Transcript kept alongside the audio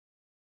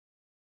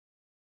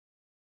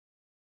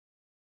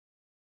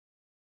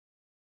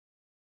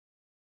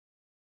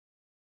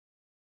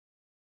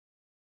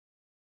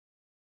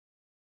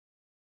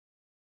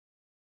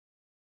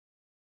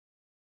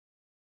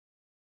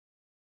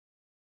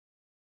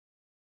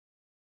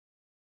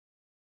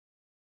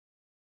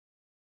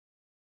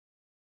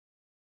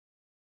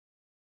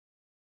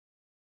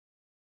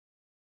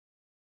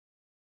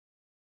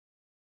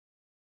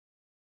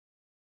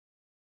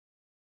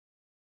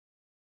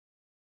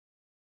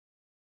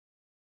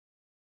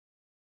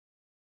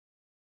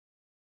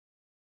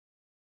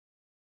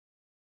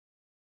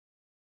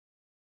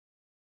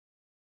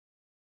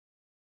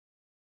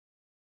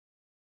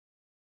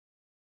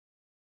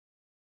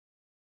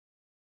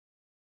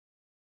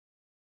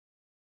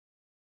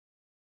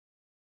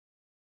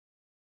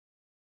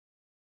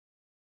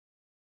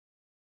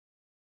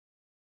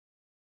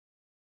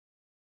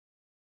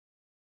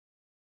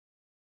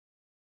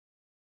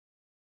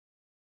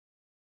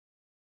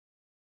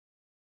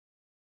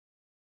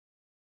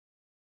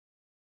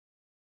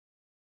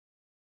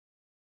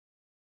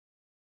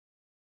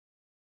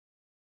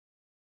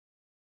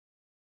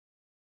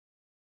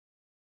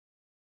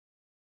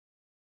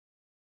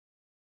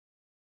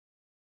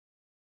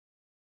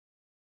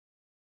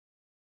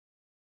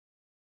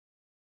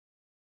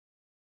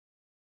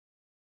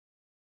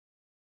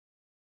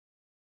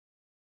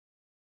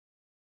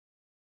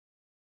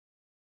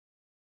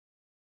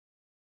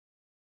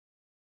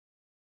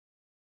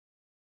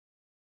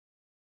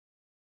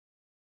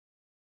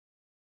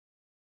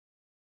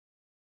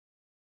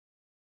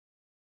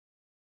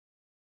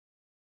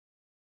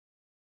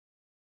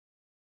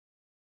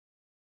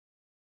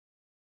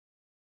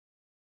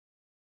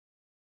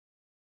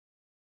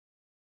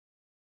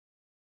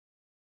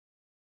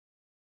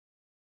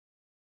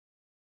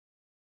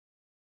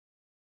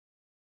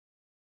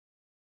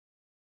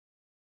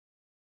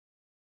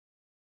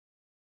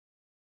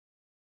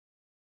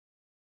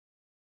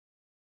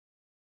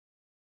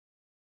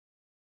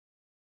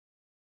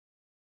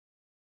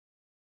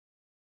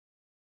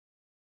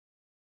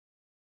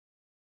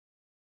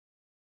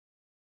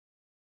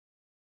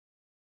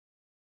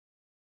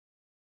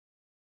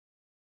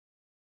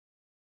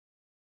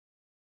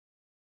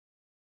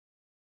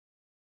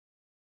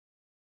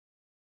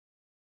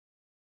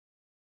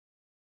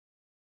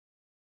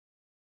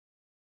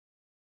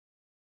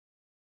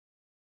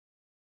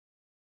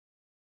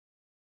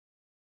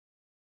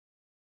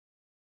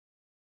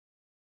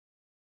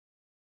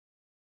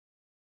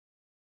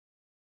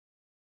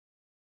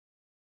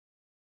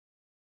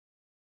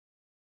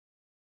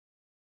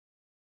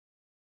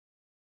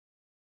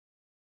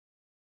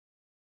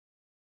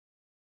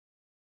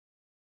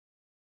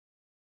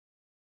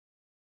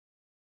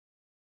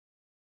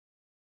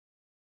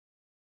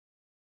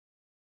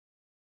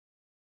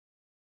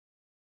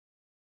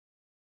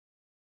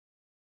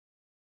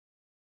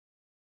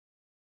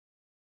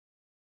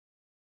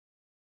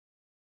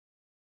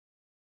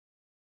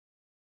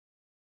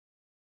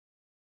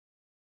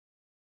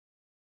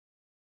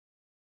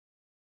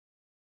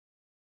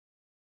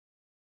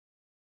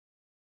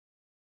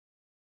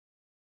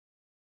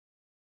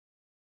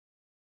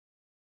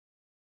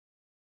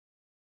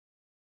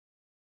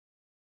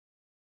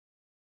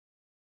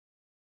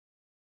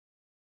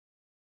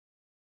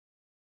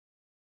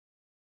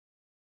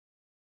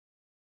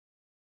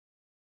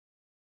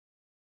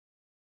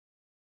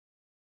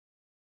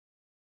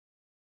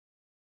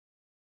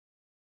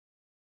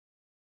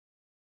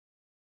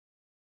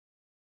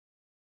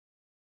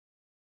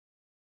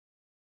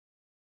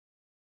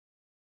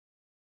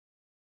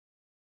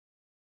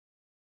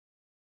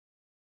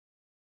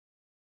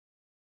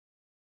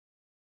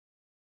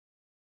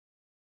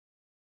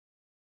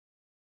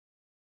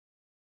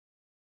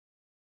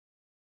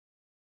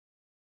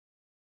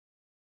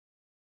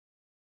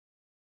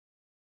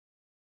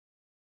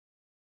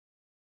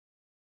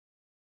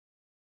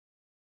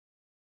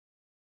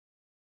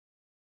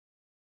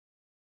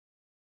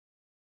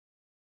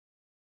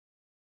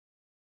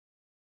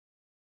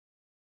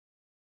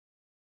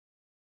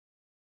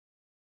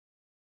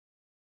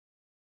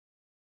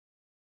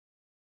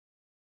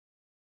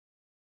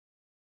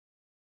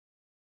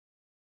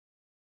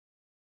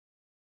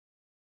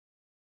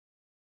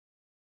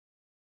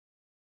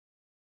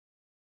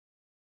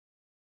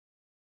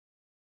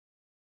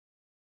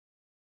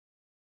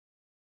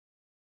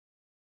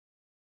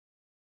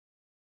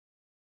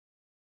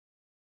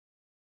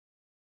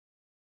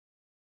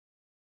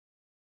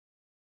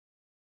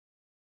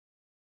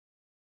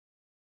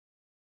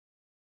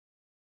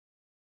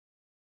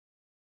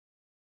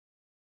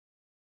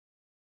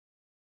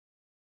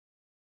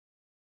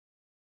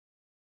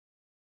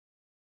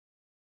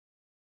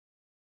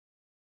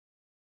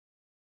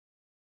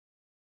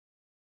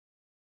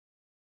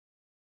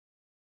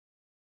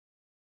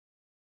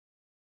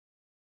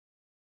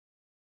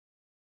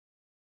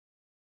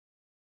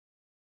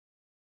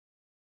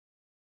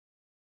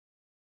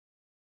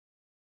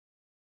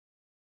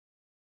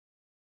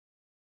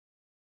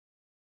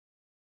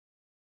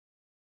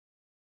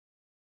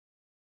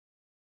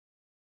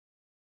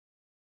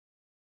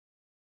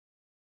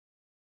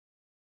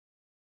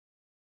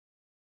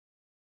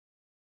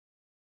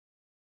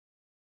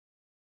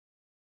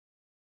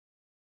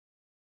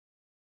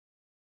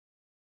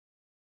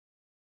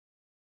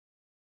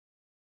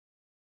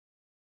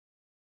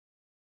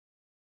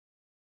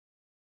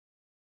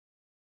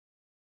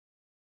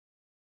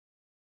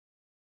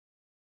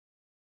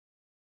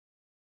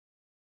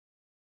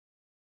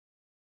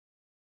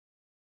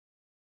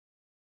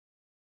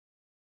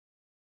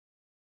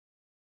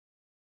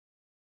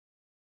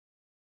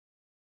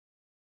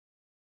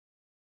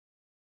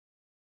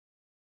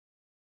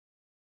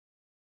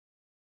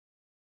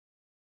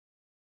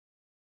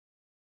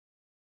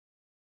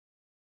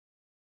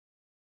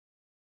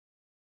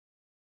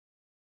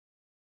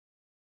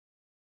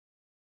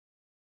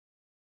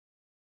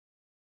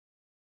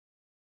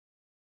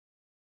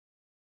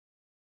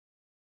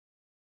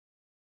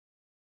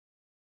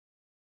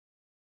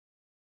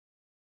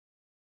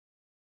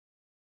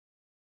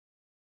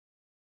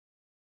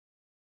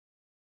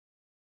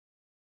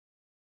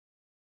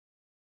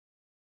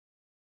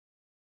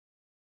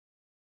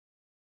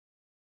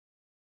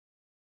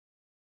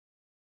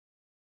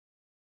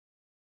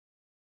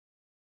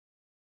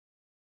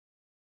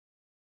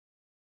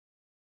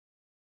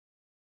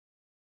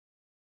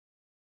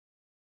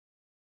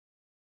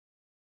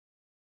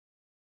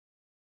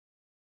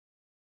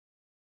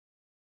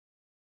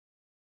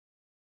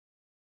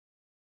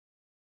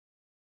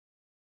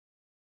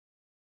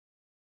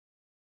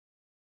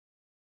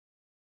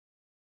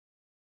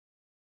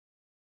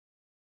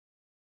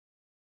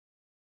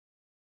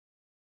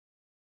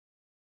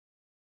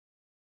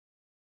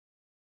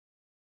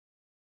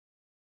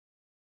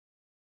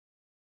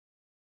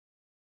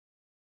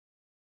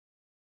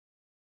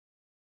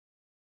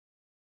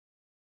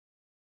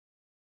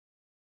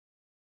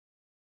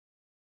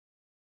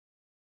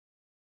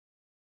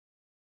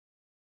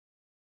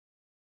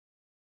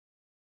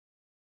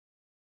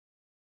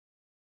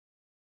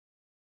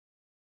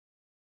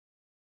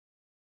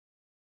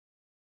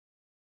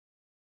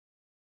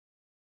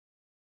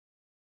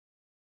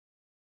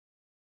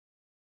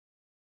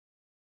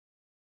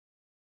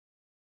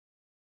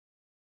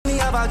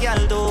have a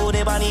girl do.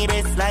 The bunny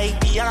breast like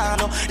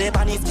piano. The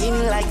bunny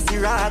skin like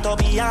Serato.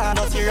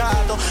 Piano,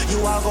 Serato.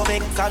 You are go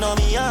back and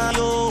me and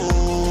you.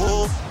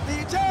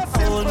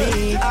 Hold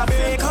me, I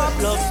break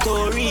up love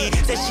story.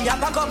 Say she a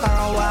pack up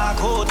and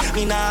walk out.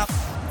 Me now.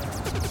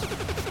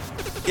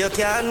 You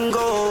can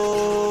go,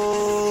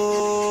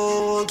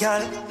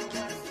 girl.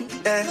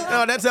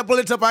 No, them say pull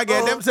it up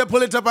again. Them say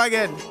pull it up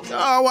again.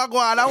 Oh, walk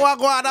one. Hey,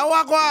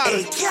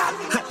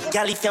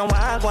 girl, if you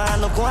want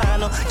no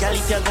guano. Girl,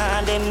 if you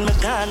gone, then me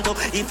gone to.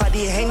 If I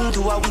the end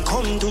to, we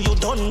come to. You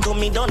done to,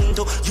 me done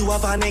to. You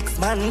have a next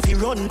man, fi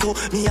run to.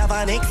 Me have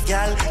a next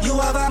girl. You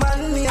have a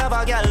man, me have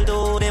a girl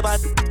to. The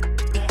bad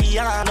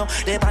piano,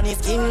 the bunny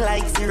skin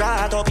like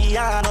Serato.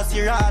 Piano,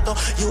 Serato.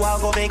 You are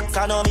go vex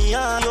and me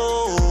and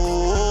you.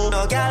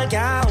 No girl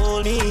can't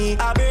hold me.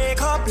 I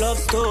break up love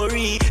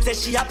story. Say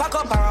she a pack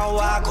up and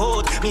walk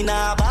out. Me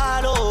nah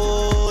ball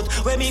out.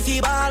 When me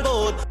see ball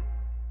out.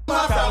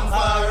 From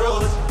far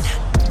road.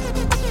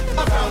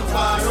 From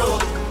far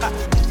road.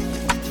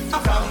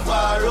 From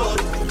far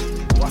road.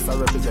 What's that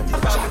represent?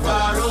 From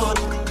far road.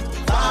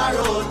 Far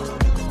road.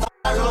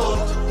 Far road.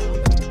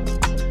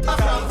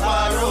 From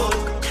far road.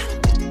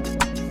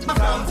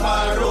 From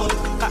far road.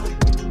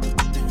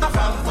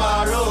 From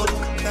far road.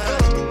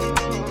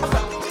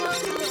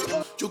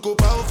 You go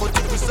bow for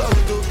the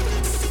result,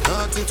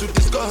 nothing to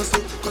discuss,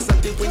 cause I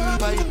did win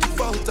by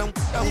default. I'm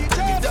out and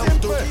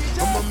without,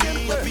 I'm a me,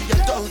 I be a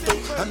adult.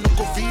 I no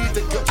go feed the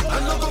girl, I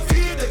no go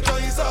feed the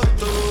girl, it's out.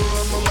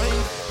 I'm a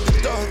mind, the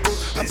dog.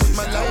 I put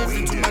my life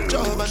into my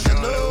job and I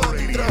know I'm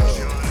in trouble.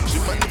 She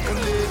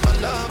manipulate my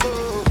love,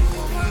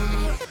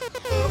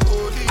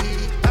 holy,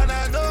 and I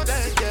know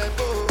that get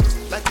both,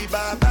 like the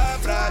Baba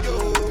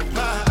Frayo,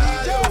 my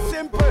Dj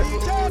Simple,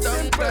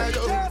 don't cry,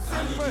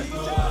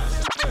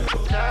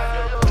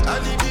 I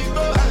need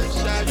people and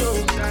shadow.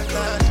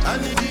 I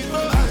need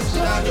people and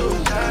shadow.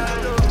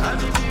 I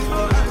need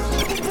people and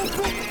shadow.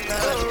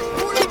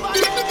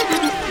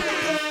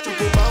 To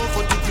go bow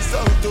for the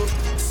result,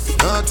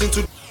 nothing to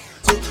do,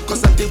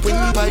 cause I did win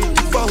by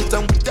default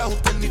and without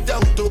any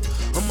doubt.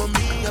 I'm a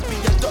me, I be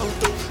a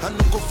adult. I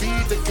no go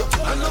feed the girl.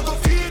 I no go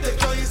feed the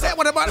girl. Hey,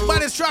 what about the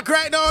body's truck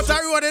right now?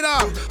 Tell you what it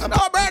up.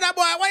 No, brother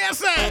boy, what you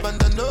say?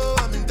 And I know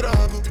I'm in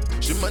trouble.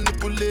 She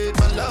manipulate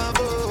my love.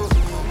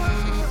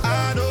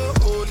 I know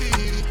holy,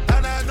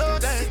 and I know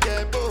that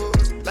get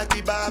both, like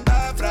the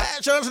Baba Fra.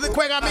 Hey, shout out to the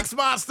Quagga Mix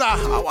Master.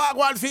 I want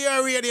one for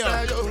your radio.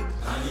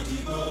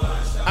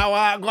 I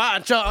want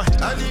one, Chuck.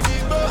 I need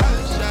people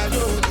and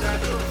shadow.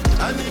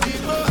 I need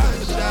people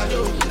and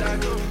shadow.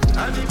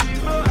 I need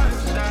people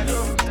and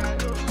shadow.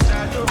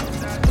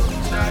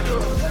 Shadow.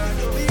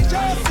 DJ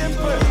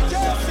Simple, DJ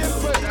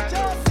Simple, DJ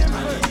Simple.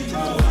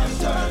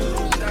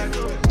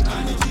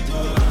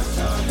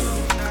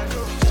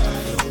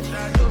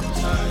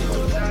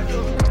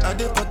 I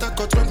dey put a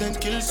cut run and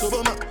kill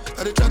Soboma.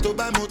 I dey try to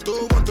buy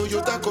moto, one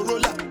Toyota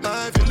Corolla.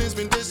 My feelings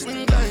been they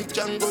swing like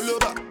Django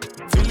Lover.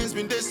 Feelings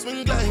been they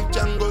swing like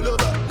Django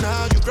Lover.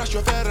 Now you crash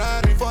your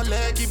Ferrari for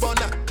Leggy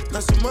Bona. Now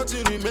some more to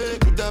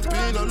remake with that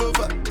pain all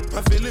over.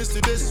 My feelings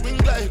today swing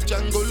like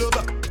Django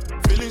Lover.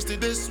 Feelings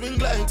today swing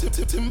like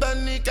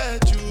Timbani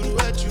at you.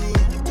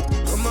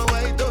 I'm a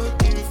white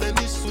dog in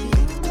Fendi suit.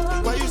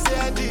 Why you say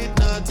I did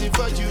nothing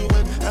for you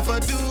when if I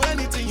do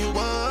anything you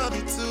want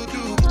me to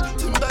do?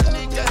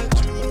 Timbani at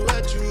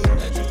you.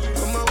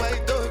 I'm a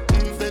white dog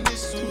in Fendi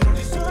suit.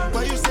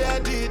 Why you say I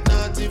did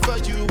nothing for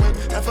you when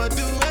if I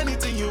do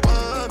anything you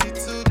want me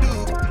to do?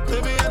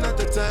 Maybe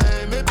another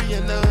time, maybe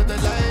another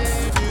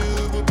life.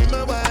 You will be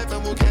my wife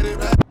and we'll get it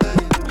right.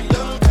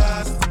 Young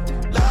cast,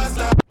 last.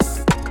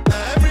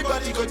 Now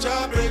everybody go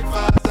job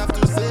breakfast. Have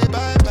to say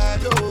bye bye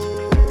yo,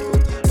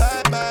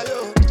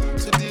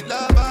 to the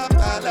love of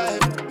my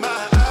life, my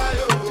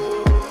yo.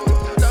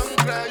 Don't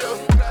cry yo.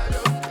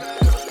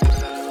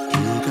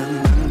 You can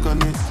bank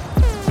on it.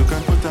 You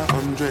can put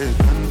 100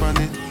 grand on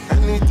it.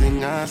 Anything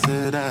I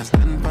said, I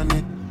stand on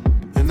it.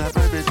 In a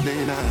private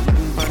lane, I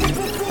stand on it.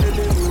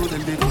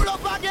 Then they pull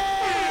up again.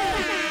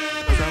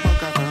 Cause I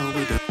walk around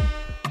with them.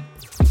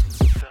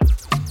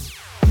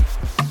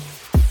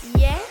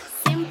 Yeah,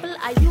 Simple,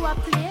 are you a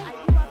player?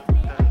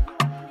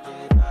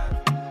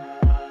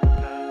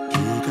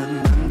 You can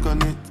bank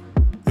on it.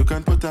 You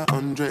can put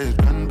 100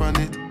 grand on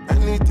it.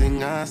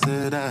 Anything I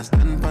said, I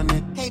stand on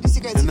it. Hey, this is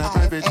great. In a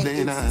private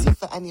lane,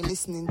 and you're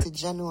listening to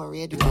Jahkno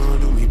Radio. You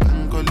don't me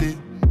bank on it.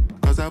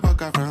 Cause I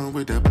walk around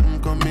with a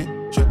bank on me.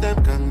 Show them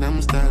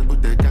Gangnam style,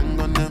 put the gang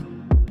on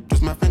them.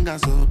 Twist my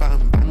fingers up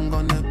and bang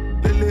on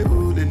them. Lele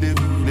ooh.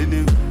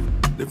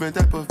 Different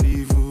type of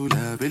evil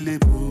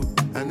available.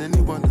 And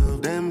any one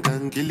of them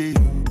can kill you.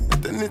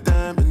 At any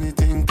time,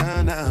 anything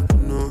can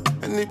happen, no.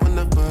 Any one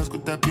of us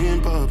could have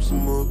been pop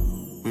smoke.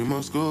 We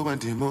must go when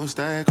the most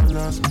I call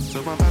us.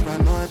 So I'm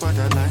paranoid, but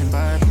I line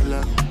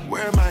bipolar.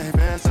 Wear my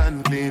best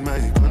and clean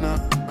my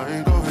corner. I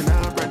ain't going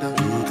out, brother.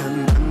 You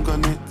can bank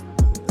on it.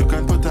 You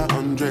can put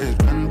 100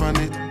 grand on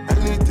it.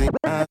 Anything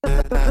I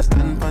said, I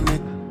stand on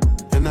it.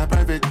 In a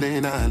private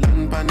lane, I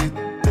land on it.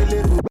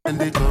 And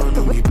they call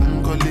me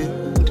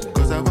Bankole.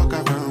 Cause I walk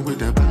around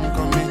with a bank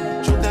on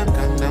me. Show them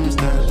Gangnam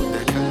style.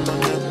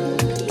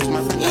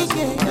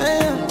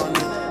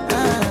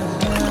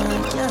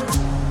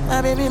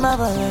 my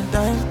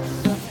Valentine.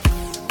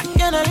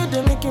 Can I hit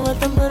the making my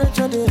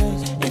temperature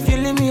rise? If you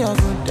leave me a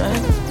good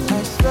time,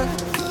 I swear.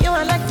 You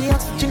are like the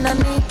oxygen I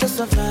need to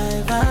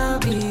survive. I'll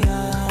be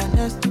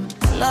honest.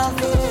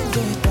 Love is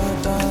it,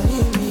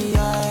 don't me.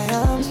 I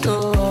am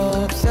so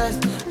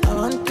obsessed. I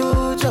want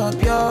to chop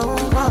your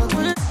heart.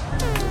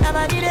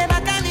 Never did it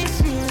back and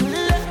it's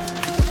real.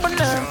 But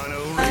now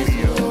I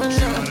feel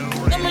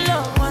love. Let me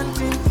love one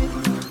thing.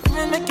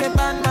 Let me make a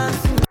bad man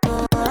sing.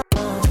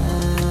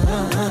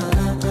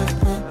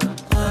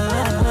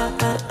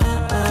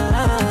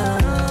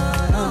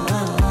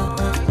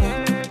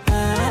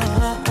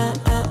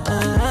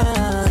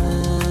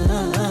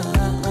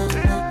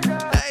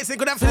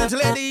 Good afternoon to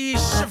Lady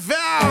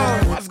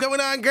Chevelle. What's going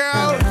on,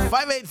 girl?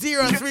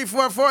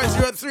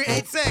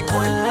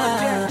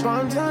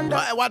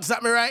 580-344-0386. What's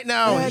up me right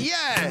now?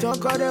 Yeah.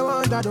 Talk all they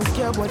want, I don't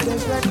care what they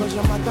say, cause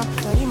your matter.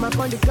 I need my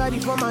con the carry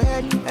for my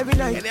head every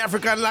night. And the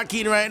African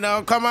locking right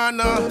now. Come on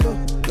now.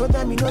 Don't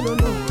tell me no.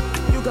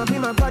 You can be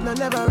my partner,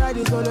 never ride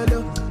it solo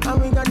though.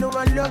 And we got no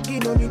one lucky,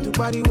 no need to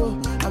party wo.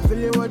 I'm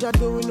feeling what you're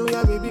doing, know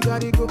your baby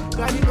gotta go.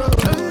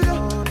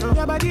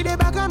 Your body they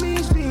back on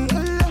me, sweet.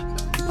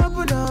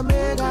 Open up,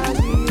 make I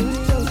see you.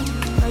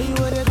 Now you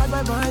would have got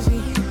my fancy.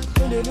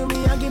 When they do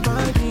me, I get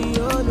party.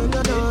 Oh, no.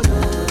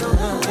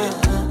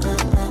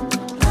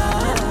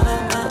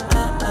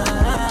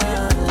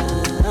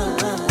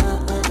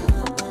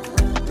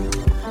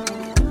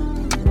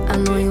 I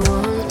know you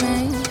want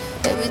me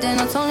every day,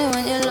 not only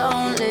when you're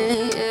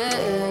lonely.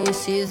 Yeah, you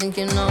see, you think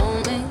you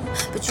know me,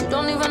 but you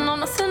don't even know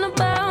nothing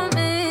about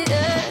me.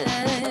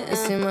 Yeah, you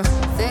see my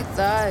thick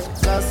thighs,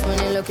 lost when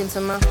you look into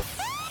my.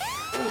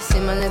 See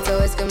my little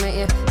ways can make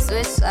you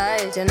switch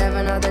sides. You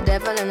never know the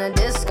devil in a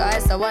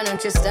disguise. So why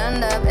don't you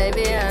stand up,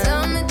 baby? And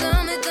tell me, do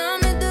you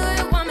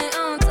want me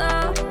on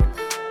top?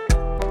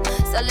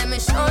 So let me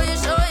show you.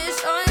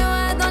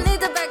 I don't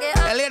need to back it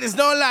up. Hey, ladies,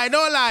 don't lie.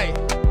 Don't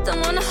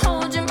wanna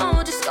hold you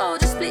slow,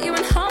 just split you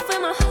in half with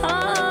my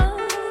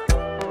heart.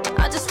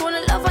 I just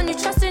wanna love on you,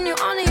 trust in you,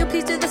 honor you,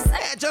 please do the same.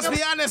 Hey, just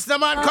be honest,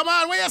 man. Come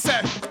on, what you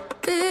say?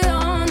 Be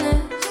honest.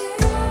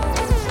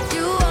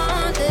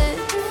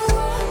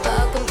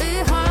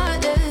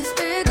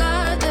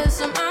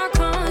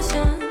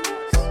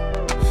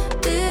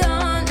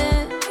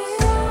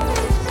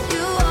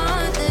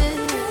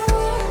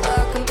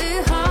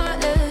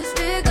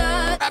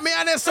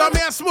 So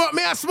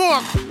me a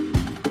smoke.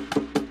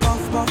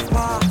 Puff,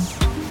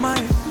 my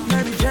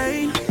Mary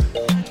Jane.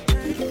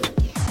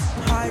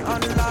 High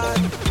on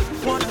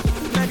life, wanna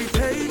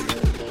meditate.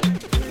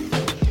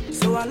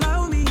 So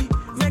allow me,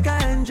 make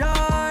I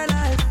enjoy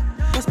life.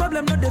 Cause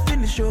problem not the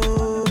finish,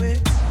 oh.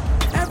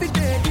 Every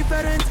day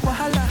different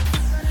wahala.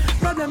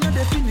 Problem not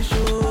the finish,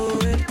 oh.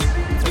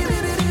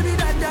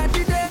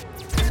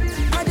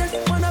 I just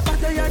wanna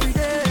party every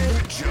day.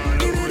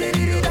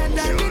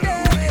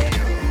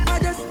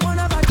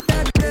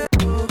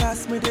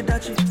 With the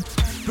dutchie,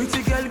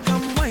 pretty girl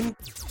come wine.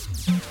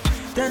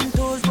 10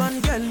 toes, one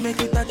girl make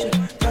it touch it.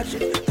 Pass me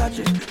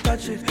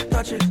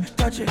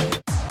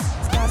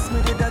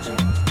the dutchie,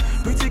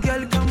 pretty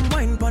girl come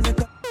wine pon the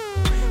cup.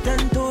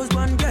 10 toes,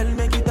 one girl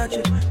make it touch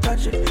it.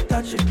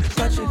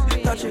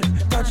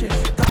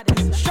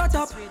 Shut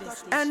up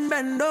and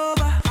bend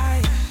over.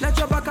 Let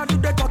your back do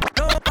the talk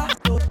over.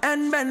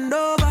 And bend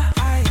over.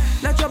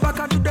 Let your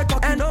back do the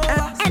talking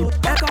over.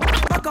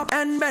 Back up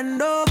and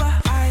bend over.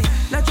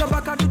 Let your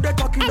back do the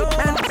talking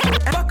over.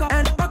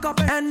 Back up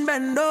and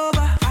bend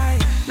over.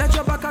 Let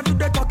your back do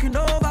the talking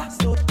over.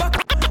 So back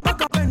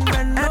up and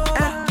bend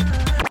over.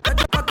 Let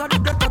your back do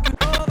the talking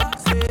over.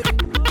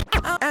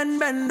 And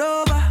bend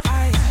over.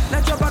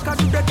 Let your back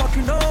do the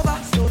talking over.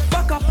 So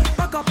back up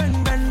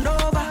and bend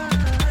over.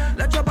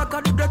 Let your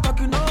back do the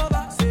talking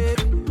over. Say,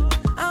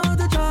 I want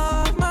to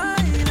chop my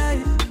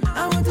life.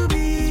 I want to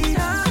be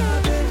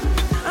happy.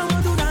 I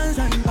want to dance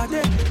and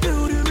party.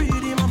 Do the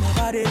rhythm of my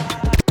body.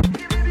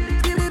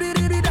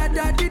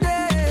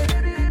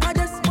 I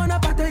just wanna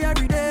party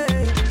every day.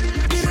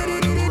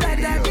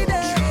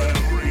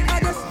 I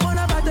just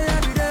wanna party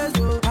every day.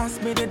 So pass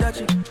me the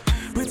dutchie,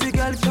 pretty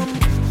girl come.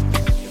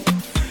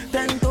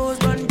 10 toes,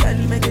 one girl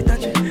make it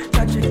touch it.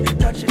 Pass me the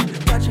dutchie,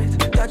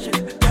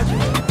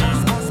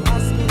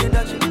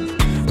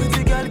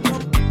 pretty girl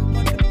come.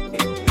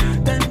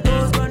 10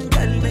 toes, one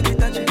girl make it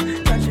touch it.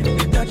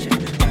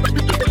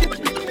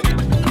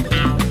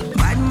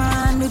 Bad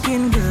man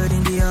looking good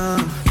in the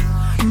off.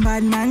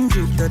 Bad man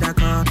drip to the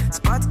car.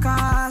 Spot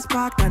cars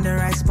parked on the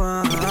right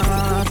spot.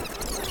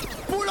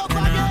 Pull up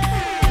again.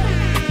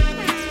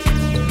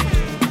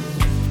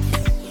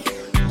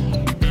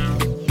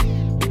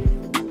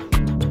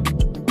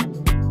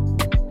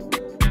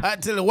 I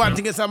tell you one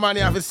thing is a man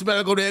you have to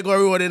smell good, they go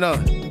road, you know.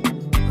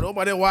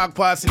 Nobody walk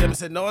past them and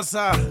say, no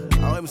sir,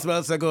 how him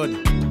smell so good.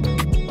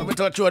 When me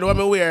touch road, what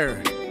me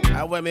wear?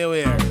 And what me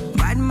wear?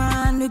 Bad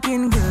man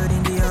looking good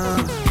in the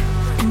off.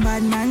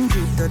 Bad man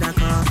drip to the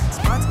car.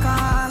 Spot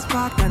cars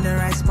parked on the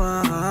right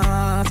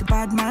spot.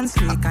 Bad man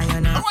slick and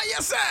you know. What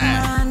you say?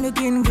 Man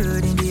looking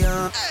good in the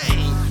off.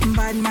 Hey.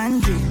 Bad man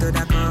drip to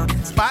the car.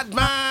 Bad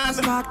man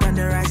parked on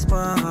the right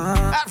spot.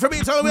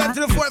 all the way up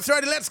to the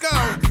 4:30. Let's go.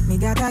 Me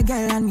got a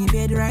girl on me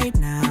bed right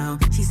now.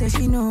 She says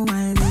she know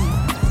I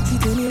leave. She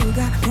told me,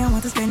 Ruga, I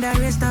want to spend the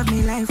rest of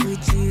my life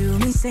with you.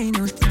 Me say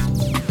no.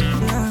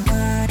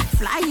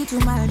 Fly you to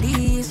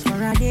Maldives for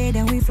a day,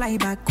 then we fly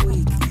back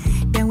quick.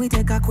 Then we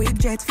take a quick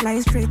jet, fly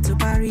straight to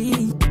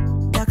Paris.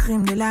 La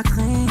crème de la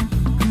crème.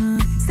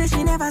 Say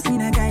she never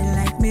seen a guy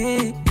like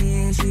me.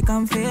 Yeah, she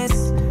confess.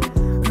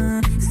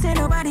 Say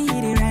nobody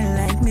hit it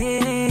right like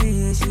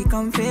me. She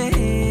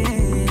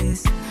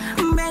confess.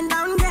 Bend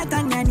down, get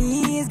on your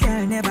knees,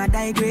 girl, never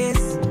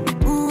digress.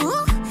 Ooh,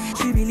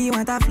 she really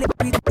wanna flip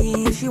with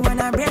me. She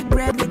wanna break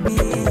bread with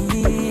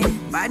me.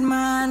 Bad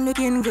man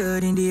looking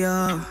good in the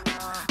air.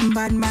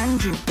 Bad man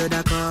drip to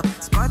the cup.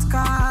 Spot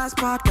car,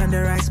 spot on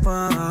the right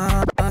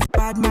spot.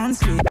 Bad man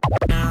sleep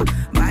now.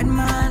 Bad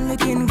man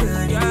looking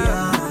good in the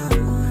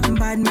air.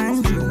 Bad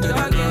man drip to the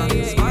cup.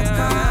 Spot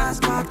car,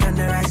 spot on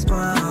the right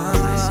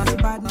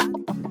spot. Bad man.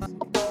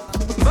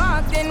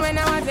 Back then when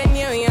I was a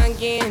new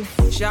youngin',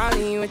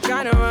 Charlie, you were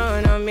trying to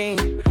run on me.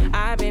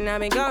 I've been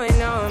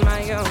going on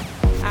my own.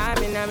 I've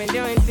been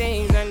doing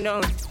things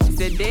unknown. It's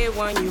the day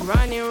one, you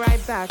running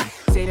right back.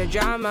 Say the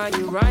drama,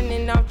 you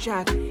running off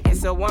track.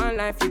 It's a one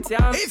life, you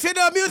tell me. If you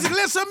know music,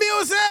 listen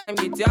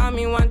music. You tell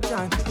me one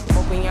time.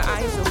 Open your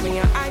eyes,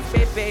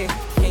 baby.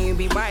 Can you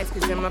be wise,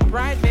 cause I'm a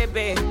pride,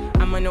 baby.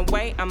 I'm on the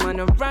way, I'm on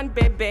the run,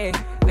 baby.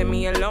 Leave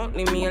me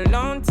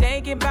alone,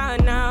 take it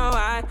back now.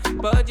 I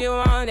put you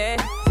on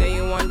it. Say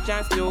you want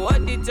chance to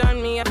hold it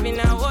on me. I been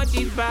I hold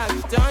it back.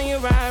 Turn you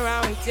right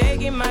around and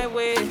take it my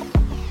way.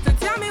 So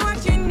tell me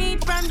what you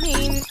need from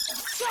me.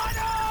 Shut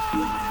up!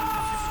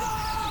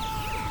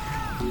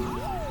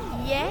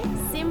 Yeah,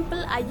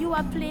 Simple, are you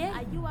a player?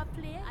 Are you a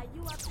player? Are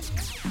you a player?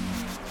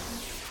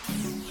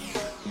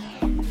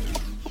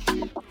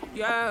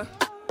 Yeah.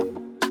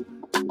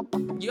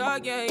 Yeah.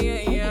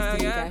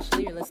 It's DJ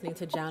Ashley, you're listening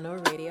to Jahkno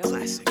Radio.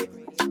 Classic.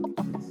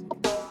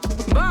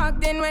 Back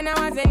then when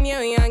I was a new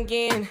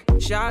youngin',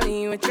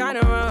 Charlie, you were trying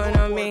to run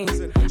on me.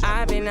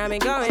 I've been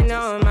going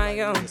on my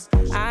own.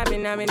 I've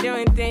been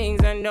doing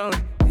things unknown.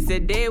 It's the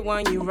day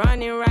one, you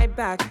running right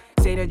back.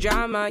 Say the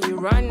drama, you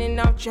running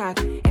off track.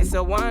 It's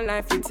a one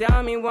life, you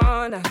tell me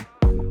one life.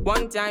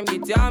 One time, you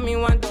tell me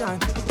one time.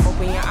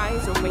 Open your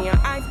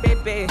eyes,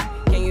 baby.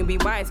 Can you be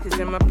wise, cause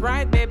I'm a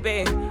pride,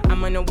 baby.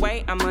 I'm on the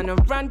way, I'm on the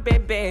run,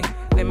 baby.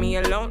 Leave me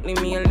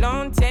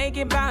alone, take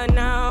it back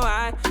now.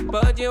 I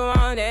put you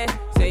on it.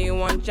 Say you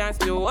want chance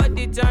to hold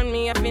it on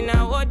me. I been I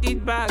hold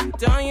it back.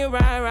 Turn you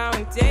right around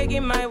and take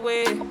it my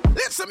way.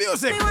 Listen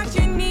music. Say what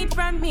you need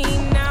from me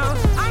now.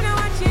 I know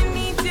what you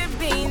need to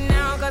be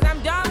now, cause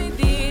I'm done with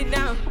it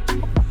now.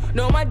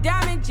 No more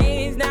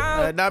damages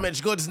now.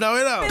 Damage goods now,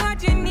 you know. Say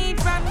what you need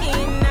from me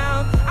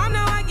now. I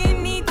know I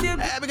can need to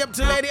be. Hey, big up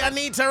to Lady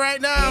Anita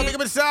right now. Big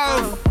up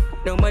yourself.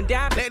 No more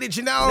damage. Lady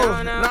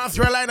Janelle, North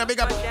Carolina, big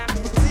up.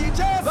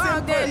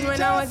 Back then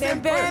when I was a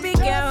baby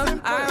girl,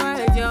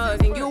 I was yours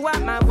and you were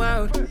my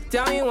world.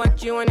 Tell me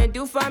what you wanna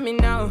do for me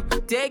now.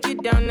 Take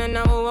it down and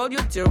I will hold you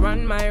to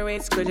run my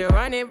race. Cause you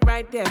run it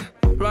right there.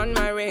 Run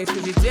my race,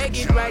 cause you take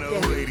it right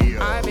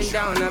there. I've been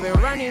down, I've been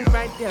running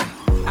right there.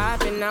 I've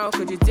been out,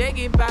 could you take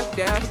it back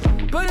there?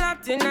 Pull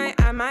up tonight,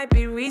 I might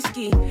be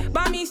risky.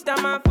 But me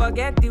stomach,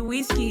 forget the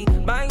whiskey.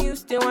 But you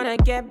still wanna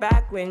get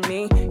back with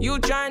me. You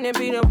tryna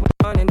be the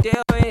one and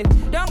deal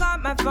with. Don't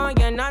got my phone,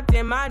 you're not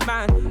in my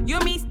band. You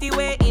missed the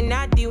way in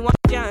not the one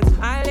chance.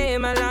 I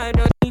live my life,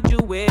 don't need you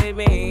with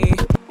me.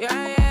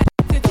 Yeah.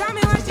 So tell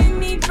me what you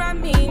need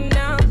from me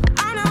now.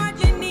 I know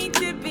what you need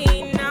to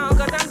be now.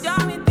 Cause I'm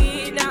done with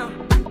it now.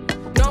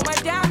 No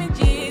more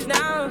damages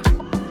now.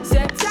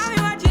 So tell me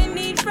what you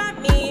need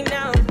from me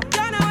now.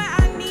 Don't know where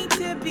I need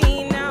to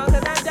be now.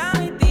 Cause I'm done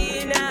with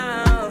it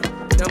now.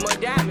 No more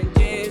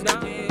damages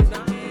now.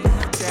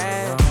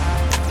 Yeah.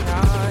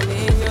 I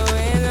need you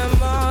in the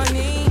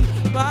morning,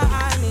 but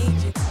I need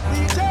you.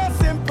 DJ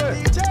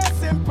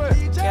Simple.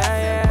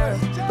 Yeah.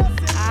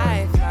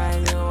 I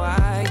find you,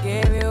 I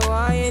give you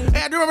all you need.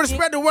 Hey, do remember to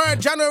spread the word.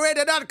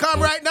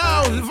 JahknoRadio.com right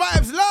now. The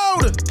vibes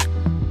loud.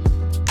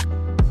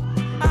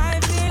 I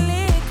feel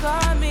it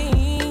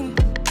coming.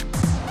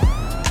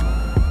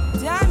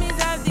 Time is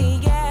of the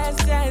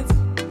essence.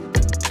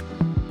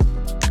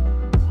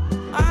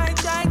 I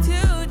try to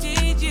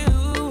teach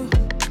you,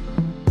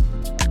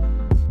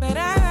 but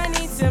I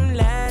need some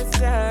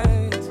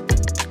lessons.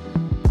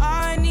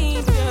 I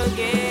need to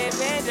give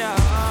it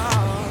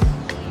all.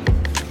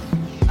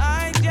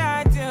 I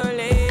try to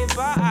live,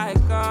 but I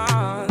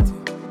can't.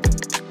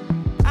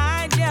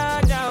 I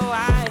don't know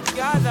why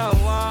you're the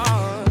one.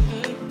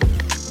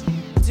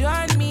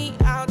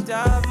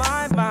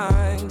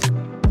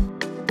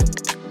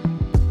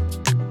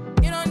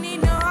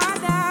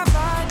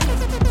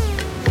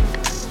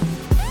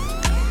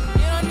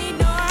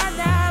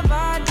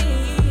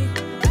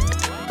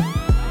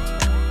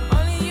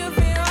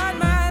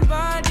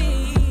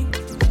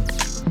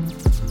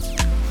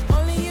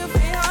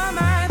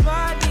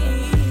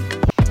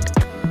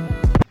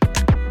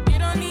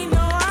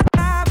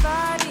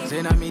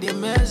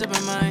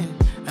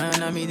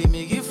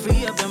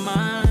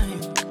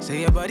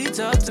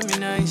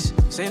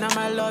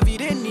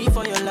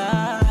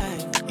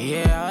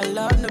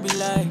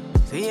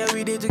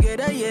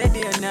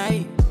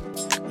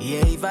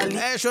 Valley.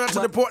 Hey, shout out to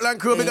the Portland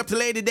crew. Big up to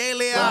Lady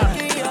Dahlia.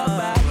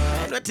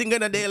 Nothing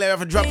gonna Dahlia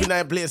for dropping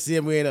that place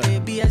same way, you know.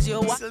 Baby, as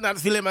you Still not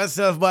feeling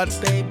myself, but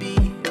baby,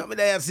 I'm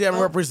there to see I'm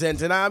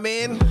representing, you know what I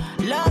mean?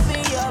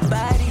 loving your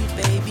body,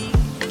 baby.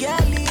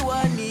 Girl, you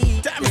want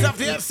need. Time's up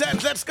to your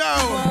sense, let's go.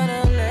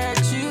 Wanna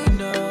let you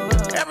know.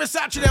 Every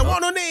Saturday,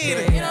 what do need?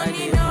 You don't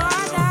need no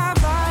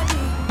other body.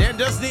 Then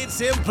just need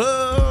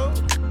simple.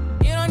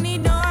 You don't need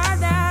no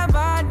other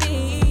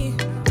body.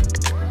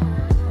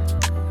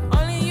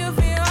 Only you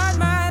feel on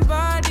my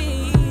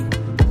body.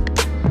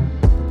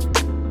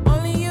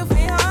 Only you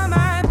feel on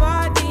my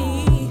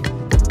body.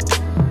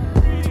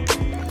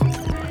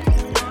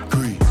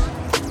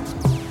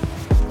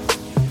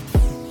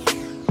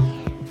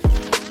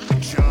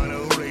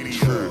 Jahkno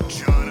Radio.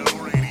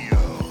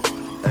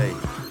 Hey,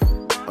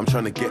 I'm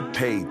trying to get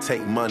paid,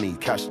 take money,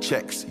 cash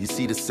checks. You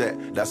see the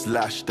set, that's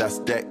Lash, that's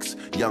Dex.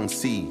 Young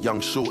C,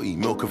 Young Shorty,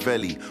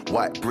 Milcavelli.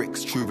 White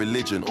bricks, True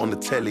Religion, on the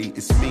telly,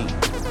 it's me.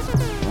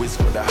 Wiz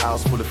got the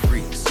house full of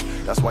freaks.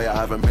 That's why I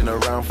haven't been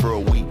around for a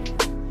week.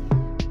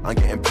 I'm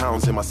getting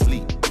pounds in my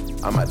sleep.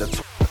 I'm at the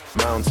top,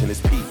 mountain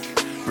is peak.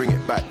 Bring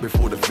it back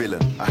before the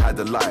villain. I had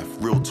a life,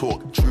 real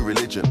talk, true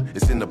religion.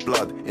 It's in the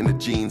blood, in the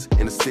jeans,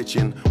 in the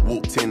stitching.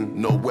 Walked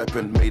in, no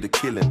weapon, made a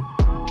killing.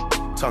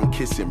 Tongue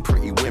kissing,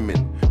 pretty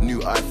women. New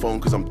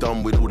iPhone cause I'm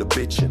done with all the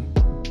bitching.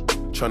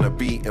 Tryna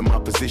be in my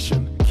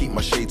position. Keep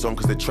my shades on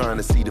cause they're trying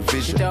to see the She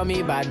vision. tell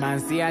me, bad man,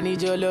 see I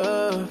need your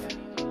love.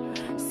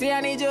 See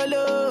I need your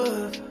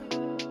love.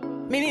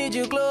 Me need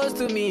you close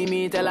to me.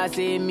 Me tell her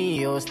say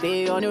me, oh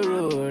stay on the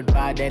road.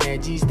 Bad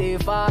energy, stay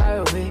far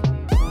away.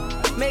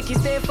 Make you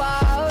stay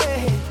far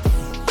away.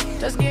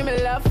 Just give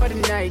me love for the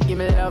night. Give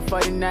me love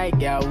for the night.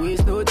 Girl,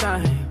 waste no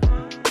time.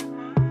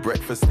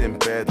 Breakfast in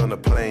bed on a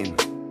plane.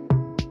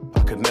 I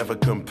could never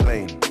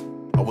complain.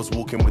 I was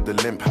walking with the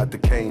limp, had the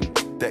cane.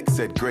 Deck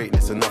said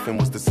greatness and nothing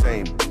was the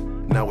same.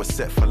 Now we're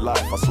set for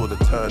life. I saw the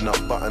turn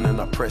up button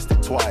and I pressed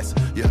it twice.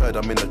 You heard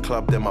I'm in the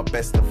club, then my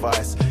best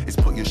advice is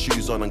put your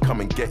shoes on and come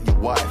and get your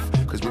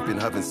wife. Cause we've been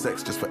having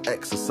sex just for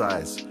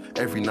exercise.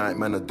 Every night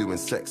man are doing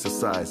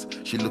sexercise.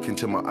 She look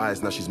into my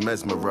eyes, now she's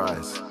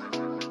mesmerized.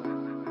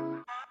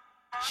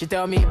 She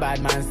tell me,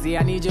 bad man, see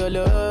I need your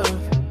love.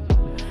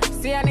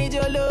 See I need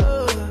your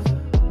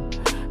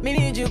love. Me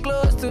need you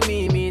close to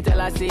me. Me tell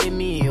her say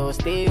me, oh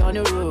stay on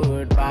the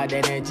road. Bad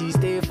energy,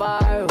 stay far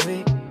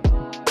away.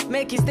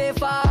 Make you stay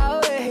far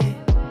away.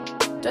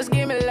 Just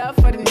give me love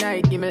for the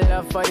night. Give me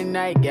love for the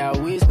night. Girl,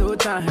 waste no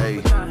time.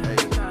 Hey,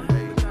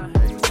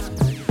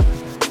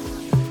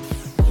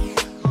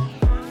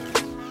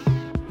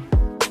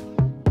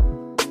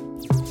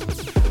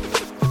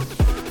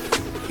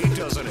 It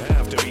doesn't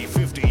have to be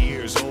 50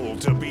 years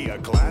old to be a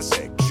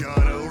classic.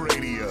 Jahkno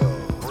Radio,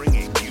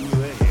 bringing you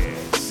the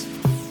hits.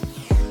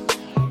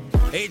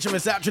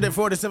 HMS Saturday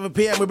 4 to 7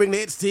 p.m. We bring the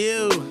hits to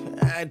you.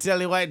 I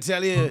tell you,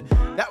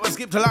 that was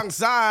skipped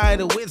alongside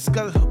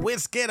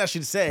Wizkid, I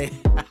should say.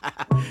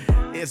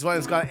 This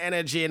one's got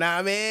energy, you know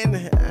what I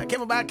mean?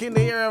 Came back in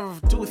the year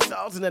of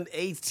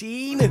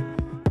 2018.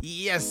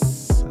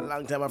 Yes, a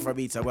long time after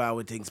beats are well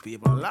with things,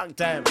 people. A long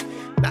time.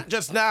 Not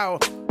just now.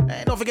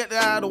 Hey, don't forget the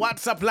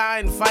WhatsApp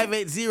line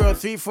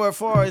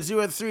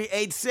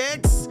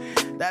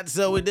 580-344-0386. That's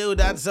how we do.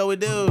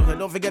 And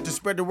don't forget to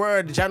spread the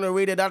word,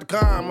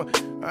 JahknoRadio.com.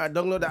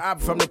 Download the app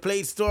from the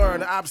Play Store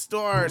and the App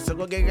Store. So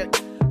go and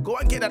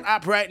get that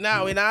app right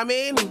now, you know what I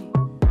mean?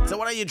 So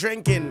what are you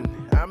drinking?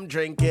 I'm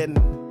drinking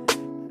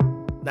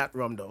not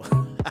rum though.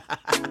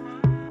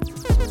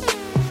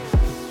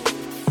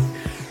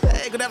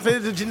 Hey, good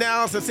afternoon to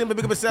Janelle. So simply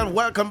big up yourself.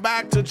 Welcome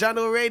back to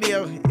Jahkno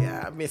Radio.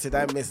 Yeah, I miss it.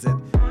 Hey,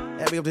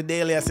 big up to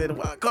Daly. I said,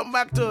 welcome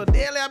back to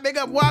Daly. Big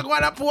up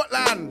Wagwan at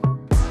Portland.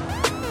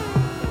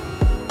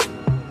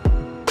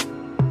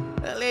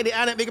 Lady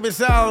Anna, big up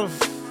yourself.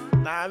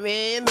 Nah, I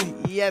mean,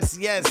 yes.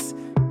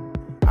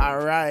 All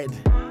right.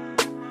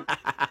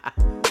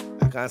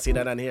 I can't see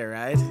that on here,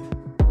 right?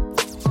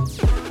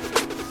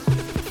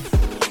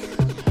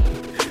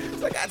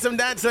 So I got some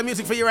dancehall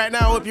music for you right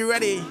now. Hope you're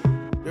ready.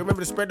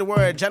 Remember to spread the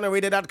word.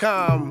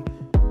 JahknoRadio.com.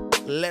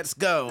 Let's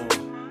go.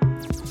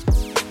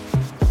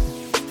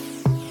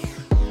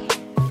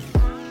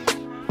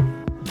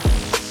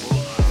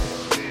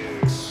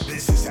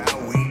 This is how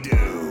we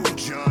do.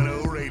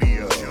 Jahkno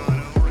Radio.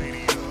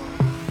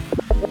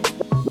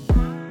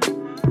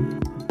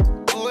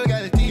 Oh,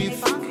 got a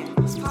thief.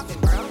 It's poppin',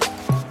 bro.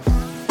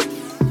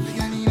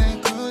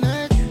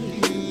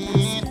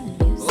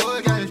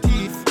 Oh, got a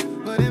thief.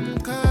 But them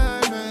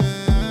call me.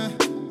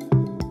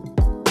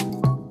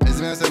 It's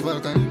myself,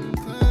 welcome.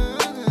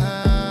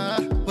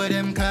 But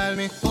them call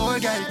me. Oh,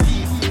 got a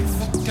thief.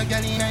 Fuck a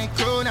gal in a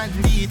crown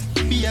and beat.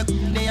 Be a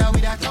good day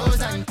with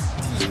 1,000.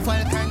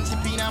 Falcon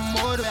chip in a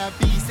mode where I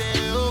be say,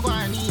 oh, go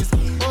on knees.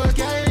 Oh,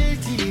 got a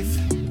thief.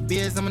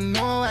 Beers, I'm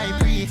know I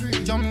breathe.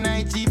 Jump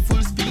night, G,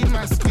 full speed,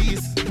 my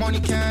squeeze. Money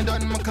can't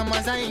done, my come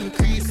as I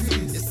increase.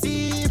 You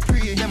see,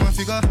 pre, them off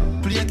figure.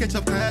 Play catch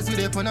up cause we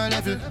dey on a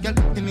level.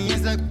 Girl, in me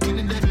is like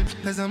in the devil.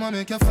 Cause I'ma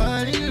make you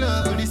fall in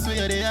love. With this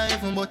way they are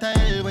even but I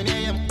hell when I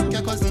am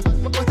your cousin.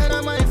 But I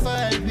don't mind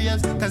 5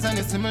 years. Cause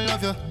honestly me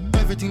love you.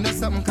 Everything that's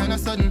something kinda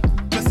sudden.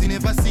 Plus you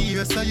never see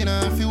you so you know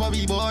if you want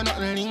be born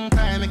nothing link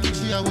time. Make it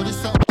sure with the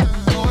something.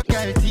 Oh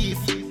girl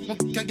teeth.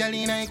 Your girl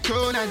in a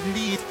crown and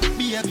lead.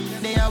 Be a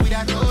they are with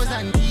a toes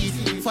and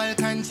teeth.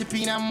 Falcon chip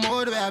in a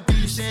mode where I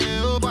be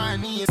share over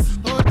and knees.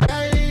 Oh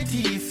girl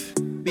teeth.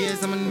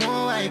 Because I'm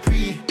know I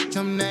pre.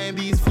 Jump 9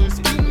 bees full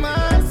speed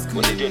mask.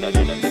 What is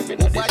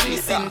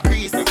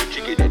increase? Me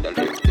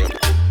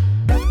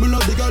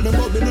love the girl them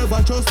but me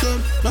never trust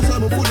them. That's why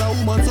me full of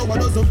woman so I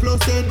doesn't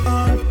plus them.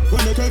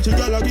 When they catch a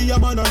girl I give a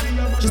man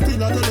she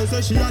still a tell her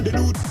say she and the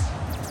dude.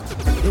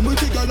 Them with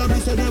the girl me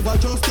say never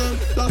trust them.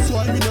 That's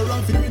why me no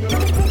run fit.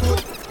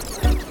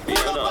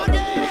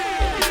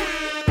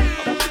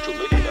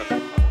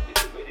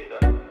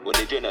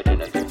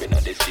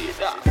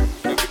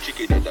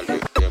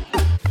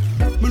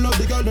 Me love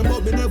the girl them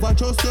but me never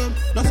trust them.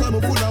 That's why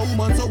me full of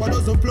woman so I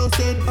doesn't plus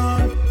them.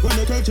 When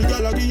they catch a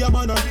girl I give a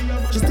man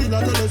she still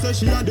a tell her say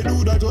she and the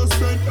dude I just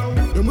friend.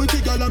 Them with the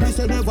girl me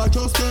say never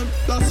trust them.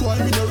 That's why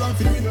me no run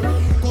fit.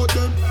 Cut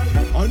them.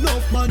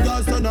 Enough man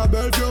girls turn a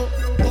Bellevue.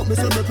 But me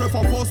say me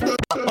prefer first them.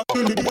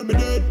 Till the day me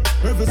dead.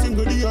 Every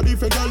single day a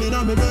different girl in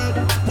my bed.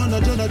 Man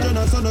a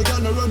Jenna son a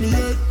girl around me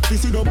head. They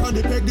sit up on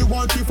the peg, they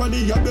want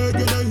Tiffany a beg.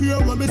 And I hear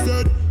what me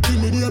said. Till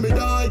the day me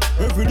die.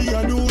 Every day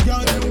a new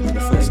girl. Me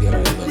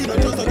not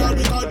just a girl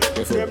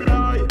because they me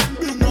die.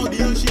 Big no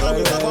deal, she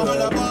always have a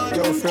lullaby.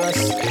 Joe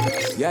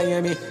Frost, yeah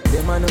hear me.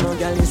 Them man no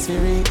girl is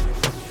free.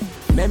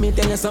 Let me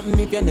tell you something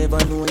if you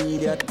never know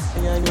idiot.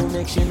 And you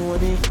make she know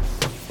me.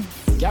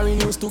 Carry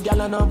news to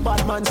gal and a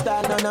bad man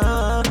style,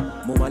 na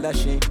Mama da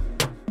she.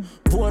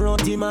 Pour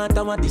out the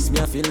matter, what this me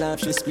I feel like.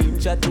 She scream,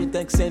 chat, me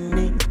text, send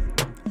me.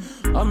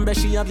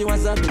 She have the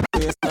was a big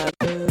face.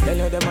 Tell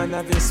you the man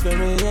have his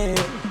spirit, yeah.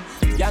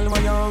 Gal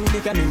when young,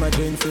 they can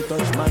imagine if you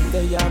touch man,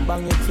 they are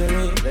bang it for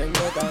me. Then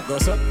go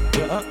so,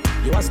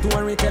 you a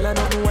story teller,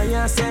 nothing what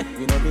you say.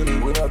 We no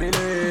believe, we no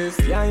believe.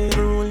 Yeah, you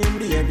ruling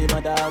baby,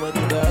 mother, what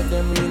you got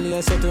them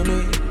really say to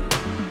me.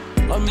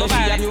 She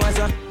have the was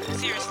a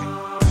seriously.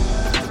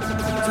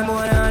 Some boy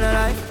on a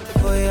life.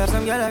 Oh, you have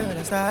some girl I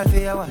wanna start for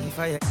your wife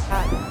or your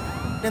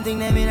cat. Them think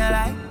they mean a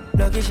lie.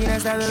 Lucky she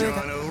not start with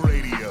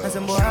her. And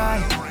some boy,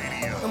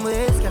 some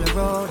ways girl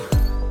around.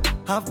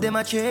 Half them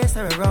a chase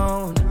her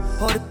around.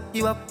 Hold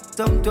you up,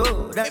 some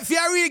toe. If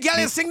you're a real girl,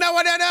 you sing that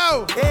one you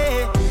know.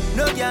 Hey,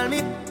 no girl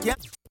me, yeah.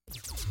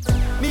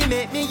 Me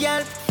make me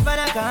girl for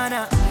the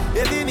corner.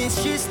 Baby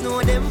miss she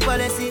know them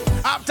policy.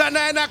 After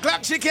 9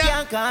 o'clock she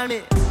can't call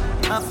me.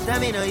 After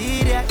me no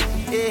idiot,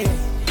 yeah.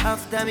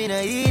 After me no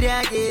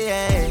idiot,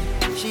 yeah.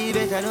 She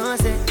better know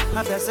say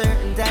after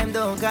certain time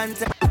don't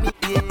contact me,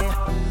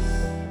 yeah.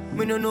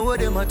 Me no know what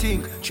them a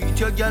think. Treat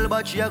your girl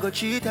but she a go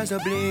cheat as a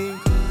blink.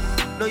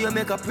 Now you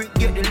make a prick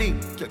get the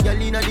link. Your girl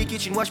inna the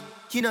kitchen wash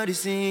inna the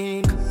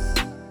sink.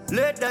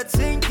 Let that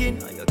sink in.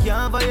 You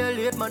can't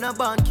violate man a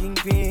banking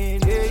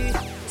pin, hey.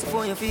 So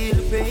when you feel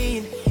the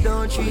pain,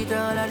 don't treat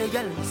all of the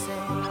girl the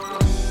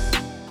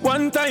same.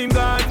 One time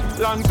gone,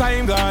 long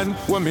time gone,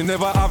 when me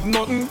never have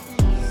nothing.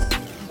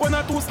 One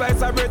or 2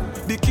 slices of bread,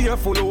 be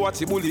careful of what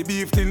you bully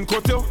beef thin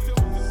cut you.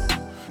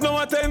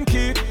 Now a 10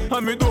 key,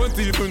 and me don't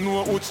even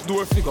know which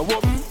door figure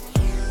open.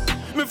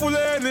 Me full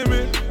of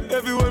enemy,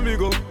 everywhere me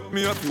go,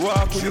 me have to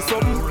walk with the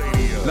something.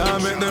 Now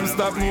make them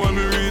stop me when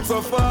me reach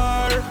so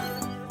far.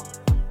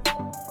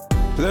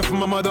 Left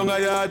mama down a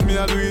yard, me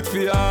a do it for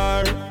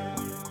her.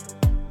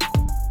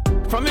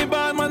 From me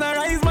born, man I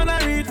rise, man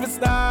I reach me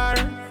star.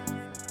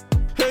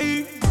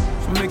 Hey,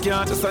 me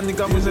can't just a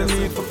nigga with the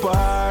need for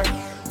par.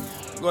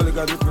 Go look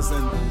at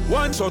 100%.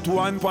 One shot,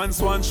 one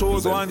pants, one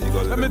shows, one.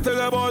 Let me tell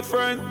you about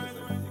friend.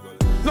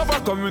 Never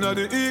come in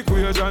the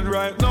equation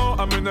right now,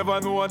 and me never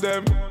know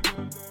them.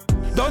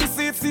 Don't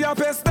see it, see I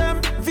best them.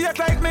 Fake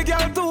like me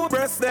girl to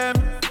breast them.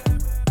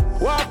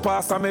 Walk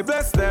past and me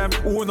bless them.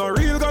 Who no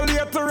real go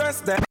late to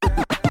rest them.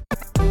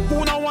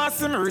 Who no want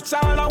see me rich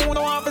all and who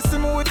no want to see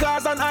me with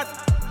cars and hat.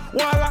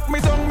 One lock me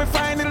down, me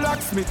find the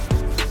locksmith.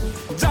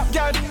 Job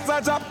girl,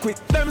 a job quick.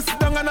 Them sit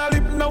down and a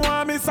lip, no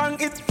want me sang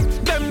it.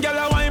 Them gyal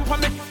a wine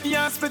pon the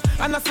and split.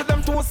 And I see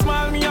them too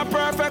small, me a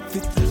perfect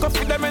fit. Go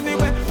fit them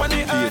anywhere, pon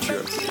the earth.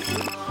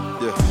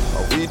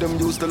 Yeah, we them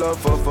used to love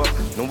for.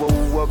 No one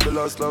who have the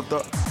last love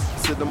that.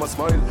 See them a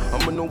smile,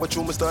 I'ma know what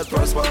you must start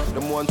prosper.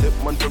 Them one tip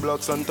man for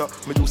Black Santa.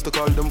 Me used to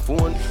call them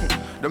phone.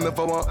 Them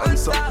never want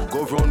answer.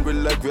 Go round with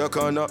like we a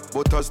corner.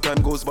 But as time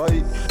goes by,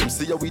 them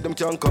see how we them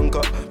can't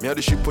conquer. Me had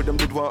the ship for them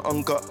did want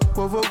anchor.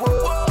 Whoa, whoa,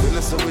 whoa. Tell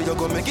us how we you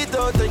go make it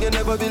out and you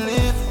never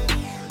believe.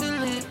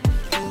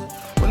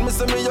 When me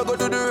say me you go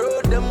to the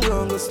road, them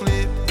gonna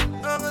sleep.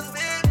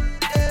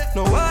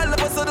 No all of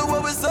us are the way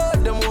we saw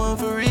them want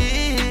for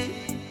real.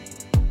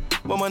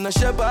 But man a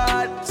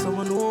shepherd,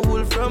 someone who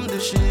wool from the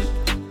sheep.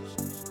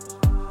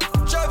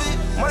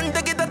 Man,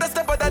 take it at a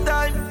step at a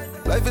time.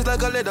 Life is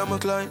like a ladder, I'ma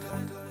climb.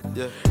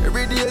 Yeah.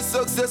 Every day is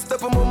success,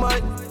 step on my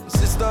mind.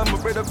 Sister, I'm a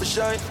brother for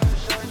shine.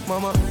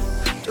 Mama,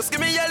 Just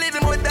give me a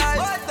little more time.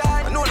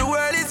 I know the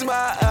world is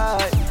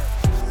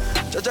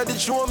mine. Judge did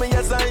show me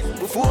a sign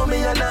before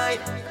me a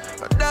night.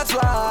 That's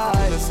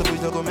why. So we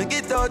don't go make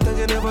it out, I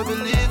can never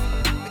believe.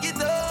 Make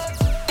it out.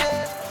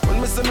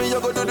 When me say me,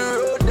 you go to the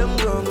road, them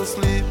gonna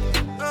sleep.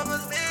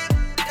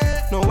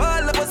 No,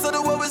 all of us are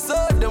the way we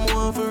saw them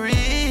want for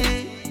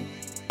real.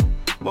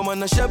 But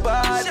man, a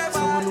shepherd,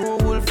 so we know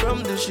wolf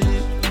from the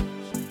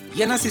sheep.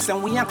 You know, sister,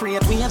 we are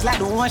create waves like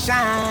the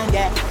ocean,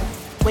 yeah.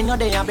 When you're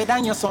there, better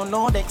than your son,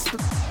 no, they explode.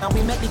 And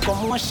we make the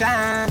commotion,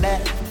 yeah.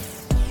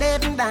 They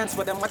even dance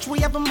for them, watch we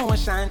have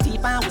emotion.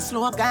 Deep and we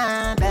slow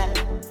down, yeah.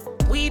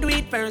 We do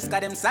it first,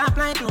 got them soft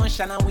like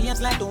lotion. And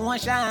waves like the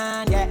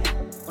ocean, yeah.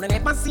 When I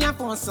never see a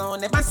phone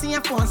sound, never see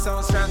a phone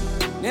sound strong.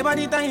 Never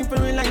the time for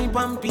rely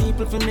on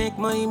people to make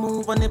my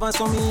move, and never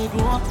saw me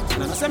grow up.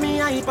 And I know say me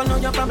hype, I know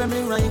you're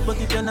probably right, but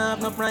if you don't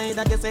have no pride,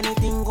 I guess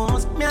anything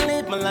goes. Me I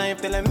live my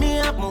life telling me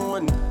I'm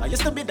moon. I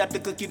used to be that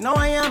little kid, now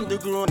I am the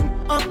grown.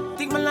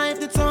 Think my life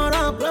did so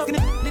rough. Did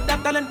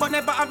that talent, but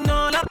never have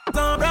no love.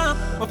 So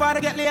rough. My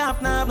father get laid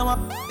off now, no up.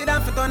 Did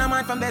have to turn a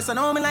mind from there, so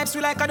now my life's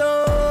sweet like a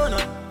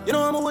donut. You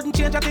know I wouldn't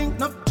change a thing,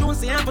 no.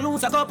 Choose and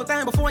lose a couple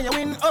times before you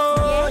win.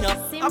 Oh,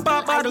 yeah. I'm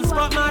pop models,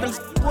 spot models.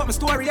 What my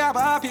story up,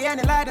 happy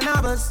and like the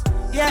novels.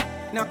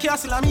 Yeah, now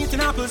castle I'm eating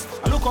apples.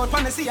 I look out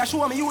from the sea, I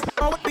show me you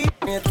know what be.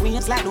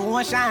 Waves like the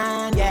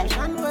ocean, yeah.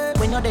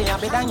 When you're there,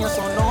 better than your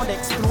son, no the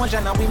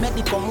explosion. And we make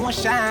the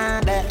commotion,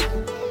 yeah.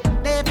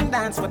 They even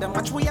dance for them,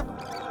 watch we up.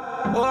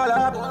 Hold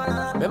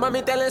up. Remember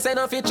me tell you, say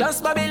no fit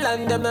trust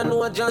Babylon. Them no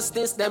know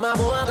justice, them a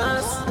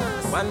bogus.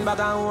 One bag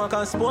of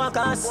workers,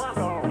 focus.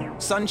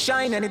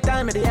 Sunshine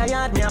anytime of the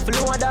yard, me a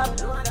float up.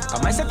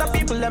 Come I set up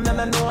people, them no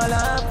know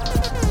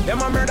love.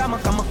 Them a murder, me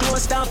come a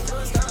close up.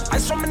 I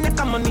saw me neck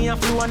and money a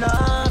flowing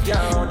up,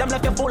 yeah. Them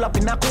left you full up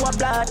in a cold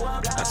blood.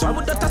 That's why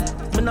we don't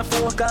touch, me no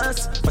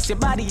focus. But your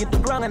body hit the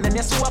ground and then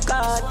you swap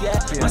out,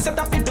 yeah. I set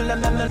up people,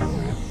 them no.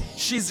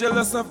 She's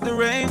jealous of the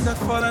rain that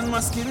fall on my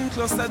skin,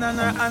 closer than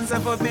her hands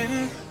ever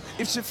been.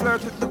 If she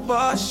flirt with the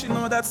boss, she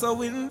know that's a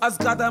win. As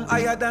God, I'm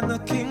higher than the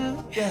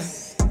king.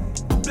 Yes.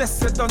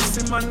 Bless you, don't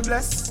see man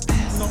bless.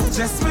 No,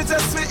 just we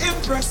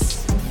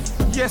impress.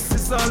 Yes,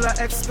 it's all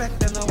I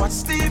expect. And I watch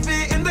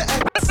TV in the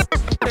X.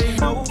 They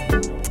know.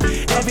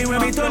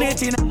 Everywhere we turn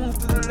it in. Move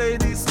to the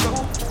ladies, go.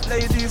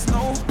 Ladies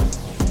know.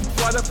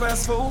 Water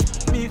pass full.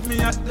 Meet me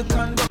at the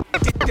condo.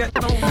 It get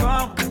no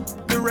calm.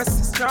 The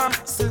rest is charm.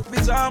 Silk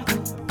jam.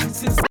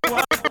 Since the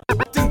one.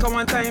 Think of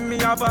one time me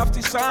have half the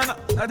shana.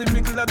 At the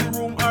middle of the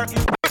room or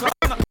in the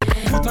corner.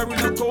 Put her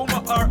in a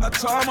coma or a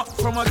trauma.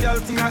 From a girl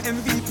thing a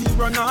MVP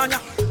run on ya.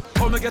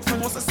 How me get me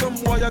most of some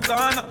boy a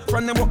gone.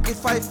 Run them up with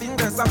 5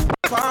 fingers and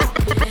palm.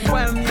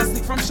 Well me a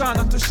stick from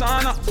Shana to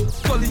Shana.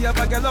 Gully have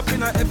a girl up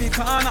in a heavy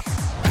corner.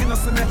 You know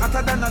see me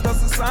hotter than a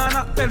dozen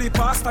sauna. Belly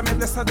pasta me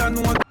lesser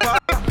than one bar.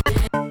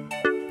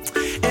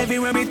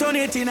 Everywhere we turn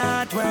it in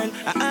hot world,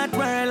 hot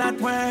world, hot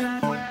world.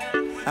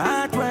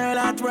 Hot world,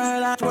 hot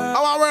world, hot world.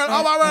 Our world,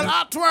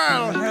 hot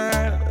world.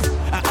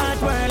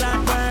 Hot world,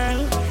 hot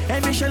world.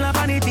 Every shell up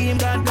on the team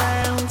got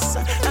girls.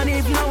 And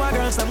if no one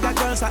girls, some got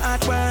girls at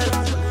hot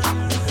world.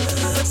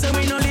 So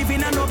we no live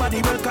in a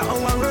nobody world, cause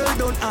our world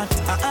don't hot.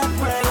 Hot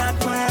world,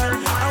 hot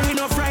world. And we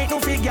no fright, no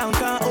figure,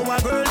 cause our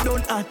world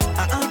don't hot.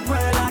 Hot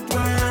world, hot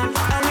world.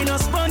 And we no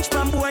sponge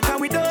from boy, cause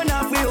we don't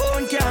have we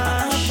own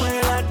cash. Hot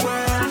world, hot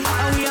world.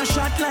 And we a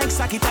shot like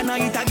Sakit and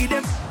I eat a give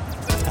them.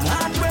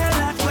 Hot world,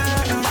 hot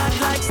world. Hot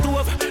like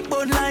stove,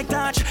 burn like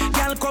touch.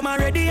 Girl come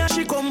already and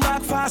she come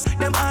back fast.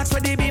 Them ask for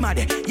the beam a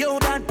day. Yo,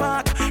 that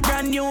park.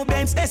 Brand new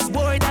Benz,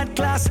 S-boy, that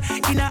class.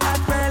 In a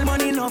hot world,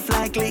 money enough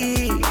like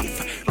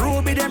leaf.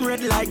 Ruby them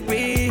red like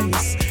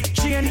bees.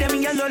 Chain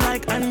them yellow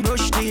like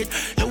unbrushed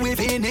teeth. Louis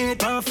V need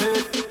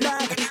perfect.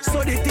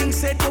 So the thing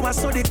set, you are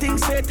so the thing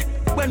set.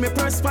 When me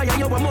perspire,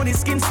 you money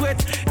skin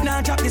sweat.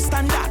 Now drop the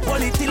standard,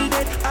 hold it till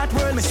dead. At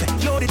world, me say,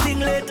 yo the thing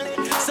lit.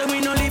 So we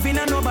no live in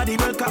a nobody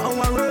world, cause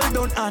our world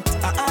don't hot.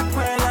 Hot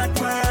world, hot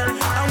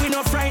world. And we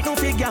no fright, no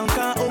figure,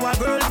 cause our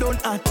world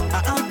don't hot.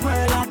 Hot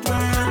world, hot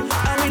world.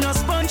 And we no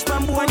sponge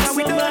from boy, cause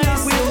we don't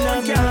have we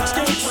don't care.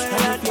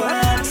 Hot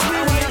world.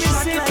 We a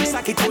shot like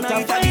Sakit and I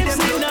eat them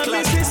blood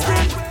clots.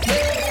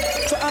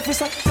 So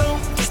officer,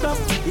 don't stop.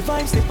 The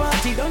vibes, the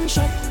party don't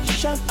shut.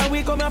 And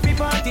we come happy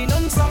party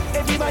non-stop.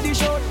 Everybody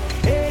shout,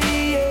 hey,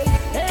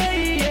 yeah,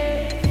 hey,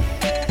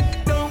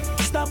 yeah. Don't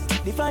stop.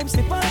 The vibes,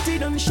 the party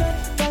don't shut.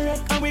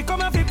 Correct. And we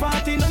come happy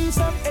party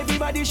non-stop.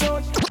 Everybody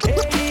shout,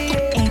 hey,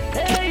 yeah,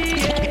 hey,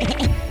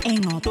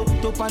 yeah. Top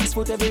pants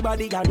foot,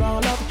 everybody got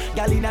roll up.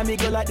 Gal in a me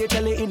go like they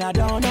tell it in a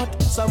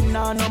donut. Some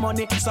now no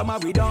money, some are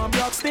we don't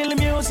block. Still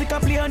music a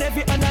play on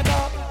every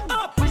underdog.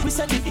 We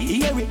said it,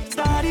 here we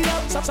start it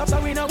up.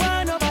 So we no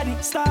want nobody.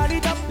 Start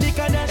it up.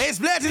 It's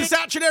Blazing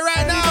Saturday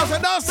right now, so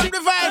don't stop the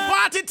vibe.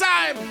 Party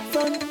time.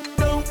 Fun,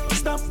 don't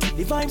stop.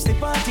 The vibes, the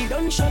party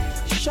don't shut.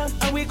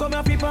 And we come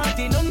happy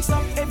party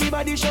non-stop.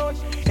 Everybody shout,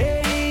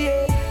 hey,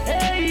 yeah,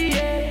 hey,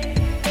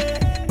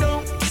 yeah.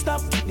 Don't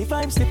stop. The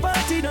vibes, the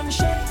party don't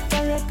shut.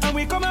 Correct. And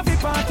we come happy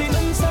party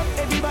non-stop.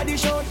 Everybody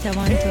shout,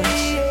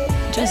 hey,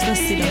 yeah. Just go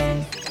sit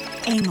down.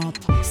 Aim up.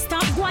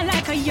 Stop going want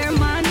like a year,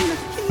 man.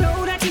 You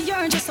know that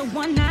you're just a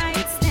one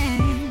night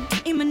stand.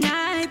 In my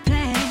night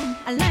plan,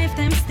 a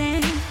lifetime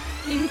stand.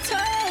 Him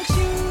touch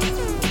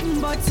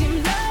you, but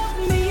him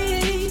love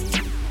me.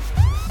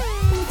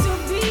 To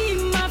be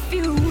my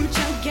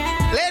future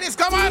gal. Ladies,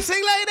 come on,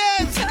 sing,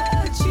 ladies.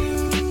 Touch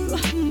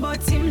you,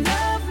 but him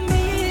love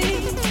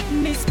me.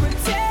 Miss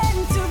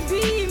pretend to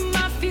be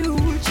my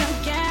future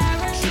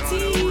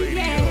guarantee.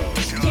 Yeah,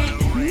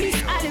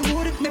 Miss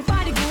Hollywood, my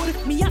body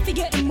good. Me have to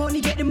get the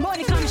money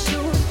come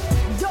shoot.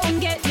 Don't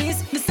get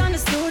this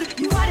misunderstood.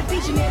 You are the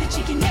pigeon head, the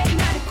chicken head,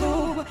 not the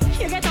cove.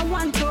 You get a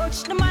one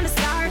touch, the man a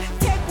star.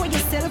 Take for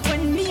yourself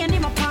when me and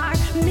him apart.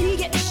 Me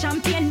get the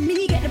champagne,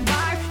 me get the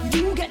bar.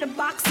 You get the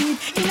box seat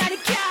in the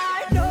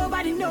car.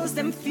 Nobody knows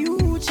them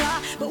future,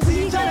 but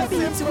we gonna be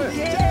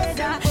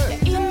together.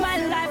 You're in my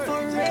life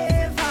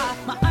forever.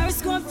 My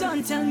horoscope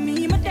don't tell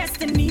me my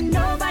destiny.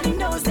 Nobody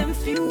knows them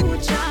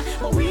future,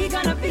 but we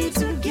gonna be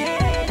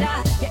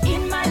together. You're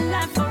in my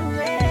life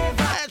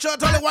forever. Hey, show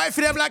to the wife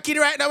for them black kid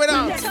right now, we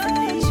know.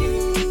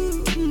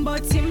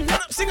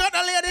 Sing out the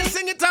ladies,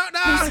 sing it out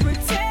now.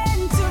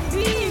 Pretend to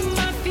be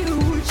my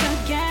future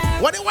guy.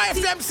 What the wife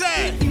them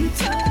say? Him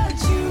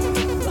touch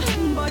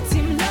you, but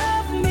him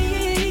love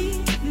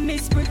me.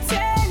 Miss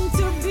pretend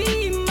to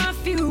be my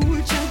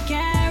future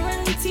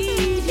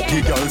guarantee. Yeah.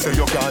 The girl say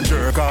you can't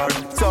jerk her,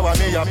 so I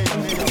me up.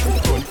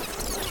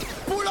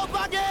 Pull up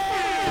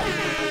again.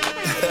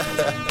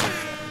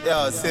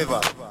 Yo,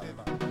 Siva.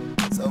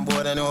 Some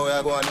boy don't know where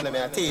I go on, let me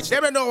teach. They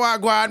don't know where I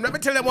go on. Let me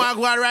tell them where I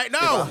go on right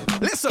now.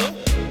 Listen.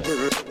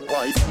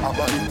 Wife, a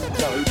man,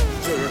 girl,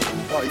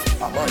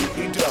 wife, a man,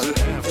 girl,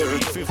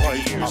 50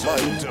 years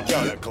old to be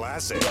a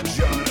classic.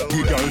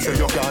 The girl say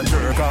you can't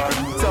jerk her,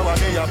 so I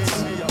me up.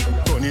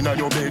 Turn in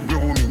your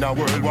bedroom in a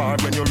world war.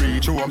 When you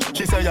reach home,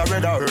 she say you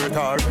rather hurt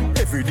her.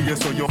 Every day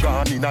so you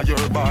gone in a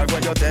your bar.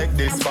 When you take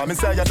this for me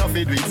say you not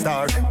fit with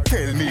star.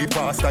 Tell me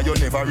pastor you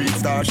never reach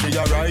star. She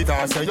a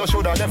writer say you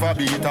shoulda never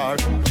beat her.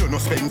 You no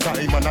spend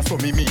time and I saw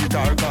me meet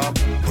her car.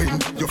 When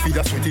you feel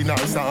a sweat in her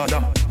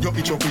sauna, you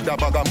itch up with a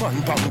bag of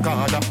man pan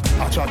corner.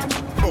 I chat,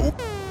 oh,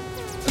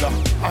 I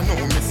know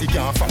Messi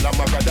can't follow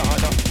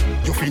Maradona.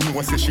 You feel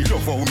know say she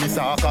love how me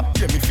soccer.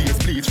 Yeah, me face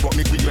bleach but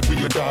me weird with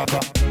your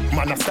darker.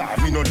 Man a star,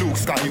 me no Luke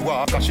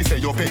Skywalker. She say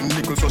you pen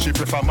nickel so she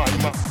prefer my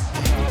ma.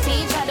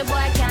 Teacher the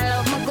boy can't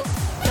love me good,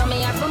 so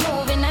me have to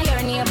move in a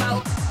yearning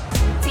about.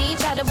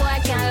 Teacher the boy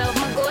can't love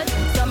me good,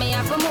 so me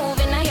have to move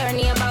in a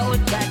yearning about.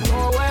 Got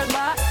more world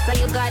boss, so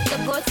you got the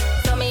goods.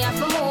 So me have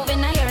to move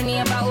in a yearning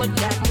about.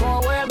 Got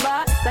more world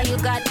boss, so you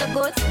got the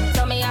goods.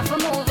 So me have to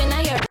move in a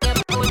yearning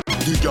about.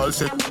 The girl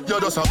said, you're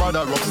just a bad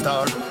rock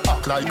star.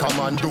 Act like a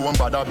man, don't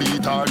bother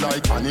beat her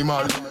like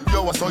animal.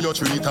 You was so you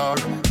treat her.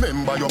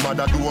 Remember your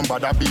mother, don't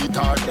bother beat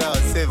her. Yeah,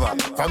 Siva.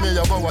 For me,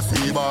 you go a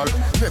C-bar.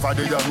 Never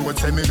did a road,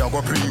 say me, you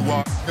go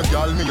pre-war. You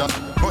girl me,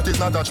 but it's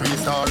not a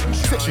 3-star.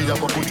 Say she, you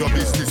go put your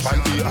business on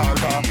the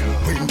altar.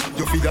 When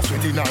you feel a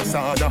sweat in her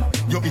sauna,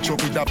 you itch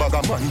up with a bag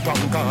of man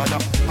pan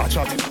corner. I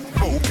chat,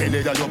 oh,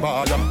 Pele, your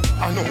baller.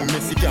 I know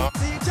Messi can't.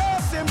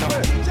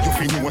 You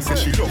feel know say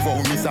she love how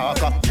me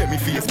soccer. Yeah, me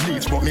face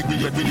bleach but me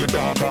weird with your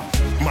darker.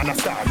 Man a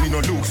star, me no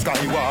Luke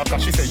Skywalker.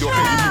 She say you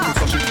pay me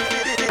so she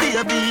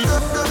baby,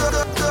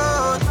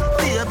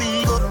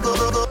 go.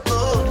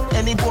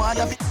 Any boy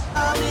that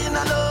I'm in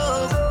a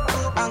love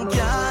and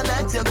can't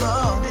let you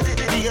go.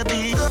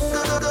 Baby, go.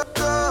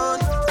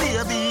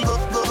 Baby, go.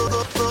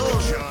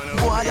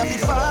 Boy that be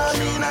fall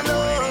in a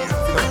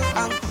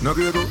love. No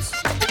good goes.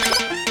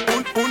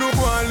 Who no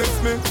go and left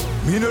me?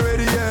 Me no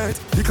ready yet.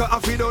 Because I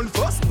feel done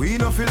first, we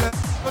no feel it.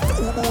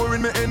 Too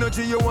boring, me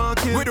energy you want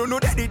kill. We don't know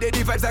daddy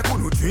vibes I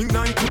couldn't drink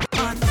night.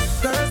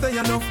 Thursday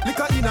enough,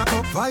 liquor in a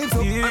cup, vibes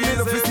up. And me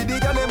love to see the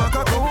girl them a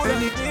cock out.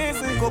 And it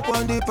cup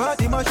on the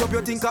party, mash up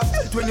your think of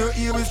it when your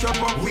ear is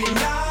strap up. We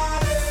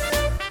not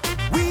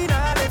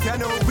let you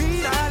know.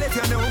 We not let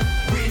you know.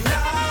 We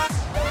not.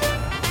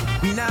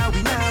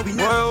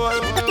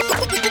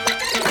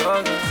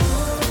 Well.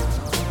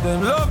 Them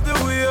love the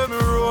way me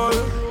roll.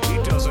 He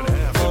doesn't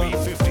have to be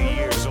 50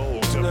 years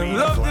old to be a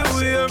classic.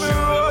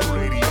 Jahkno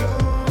Radio.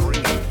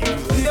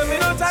 Yeah, me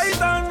no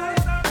titan,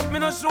 me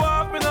no show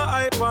off, me no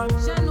hype on.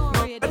 Jahkno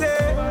Radio.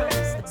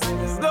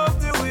 Them love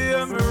the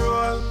way me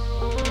roll.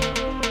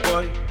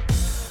 Boy,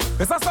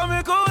 better so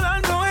me cool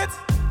and do it.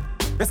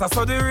 Better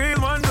so the real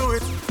man do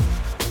it.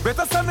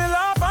 Better so me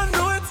laugh and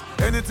do it.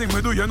 Anything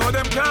we do, you know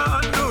them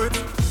can't do it.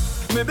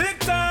 Me big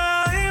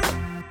time.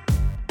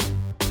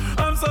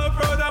 I'm so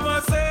proud of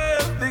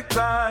myself, big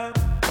time.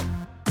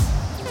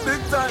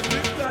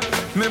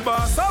 Me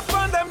boss up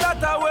on them,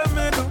 that's how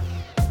me do.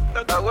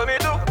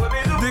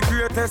 The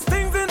greatest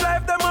things in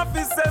life, them have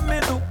to say me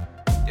do.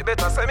 You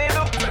better say me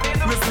do.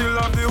 Me still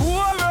have the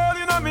whole world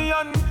in me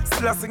hand.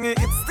 Still a sing it,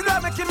 still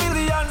a make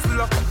millions.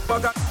 Still a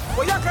bugger.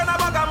 But you can a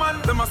bugger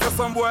man. Them must have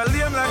some boy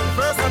lame like the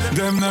first of them.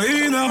 Them no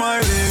inna my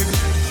leg.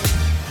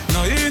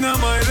 No inna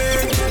my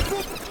leg.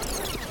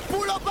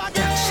 Pull up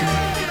again.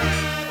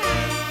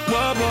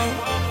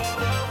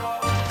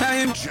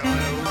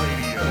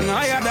 I'm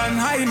higher than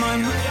high man.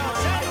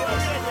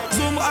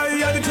 Zoom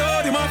higher the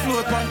cloud in my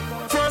float man.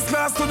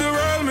 lost to the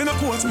world, me no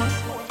coach man.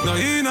 No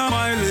in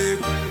my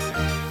league.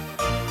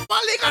 My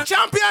league of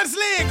Champions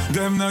League.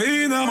 Them no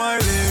in my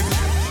league.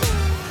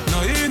 No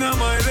in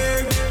my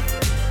league.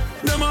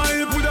 Them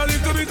I put a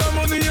little bit of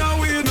money and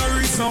we no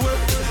reach nowhere.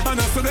 And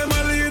after them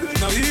I lead.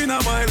 No in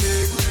my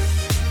league.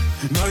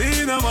 No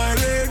in my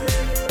league.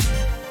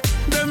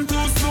 Them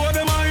too slow,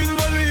 them I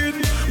invalid.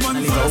 Man,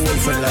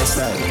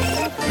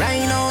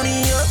 right now,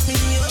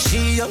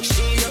 she up.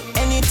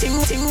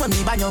 Anything when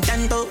me buy your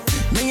canto.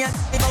 Me a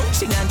out,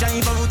 she can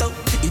drive out.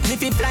 Even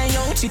if it fly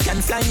out, she can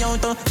fly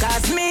out.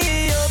 Cause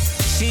me up,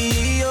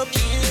 she up.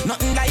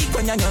 Nothing like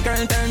when your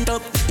girl turned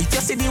up. If you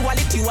see the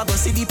wallet, you a go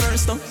see the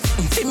purse.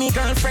 See me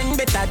girlfriend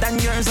better than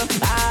yours.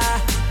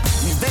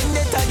 Me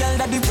vendetta girl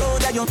that the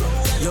road of you.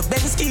 Your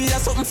Benz key or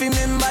something for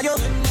remember you.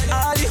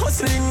 All the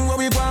hustling where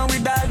we go on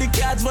with all the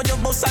cards, but your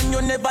boss and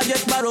you never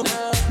get borrow.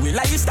 We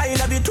lifestyle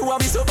of it too,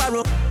 we so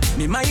borrow.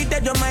 Me might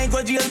dead, you might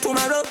go jail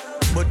tomorrow.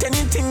 But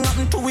anything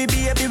happen to we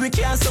baby, we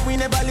can't, so we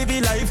never live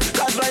a life.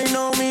 Cause right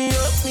now me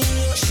up,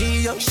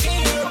 she up.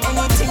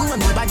 Anything when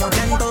me buy your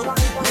canto.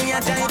 Me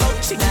a drive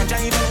out, she can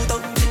drive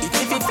out.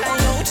 If it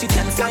fly out, she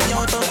can fly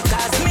out.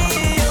 Cause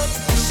me up,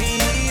 she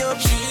up.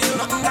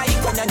 Nothing like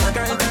when your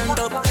girl turned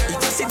up. If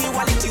you see the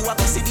wallet, you have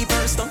to see the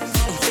purse.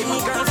 See me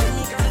girl.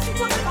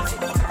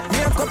 Me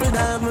a couple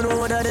dogs, me know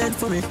what that did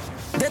for me.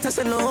 That I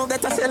say love,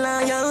 that I say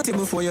loyalty.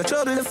 Before you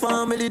trouble the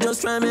family,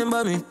 just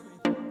remember me.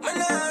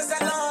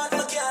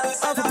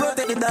 I have to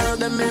protect the dog,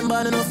 them men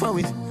bad enough for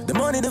it. The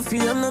money, the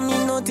fame, no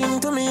mean nothing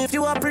to me. If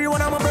you are free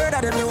when I'm a bird,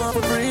 then you want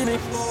to free me.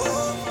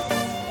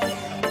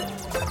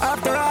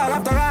 After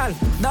all,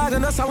 dog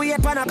and us are we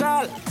at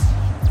Panacol.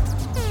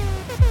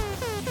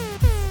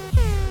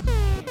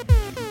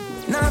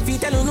 Now if you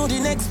tell you know the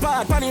next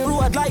part, pan the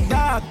road like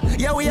that.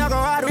 Yeah, we are go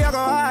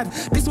hard.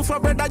 This is for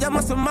bread that you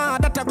must be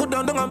mad, that I good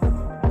down.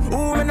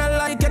 Who me not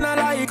like and I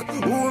like.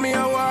 Who me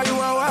a why, you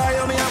a why.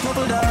 You me a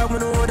couple dog, me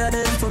know that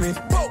end for me.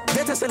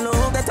 That I say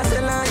love, that I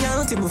say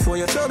loyalty. Before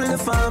you trouble the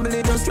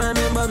family, just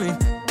remember me.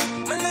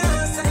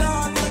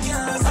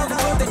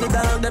 I'll take the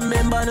dog, them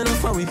men bad enough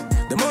for we.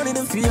 The money,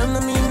 the fame,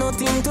 no mean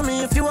nothing to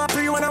me. If you are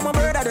free when I'm a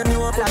bird, then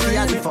you are free.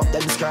 I fuck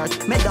them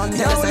skirt. Me done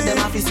tell us that them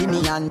have to see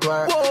me and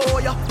twerk. Whoa,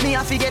 yo, me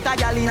a fi get a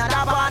gal in a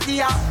da party,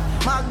 ya.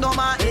 Magnum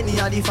and any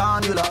of the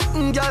formula.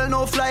 Girl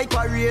no fly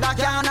parade a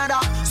Canada.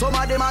 Some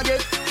of them a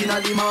get in a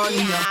the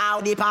money. Now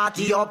the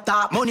party up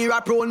top. Money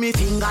wrap roll me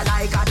finger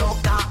like a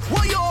doctor.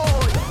 Whoa yo,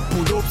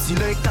 pull up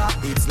selector.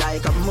 It's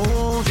like a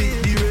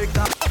movie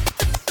director.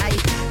 Hey,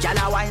 girl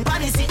a wine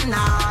party sitting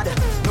hard.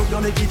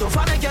 Don't make it up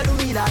for make you do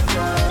me that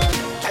girl.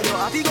 Tell you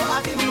happy go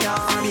happy me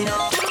now. Me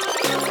now.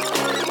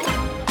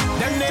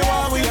 Then they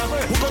want we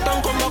who go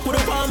down come back with a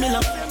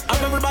formula.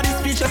 Have everybody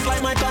speechless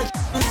like my touch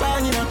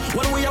song, you know.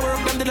 When we are work,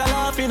 them did a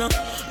laugh, you know.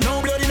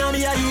 No blood in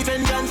me, I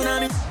even dance in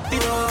me. You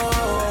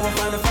know, we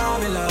find a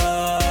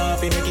formula.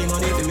 We making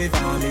money to me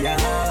formula.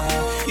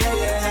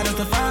 Yeah, that's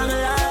the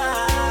formula.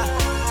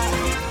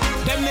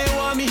 Them they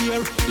want me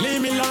here.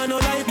 Leave me alone, no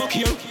life muck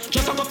here.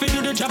 Just a go fi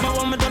do the job, I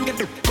want me done get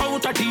the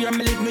out of here.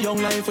 Me live me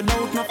young life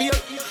without no fear.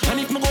 And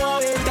if me go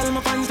away, tell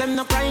my fans them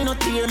no cry, no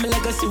tear. Me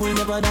legacy will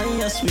never die,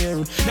 I swear.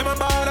 Never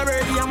bother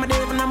ready, I'm a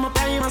day and I'm a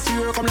prime, I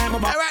swear. Come like my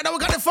back. Alright, now we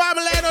got the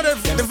formula, you know,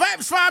 the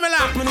Vibes formula.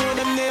 Me know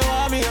them they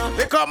want me here.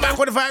 We come back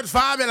with the Vibes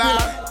formula.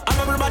 I'm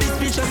everybody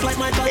speechless like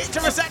my touch.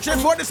 Intersection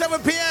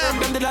 47 p.m.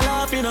 Them did a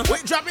laugh, you know.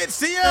 We drop it,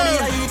 see you.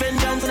 I even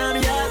dance and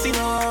I'm yet, you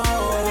know.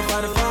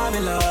 For the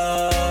formula.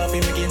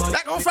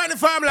 Let's go find the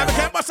formula. We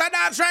can't bust a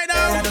dance right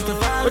now.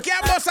 We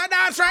can't bust a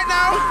dance right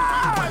now.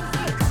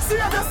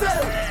 Save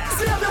yourself.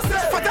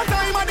 For the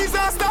time of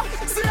disaster,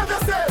 save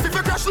yourself. If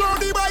you crash low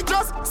the bike,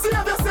 just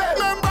save yourself.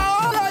 Remember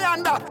all I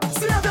under,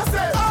 save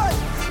yourself. Aye.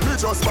 Me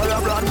just buy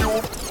a brand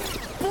new.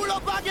 Pull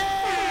up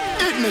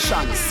again.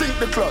 Ignition, sink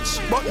the clutch,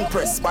 button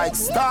press, bike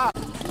start.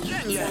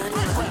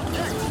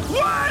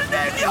 Why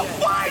did you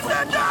fight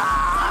the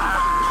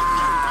dog?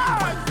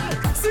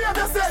 Save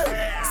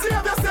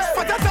yourself.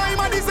 For the time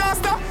of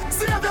disaster,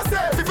 save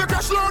yourself. If you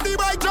crash low the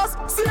bike, just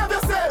save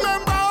yourself.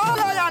 Remember all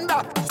I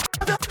under.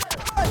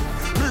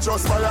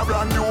 Just buy a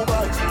brand new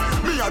bike.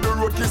 Me a the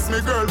road kiss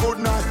me girl good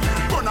night.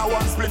 Gonna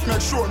one split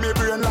make sure me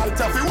brain light.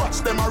 If you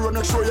watch them I run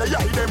make sure you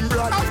eye them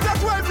bright. After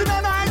 12 in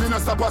the night, me no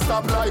stop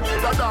light.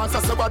 The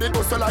dancer somebody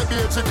goes like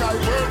the H-Kai.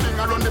 Working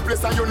around the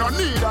place and you no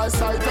need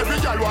eyesight.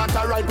 Every girl want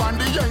a ride on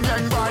the yang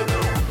bike.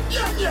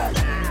 Yang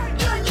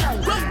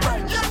bang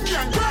bang yang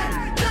bang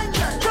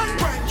bang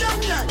bang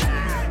yang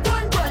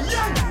bang bang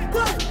yang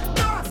bang.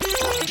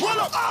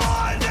 Hold up,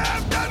 all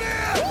them done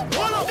it.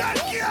 Hold up, that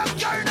can't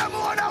carry them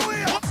on the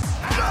way.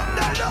 Look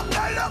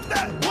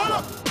that, hold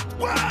up,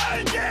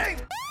 winding.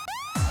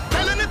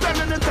 Telling it.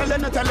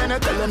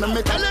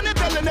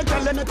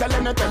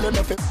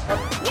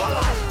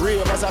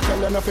 Ravers are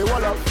telling if it,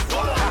 hold up.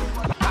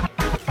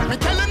 Me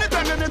telling it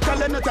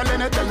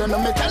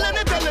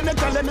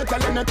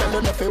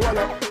if it, hold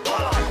up.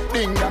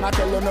 Ding dong, I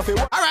telling if it.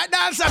 All right,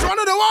 dancers,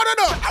 wanna do. All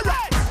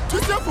right.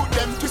 Twist your foot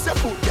them. Twist.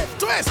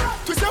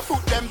 Twist your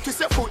foot them.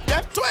 Twist.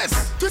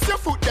 Twist your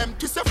foot them.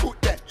 Twist your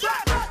foot them.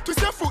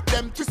 Twist your foot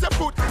them. Twist your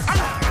foot.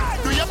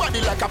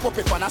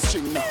 puppet on a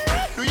string now.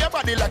 Do your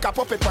body like a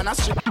puppet on a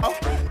string now.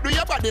 Do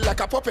your body like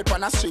a puppet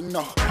on a string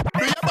now.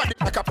 Do your body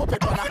like a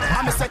puppet on a.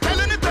 I'm say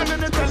telling it, me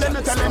telling it,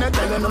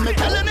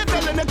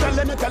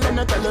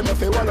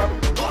 fi wall up.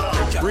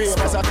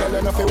 Ravers are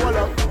telling it, fi wall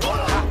up.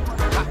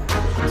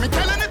 Me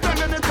telling it, me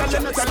telling it,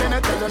 fi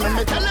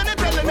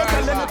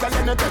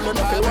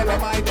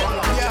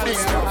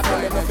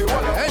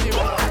wall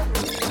up.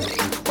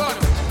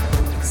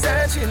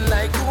 Searching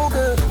like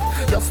Google,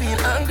 you feel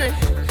hungry.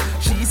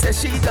 She says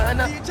she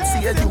gonna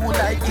see you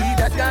like he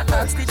that can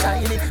ask the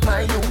shiny.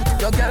 My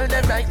youth, your girl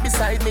them right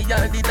beside me.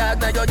 You're the dog,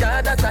 now your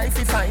yard a try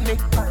to find me.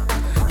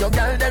 Your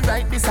girl them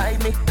right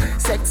beside me.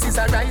 Sex is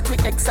a right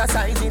with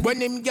exercising.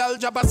 When him girl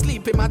drop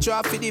asleep, him a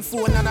draw for the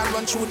phone and I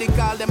run through the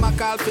call, them a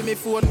call for me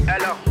phone.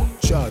 Hello.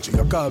 Charging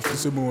a call for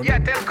Simone. Yeah,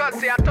 tell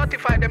Cuz say at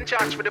 35 them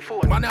charge for the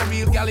phone. Man a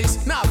real gal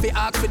is now fi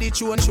ask for the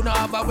tune. She no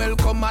have a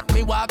welcome at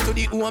me walk to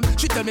the home.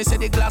 She tell me say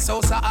the glass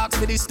house a ask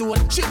for the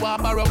stone. She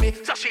want borrow me,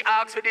 so she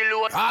ask for the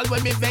loan. All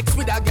when me vex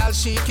with a gal,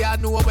 she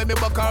can't know when me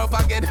buck her up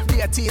again.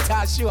 Be a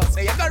teeter sure.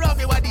 Say you go rub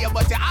me one day,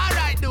 but you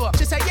alright though.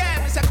 She say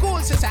yeah, me say cool.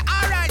 She say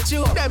alright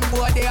you. Them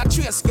boy they a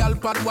trace gal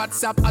on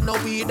WhatsApp. I know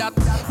we that.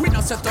 We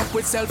no set up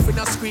with self in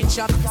a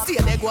screenshot.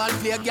 Still they go and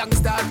play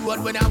gangster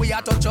road when we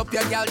a touch up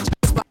your gal.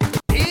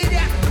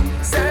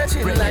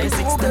 Searching like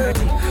Google,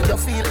 you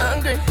feel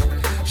hungry.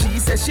 She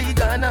says she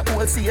gonna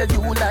hold see you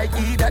like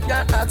he that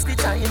can ask the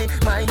shiny.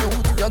 My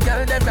youth, your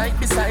girl them right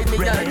beside me.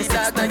 You're the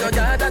dog, now your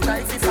dad a try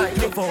to find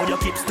me. Before you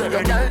keep stirring,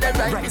 your girl them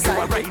right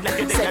beside me. Right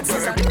like a dead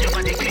bird. Your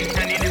body clean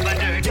and it never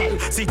dirty.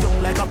 Sit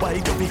down like a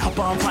bike, you be hop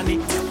on panic.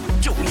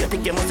 You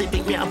think you must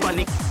think me a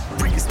panic.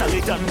 Freestyle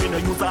it and me no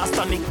use a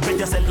stanic. When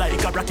you sell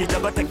like a rocket, you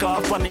go take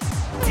off on it.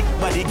 Thick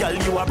body girl,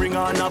 you a bring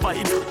on a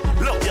vibe.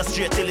 Love you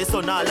straight till the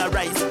sun all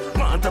arise.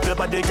 Want up your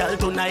body girl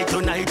tonight,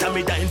 and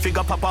me dying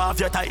figure pop off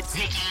your tights.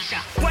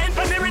 Wine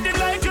for me rhythm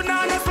like you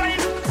know no sign.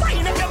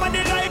 Wine up your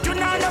body like you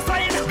know no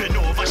sign. Bend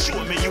over,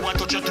 show me you want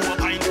touch your toe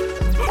pine.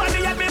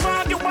 Body at me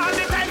mark you all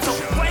the time. So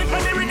wine for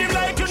me rhythm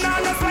like you know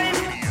no sign.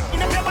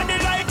 Wine up your body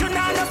like you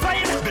know no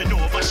sign. Bend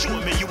over,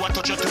 show me you want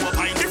touch your toe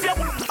pine. If you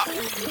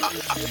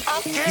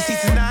okay. You see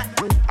tonight,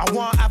 I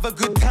want to have a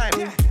good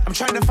time. I'm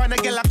trying to find a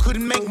girl I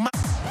couldn't make my.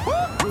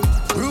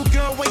 Rude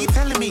girl, what you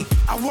telling me?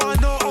 I want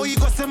to know, oh, you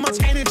got so much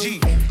energy.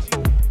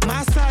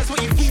 My size,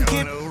 what you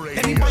thinking?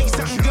 Let me buy you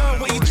something, girl,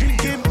 what you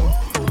drinking?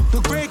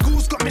 The grey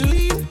goose got me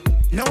lean.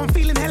 Now I'm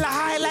feeling hella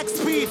high like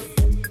speed.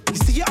 You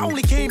see, you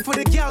only came for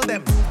the girl,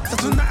 them. So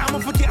tonight I'ma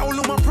forget all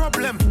of my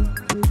problem.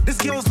 This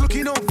girl's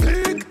looking on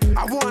fleek.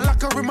 I want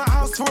lock her in my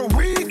house for a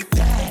week.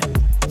 Damn,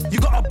 you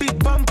got a big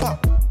bumper.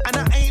 And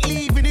I ain't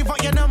leaving if I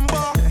your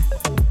number.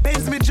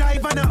 Benz me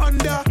drive and I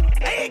under.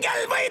 Hey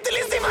girl, wait till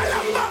you see my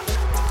lumber.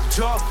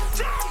 Jog,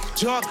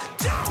 jog,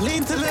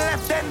 lean to the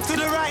left, then to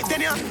the right,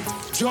 then you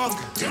jog,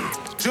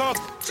 jog.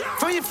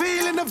 When you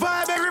feeling the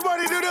vibe,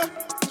 everybody do the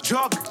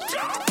jog,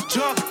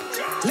 jog.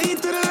 Lean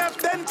to the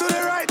left, then to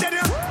the right, then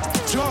you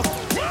jog,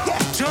 yeah,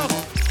 jog.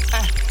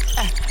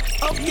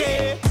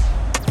 Okay,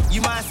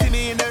 you might see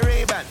me in the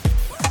Ray-Ban.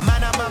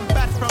 Man, I'm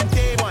back from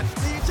day one.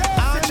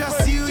 I don't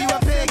trust you, you a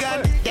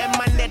pagan. Them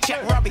man, they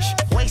chat rubbish,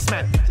 waste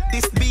man.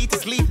 This beat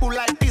is lethal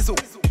like Bizzle.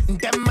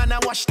 Them man, I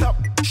washed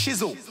up,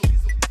 shizzle.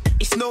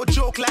 It's no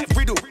joke like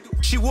Riddle.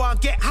 She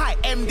won't get high,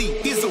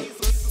 MD, Dizzle.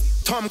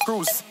 Tom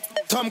Cruise,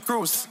 Tom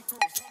Cruise.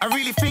 I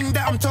really think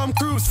that I'm Tom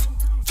Cruise.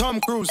 Tom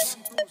Cruise,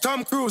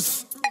 Tom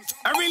Cruise.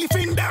 I really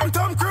think that I'm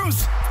Tom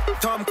Cruise.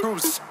 Tom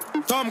Cruise,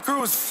 Tom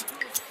Cruise.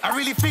 I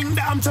really think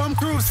that I'm Tom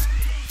Cruise.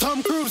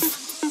 Tom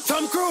Cruise,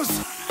 Tom Cruise.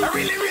 I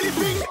really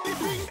think.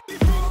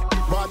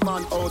 Bad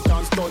man out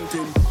and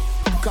stunting.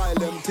 Kyle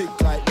them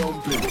thick like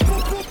dumpling.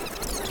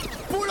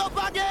 Pull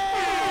up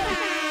again.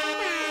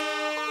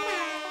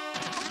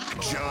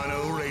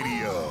 Jahkno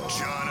Radio.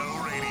 Jahkno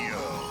Radio.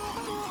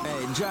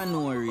 Hey,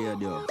 Jahkno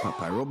Radio.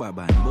 Papa rubber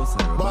band, bossa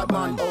rubber band. Bad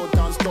man out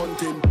and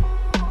stunting.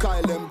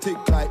 Kyle them thick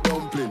like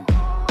dumpling.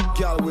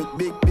 Girl with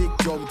big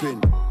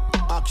jumping.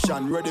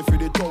 Action ready for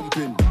the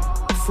thumping.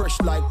 Fresh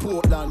like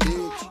Portland,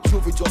 eh?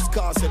 Trophy just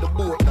cast at the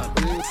Portland,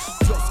 eh?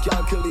 Just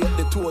calculate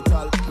the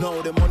total.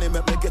 Now the money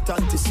make me get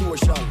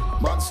antisocial.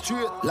 Man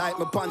straight like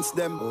my pants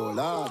them. Oh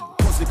lord,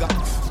 pussy got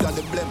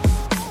the blem.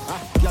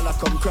 Y'all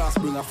come cross,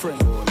 bring a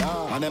friend. Oh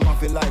lord, and them have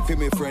feel like for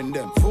me friend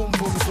them. Boom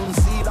boom, soon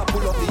see that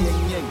pull up the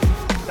yen yen.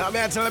 Now me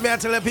I tell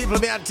the people,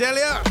 me I tell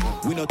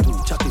you. We not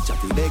too chatty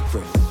big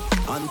friend.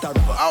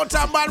 Out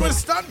and bad, we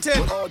stunted.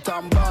 Out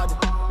and bad.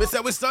 We say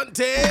we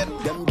stunted.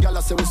 Them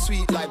gyal say we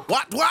sweet like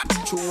what?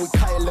 True, we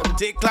Kyle them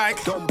tick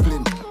like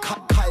dumpling.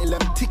 Kyle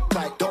them tick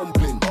like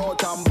dumpling.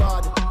 Out and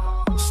bad,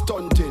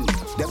 stunting.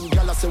 Them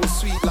gyal say we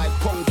sweet like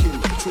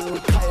pumpkin. True, we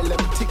Kyle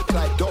them tick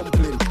like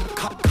dumpling.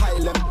 Kyle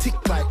them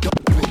tick like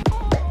dumpling.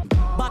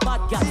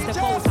 Bad gyal step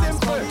out and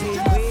stunting.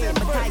 We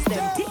advertise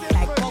them tick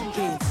like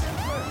pumpkin.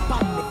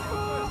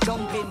 Pumpkin,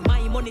 dumpling.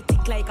 My money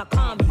tick like a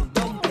camel.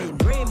 Dumpling,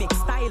 remix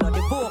style of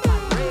the vocal.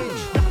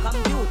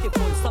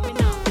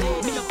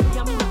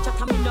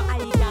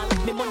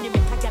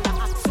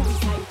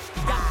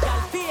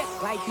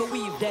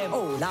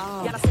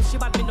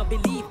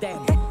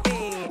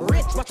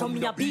 Watch how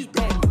me a beat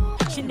them.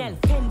 Chanel,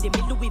 Fendi,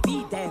 me Louis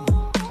V them.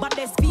 But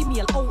there's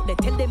female out there,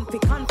 tell them to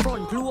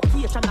confront.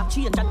 Location a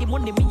change and the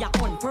money me a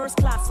on. First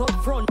class up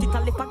front, it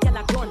a lip a gyal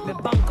a grunt. Me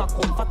bank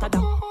account fatter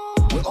than.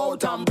 We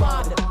out and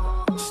bad,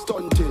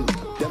 stunting.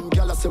 Them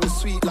gyal say we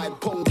sweet like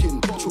pumpkin.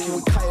 True,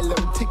 we Kyle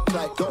them tick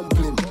like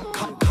dumpling.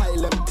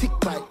 Kyle them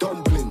tick like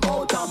dumpling.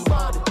 Out and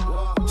bad,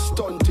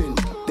 stunting.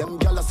 Them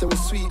gyal say we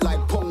sweet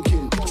like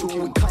pumpkin.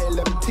 True, we Kyle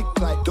them tick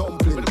like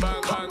dumpling.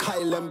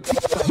 Kyle them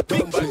tick like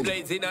dumpling.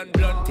 Blazing and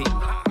blunting.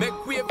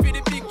 Make way for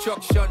the big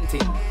truck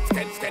shunting.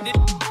 Steady.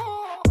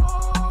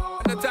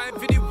 No time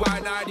for the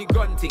wine or the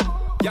grunting.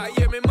 Yeah,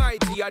 hear me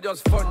mighty, I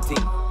just funting.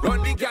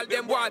 Run the gal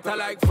them water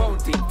like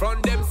fountain.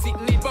 From them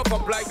sitting it buff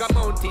up like a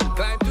mountain.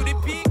 Climb to the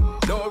peak,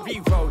 no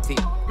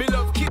rerouting. Me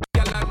love keep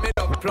gal and me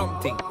love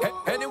plumping.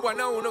 Anyone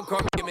I wanna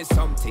come give me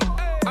something.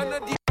 I'm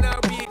not deep now,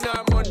 beat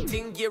now,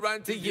 monthing. Year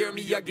on to year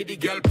me, I get the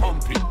gal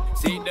pumping.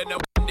 See then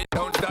when the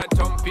town start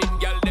jumping.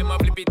 Gal them a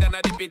flip it and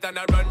a dip it and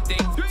a run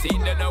things. See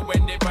then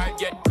when the vibe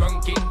get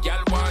drunking.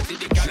 Gal want see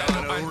the gal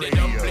and the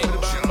dumpling.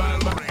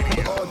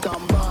 Out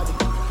and bad,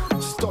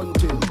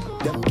 stunting.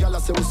 Them gyal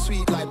say we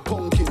sweet like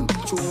pumpkin.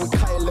 True, we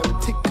Kyle them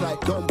tick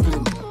like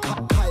dumpling.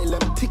 Kyle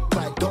them tick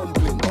like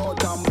dumpling.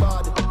 Out and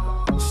bad,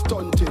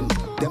 stunting.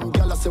 Them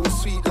gyal say we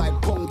sweet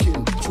like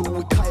pumpkin. True,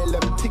 we Kyle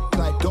them tick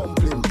like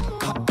dumpling.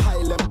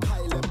 Kyle them.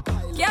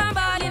 Can't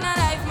ball in a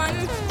life,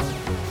 man.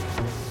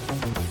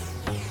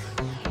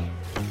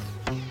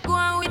 Go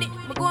on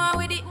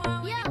with it.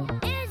 Yo,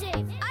 AJ,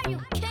 are you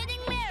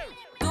kidding me?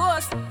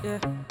 Ghost, yeah.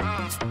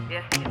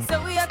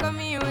 So we are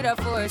coming with a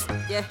force,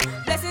 yeah.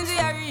 Blessings we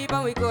are reap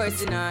and we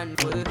coursing on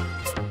full.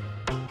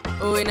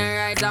 Oh, we not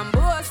rise and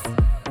boast.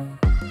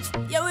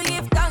 Yeah, we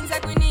give thanks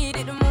like we need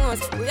it the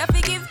most. We have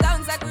to give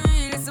thanks like we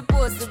really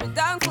supposed to be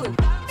thankful.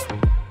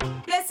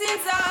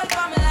 Blessings all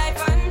for my life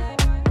and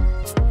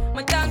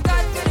my thank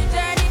God for the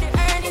journey. The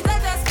earnings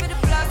are just for the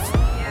plus.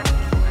 Yeah.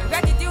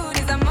 Gratitude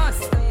is a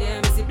must.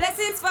 Yeah, me see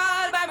blessings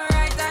fall by my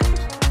right hand.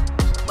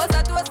 But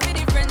I toast for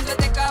the friends we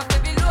take off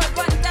every load.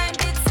 One time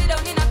did sit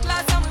down in a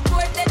class and we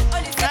poured that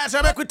only. That's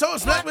how make we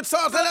toast, black with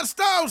sauce, and let's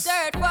toast.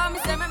 Third form, me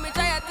say me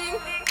try a thing.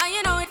 And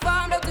you know it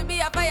formed up to be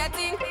a fire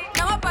thing.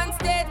 Now up on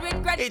stage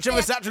with gratitude. Each of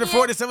us after the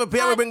 47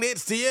 p.m. we bring the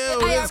hits to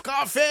you. It's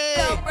coffee.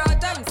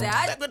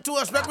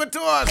 Back with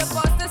toast.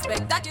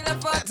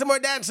 That's some more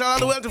dance all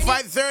the way up to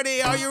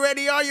 5:30. Are you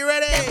ready?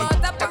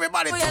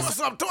 Everybody toast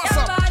up.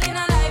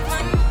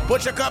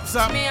 Put your cups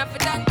up.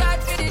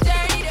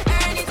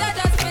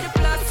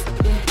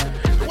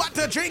 What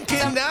to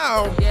drinking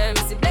now? Yeah,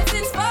 me see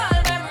blessings fall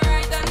by my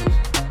right hand.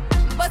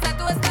 But I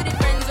toast to the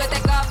friends we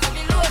take off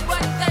every load. One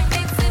time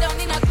they sit down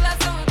in a class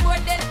and we pour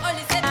them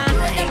only said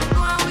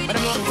go on with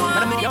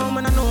it. Yo,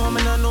 man, I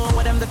know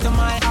what them do to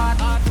my heart.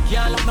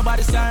 Can't let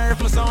nobody serve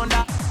my sound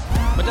that.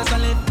 But just a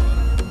live,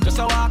 just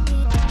a walk.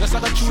 Just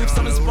like a chew with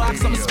some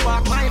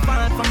spark. My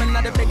fan from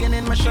another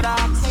beginning, my should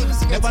ask.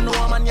 Never know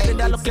a man, you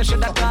did a look, you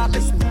should have talked.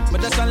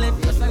 But just a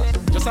live,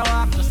 just a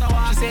walk.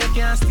 She say you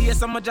can't stay,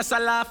 so much just a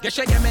laugh. You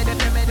should give me the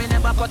me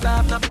never cut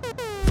off.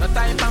 No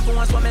time for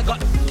once when me got.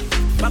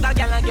 Bag a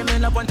girl and give me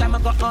love one time I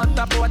got out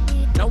the boat.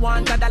 No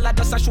one got dollar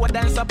just a show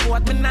them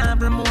support. Me nah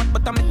remote,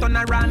 but I me turn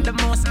around the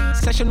most.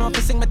 Session know fi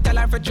sing, me tell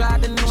her for draw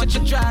the note. She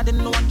draw the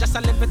note, just a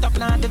live it up,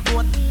 not the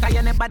vote. Tie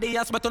anybody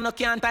else, but you no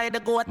can't tie the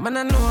goat. Man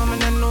I know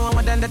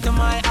what done that to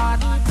my heart.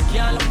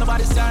 Can't love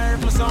nobody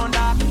serve my sound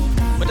that.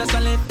 But just a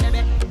live,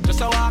 just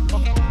a walk.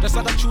 Just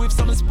like a chew with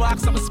some spark.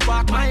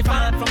 My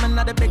fan from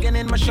another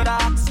beginning, my should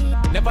ask.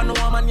 Never know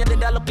a man, you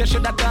did a look, you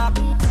should have talk.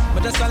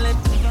 But just a live.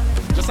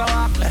 Just a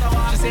walk,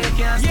 she say you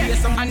can't stay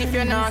some. And if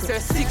you're not say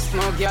 6,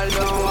 no girl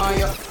don't want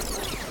you.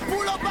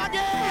 Pull up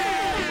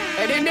again.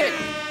 Hey, did it?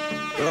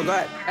 Oh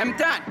God,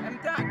 M10.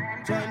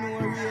 Jahkno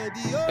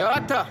Radio. Yo,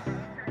 Otto.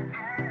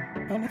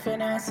 What's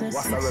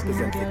that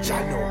represent for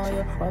Jahkno?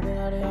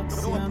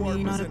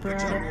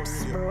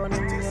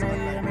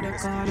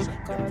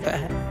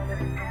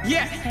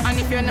 Yeah, and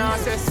if you're not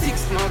say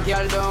 6, no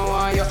girl don't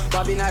want you.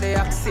 Bobby not the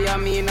axie, I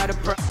mean not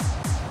the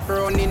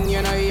running,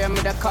 you know, hear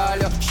me the call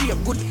you. She a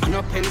good and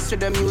no pens to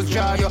the music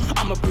jar you.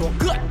 I'm a blow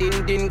good,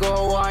 din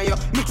go on you.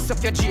 Mix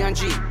up your G and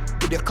G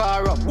with the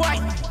car up. Why?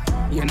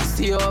 You know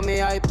see how me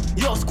hype.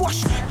 Yo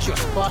squash,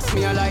 just pass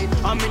me a light.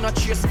 I'm in a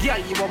chase, girl,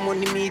 you want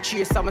money me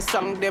chase. I'm a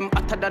song them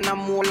hotter than a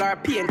molar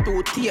pain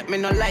to tape. Me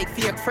no like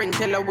fake friend,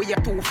 tell her we a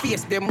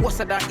two-face. Them most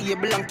of that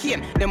able and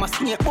cane. Them a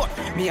snake but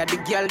me a the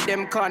girl,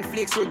 them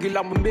cornflakes.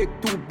 Regular me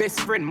make 2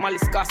 best friend.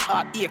 Malice gas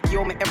heartache,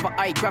 yo me ever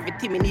high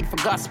gravity. Me need for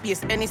gas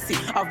space, anything.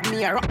 Have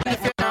me a rock.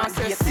 If you not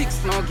say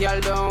 6, no girl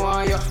don't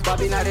want you.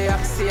 Bobby not the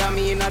axie, I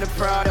mean not the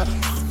Prada.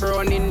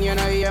 Running, you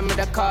know, hear me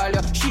the call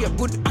you. She a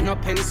good and no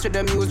pens to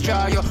the music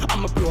jar you.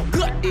 I'm a blow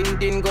good,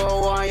 din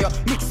go on you.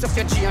 Mix up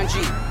your G and G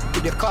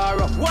with the car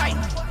up. Why?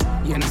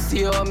 You know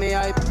see how me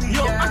hype.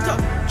 Yo,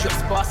 just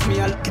pass me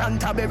a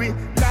Canterbury.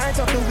 Light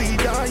up the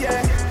weed, oh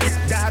yeah. It's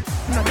that,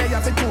 no they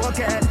have to talk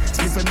it.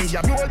 See for me,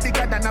 I'm roll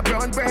bigger than a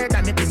brown bread.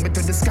 And it bring me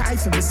to the sky,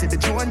 so we see the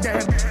drone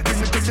them. Bring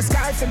me to the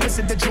sky, for me,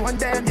 see the joint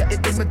them. Yeah,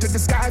 it bring me to the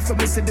sky for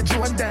me, see the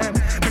joint them.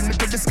 Bring me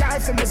to the sky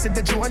for me, see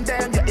the joint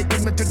them. Yeah, it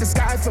bring me to the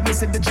sky for me,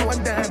 see the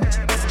joint them.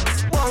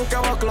 1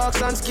 hour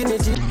clocks and skinny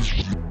jeans.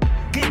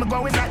 Keep me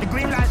going like the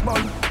green light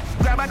bulb.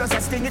 Grab a dust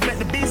and sting it, make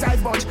the bees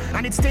eyes bunch.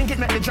 And it stink it,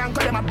 make the drunk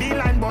call them a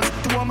beeline buzz.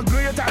 To all my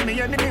great and me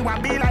enemy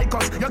want be like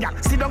us. Yo, yeah,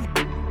 sit down,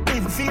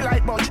 even feel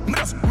like bunch. Me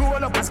just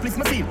roll up and split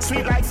my feel,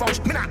 sweet like fudge.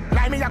 Me not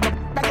lie, me have a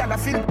that girl I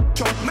feel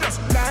chunk. Me just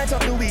light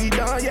up the weed,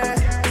 oh yeah.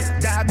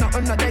 Dad,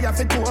 nothing no day I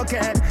fit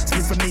cocaine.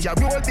 Split for me, a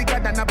roll thicker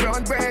than a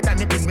brown bread.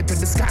 And it bring me to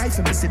the sky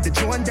for me, see the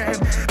joint them.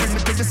 Bring me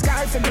to the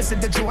sky for me, see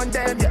the joint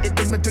them. Yeah, it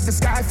bring me to the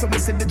sky for me,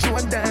 see the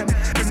joint them.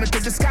 Bring me to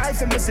the sky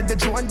for me, see the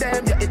joint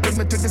them. Yeah, it bring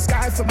me to the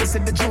sky for me, see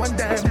the joint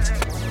them.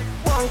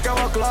 1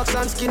 hour clocks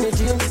and skinny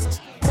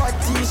jeans.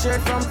 White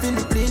t-shirt from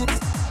Philippines.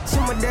 See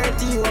my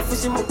dirty, you have to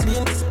see my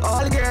clean.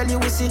 All girl you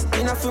will see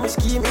in a film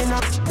scheme. In a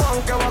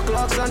 1 hour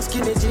clocks and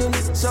skinny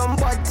jeans. Some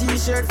bad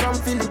t-shirt from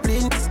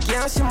Philippines.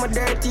 Can't see my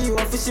dirty, you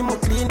have to see my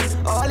clean.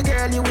 All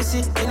girl you will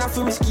see in a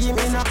film scheme.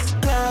 In a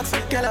clocks,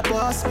 girl a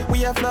boss. We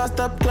have lost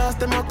up class,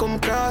 them a come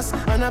cross.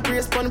 And I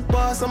praise pon the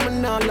boss,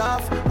 I'm not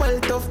laugh. Well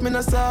tough, me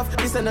not soft.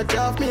 This and a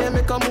job, me and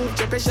make a move,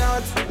 check a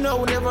shot.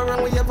 No, never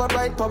wrong, we have a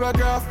right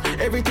paragraph.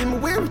 Everything we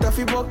wear, it a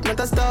fi buck, not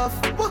a stuff.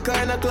 What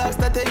kind of clocks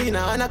that they in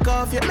and a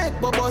cough? You make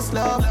bubbles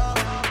laugh. 1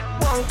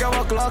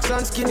 hour clocks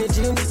and skinny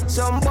jeans.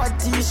 Some bad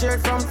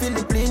t-shirt from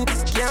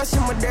Philippines. Can't see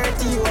my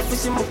dirty, you have to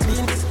see my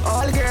clean.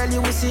 All girl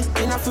you will see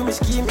in a film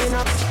scheme. In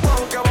a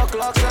 1 hour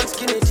clocks and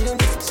skinny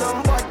jeans.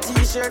 Some bad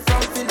t-shirt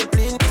from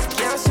Philippines.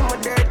 Can't see my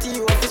dirty,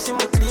 you have to see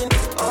my clean.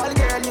 All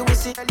girl you will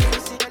see, you will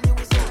see.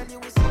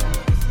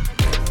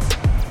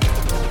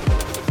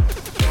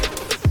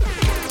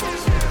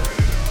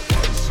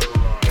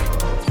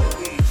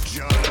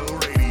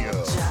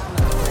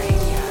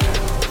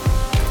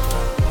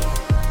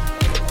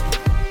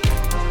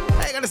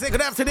 Say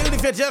good afternoon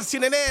if you're just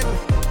tuning in.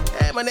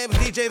 Hey, my name's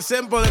DJ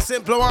Simple, the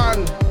simple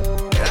one. You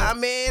know what I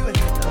mean?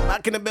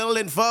 Back in the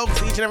building,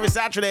 folks, each and every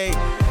Saturday.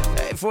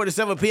 Hey, 4 to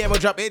 7 p.m. we'll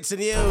drop hits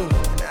and you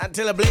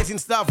until a blazing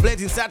stuff,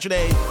 Blazing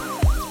Saturdaze.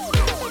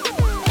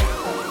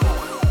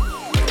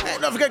 Hey,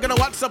 don't forget, gonna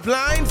WhatsApp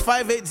line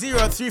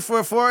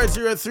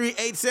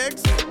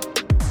 580-344-0386.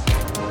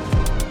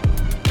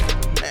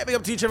 Hey, big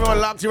up to each everyone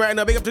locked in right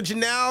now. Big up to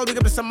Janelle, big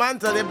up to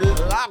Samantha. They're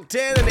locked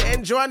in and they're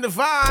enjoying the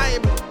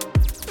vibe.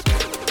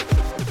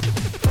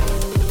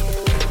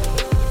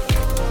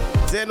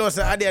 Say no,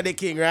 sir, Adi the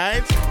king,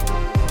 right?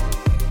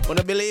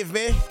 Wanna believe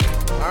me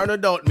or no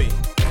doubt me?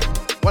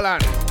 Hold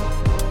on.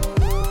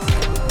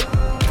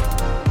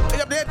 Pick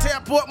up there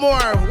to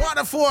Portmore,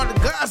 Waterford,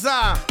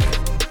 Gaza.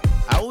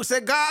 I will say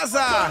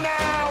Gaza.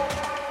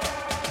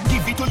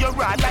 Give it to your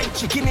raw like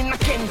chicken in a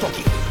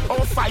Kentucky.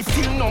 05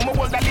 till no more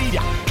world a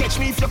leader. Catch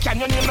me if you can,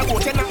 your name no go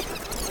tena.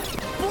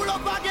 Pull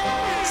up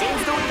again.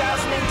 Since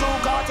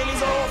 2002, cartel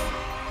is off.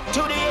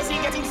 Today is he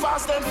getting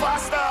faster and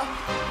faster.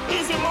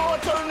 Is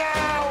immortal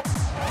now.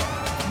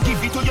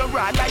 Give it to your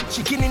raw like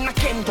chicken in a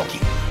Kentucky.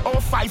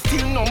 05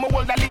 till no more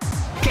world a leader.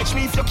 Catch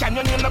me if you can,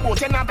 your name no go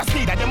tena. The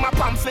speed of them a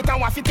pamphlet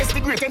and waffy test the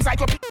great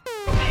encyclopedia.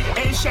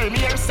 Hey, share me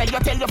here, say you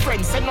tell your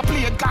friends. Send no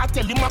play a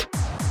cartel, him up.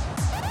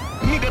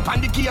 Me up on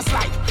the case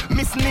like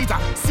Miss Nita,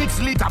 6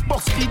 liter,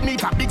 box speed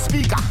meter, big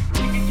speaker.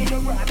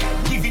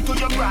 Give it to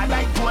your bra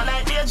like poor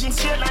like aging,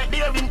 straight like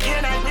bearing,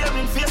 air night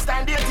bearing, face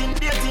time dating,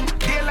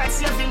 daylight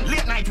saving,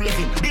 late night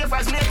raving,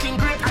 Davers making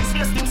great ice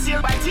wasting,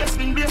 sail by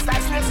tasting, bass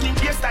style snake skin,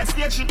 bass style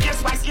stage ship,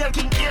 yes by scale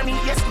king, hear me,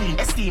 yes queen,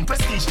 esteem,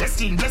 prestige,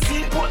 destined,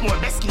 blessing, Portmore,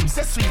 best scheme,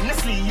 say sweet,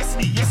 Nestle, yes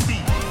me, yes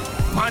me.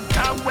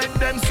 Matter what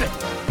them say,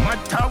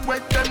 matter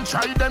what them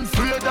try, them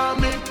afraid of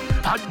me.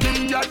 A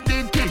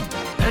the king,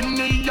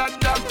 any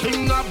other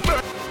king of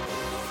birth.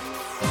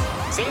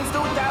 Since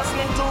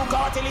 2002,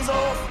 cartel is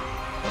off.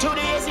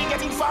 Today is he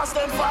getting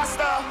faster and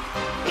faster.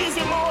 He's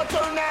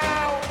immortal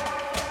now.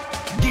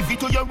 Give it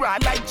to your raw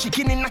like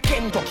chicken in a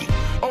Kentucky.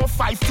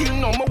 05 till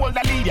no more world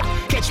a leader.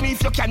 Catch me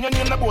if you can, your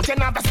name no go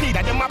tena. The speed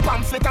of them a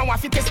pamphlet and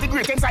waffy test the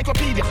great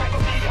encyclopedia.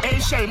 Hey,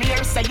 share me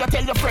here, say you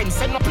tell your friends.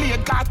 Send no play a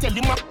cartel,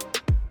 him up.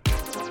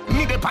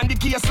 Me up on the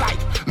case like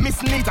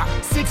Miss Nita,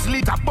 6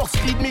 liter, box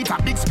speed meter,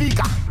 big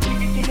speaker.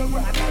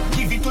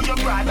 Give it to your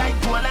bra like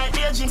poor like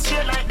aging,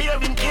 straight like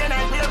bearing, air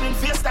night bearing,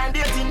 face time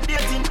dating,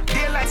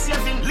 daylight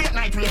saving, late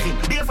night raving,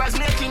 Davers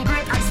making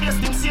great ice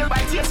wasting, sail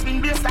by tasting,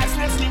 bass style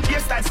snake skin,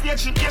 bass style stage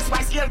ship, yes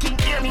by scale king,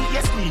 hear me,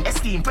 yes queen,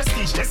 esteem,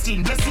 prestige,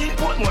 destined, blessing,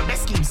 Portmore,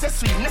 best scheme, say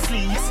sweet, Nestle,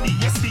 yes me,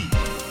 yes me.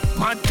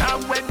 Matter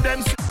what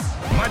them say,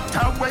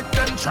 matter what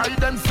them try,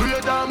 them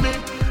afraid of me.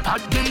 A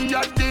the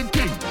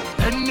king,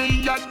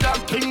 any other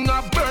king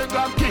of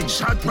Burger King.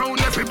 Shot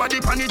round everybody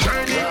on the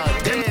journey.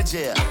 Them late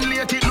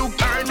it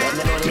look early.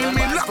 Till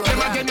me lock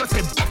them again, you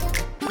say.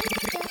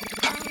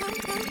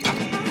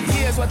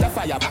 Here's what the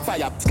fire,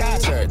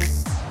 scattered.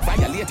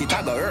 Violate it,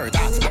 I go hurt.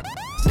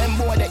 Them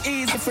boy, they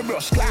easy for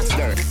brush, class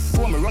dirt.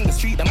 Before me run the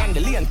street, them on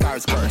the lane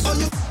cars first.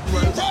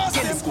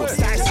 Telescope,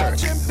 style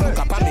search. Look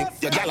up on me,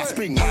 your gal a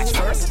spring match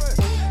first.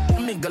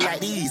 Go like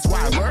these,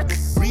 why work?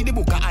 Read the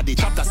book of Adi,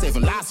 chapter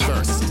 7, last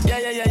verse.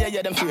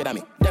 Yeah, them afraid of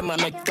me. Them a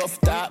make tough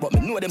talk, but me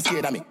know them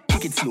scared of me.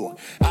 wicked slow.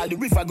 All the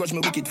river grudge me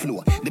wicked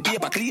flow. The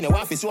paper clean, you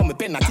want to show me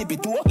pen and tip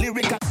it too.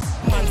 Lyrical,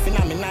 man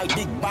phenomenal,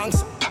 big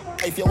bangs.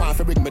 If you want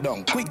to bring me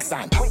down,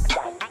 quicksand.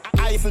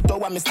 Eiffel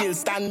Tower, me still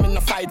stand. Me in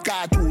a fight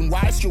cartoon,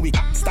 why should we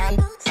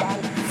stand?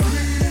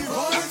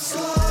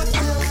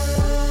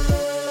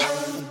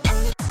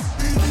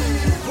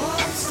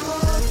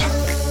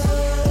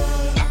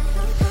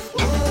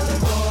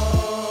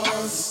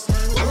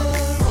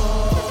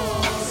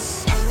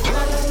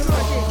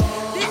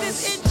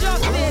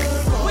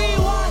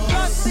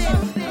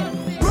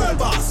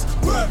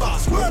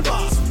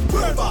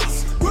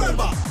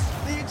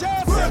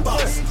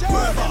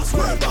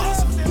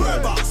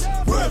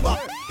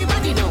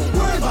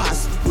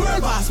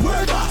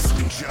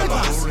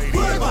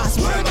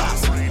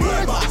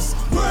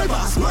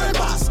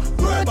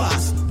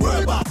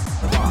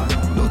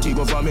 Dirty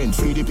government,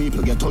 free the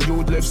people, get to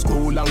youth left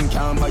school and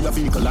can't buy a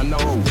vehicle and now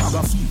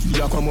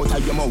you come out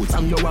of your mouth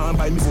and you want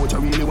buy me vote, you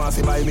really want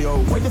to buy me out.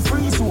 Where the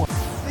free zone?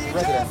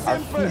 Residents are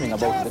fuming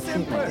about the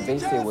treatment they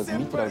say was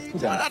meted out to them.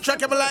 That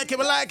track, I like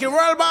it,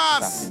 World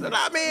Boss. You know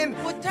what I mean?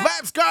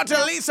 Vibes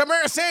Carter, Lisa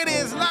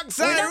Mercedes,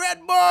 alongside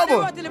Red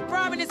Bull. The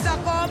Prime Minister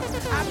comes,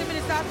 I'm the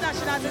Minister of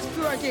National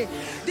Security.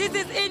 This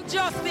is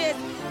injustice.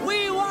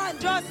 We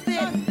want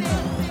justice.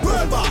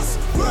 World Boss,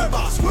 World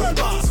Boss, World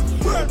Boss,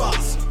 World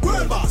Boss,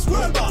 World Boss,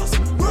 World Boss,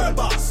 World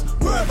Boss,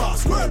 World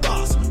Boss, World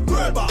Boss,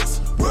 World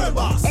Boss, World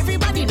Boss.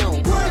 Everybody know.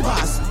 World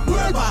Boss,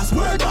 World Boss,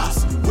 World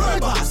Boss,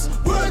 World Boss,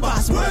 World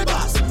Boss, World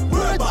Boss,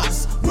 World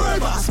Boss, World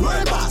Boss,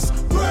 World Boss,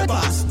 World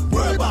Boss,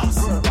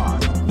 World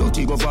Boss.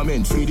 Dirty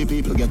government, free the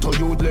people, get to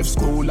youth left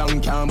school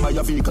and can't buy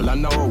a vehicle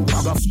and now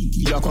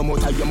you come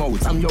out of your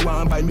mouth and you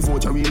want buy me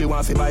vote, you really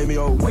want to buy me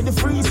out. Where the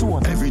free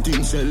zone?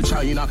 Everything sell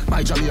China,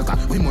 buy Jamaica.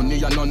 We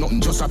money and no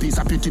nothing, just a piece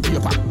of pretty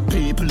paper.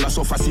 People are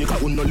suffer seeker,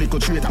 who no little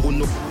traitor, who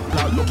no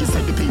lucky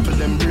said the people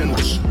them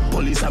brainwash.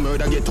 Police a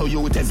murder get to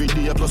youth every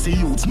day, plus the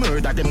youths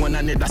murder them one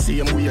another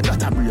same way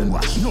that a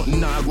brainwash. Nothing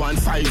now go on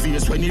 5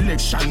 years when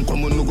election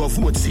come on, no go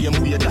vote same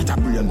way that a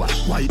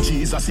brainwash. Why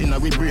Jesus in our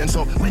brain,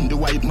 so when the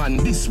white man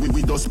this way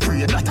we just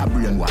pray that a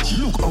brainwash.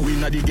 Look how we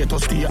the ghetto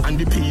stay and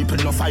the people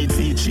no fight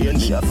for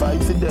change. We a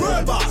fight for them.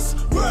 World Boss,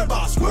 World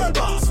Boss, World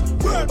Boss,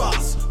 World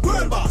Boss,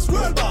 World Boss,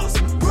 World Boss,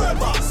 World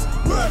Boss,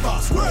 World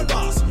Boss, World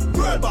Boss,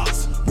 World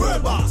Boss,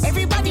 World Boss.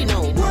 Everybody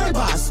know. World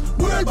Boss,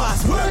 World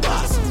Boss, World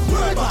Boss,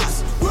 World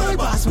Boss, World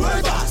Boss,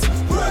 World Boss,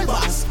 World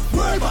Boss,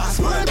 World Boss,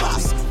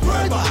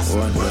 World Boss,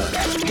 World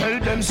Boss. Tell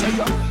them say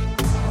ya,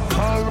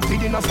 all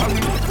big enough for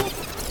me.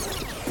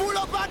 Pull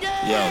up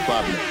again. Yo,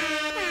 Pablo,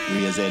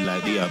 raise it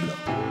like Diablo.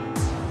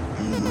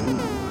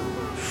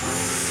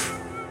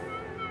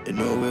 You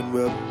know when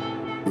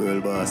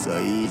World Boss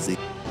are easy.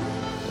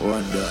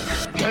 Wonder.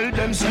 Tell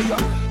them say ya,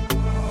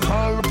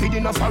 all big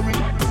enough for me.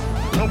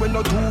 No we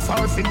not too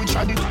far fi we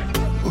trad it.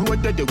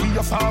 Road the way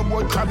of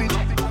forward crab it.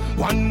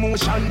 One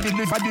motion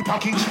deliver the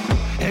package.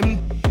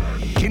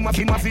 Him of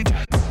it.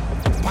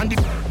 Man the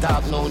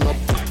dark no.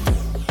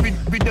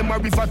 With them a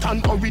river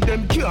and or with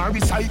them can't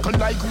recycle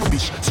like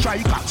rubbish.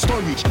 Striker,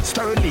 storage,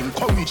 sterling,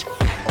 courage.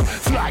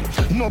 Fly,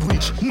 no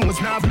bridge, nose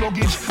nav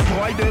luggage.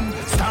 Boy them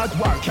start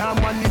war, can't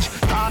manage.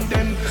 Calm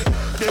them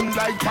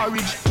like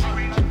porridge.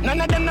 None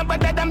of them no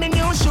better than me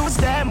new shoes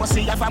them. Must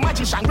see have a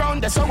magician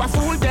round there so I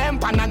fool them.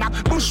 Banana,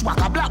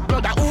 bushwhacker, black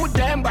brother, who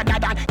them better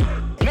than.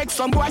 Make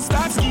some boys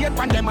start skate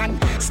pan them man,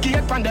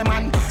 skate pan them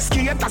man,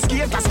 skate pan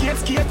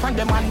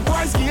them man,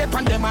 boy skate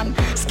pan them man,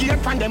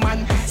 skate pan them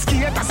man,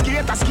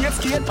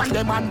 skate pan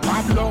them man.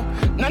 Pablo,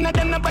 none of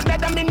them no better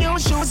than me new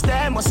shoes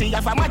them. Must see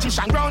have a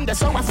magician round there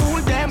so I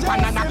fool them.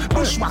 Banana,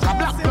 bushwhacker,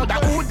 black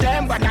brother, who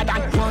them better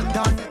than. One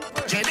done.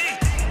 JD,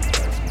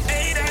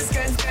 hey that's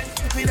good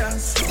with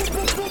us.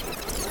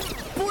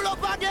 Pull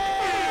up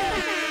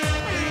again.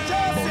 DJ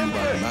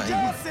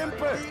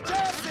Simple.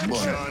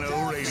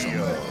 Jahkno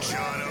Radio.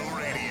 Jahkno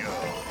Radio.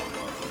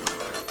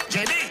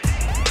 JD,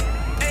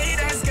 hey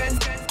that's good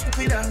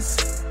with us.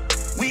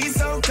 We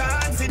so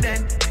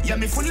confident. Yeah,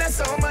 me full of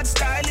so much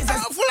style.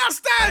 Full of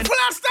style,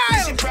 full of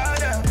style. She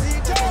proud of.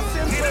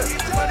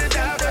 For the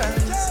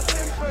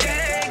doubters.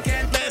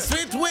 Yeah, best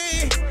with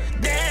we.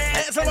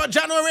 It's about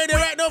Jahkno Radio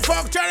right now,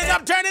 folks. Turn it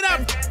up, turn it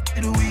up.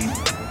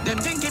 Them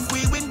think if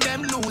we win,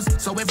 them lose.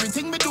 So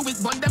everything we do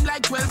is burn them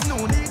like 12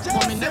 noon.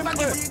 But me never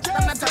give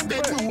them not a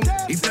bedroom.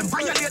 If them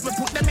violate, we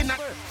put them in a.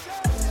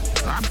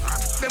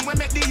 Them we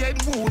make the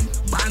head wound.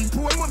 Band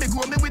poor when me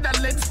grow me with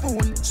a lead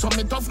spoon. So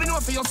me tough me know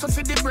for you so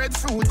for the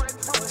breadfruit.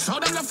 So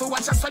them love to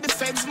watch us for the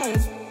feds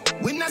move.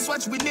 Winners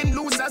watch winning,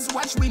 losers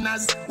watch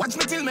winners. Watch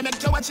me till me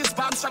make you watch his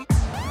sparks from.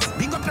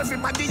 Big up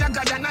everybody, a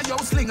guy and a yo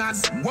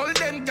slingers. All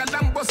them gal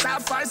and bust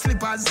off our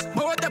slippers.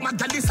 Both them a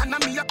gallis and a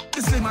me up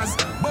the slimmers.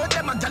 Both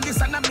them a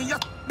gallis and a me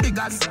up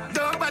biggers.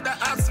 Don't bother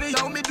ask me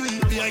how me do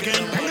it. Yeah,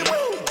 again.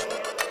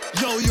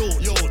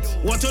 Yo,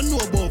 what you know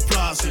about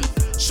flossing?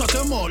 Shut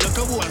them all like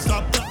a boy,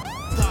 stop talk.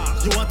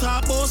 You a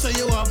talk about say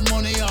you have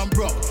money and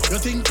broke. You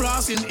think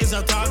flossing is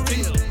a talk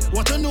thing?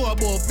 What you know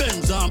about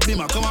Benz and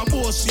Beamer? Come and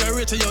boast your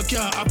rate, you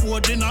can't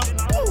afford dinner.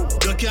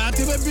 You can't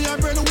even be a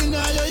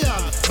breadwinner, you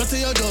yard. But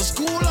you just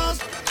cool off.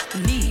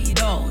 Me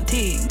don't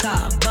think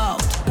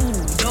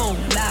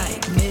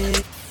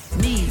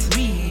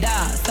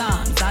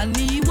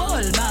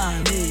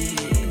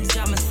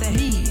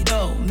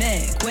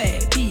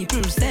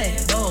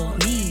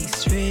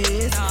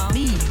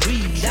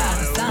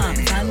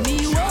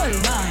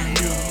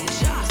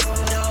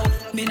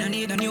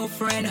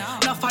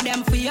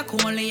you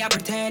cool, only I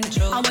pretend.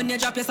 And when you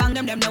drop your song,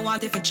 them don't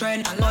want it for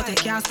trend. But they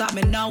can't stop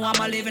me now, I'm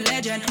a living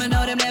legend. I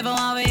know them never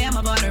want me, I'm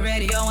up on the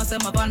radio. And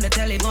some up on the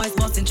telly, voice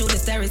busting through the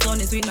stereo. Son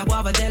is sweet, my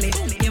guava jelly.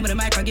 Give me the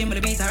mic, give me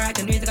the beat, I write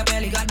the music, I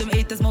barely got them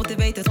haters,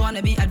 motivators,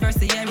 wanna be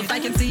adversary. If I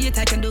can see it,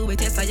 I can do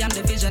it, yes, I am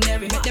the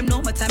visionary. Make them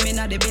know my time in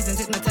the business,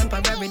 it's not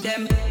temporary.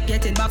 Them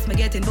getting box, me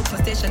getting books, my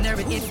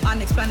stationary. It's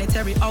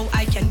unexplanatory, oh,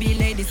 I can be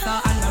lady, sir,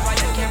 and my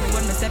right and carry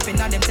when me stepping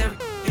on them terry.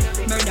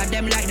 Murder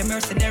them like the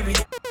mercenary.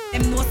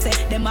 Them no say,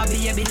 them a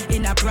baby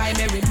in a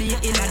primary, me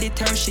in a the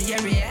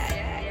tertiary.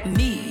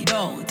 Me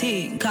don't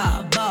think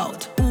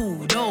about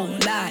who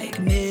don't like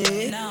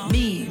me.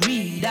 Me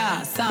read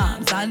our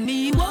psalms and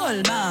me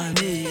hold my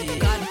me.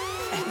 God,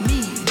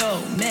 me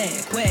don't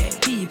make where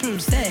people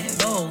say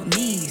about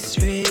me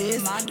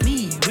stress.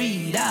 Me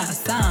read our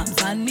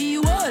psalms and me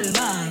hold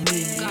my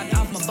me. God,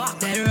 off my back.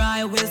 There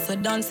I will so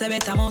done say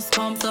better must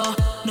come so.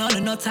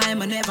 No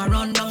time I never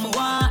run down my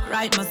one.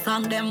 Write my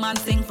song them and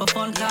sing for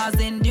fun. Cause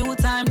in due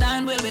time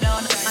done will be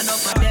done.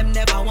 Enough of them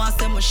never want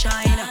them to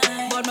shine.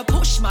 But me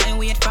push my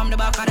weight from the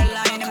back of the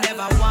line. Them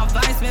never want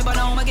vice me but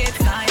now I get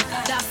signed.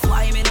 That's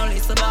why me no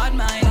listen about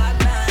mine.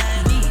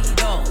 Me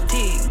don't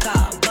think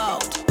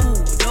about who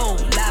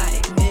don't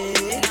like me.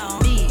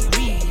 Me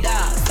read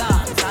our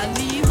songs and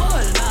me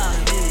hold my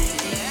me.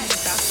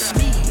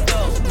 Me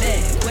don't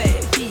make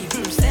where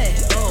people say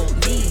oh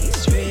me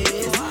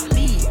stress.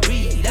 Me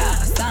read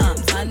our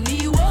songs and me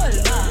hold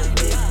my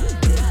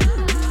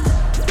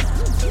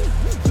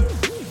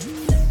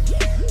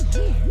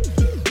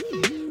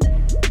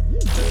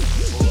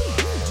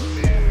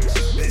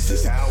This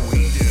is how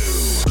we do.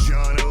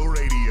 Jahkno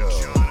Radio.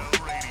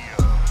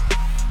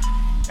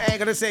 Hey,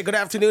 gonna say good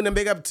afternoon and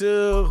big up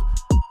to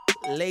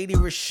Lady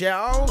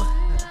Rochelle.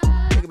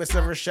 Big up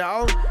myself,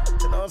 Rochelle.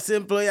 You know,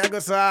 simple, yeah, go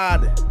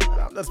sad.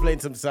 I'm just playing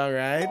some song,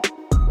 right?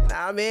 You know what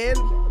I mean?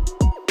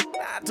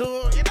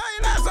 You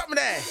know something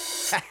there.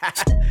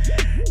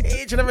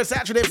 Each and every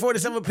Saturday,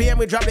 4-7 p.m.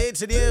 we drop the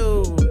hits in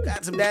you.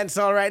 Got some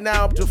dancehall right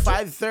now up to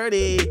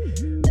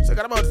 5:30. So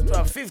got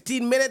about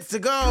 15 minutes to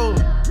go.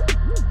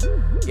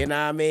 You know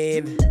what I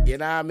mean? You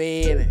know what I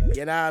mean?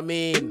 You know what I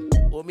mean?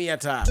 Who me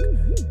attack?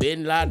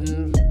 Bin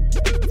Laden.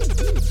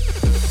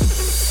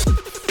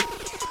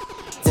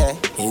 Yeah,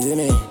 you see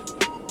me?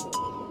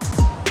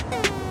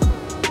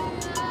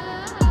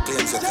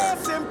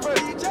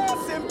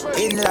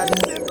 Bin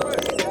Laden.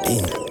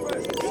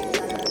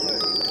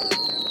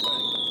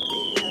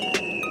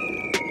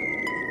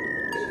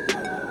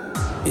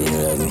 Bin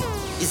Laden.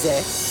 He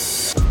said,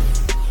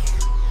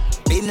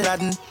 Bin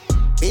Laden,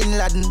 Bin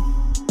Laden,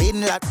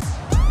 Bin Laden,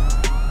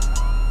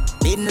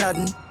 Bin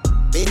Laden,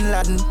 Bin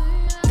Laden,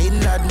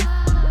 Bin Laden,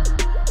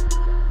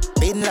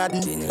 Bin Laden,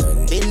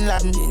 Bin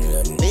Laden,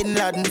 Bin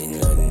Laden,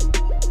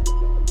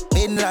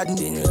 Bin Laden,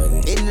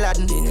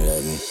 Bin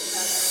Laden,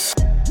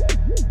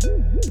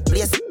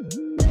 place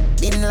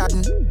Bin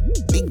Laden,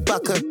 big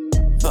backer.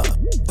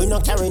 We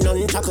not carry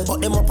none tackle,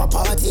 but them up a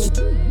party.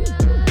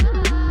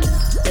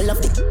 I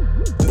love the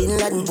Bin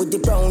Laden with the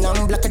brown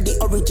and black of the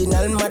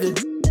original model.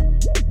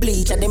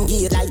 Bleach at them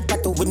gear like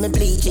tattoo with me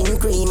bleaching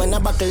cream and a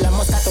buckle of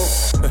Moscato.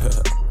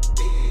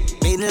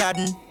 Bin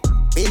Laden,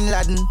 Bin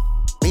Laden,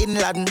 Bin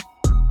Laden.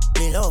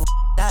 Me love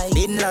like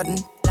Bin Laden,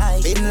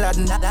 like Bin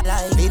Laden,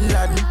 like Bin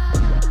Laden.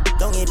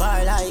 Don't get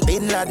bar like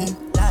Bin Laden,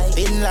 like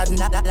Bin Laden,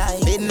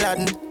 like Bin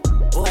Laden.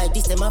 Boy,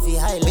 this them a fi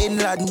high Bin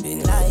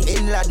Laden, like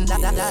Bin Laden,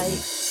 like.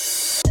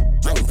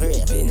 Man pray,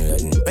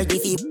 ready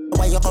for you,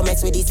 why you come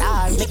next with this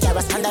hard. Make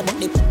your stand up, but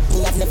me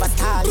have never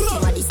stalled.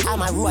 Him at this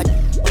time I road,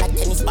 like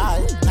tennis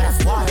ball. Got a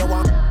squad, you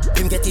want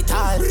him get it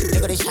all. They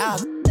got the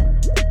sharp.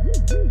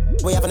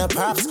 We having a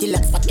prop, skill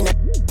like fucking a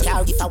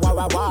car. If I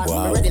war.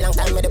 Me ready long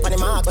time, me dey on the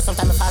mark, but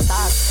sometimes I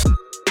fast start.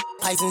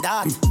 Poison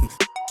dart,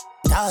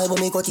 tall but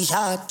me cut it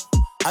short.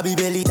 I be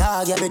belly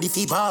dog, you ready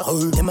for bar.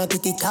 Them a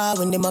get it tall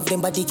when them have them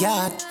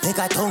bodyguard. Make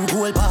a tongue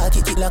gold bar,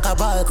 kick it like a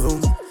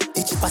ballroom.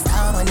 The cheapest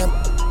time and them.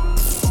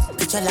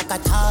 Picture like a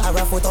tar or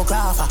a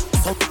photographer.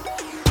 So,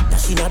 now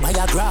she not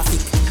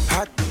biographic.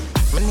 Hot,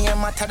 my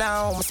name matter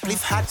down, my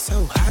spliff hot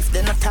so hot.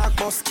 Then I talk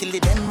about skill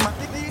it, then me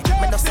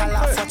no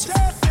laugh such.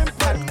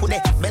 Hot put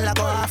it, bella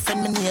go off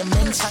and my name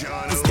mention.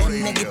 It's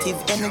them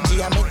negative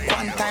energy, I make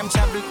one time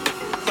travel.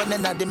 But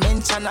in a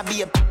dimension, I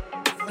be a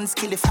one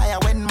skill fire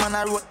when man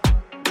I wrote.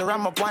 The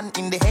ram up one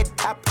in the head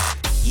top.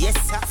 Yes,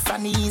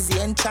 funny easy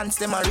entrance,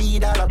 them I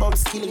read all about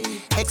skill.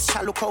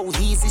 Extra look how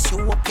easy she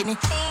walking it.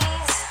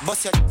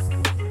 Boss your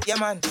yeah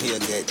man, you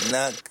get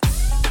knocked.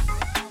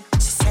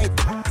 She said,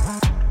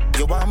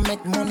 you want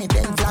make money,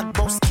 then vlog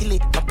boss kill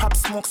it. My pop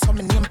smoke, so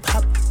my name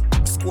pop.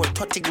 Score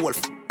 30 goal.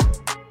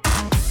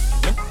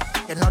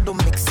 You know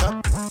don't mix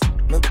up.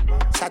 Me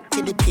chat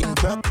till the pin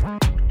drop.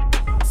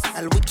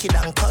 I'll wicked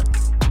and cut.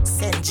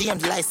 Send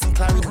James license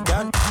clearing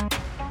done.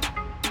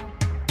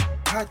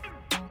 Hot.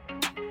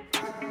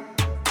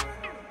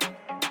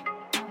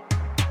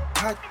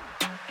 Hot.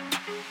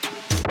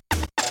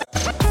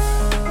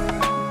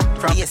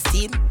 From the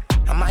scene,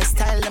 and my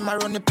style, them I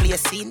run the play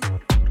scene.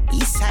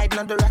 East side,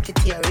 not the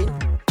racketeering.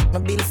 My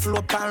bill flow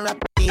up and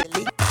rap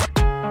daily.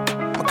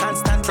 My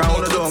constant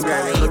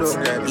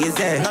right. Is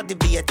there not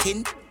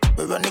debating?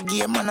 We run the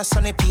game on a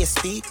sunny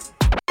PSP.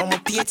 I'm a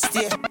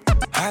PhD.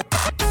 Hot.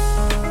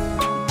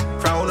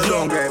 From the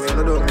don't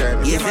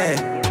grab me. Is there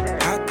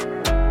hot?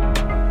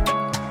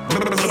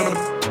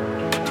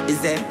 Is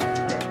there?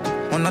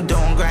 On a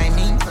don't grind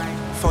me.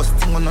 First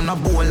thing on a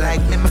bowl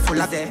like me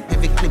full of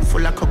heavy clip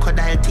full of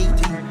crocodile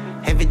teeth.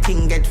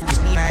 Everything get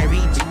me I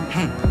reach.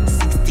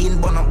 16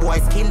 bun up boy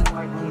skin.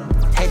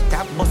 Head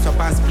tap bust up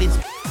and split.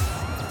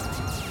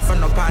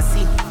 Front up and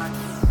seat.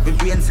 We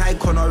brain side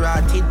corner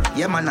rotted.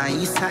 Yeah man on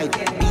east side.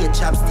 Be a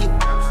chapstick.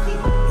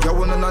 You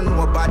wanna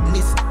know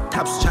badness.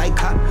 Top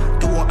striker.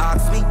 Don't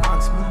ask me.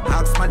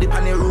 Ask my dip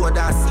on the road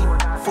and see.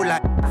 Full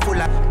of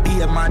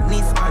be a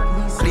madness.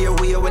 Clear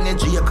way when the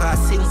J car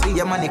sing. See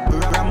your man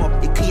ram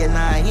up. It clear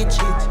now hit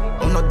shit.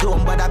 I'm not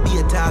dumb but I be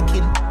a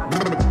talking.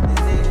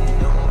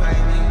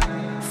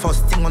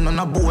 First thing on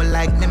a bowl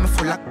like me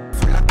full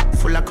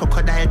of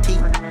crocodile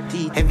teeth.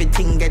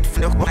 Everything get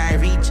fluff when I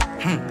reach.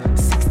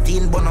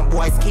 16 bun up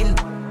boy skin.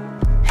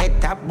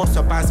 Head tap bust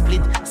up and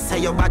split. Say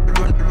your back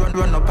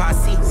run up and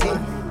see.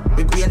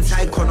 We be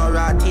inside corner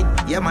rotted.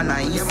 Yeah man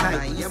I east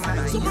side.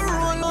 Some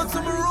roll out,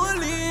 some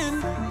roll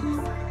in.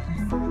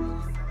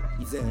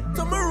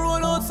 Some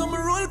roll out, some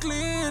roll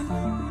clean.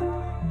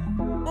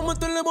 Mama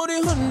tell about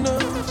the Honda,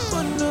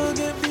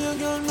 get me a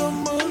girl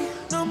number.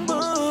 The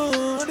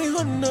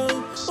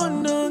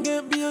Honda,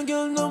 get me a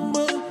girl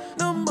number.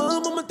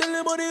 Mama tell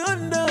about the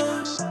Honda,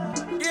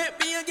 get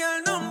me a girl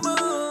number.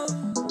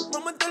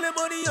 Mama tell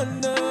about the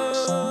Honda,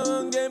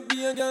 get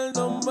me a girl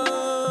number.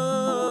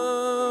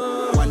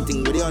 One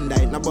thing with the Honda,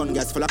 it no bun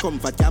gas full of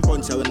comfort. Can't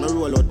punch her when I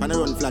roll out, man I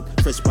run flat.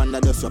 Fresh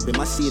panda dust up in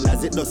machine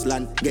as it does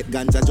land. Get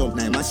ganja jump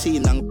now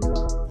machine and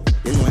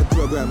you know a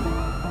program.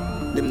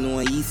 Them know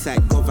a east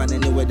side govern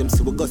anywhere them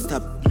see we go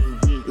stop.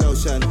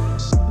 Lotion.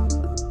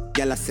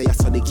 Girl I say I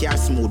saw the car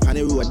smooth on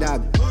the road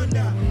dog.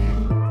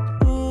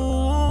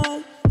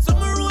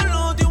 Some roll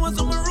out, you want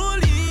some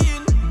roll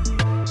in.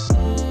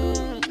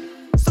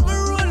 Some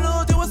roll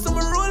out, you want some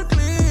roll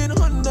clean.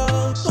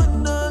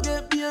 Honda,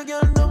 get me a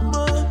girl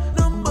number.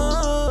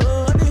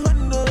 The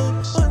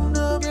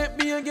Honda, get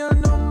me a girl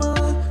number.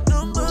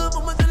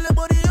 Mama tell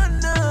about the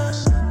Honda.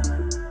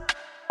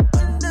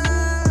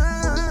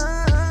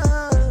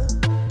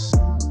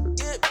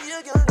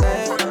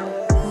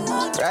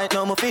 Right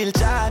now, I feel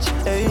charged,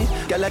 hey.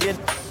 Girl, I get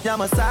your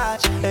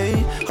massage,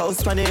 hey.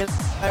 House for the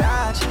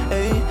garage,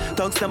 hey.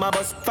 Talks to my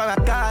boss for a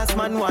cars,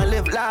 man, want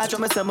live large.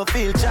 I say I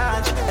feel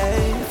charged,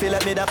 hey. Feel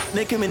like me that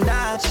Nicki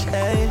Minaj,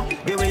 hey.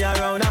 Give me a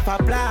round of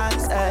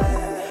applause,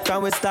 hey.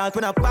 From we start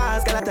when I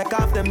pass, girl, I take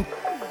off them.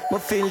 I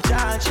feel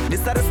charged. This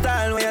is the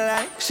style where you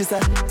like, she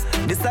said.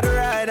 This is the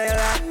ride that you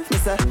like, me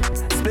say.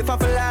 Split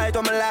off a light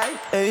on my light,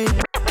 hey.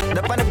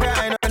 Up on the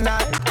grind all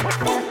night,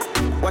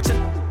 watch it.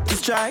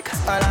 Strike,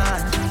 all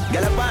on,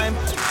 girl a vibe.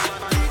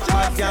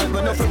 Hot girl,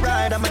 but no for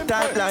ride, I'm a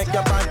type like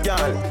your bad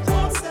girl.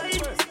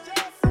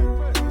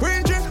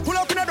 Bridget, pull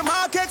up in the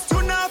market,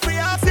 soon now for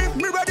your seat,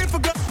 me ready for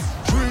go.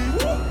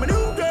 My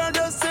new girl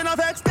just send a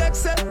vex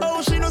text,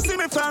 oh she no see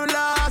me from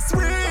last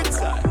week.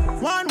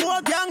 One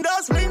more gang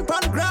does link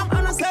on gram,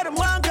 and I said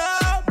one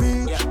girl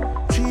beach.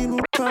 She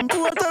moved from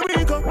Puerto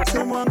Rico,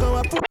 someone go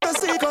up Puerto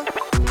Rico.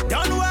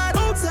 Down wide,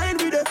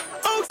 outside with it,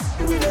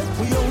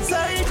 we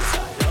outside.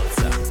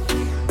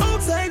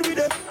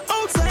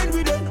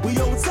 We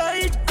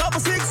outside, couple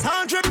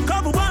 600,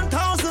 couple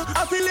 1,000.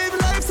 I feel live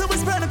life, so we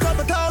spend a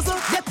couple thousand.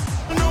 Yet,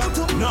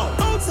 no.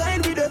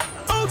 Outside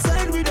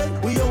with it,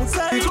 we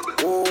outside.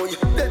 Oh,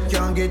 them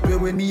can't get away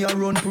when me a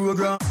run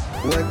program.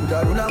 Boy, could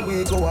I run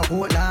away, go a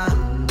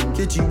Portland.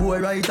 Catch you boy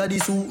right at the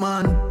soup,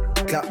 man.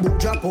 Clap book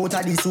drop out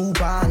of the soup,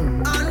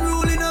 man.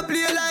 Unruling a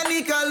play like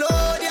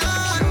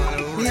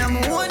Nickelodeon. Me a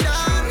more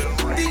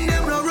than. Think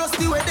them no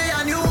rusty where they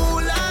a new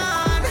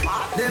land.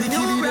 Them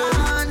new brand.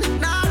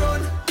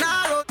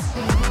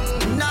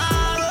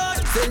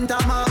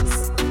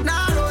 Max,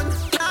 nah run,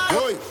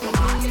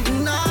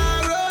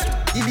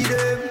 give me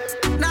them,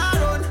 nah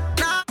run,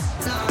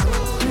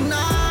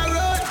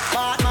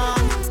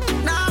 Batman,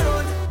 nah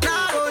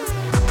run,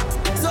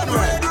 some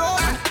red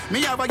road. Me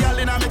have a girl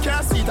in a me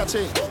car seat a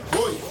chain,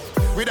 boy,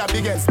 with a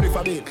big ass spliff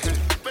a bit.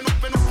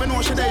 Me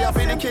know she there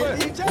for the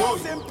kid, boy,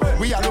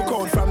 we a look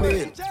out from the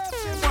hill.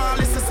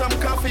 Listen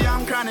some coffee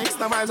and chronics,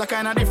 the vibes are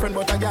kinda different,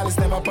 but a girl is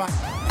never packed.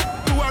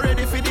 You are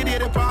ready for the day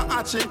the pan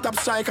hatch it, top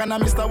strike and a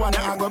Mr. One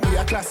I go be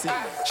a classic.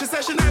 She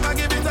said she never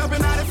give it up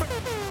in all the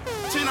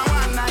she know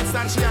one night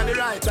stand, she had the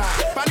right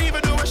time. But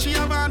even though she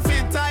have on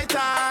fit tight,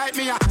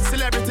 me a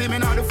celebrity, me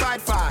know the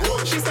fight.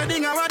 She said,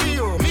 Dinga, what do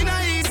you? Me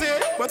not easy,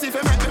 but if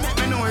you make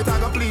me know it, I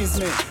go please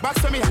me. Back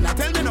to me and I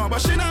tell me no,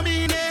 but she not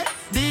mean it.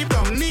 Deep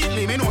down,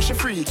 neatly, me know she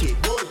freaky.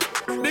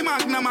 The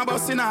magnum a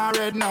bust in her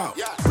head now.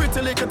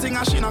 Pretty little thing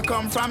and she not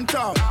come from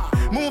town.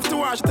 Move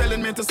to her, she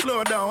telling me to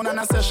slow down. And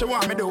I said she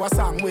want me do a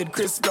song with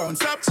Chris Brown.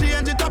 Stop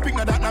changing topic,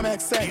 now that no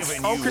make sense.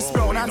 Oh, Chris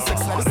Brown and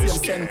sex are the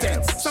same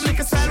sentence. Some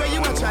niggas style where you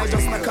watch, I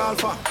just not call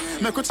for.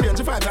 Make her change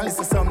the vibe and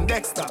listen to some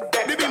Dexter.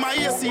 They be my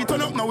AC,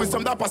 turn up now with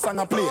some dapper song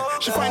I play.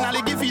 She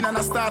finally give in and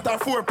I start her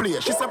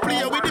foreplay. She said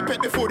play with the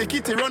pet before the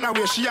kitty run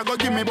away. She a go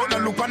give me but no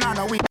look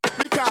banana week.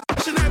 Because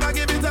she never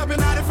give it up in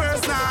the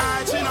first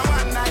night. She know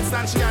one night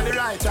stand, she had the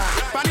right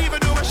time. But even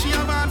though she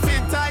have on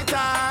fit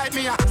tight,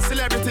 me a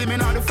celebrity, me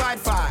know the fight.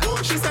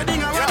 She said,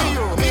 "Ding, I want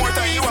you." More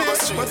time you a go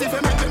straight. But if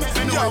you make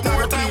me know,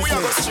 more time we a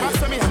go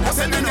straight. I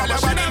said, "Ding, I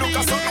want you." Look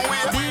at something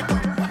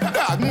weird.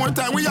 Dog, more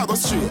time we a go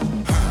straight.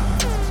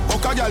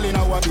 Oka girl in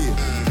our babe.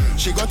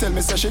 She go tell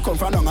me say she come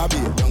from down a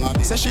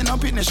babe. Say she no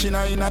pitness, she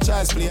no in a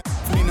child's play.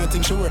 Me no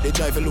think she worth the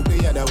drive, look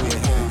the other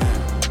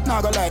way.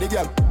 Now go lie, the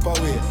girl for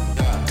way.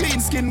 Clean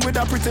skin with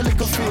a pretty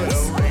little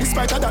face.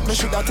 Despite of that, me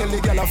shoulda tell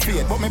the girl a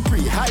fade. But me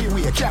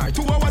pre-highway, car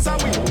 2 hours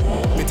away.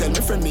 Me tell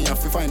me friend me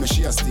have to find me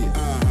she a stay.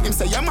 Him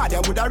say your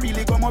mother woulda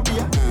really come up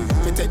here.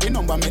 Me take the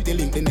number, make the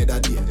link the nether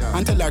day.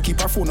 And tell her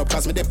keep her phone up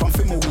cause me dep on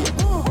for my way.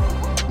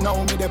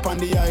 Now me dep on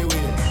the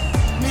highway.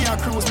 Me a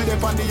cruise, me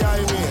dep on the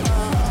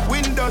highway.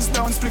 Windows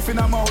down, spliffing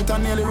them out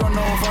and nearly run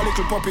over a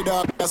little puppy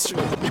dog. That's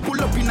true. Me pull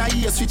up in a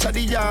ear, switch at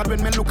the yard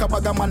when me look up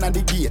a man at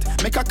the gate.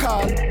 Make a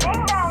call.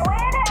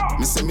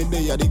 Me say me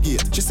there at the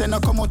gate. She say no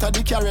come out of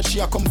the carriage, she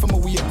a come from a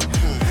way.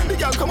 The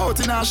girl come out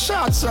in her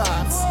short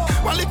shorts.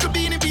 One little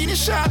beanie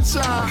short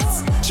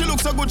shorts. She look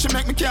so good she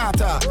make me can't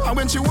talk. And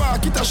when she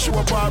walk it a show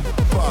up her.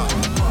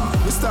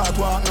 We start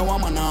walk now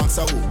I'm an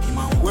answer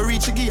who. We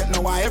reach the gate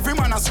now and every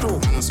man a screw.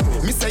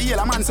 Me say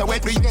yeah, man say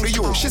wait for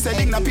you. She say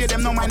ding na pay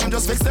them no mind him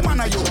just vex them on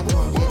you.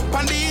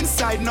 On the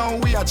inside now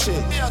we a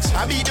chill.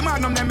 I beat the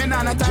magnum them me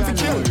nah no time for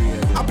kill.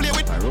 I play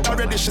with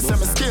already she say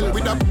me skill.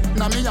 With a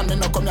na me and me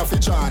no come here for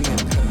join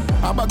it.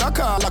 I bag a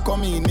call, I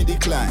come in, me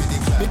decline.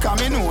 Because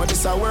me know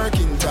this a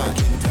working time.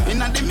 In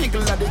the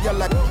middle of the girl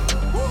like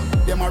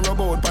them a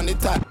rub out on the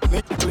top.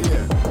 Me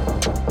clear.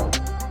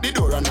 The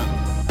door runner.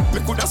 Me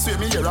coulda swear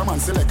me hear a man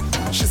select.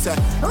 She said,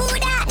 who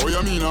that? Oh,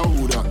 you mean a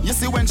who that? You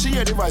see when she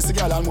hear the voice, the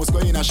girl almost go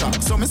in a shock.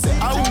 So me say,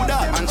 a who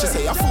that? And she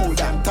say, a fool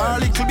that. Tell a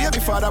little baby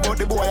father about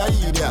the boy a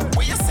idiot.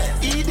 What you say?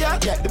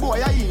 Idiot? Yeah, the boy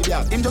a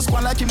idiot. Him just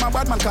go like him a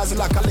bad man cause he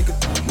like a little.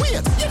 Wait,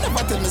 you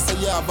never tell me say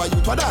yeah, but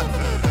you for that.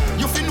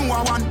 You fi know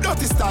I want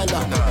dirty style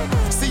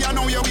that. See I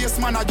know your waist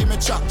man I give me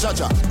chop,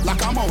 jaja.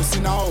 Like a mouse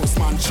in a house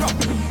man, chop.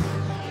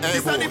 Hey,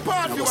 this is the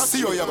part you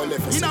see how you have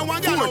left. In a one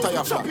girl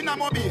out, chop in a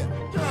mobile.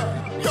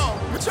 Yo,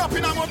 me chop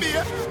in a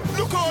mobile.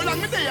 Look how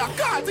long me there,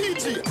 call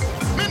DJ.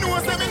 Me know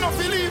say me no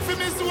fi leave for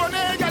me zone.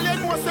 Hey, girl, you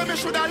know say me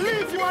shoulda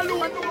leave you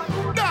alone.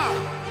 Da.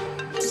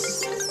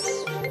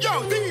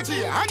 Yo,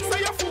 DJ, answer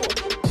your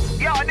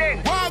phone. Yo,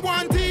 then.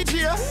 Wagwan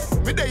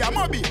DJ. Me there,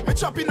 mobile. Me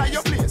chop in a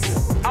your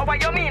place. How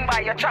what you mean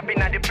by you chopping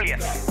at the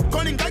place?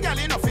 Calling a girl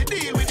enough to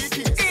deal with the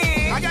case.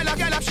 A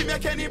girl, if she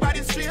make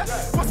anybody straight.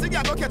 First the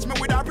girl go catch me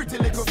with her pretty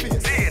little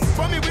face.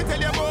 For me, we tell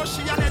you about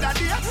she another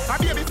day. A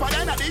baby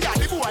father in the yard,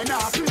 the boy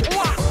now play.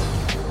 What?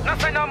 No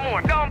say no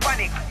more, don't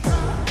panic.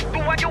 Do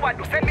what you want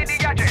to, send me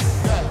the address.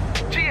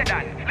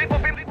 Jaden, live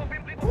up him.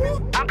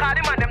 And call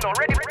the man them now,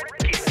 ready for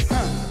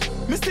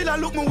kiss. Me still a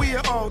look my way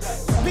out.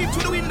 Peep to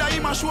the window,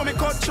 him a show me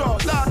cut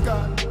short. Lord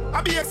God,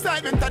 I be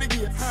excitement at the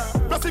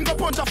gate. Plus him go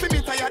punch a fi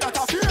me tired that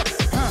a fear.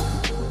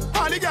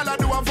 All the girl a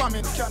do a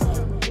vomit.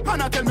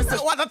 And I tell me say,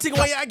 what a thing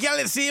where you girl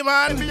is see,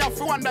 man. Me have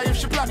to wonder if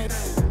she plan it.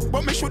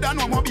 But me shoulda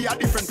know more be a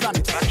different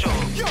planet.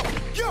 Yo,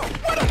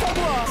 what a come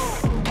on?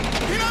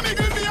 In a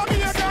middle me a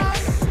be a car.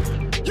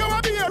 You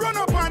a be a run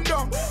up and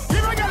down.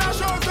 Give a girl a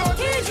shout out.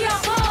 DJ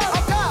up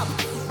top.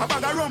 A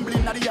bag a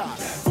rumbling at the yard.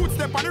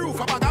 Footstep on the roof,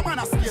 a bag a man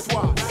a skate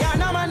walk. Yeah,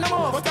 no man no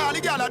more. But all the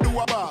girl a do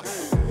a bar.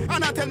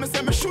 And I tell me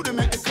say me shoulda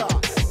make the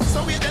car.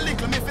 So wait the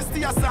little me fi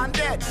stay a stand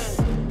dead.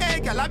 Hey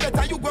girl, I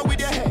better you go with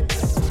your head.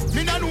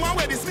 Me no know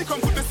where this me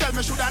come put myself.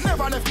 Me shoulda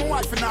never left my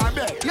wife in her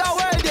bed. Yo,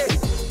 where it?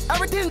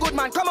 Everything good,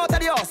 man. Come out of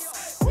the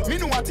house. Me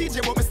know a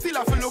TJ, but me still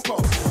have to look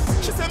up.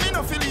 She say me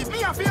no feel leave. Me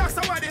have to ask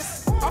her what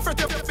this. After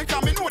to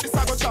because me know this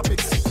I go chop it.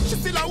 She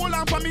still a hold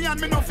on for me and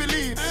me no feel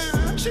leave.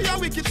 She a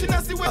wicked, she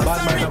not see where the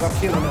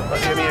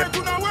story. Me a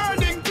to no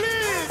wording,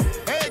 please.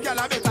 Hey, girl,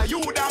 I better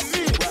you than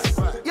me.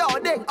 Yo,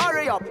 Ding,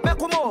 hurry up. Make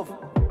we move.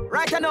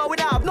 Right now we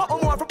don't have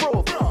nothing more for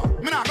proof.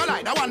 Me not gonna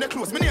lie, that one they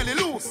close. Me nearly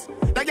lose.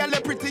 That girl they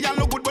pretty and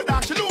look good, but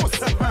that she lose.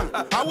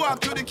 I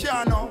walk to the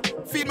car now.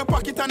 Feed my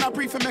pocket and I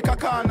pray for make a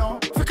car now.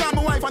 If I call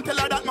my wife and tell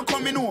her that I'm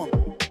coming home.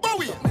 But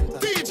wait,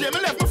 DJ, me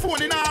left my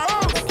phone in her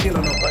house. Kill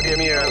them up, them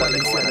here.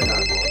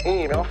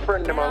 My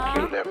friend them and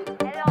kill them.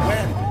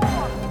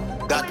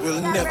 When? That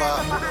will never.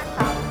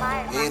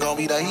 Ain't gonna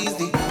be that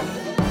easy.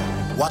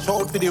 Watch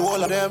out for the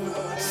whole of them.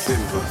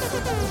 Simple.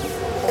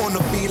 On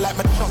the feel like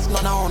me trust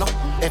none on them.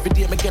 Every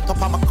day me get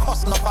up and me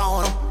cuss no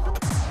on them.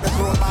 Let's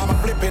roll by my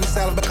flipping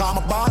self because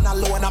I'm born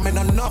alone. I'm in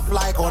enough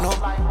like oh no.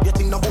 You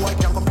think no boy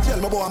can come tell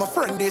me boy I'm a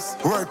friend this.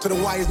 Word to the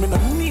wise, me no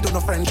need no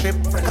friendship.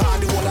 Cause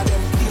the whole of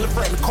them kill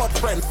friend, cut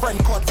friend, friend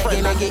cut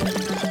friend.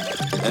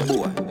 Hey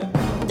boy.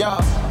 Yeah.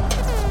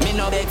 Me me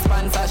no big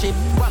sponsorship.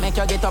 What make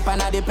you get up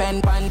and I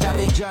depend on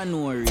Javi?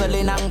 January.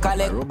 Selling and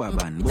collect. Rubber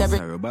band.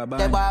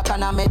 The bark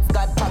and I make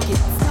God pocket.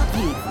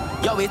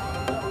 Yo it.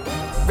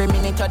 Every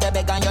minute you're the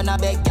beg and you're not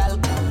beg, gal.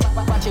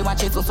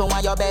 Watch it, so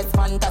want your best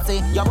fantasy.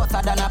 You're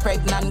better than a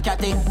pregnant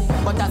catty.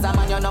 But as a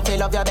man, you no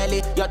feel of your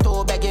belly. You're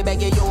too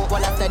beggy, you all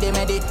a steady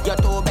medi. You're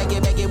too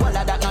beggy, all of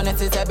that not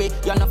necessary.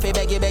 You're no feel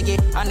beggy,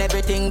 and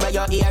everything where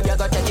you hear, you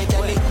go take it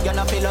telly. You're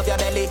no feel of your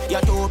belly.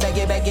 You're too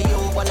beggy, you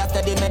all a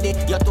steady medi.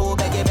 You're too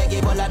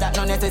beggy, all of that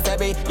not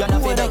necessary. You're no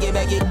feel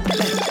beggy.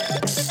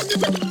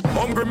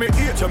 Hungry me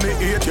eat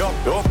ya.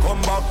 Don't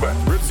come back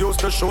when ribs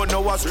used to show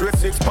now a straight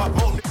six pack.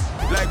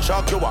 Like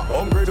shark, you are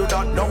hungry to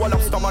that. Now all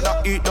of stomach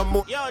that eat no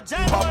more.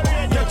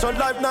 Get on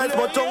life nice,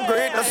 but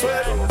hungry, that's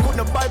why.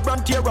 Couldn't buy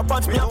brand tear up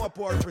and now a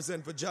poor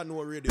present for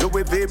Jahkno Radio.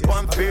 Louis V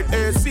pump fit,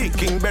 AC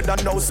King better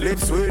now sleep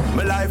sweet.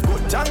 My life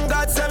good, thank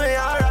God say me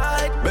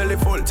alright. Belly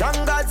full,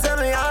 thank God say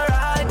me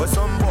alright. But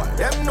some boy,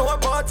 them know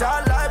about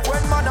our life.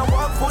 When man a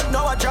walk foot,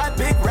 now I drive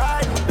big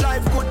ride.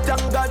 Life good,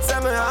 thank God say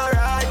me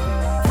alright.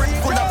 Free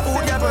full of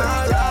food, yeah me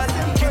alright.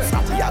 Kids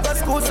happy, I go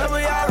school, say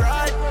me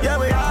alright. Yeah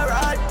we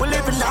alright, we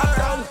living alright.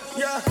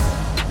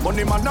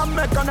 Money man I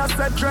make and I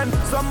set trend.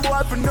 Some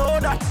boy for know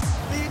that.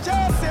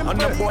 DJ Simple. And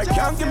the boy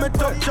can't give me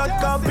tough shot.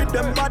 Can't beat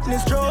them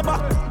badness. Show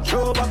back.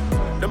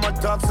 Them a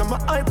talk some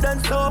hype then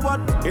so what?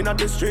 In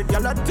the street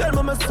y'all a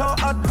tell me so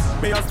hot.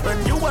 Me a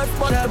spend US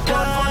for the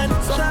fun.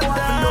 Some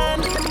boy for know.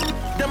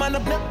 Them a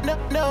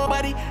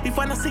nobody. If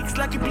I'm a six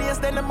lucky place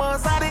then the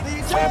most at it.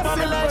 Work on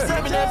my life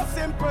serving them.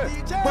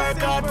 Work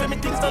hard for me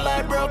things to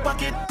life broke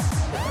pocket.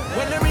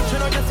 When they reach, you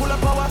know you're full of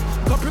power.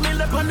 Couple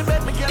mil up on the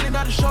bed, me girl in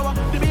the shower.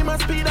 The beam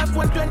and speed of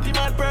 120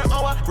 miles per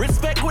hour.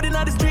 Respect good in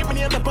the street, me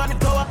name up on the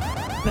tower.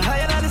 The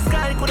higher than the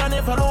sky, could I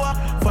never lower.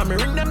 For me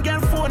ring them girl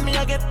phone, me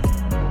I get.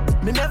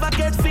 Me never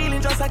catch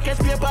feeling, just I catch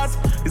papers.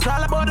 It's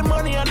all about the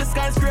money and the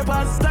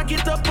skyscrapers. Stack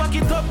it up,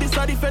 this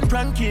a different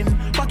ranking.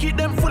 Pocket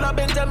them full of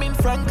Benjamin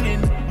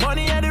Franklin.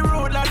 Money at the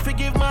road, Lord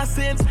forgive my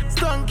sins.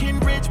 Stunking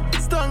rich,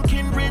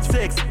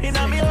 sex. In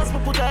a me house, me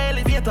put a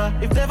elevator.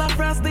 If never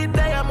frost did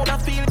die, I woulda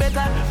feel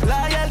better.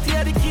 Loyalty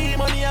are the key,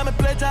 money are my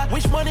pleasure.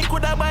 Wish money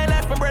could have buy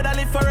life, my brother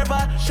live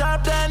forever.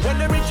 Sharp done, when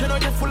they rich, you know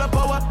you're full of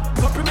power.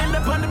 Couple mil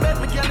up on the bed,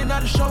 me girl in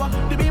the shower.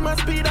 The beam and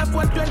speed of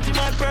 120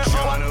 miles per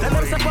hour. Tell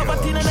them some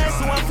poverty and nice,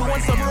 so want to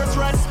want some Rolls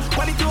Royce.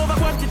 Quality over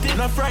quantity,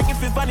 not frightened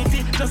for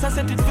vanity. Just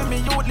accept it for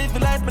me, you would live the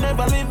life, but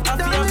never live. I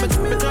feel me on the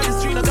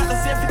street, I got the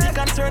safety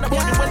concern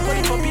about the well for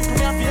people, me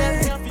I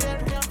feel.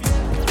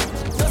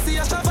 Just see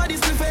a shop of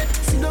this buffet.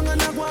 Sit down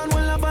and I go on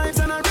while I buy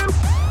and I rip.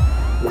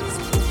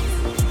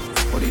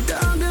 Put it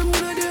down, them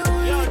when they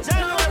own you.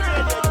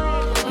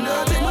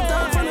 No, take my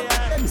time for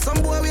them.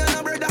 Some boy we are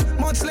no brother,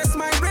 much less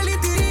my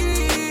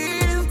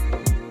relative.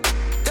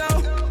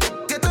 Yo,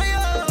 get a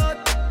yacht.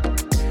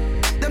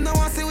 Them no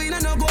want see we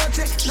no go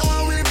check. No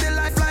one will live the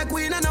life like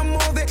we no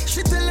movie.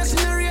 She tell us she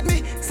no rate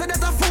me, so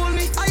that a fool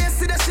me. I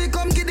see that she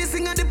come get this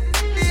thing at the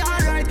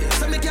alright.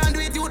 So me can't do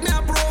it, you with me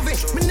approve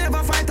it. Me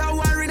never fight a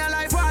war in a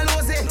life all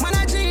lose it. Man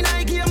a G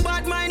I game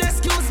bad mind,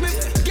 excuse me.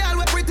 Girl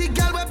we pretty,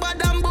 girl we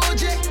bad and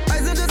bougie.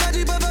 I said just a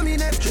jeep over me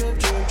neck. I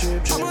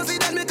must see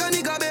that make a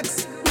nigga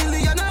vex.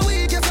 Million a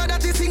week, yes, so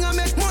that this thing I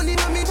make money.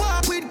 And me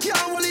walk with can't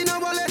hold in a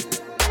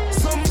wallet.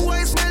 Some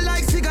boys smell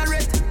like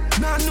cigarette.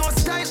 Nah, no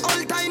style,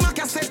 all time a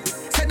cassette.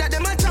 Said that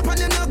them a chop and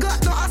them no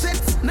got no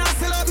assets. Now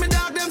sell out me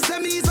dog, them say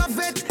me is a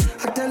vet.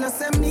 I tell us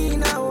say me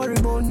now worry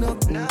about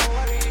nothing.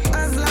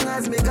 As long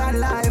as me got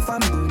life, I'm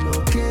doing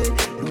okay,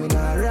 doing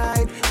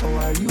alright. How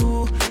are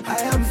you? I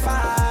am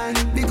fine.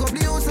 Pick up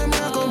the house and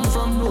I come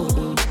from no.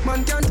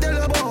 Man can't tell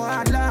about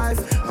hard life.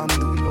 I'm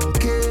doing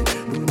okay,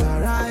 doing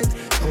alright.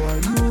 How are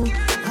you?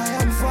 I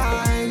am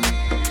fine.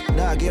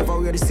 Dog, you ever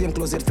wear the same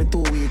clothes for 2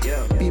 weeks?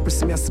 Yeah. People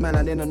see me a smile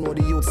and then I know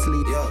the youth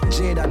sleep. Yeah.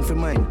 Jaden for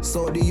mine,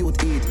 so the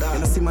youth eat.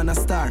 And I see man a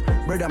star,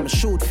 brother I'm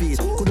shoot feet.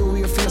 Could do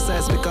wear face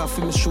size because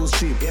for me shoes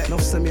cheap. Yeah.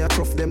 Enough say me a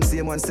rough them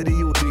same one say the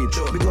youth read.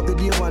 Sure. Big up the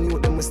day one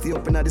youth them we stay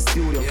up in the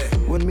studio. Yeah.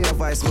 When me a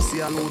voice, we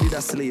see I know did I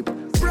sleep.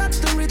 Brought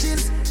to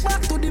riches,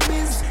 back to the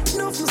biz.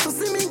 Enough to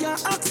see me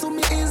can't ask who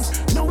me is.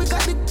 Now we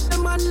got the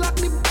man lock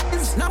the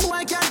biz. Now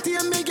boy can't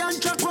tell me can't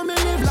track where me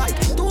live like.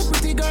 Two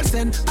pretty girls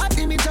then at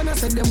image and I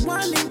said them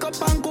one link up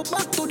and go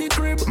back to the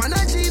crib. Man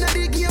I G in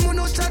the game, we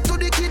no chat to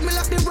the kid. Me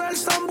lock the world,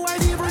 some boy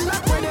even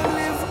not where them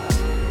live.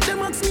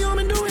 Them ask me how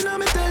me doing and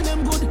me tell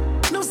them good.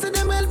 Now say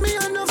them help me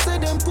and now say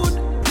them good.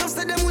 Now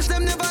say them wish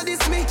them never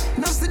diss me.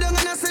 Now sit down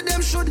and I say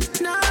them should.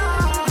 Nah,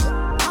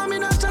 I'm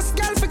not just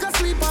girl for a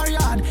sleep or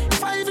yard.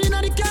 If I even in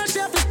the car, she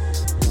have it.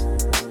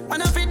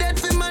 And I feel dead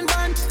for man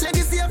band.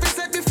 Legacy have it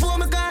set before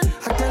me gone.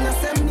 I tell her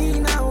say me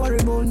now worry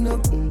about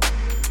nothing.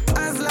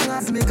 As long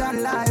as me got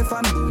life,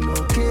 I'm doing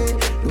okay,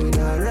 doing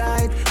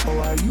alright. How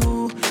are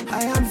you?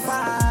 I am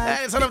fine.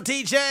 Hey, son of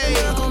TJ.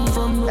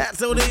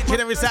 That's all each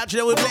and every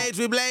Saturday we blaze.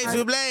 Hey,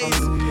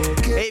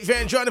 if you're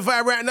enjoying the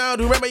vibe right now,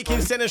 remember you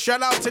can send a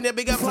shout out to the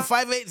big up for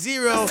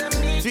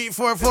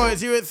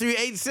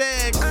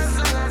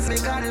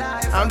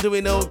 580-344-0386. I'm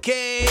doing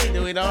okay,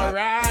 doing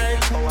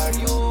alright. How are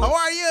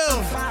you?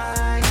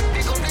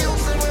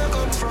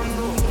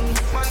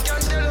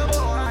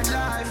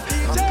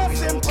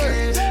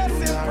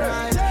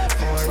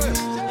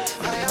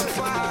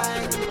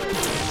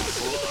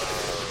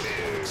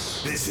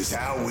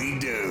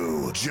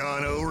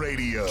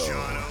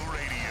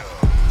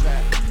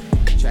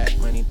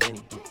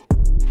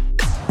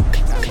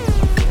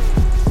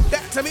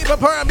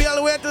 Perby all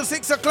the way till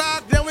 6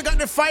 o'clock. Then we got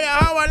the fire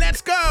hour.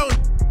 Let's go.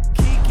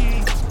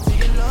 Kiki, do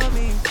you love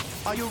me?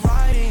 Are you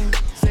riding?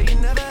 Say you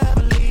never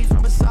ever leave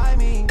from beside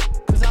me.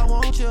 Cause I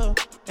want you,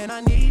 and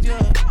I need you.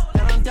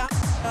 And I'm down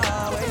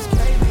always,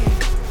 baby.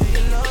 Do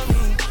you love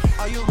me?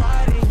 Are you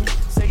riding?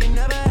 Say you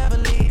never ever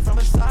leave from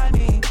beside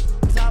me.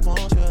 Cause I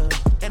want you,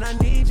 and I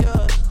need you.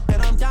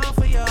 And I'm down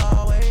for you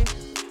always.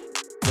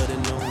 Little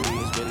new me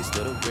is really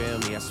still the real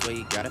me. I swear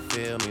you gotta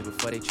feel me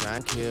before they try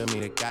and kill me.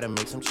 They gotta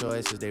make some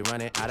choices, they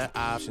running out of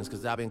options.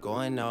 Cause I've been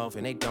going off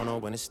and they don't know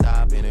when to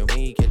stop. And when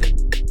you get the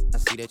I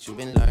see that you've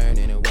been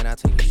learning. And when I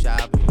take you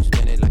shopping, you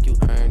spend it like you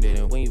earned it.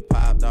 And when you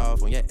popped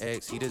off on your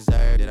ex, he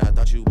deserved it. I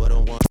thought you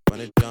would've won from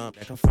the jump,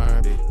 that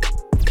confirmed it.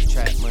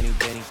 Trap money,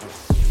 Benny.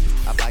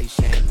 I buy you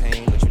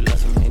champagne, but you love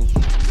some Henny.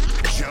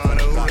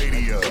 Jahkno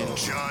Radio.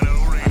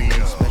 Jahkno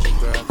Radio. Special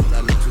girl, cause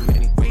I know too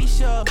many.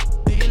 Reach up,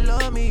 do you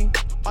love me?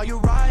 Are you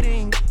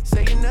riding?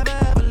 Say you never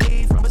ever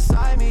leave from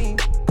beside me.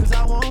 Cause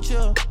I want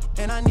you,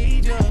 and I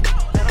need you.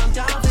 And I'm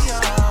down for you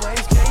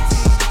always, KT.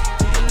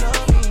 Do you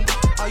love me?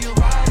 Are you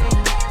riding?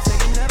 Say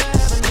you never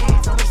ever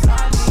leave from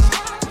beside me.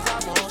 Cause I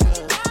want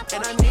you,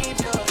 and I need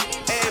you.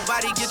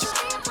 Everybody get your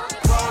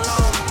roll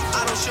on.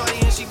 I don't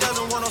shorty and she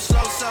doesn't want no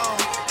slow song.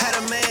 Had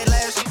a man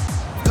last year,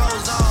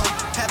 goes on.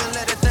 Haven't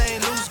let the thing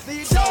loose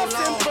so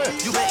long.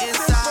 You been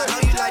inside,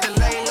 know you like to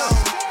lay low.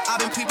 I've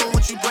been peeping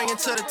what you bringing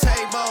to the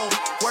table.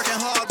 Working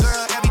hard,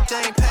 girl,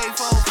 everything paid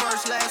for.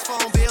 First, last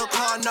phone bill,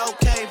 car, no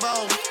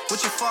cable.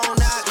 With your phone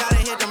out, gotta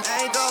hit them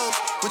angles.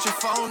 With your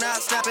phone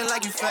out, snapping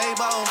like you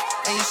Fable.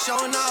 And you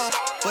showing up,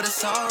 but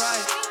it's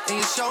alright. And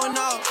you showing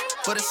up,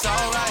 but it's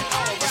alright.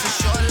 It's a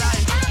short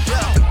life,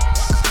 yeah.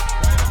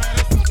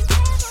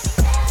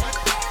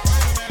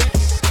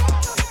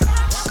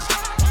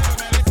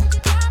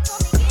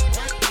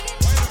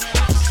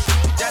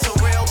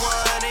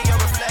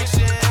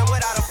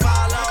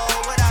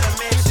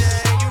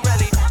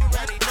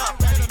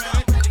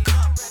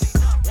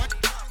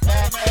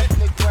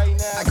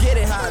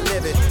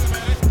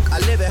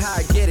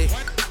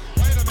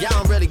 Y'all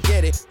don't really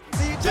get it.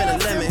 Been a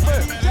limit.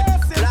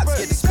 Blocks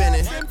get to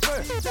spinning.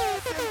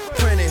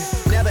 Printing.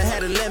 Never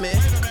had a limit.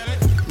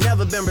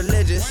 Never been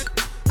religious.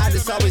 I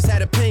just always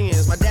had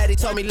opinions. My daddy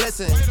told me,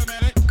 listen,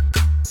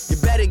 you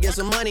better get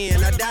some money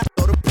and I die,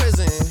 go to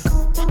prison.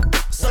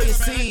 So you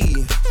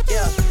see,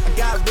 yeah, I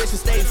got rich and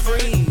stayed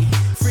free.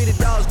 Free the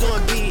dogs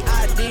doing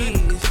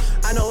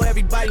BIDs. I know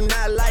everybody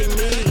not like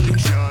me.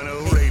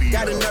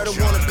 Got a nerd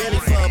to want a Bentley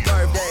for a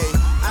birthday.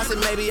 I said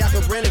maybe I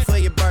could rent it for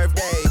your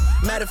birthday.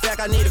 Matter of fact,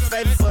 I need a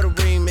favor for the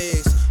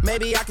remix.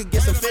 Maybe I could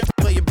get some 50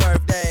 for your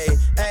birthday.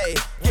 Hey,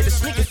 get the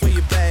sneakers for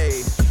your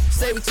babe.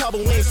 Say we talk,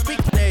 but we ain't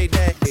speaking every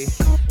day.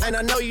 And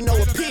I know you know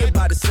what P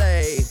about to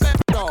say. Snap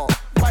song,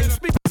 white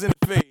speakers in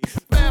the face.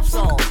 Snap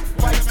song,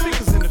 white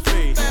speakers in the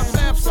face.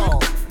 Snap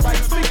song, white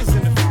speakers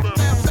in the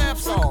face. Snap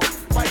song,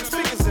 white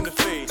speakers in the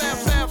face.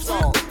 Snap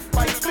song,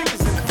 white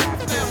speakers in the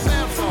face. Snap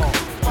song,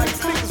 white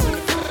speakers in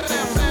the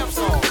face. Snap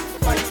song,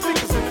 white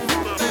speakers in the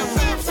face.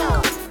 Snap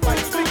song, white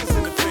speakers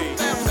in the face.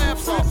 Snap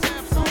song.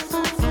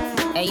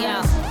 Hey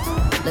yo,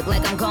 look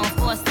like I'm going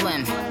for a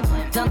swim.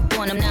 Dunk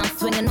on him, now I'm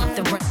swinging off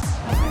the rim.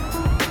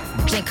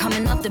 Jay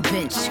coming off the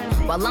bench,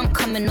 while I'm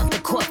coming off the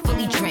court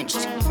fully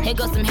drenched. Here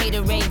goes some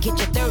haterade, get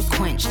your thirst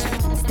quenched.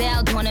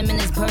 Style doing him in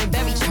his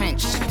Burberry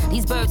trench.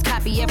 These birds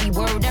copy every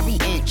word, every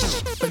inch.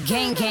 But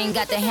gang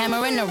got the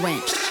hammer and the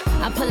wrench.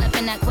 I pull up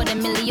in that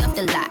 $250,000 off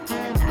the lot.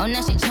 Oh,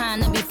 now she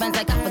tryna be friends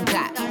like I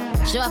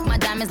forgot. Show off my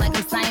diamonds like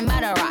I'm signed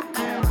by the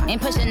rock.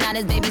 Ain't pushing out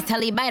his baby's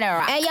telly by the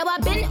rock. Hey yo, I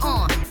been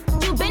on,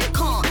 you been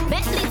con.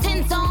 Bentley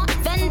tints on,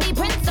 Fendi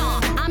prints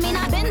on. I mean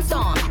I been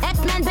storm,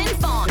 X-Men been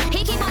form.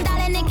 He keep on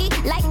dialing Nicky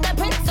like the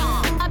Prince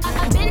on.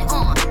 I been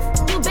on,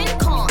 you been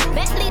con.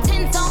 Bentley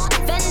tints on,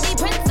 Fendi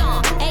prints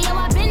on. Hey yo,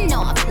 I been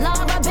off,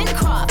 Laura been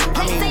crossed.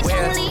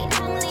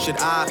 Should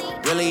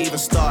I really even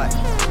start?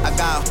 I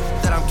got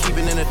that I'm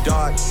keeping in the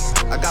dark.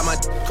 I got my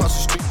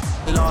across the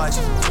street large.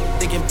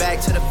 Thinking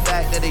back to the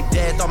fact that they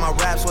dead. Thought my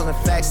raps wasn't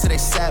facts till they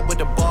sat with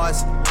the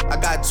bars. I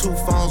got 2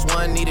 phones,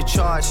 one need a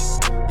charge.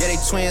 Yeah, they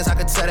twins, I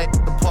could tell they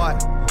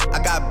apart.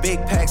 I got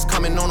big packs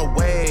coming on the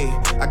way.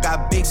 I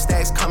got big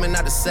stacks coming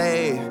out to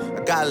save.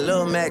 I got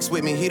Lil Max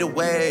with me, he the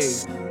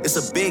wave. It's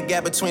a big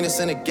gap between us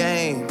in the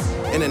game.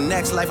 In the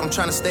next life, I'm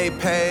trying to stay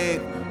paid.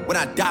 When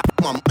I die,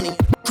 put my money in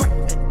the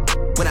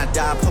grave. When I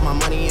die, put my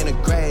money in the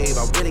grave.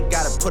 I really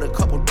gotta put a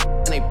couple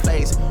in their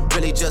place.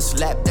 Really just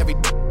lapped every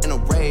in a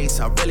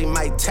race. I really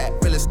might tap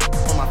realist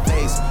on my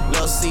face.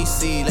 Lil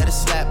CC, let it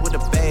slap with the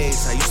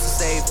bass. I used to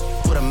save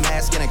with a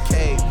mask in a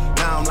cave.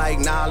 Now I'm like,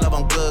 nah, love,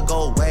 I'm good,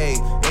 go away.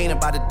 Ain't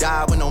about to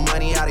die with no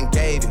money I done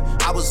gave you.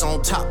 I was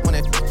on top when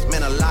it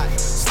meant a lot.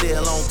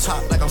 Still on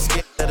top like I'm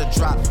scared of the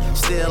drop.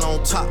 Still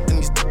on top and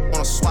these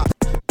wanna swap.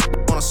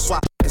 Wanna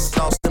swap, it's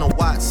lost in a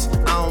watts.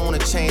 I don't wanna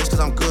change cause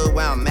I'm good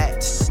where I'm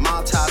at.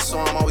 Multi, so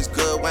I'm always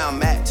good where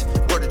I'm at.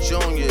 Word of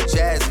Junior,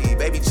 Jazzy,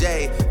 Baby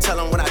J. Tell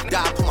them when I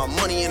die, put my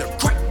money in a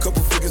crack.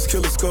 Couple figures,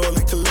 kill a skull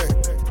and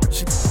collect.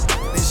 She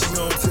then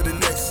she on to the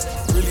next.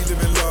 Really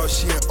living large,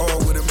 she ain't all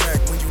with a Mac.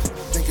 When you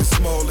thinking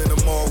small in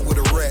the mall with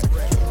a rat.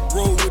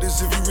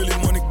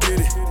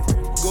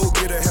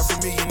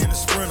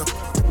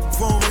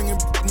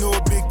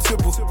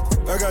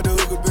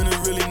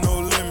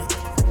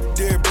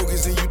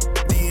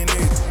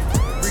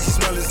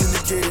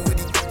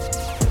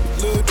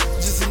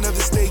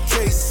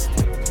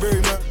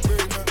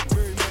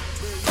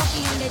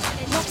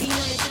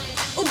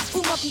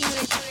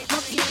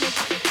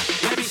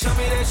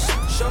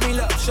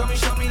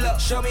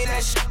 show me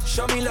that shit.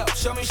 Show me love,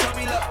 show me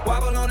love.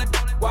 Wobble on it,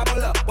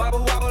 wobble up,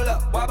 wobble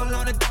up, wobble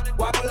on it,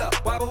 wobble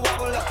up,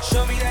 wobble up.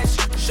 Show me that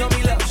shit. Show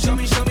me love, show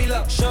me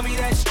love. Show me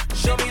that shit.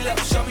 Show me love,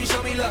 show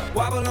me love.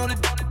 Wobble on it,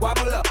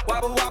 wobble up,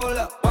 wobble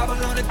up,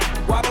 wobble on it,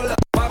 wobble up,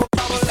 wobble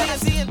up.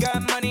 See it,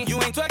 got money,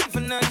 you ain't twerking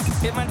for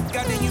nothing. If my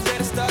got then you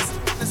better start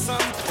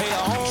something. Pay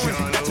your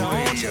own, got your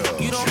own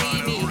shit. You don't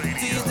need me.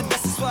 See it's the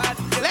best spot.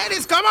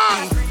 Ladies, come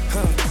on.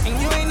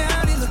 And you ain't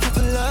out here looking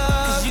for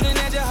love. Cause you done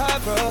had your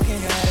heart broken.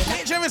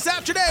 Every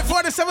Saturday,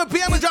 4 to 7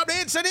 p.m. we drop the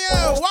hits in here.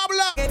 Wobble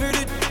up.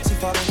 She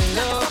falling in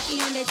love.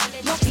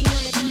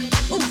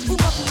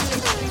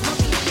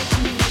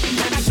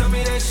 Show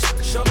me that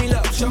shit, show me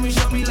love, show me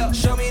love,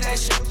 show me that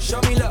shit,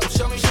 show me love,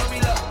 show me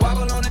love.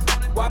 Wobble on it,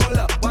 wobble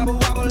up, wobble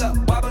up,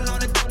 wobble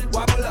on it,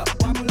 wobble up,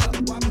 wobble up,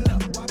 wobble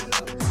up, wobble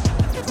up.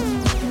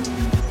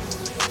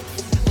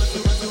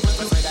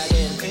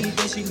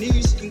 Anything she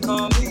needs, she can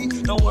call me.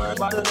 Don't worry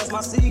about it, that's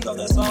my secret,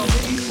 that's all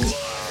me.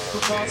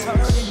 Because her,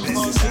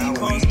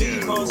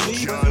 you calls me.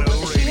 She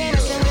ain't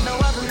messing with no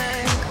other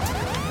man.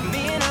 Me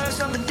and her,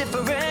 something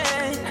different.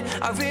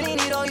 I really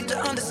need all you to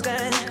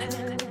understand.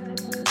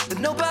 But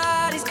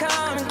nobody's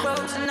coming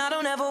close, and I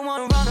don't ever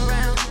wanna run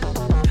around.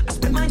 I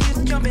spent my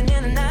youth jumping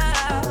in and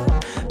out.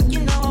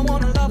 You know I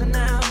wanna love her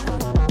now,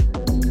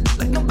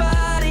 like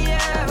nobody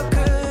ever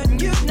could.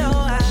 And you know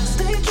I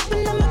stay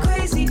tripping on my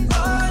crazy.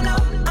 Oh no,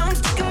 I'm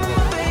sticking with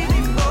my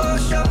baby for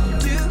sure.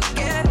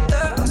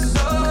 Together or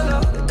solo,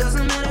 it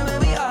doesn't matter where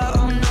we are.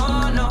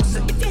 Oh no.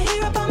 So if you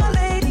hear about my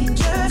lady,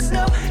 just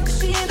know that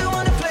she ain't the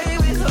one to play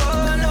with.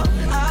 Oh no,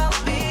 I'll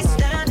be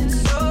standing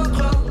so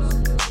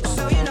close,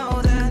 so you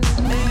know that.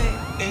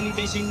 Hey,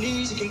 anything she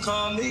needs, she can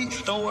call me.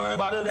 Don't worry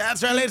about it.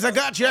 That's right, ladies. I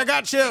got you.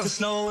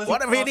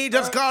 Whatever you need,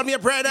 just call me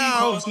up right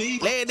now.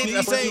 Ladies,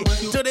 I say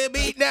to the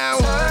beat now.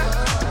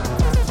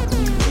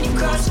 You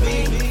cross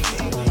me,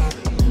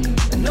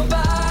 and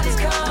nobody's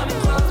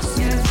coming close.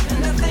 Yeah,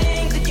 and I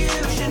think that you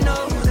should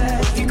know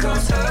that if you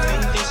cross her,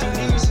 anything she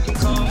needs, you can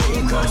call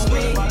me. You cross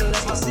me,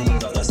 that's my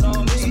secret, that's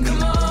all me. So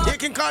come on. You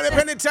can call up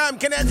anytime.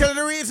 Can I tell you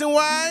the reason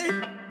why?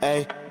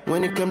 Hey,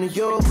 when it come to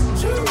you,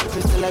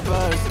 pistol like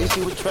bars,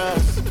 issue with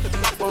trust.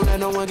 Won't let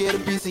no one get a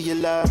piece of your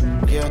love.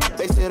 Yeah,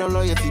 base it on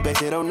loyalty,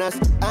 base it on us.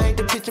 I ain't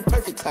the picture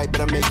perfect type, but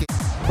I make it.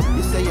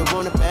 You say you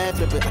want a bad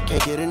flip, but I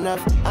can't get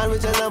enough. I'm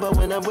with your love, but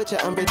when I'm with you,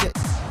 I'm with it.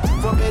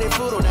 Forbidden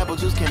fruit on apple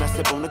juice, can I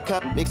sip on the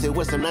cup? Mix it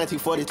with some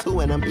 1942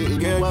 and I'm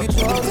eating you up.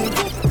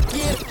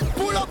 Yeah,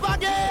 pull up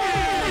again.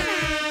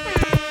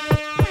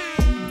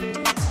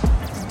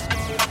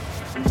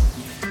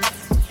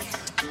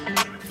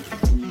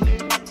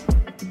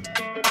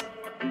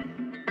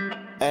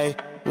 Hey,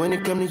 when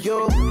it come to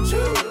you,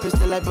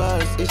 pistol like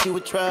bars, issue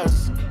with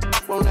trust.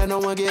 Won't let no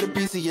one get a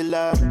piece of your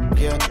love.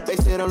 Yeah,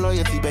 base it on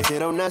loyalty, base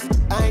it on us.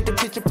 I ain't the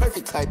picture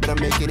perfect type, but I'm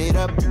making it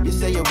up. You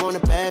say you want a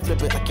bad flip,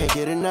 but I can't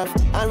get enough.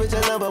 I'm with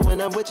your love, but when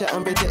I'm with you,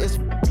 I'm with you. It's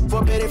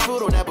forbidden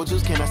fruit on apple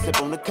juice, can I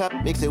sip on the cup?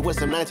 Mix it with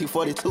some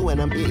 1942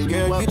 and I'm eating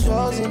you up. You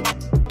chosen,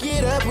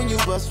 get up when you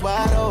bust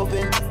wide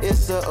open.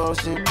 It's the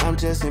ocean, I'm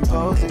just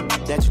imposing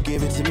that you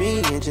give it to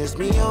me and just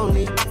me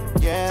only.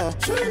 Yeah,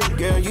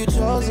 girl, you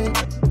chosen.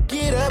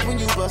 Get up when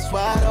you bust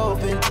wide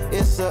open.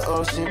 It's the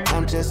ocean,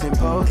 I'm just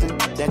imposing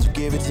that you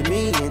give it to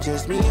me and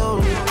just me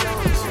only.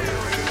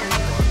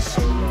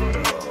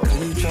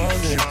 You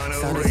chosen,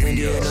 sound is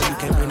Indian, no you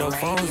can't bring no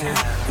phones in.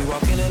 We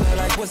walk in and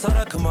like, what's all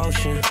that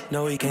commotion?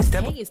 No, he can't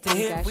step up.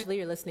 Actually,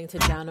 you're listening to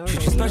Jahkno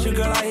Radio. You special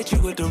girl, I hit you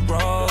with the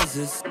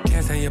roses.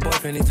 Can't say your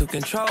boyfriend need to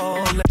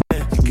control it.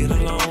 You get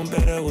along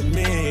better with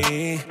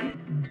me.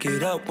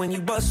 Get up when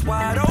you bust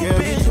wide open.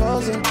 Girl, you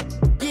chosen.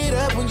 Get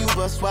up when you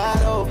bust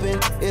wide open.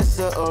 It's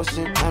the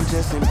ocean, I'm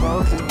just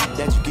imposing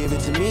that you give it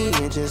to me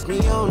and just me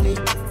only.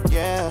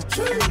 Yeah,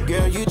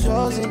 girl, you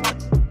chosen.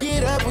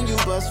 Get up when you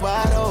bust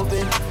wide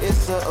open.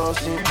 It's the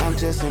ocean, I'm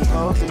just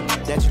imposing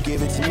that you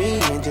give it to me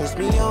and just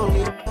me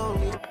only.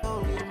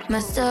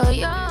 I'm still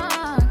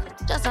young,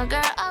 just a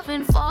girl I've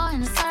been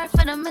falling. Sorry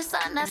for the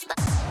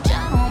misunderstanding.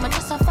 Jahkno, but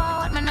just a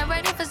forward, man, I'm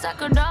ready for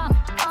second down.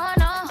 Oh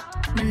no,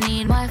 I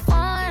need my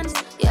funds,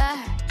 yeah.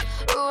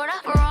 Road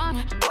up run,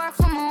 work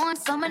for my own,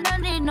 so I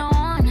don't need no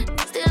one.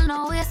 Still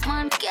no waste,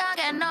 man, can't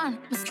get none.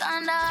 My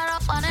standard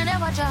up and I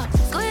never drop.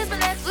 Squeeze my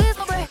neck, squeeze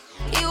my breath.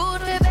 You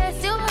would be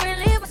best, you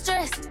relieve my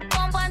stress.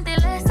 Pump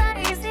until it's not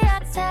easy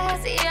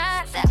access,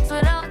 yeah. Sex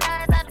without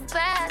eyes at the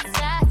best,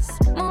 yes.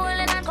 Moving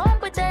and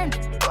competent,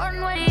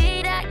 run with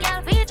it, that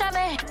girl feature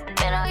me.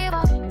 Better give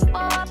up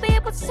what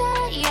people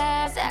say,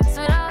 yeah. Sex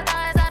without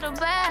eyes at the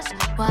best.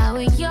 While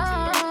we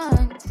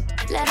young,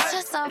 let's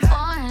just have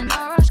fun.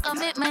 No rush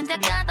commitment,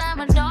 take your time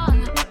and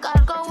done.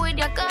 Gotta go with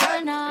your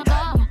girl now,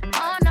 come.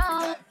 Oh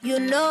no, you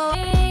know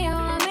me, you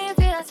want me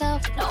for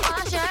yourself. Don't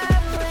want to share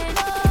with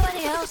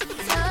nobody else.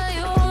 Tell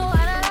you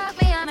what I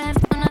love me, I'm in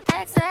on the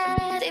text.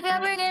 If you're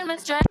bringing me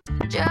stress,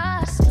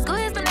 just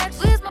squeeze my neck,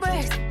 squeeze my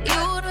breast.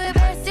 You do it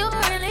best, you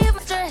relieve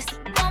my stress.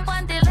 Pump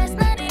until it's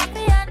not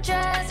easy and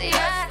stress,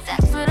 yeah.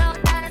 Sex without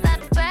eyes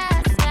at the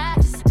best,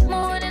 yes.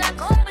 Moving and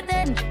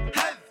confident.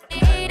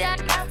 Need that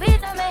coffee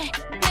to me.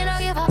 Me don't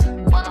give up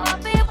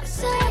what people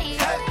say.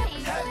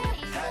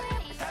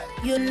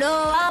 you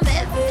know I'm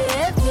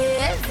heavy,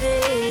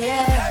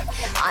 yeah.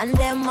 And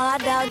them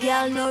other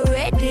girl no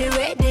ready,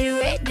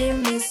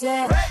 me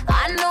say.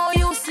 I know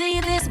you see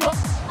this, but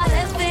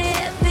heavy,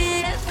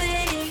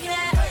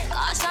 yeah.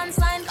 Caution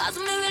sign, cause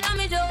me with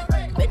me job.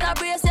 Better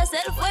brace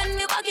yourself when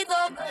you back it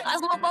up.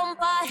 As my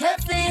bumper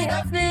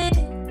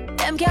heavy.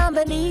 Them can't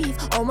believe,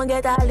 oh my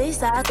get all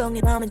this ass tongue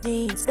in my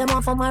jeans. Them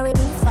want for my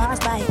relief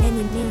fast by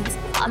any means.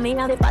 I mean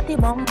have the party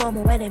bum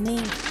where they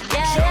mean.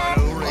 Yeah,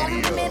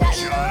 come give me that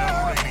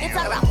low. It's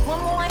a rap when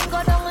I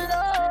go down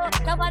low.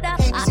 Nobody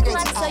act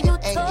like so you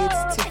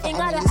told. Ain't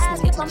gotta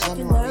ask if I'm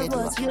making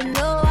nervous. You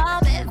know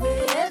I'm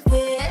heavy,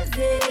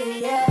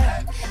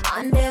 yeah.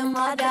 And them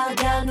other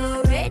girl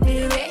no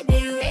ready,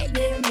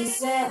 me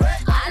say.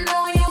 I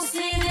know you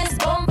see this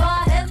bumper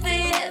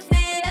heavy,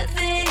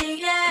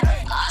 yeah.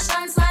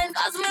 Caution sign,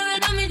 cause me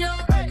with me do.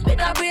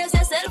 Better brace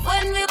yourself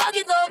when we back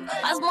it up.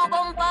 As my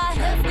bumper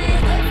heavy.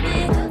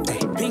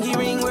 Pinky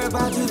ring, we're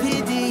about to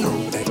hit the.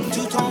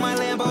 Two-tone my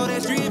Lambo,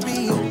 that's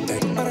drippy.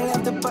 But I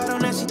left the bottle,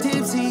 now she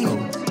tipsy.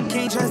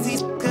 Can't trust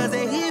these cause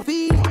they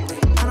hippie.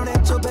 I know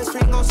that your best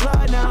friend gon'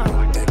 slide now.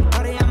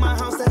 Party at my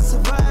house, that's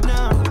survive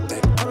now.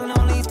 Holding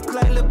on these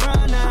like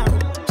LeBron now.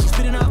 She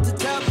spitting off the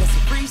top, that's a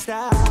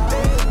freestyle.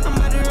 I'm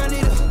about to run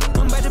it up.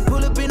 I'm about to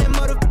pull up in that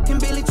motherfucking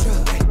Billy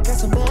truck. Got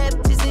some bad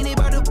bitches in it,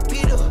 about to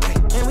beat up.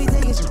 And we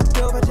taking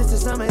shit over just to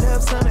sum it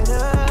up.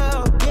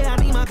 Yeah,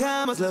 I need my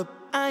commas up.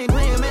 I ain't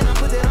playing, man, I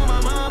put that on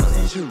my mama.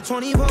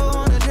 24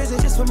 on the jersey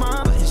just for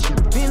mama.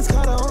 Vince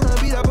Carter on the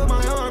beat, I put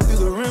my arm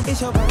through the rim. It's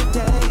your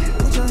birthday.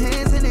 Put your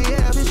hands in the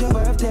air, it's your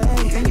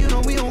birthday. And you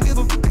know we don't give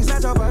a fuck, it's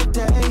not your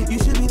birthday. You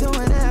should be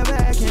throwing that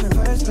back in the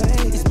first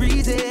place. It's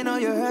breezy, know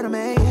you heard of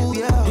me. Ooh,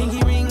 yeah. Pinky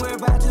ring, we're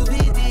about to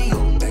be deep.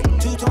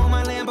 Two-tone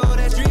my Lambo,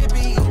 that's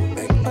drippy.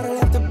 But I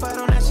left the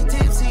bottle, now she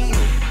tipsy.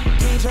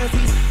 Can't trust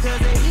these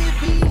cause they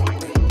hippie.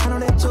 I know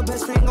that your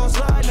best friend gon'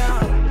 slide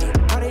now.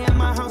 Party at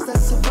my house,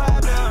 that's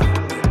survive now.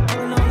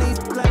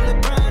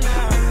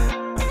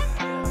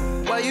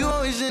 Why you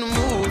always in the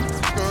mood?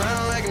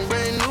 Around like I'm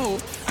brand new.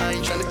 I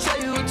ain't tryna tell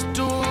you what to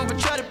do, but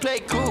try to play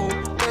cool.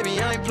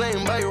 Baby, I ain't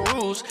playing by your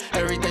rules.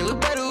 Everything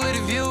look better with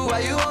a view. Why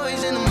you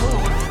always in the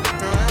mood?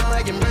 Around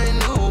like I'm brand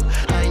new.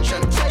 I ain't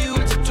tryna tell you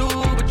what to do,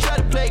 but try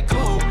to play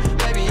cool.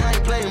 Baby, I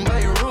ain't playing by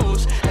your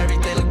rules.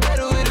 Everything look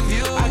better with a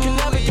view. I can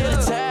never get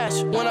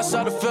attached. When I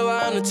start to feel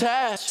I'm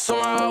attached,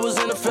 somehow I was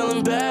in a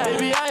feeling bad.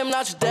 Baby, I am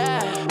not your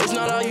dad. It's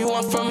not all you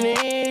want from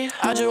me.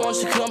 I just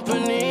want your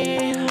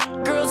company.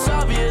 Girl, it's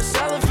obvious,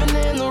 elephant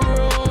in the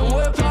room.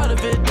 We're part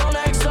of it, don't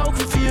act so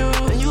confused.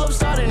 And you love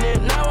starting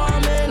it, now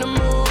I'm in the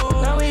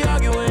mood. Now we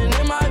arguing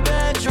in my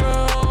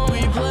bedroom.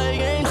 We play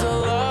games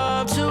of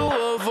love to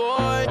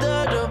avoid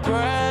the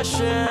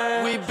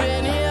depression. We've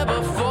been here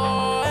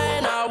before,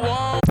 and I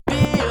won't be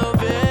a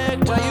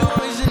victim. Why you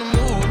always in the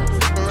mood?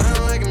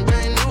 Around like I'm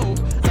brand new.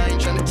 I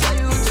ain't tryna tell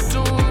you what to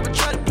do, but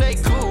try to play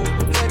cool.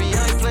 Baby, I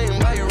ain't playing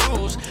by your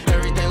rules.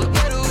 Everything look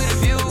better with a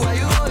view. Why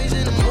you always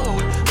in the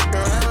mood?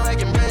 Around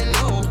like I'm brand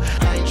new.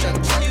 I ain't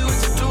tryna tell you what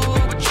to do,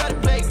 but try to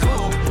play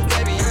cool.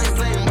 Baby, I ain't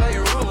playing by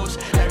your rules.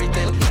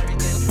 Everything.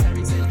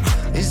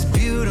 It's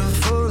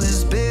beautiful,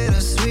 it's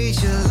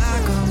bittersweet. You're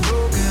like a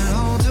broken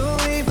home to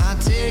me. I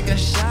take a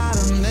shot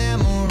of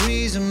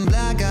memories and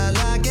black out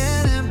like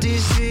an empty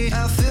street.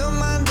 I fill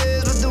my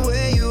days with the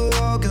way you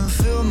walk and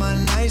fill my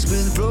nights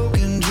with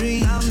broken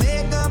dreams. I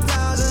make up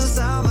clouds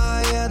inside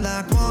my head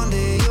like one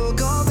day you'll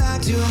go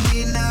back to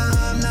me. Now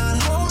I'm not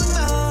holding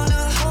on.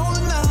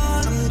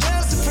 I'm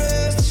just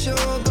afraid that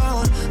you're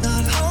gone.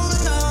 Not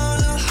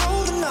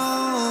holding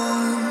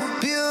on.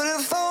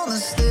 Beautiful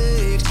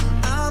mistakes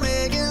I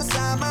make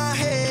inside my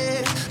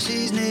head.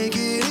 She's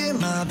naked in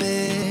my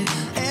bed,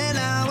 and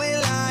I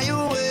will lie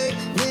awake,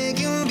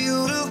 making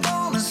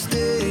beautiful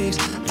mistakes.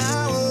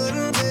 I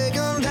wouldn't take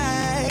them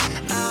back.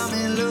 I'm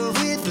in love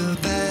with the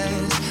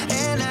past,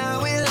 and I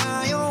will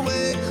lie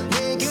awake,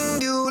 making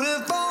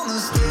beautiful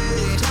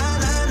mistakes. Na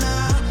na na,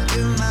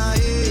 in my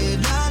head.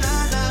 Na na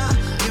na,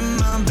 in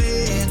my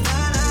bed. Na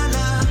na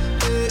na,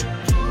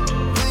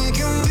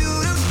 making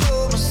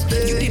beautiful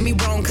mistakes. You did me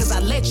wrong cause I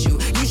let you.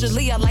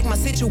 Usually I like my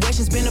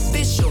situations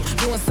beneficial.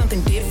 Doing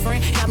something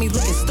different, got me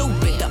looking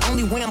stupid. The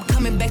only way I'm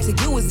coming back to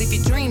you is if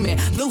you're dreaming.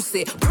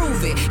 Lucid,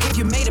 prove it. If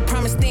you made a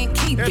promise, then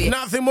keep There's it.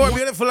 nothing more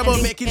beautiful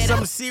about making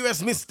some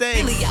serious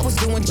mistakes Really, I was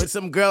doing with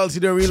some girls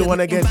you don't really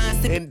want to get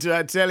into,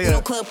 I tell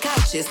you. club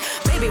couches.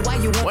 Baby, why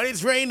you want When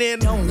it's raining,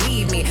 don't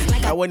need me?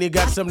 Like and when you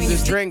got something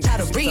to drink,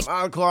 some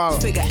alcohol.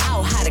 figure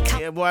out how to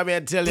count. Yeah, boy, I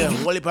tell you,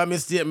 hold up on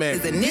mistake, man.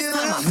 And this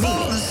time I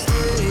mean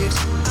it.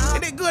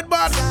 Ain't it good,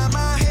 but?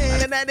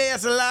 And then that day,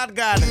 it's a Lord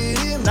God.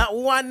 Not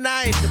one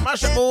night,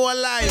 mash up my whole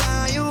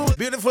life.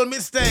 Beautiful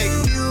mistake.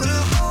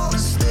 Beautiful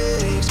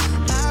mistakes.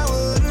 I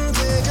wouldn't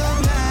take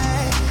them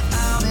back.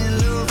 I'm in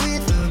love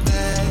with the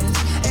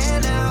past,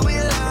 and I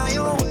will lie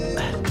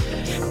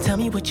awake. Tell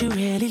me what you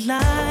really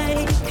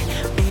like.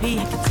 Baby,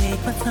 I can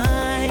take my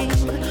time.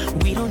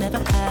 We don't ever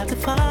have to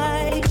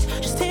fight.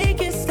 Just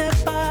take it step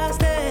by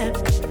step.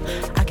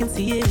 I can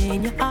see it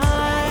in your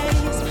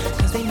eyes,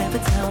 'cause they never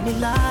tell me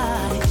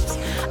lies.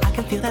 I I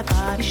can feel that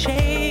body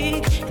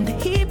shake and the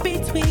heat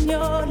between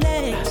your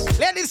legs.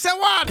 Ladies, say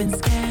what? Been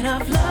scared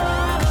of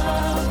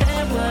love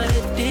and what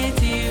it did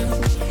to you.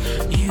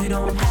 You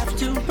don't have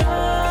to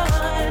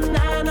run,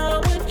 I know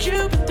what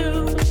you've been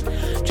through.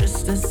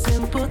 Just a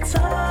simple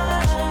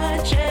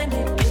touch and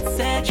it can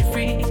set you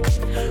free.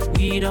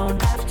 We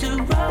don't have to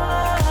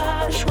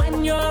rush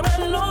when you're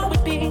alone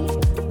with me.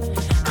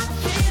 I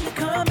feel it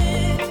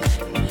coming,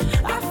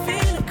 I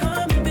feel it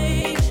coming,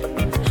 babe.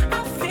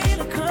 I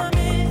feel it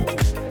coming,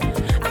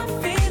 I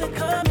feel it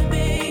coming,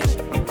 babe.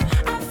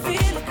 I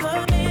feel it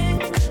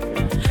coming,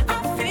 I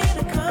feel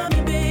it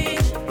coming,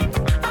 babe.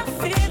 I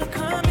feel it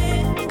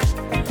coming,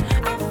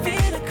 I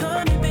feel it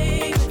coming,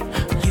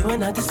 babe. You are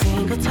not the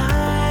single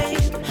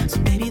type, so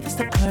maybe this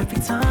the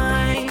perfect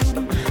time.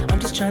 I'm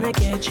just trying to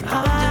get you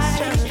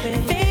high,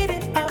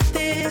 faded off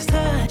this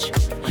touch.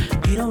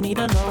 You don't need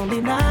a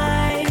lonely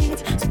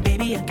night, so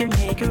baby I can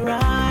make it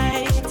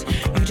right.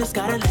 You just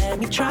gotta let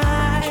me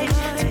try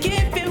to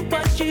give you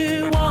what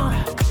you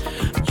want.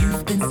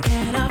 You've been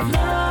scared of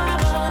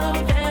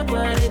love and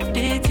what it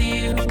did to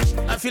you.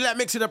 I feel like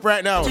mixing up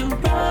right now. To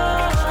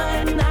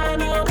run, I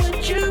know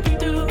what you've been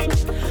through.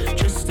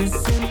 Just a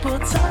simple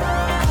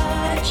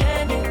touch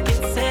and it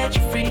can set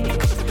you free.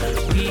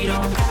 We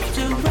don't have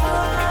to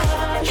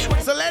rush.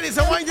 So ladies,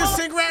 I want you to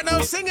sing right now.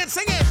 Sing it,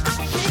 sing it. I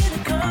feel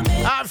it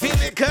coming. I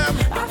feel it come.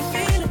 I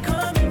feel it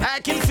coming. I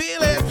can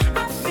feel it.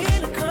 I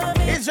feel it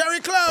coming. It's very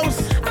close.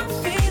 I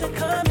feel it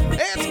coming.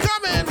 It's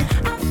coming.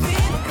 I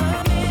feel it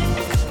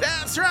coming.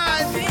 That's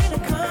right. I feel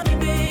it coming,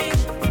 babe.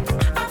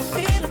 I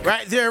feel it.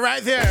 Right there,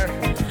 right there.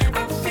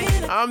 I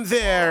feel it. I'm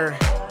there.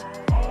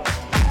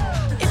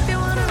 If you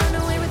wanna run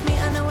away with me,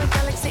 I know a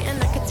galaxy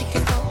and I can take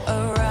you for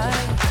a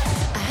ride.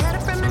 I had a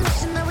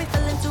premonition that we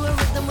fell into a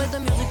rhythm where the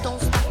music don't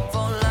stop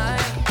for life.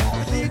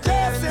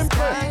 Glitter in the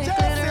sky,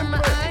 glitter in my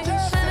eyes,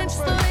 shining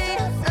just the way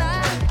I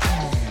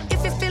like.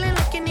 If you're feeling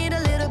like you need a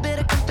little bit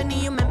of company,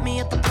 you met me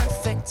at the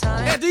perfect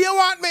time. Hey, do you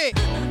want me?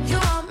 You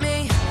want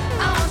me,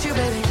 I want you,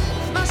 baby.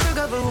 My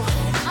sugar boo,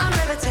 I'm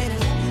levitating.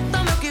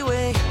 The Milky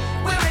Way,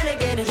 we're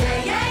renegading.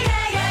 Yeah, yeah,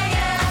 yeah, yeah,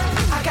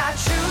 yeah. I got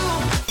you.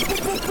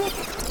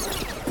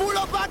 Pull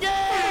up again.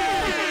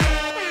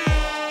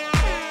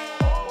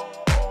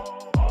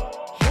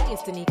 Hey,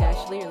 it's Danique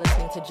Ashley. You're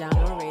listening to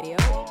Jahkno Radio.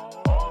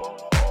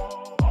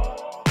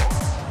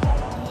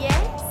 Yeah,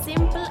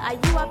 Simple, are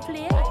you a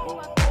player?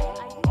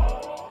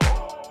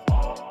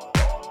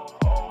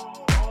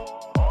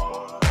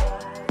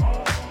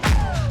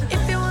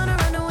 If you wanna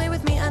run away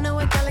with me, I know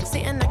a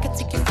galaxy and I can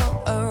take you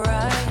for a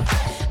ride.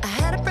 I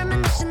had a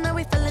premonition that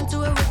we fell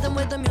into a rhythm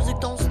where the music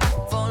don't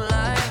stop for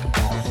life.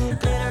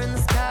 Glitter in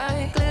the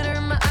sky, glitter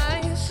in my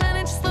eyes,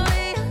 shining just the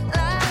way I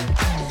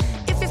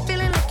like. If you're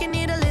feeling like you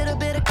need a little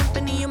bit of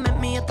company, you met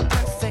me at the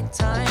perfect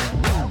time.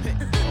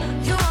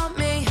 You want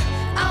me,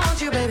 I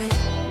want you, baby.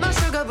 My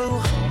sugar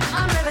boo,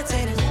 I'm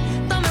levitating.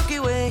 The Milky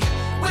Way,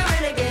 we're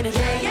renegading.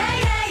 Yeah, yeah,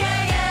 yeah,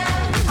 yeah,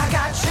 yeah. I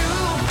got you.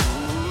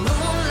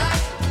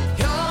 Moonlight,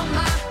 you're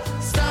my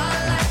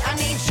starlight. I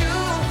need you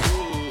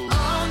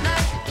all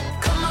night.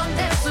 Come on,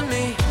 dance with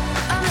me.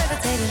 I'm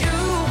levitating. You,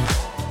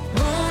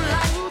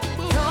 moonlight,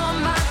 you're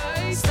my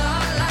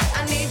starlight.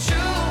 I need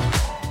you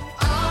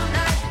all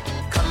night.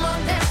 Come on,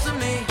 dance with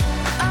me.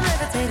 I'm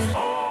levitating.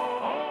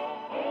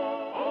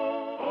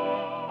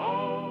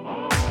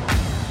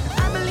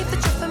 I believe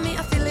that you're for me.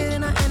 I feel it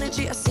in our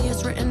energy. I see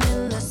it's written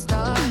in the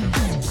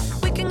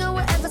stars. We can go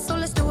wherever, so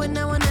let's do it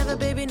now or never,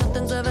 baby.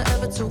 Nothing's ever,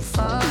 ever too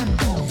far.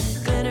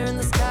 Glitter in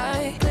the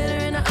sky,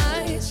 glitter in our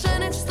eyes,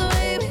 shining just the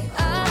way we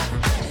are.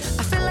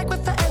 I feel like we're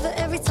forever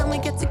every time we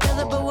get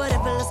together, but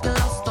whatever, let's get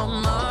lost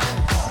on Mars.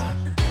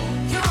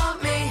 You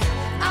want me,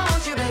 I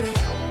want you, baby.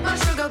 My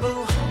sugar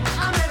boo,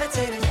 I'm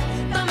levitating.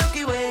 The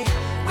Milky Way,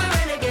 we're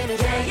renegading.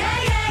 Yeah, yeah,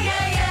 yeah,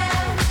 yeah,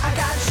 yeah. I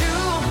got you.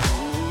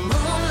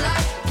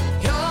 Moonlight,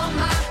 you're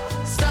my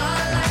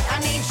starlight. I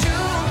need you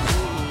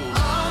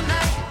all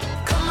night.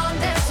 Come on,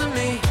 dance with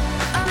me.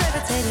 I'm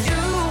levitating.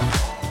 You,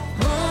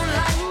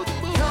 moonlight,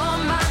 you're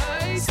my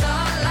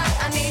starlight.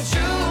 I need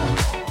you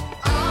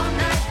all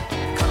night.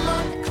 Come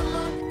on, come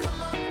on, come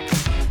on.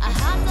 I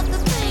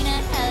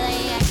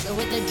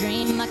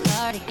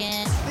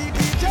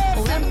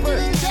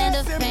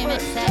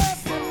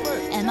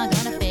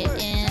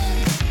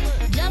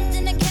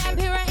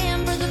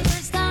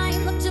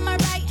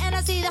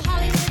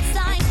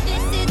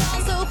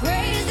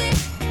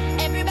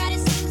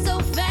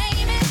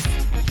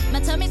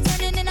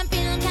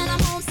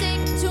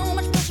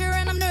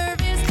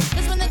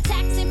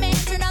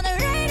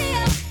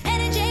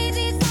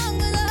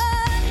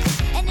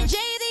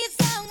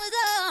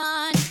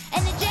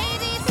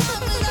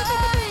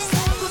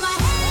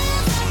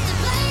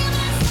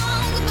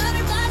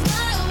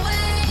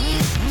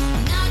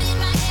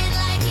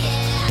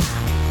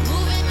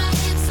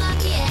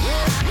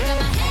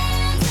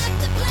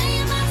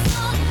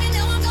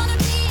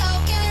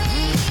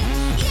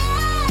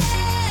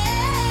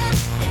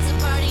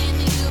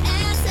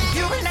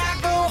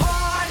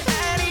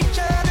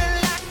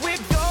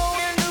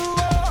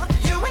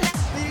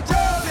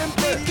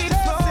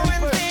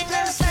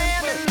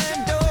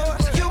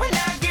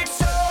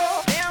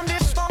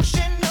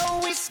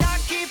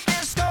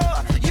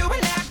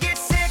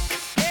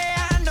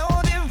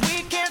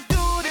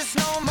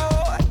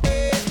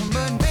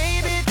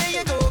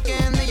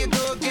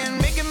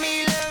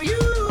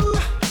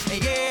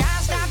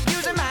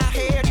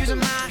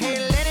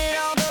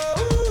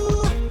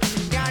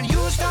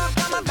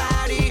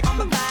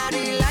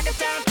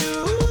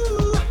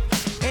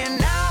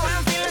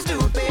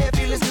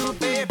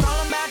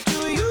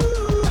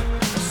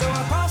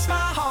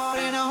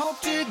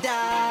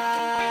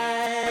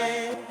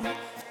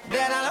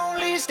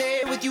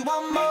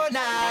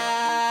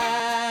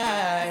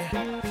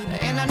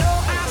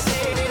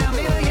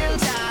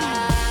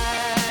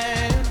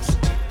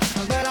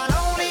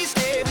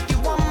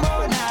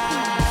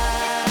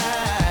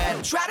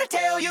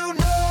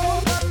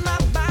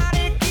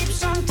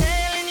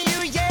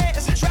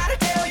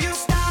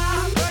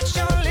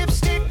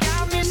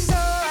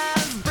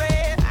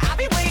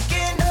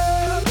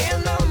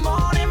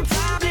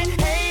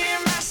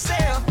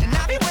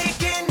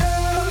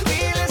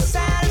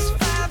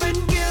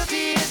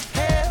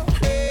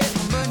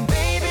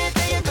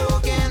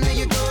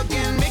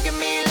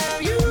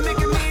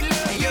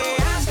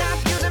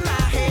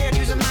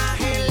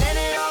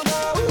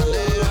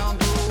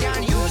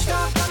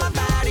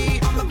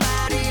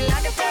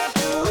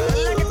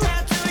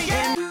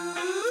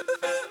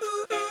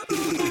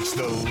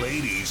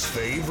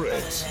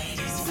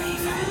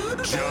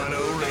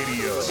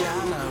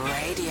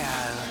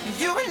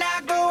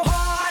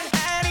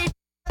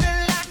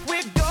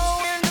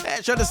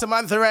I show to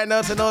Samantha right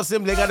now, so no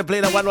simply got to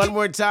play that one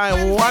more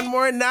time. One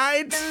more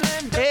night.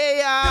 Hey,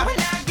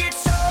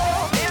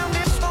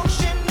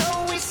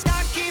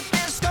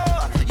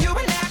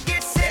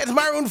 it's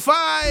Maroon 5.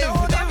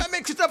 I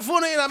mix it up for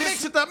you.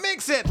 Mix it up,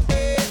 mix it.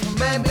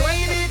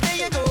 Baby, there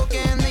you go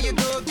again,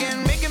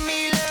 making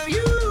me love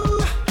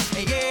you.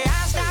 Yeah,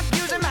 I stopped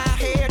using my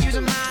head,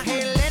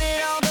 let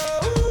it all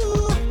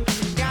go.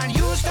 Got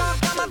you stuck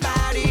on my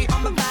body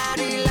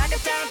like a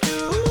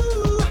tattoo.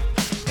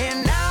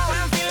 And now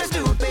I'm feeling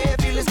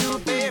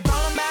stupid,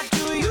 falling back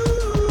to you.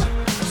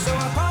 So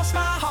I cross my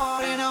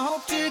heart and I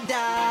hope to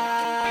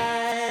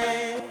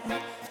die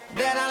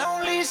that I'll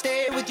only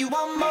stay with you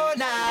one more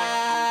night.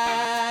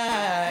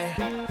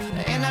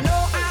 And I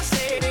know I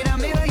said it a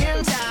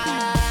million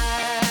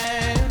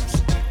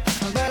times,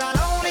 but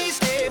I'll only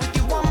stay with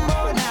you one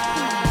more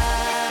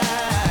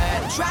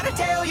night. Try to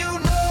tell you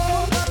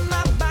no, but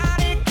my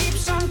body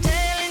keeps on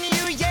telling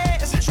you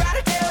yes. Try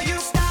to tell you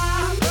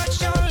stop,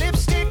 but your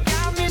lipstick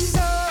got me so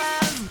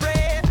out of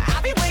breath.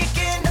 I'll be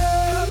waking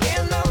up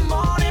in the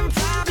morning,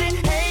 probably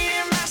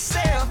hating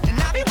myself. And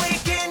I'll be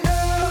waking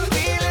up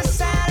feeling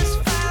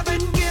satisfied,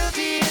 but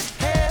guilty as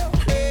hell.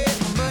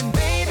 But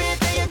baby,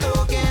 there you go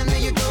again,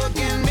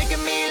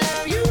 making me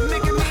love you.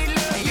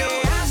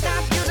 Yeah, I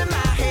stopped using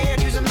my head,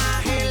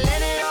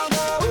 let it all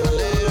go.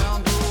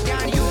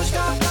 Got you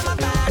stuck on my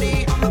body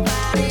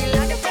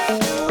like a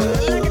tattoo.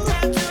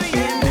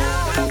 Yeah, now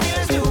I'm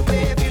feeling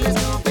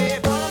stupid,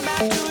 falling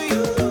back to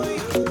you.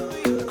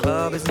 The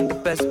club isn't the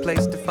best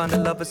place to find a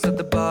lover, so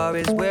the bar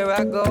is where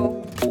I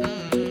go.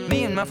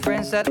 Me and my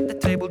friends sat at the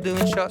table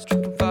doing shots,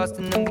 tripping fast,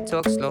 and then we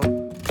talk slow.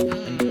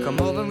 And you come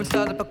over and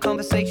start up a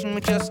conversation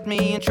with just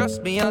me, and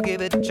trust me, I'll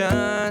give it a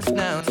chance.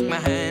 Now take my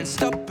hand,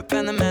 stop it,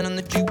 and the man on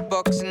the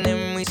jukebox, and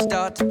then we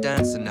start to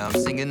dance. And now I'm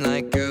singing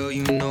like, girl,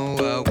 you know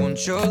I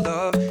want your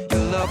love.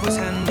 Your love was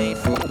handmade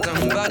for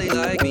somebody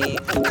like me.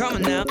 Come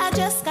on now, I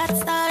just got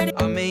started.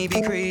 I may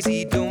be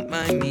crazy, don't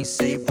mind me.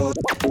 Say, boy,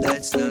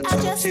 let's not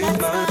talk too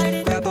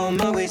much. Grab on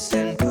my waist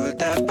and put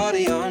that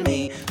body on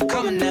me.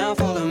 Come on now,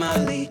 follow my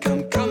lead.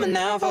 Come on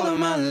now, follow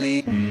my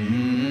lead.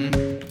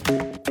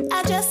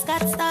 I just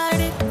got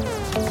started.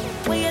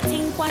 What you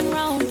think one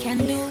round can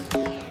do?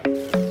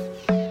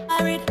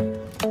 Alright,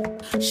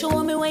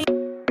 show me what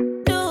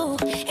you do.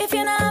 If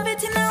you don't have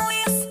it in a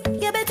waist,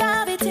 you better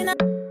have it in a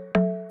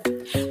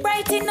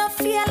bright enough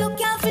for you,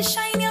 look out for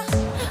shine you.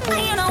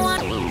 And you know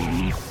what?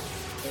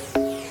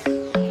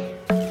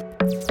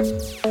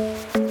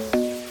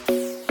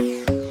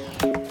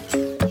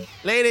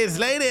 Ladies.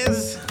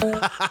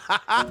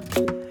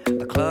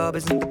 The club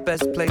isn't the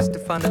best place to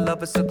find a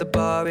lover, so the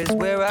bar is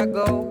where I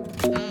go.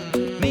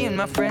 Me and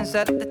my friends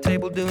sat at the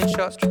table doing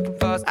shots, tripping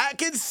fast. I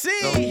can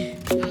see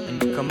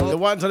the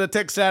ones on the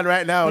text side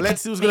right now.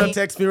 Let's see who's gonna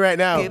text me right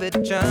now. Give it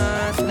a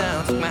chance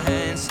now. Take my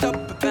hand, stop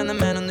it, and the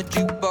man on the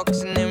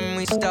jukebox, and then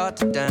we start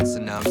to dance.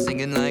 And now I'm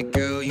singing like,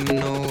 girl, you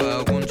know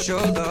I want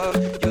your love.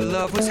 Your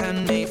love was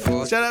handmade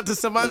for. Shout out to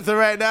Samantha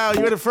right now.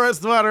 You're the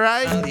first one,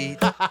 right?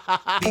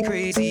 Be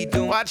crazy,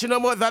 don't watch you know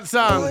more that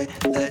song.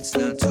 Let's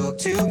not talk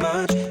too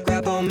much.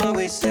 Grab on my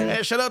waist and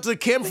hey, shout out to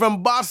Kim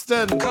from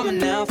Boston. Coming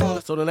now, follow.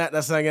 So the night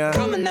that song,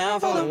 coming now,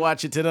 follow.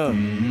 Watch it, you know.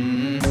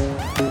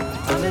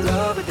 I'm in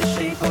love with the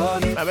shape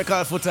of you. I'm a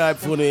call foot type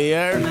for the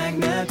year.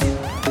 Magnetic,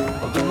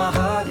 although my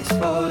heart is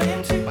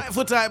falling too. My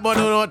foot type, but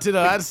don't know what to do,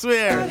 I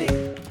swear.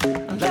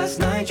 Last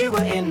night you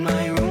were in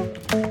my room.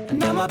 And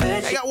now my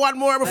bed. I got one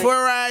more before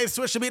I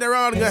switch the beat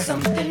around.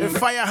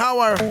 Fire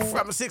hour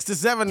from 6 to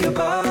 7. Your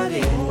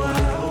body.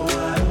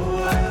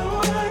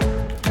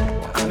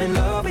 I'm in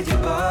love with your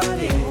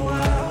body.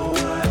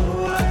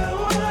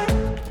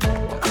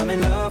 I'm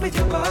in love with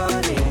your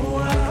body.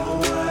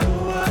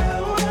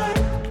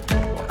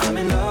 I'm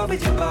in love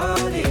with your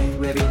body.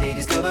 Every day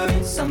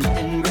discovering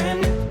something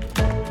brand new.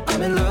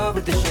 I'm in love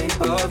with the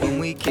shape of you. When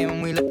we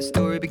came, we let the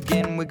story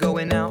begin. We're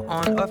going out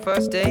on our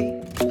first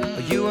date.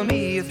 You and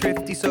me are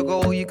thrifty, so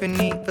go all you can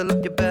eat. Fill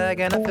up your bag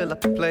and I fill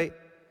up the plate.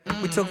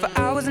 We talk for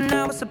hours and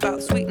hours about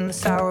the sweet and the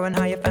sour and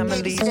how your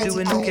family's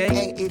doing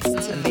okay.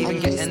 And leaving,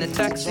 getting a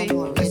taxi,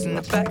 kissing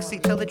the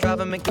backseat, tell the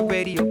driver make the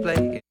radio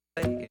play.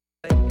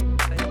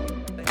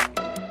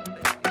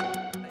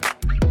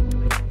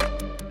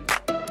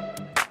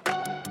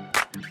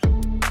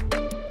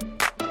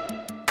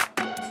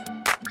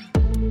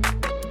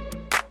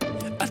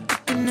 I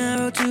took an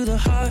arrow to the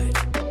heart.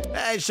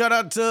 Hey, shout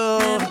out to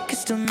never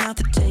kissed a mouth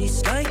that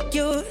tastes like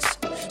yours.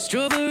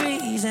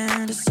 Strawberries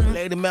and a sun.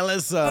 Lady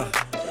Melissa.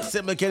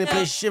 Simple, can you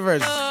play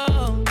Shivers?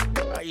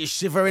 Are you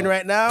shivering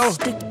right now?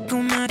 Stick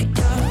on my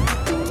guitar.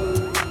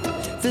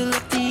 Fill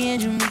up the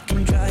engine, we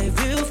can drive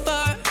real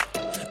far.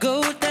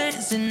 Go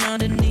dancing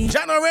underneath.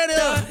 Jahkno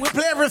Radio, we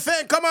play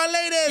everything. Come on,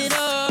 ladies.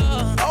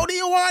 How do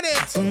you want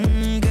it?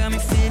 Got me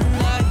feeling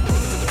like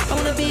I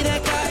wanna be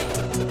that guy.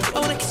 I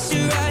wanna kiss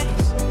your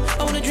eyes.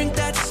 I wanna drink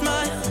that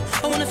smile.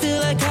 I wanna feel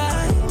like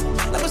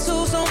my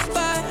soul's on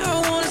fire.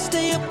 I wanna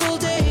stay up all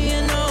day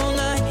and all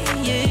night.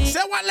 Yeah.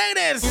 Say what,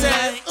 ladies?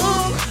 Say,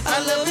 ooh, I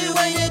love it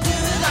when you do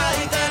it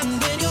like that.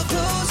 And when you're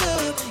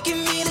closer, give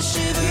me the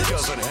shivers. It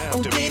doesn't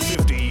have to be 50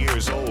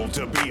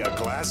 about to be a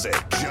classic.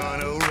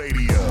 Jahkno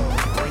Radio,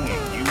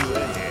 bringing you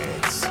the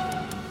hits.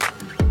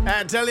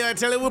 I tell you,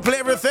 we'll play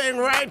everything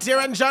right here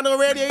on Jahkno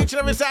Radio each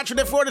and every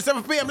Saturday, 4 to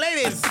 7 p.m.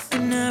 Ladies.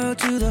 An arrow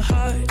to the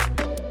heart.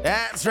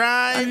 That's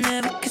right. I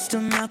never kissed a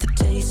mouth that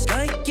tastes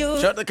like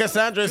yours. Shout out to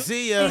Cassandra,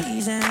 see ya.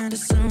 Please and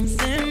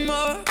something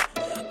more.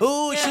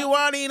 Ooh, she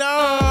want it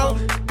all.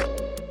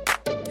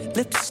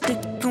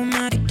 Lipstick on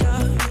my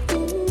guitar.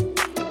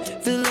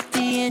 Fill up the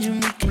engine,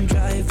 we can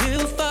drive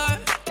real far.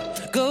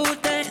 Go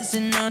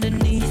dancing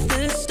underneath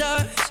the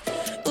stars.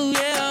 Ooh,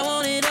 yeah, I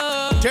want it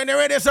all. Turn the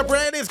radio up,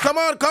 ladies. Come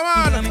on, come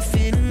on. Got me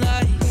feeling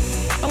like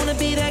I wanna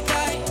be that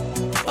guy.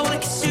 I wanna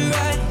kiss your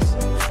eyes.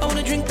 I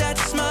wanna drink that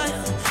smile.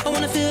 I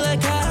wanna feel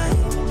like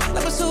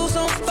my soul's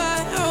on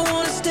fire. I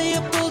wanna stay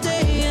up all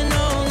day and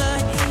all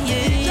night.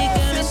 Yeah, you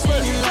got me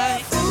singing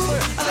like, ooh,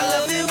 I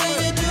love it when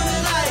you do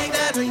it like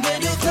that.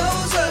 When you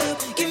close up,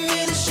 give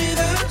me the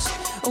shivers.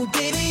 Oh,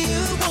 baby,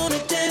 you wanna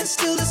dance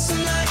till the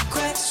sunlight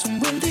cracks.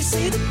 And when they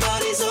say the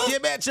party's over, you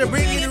betcha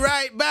bring it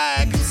right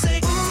back.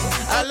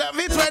 I love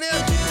it when you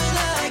do it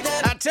like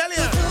that. I tell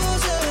you.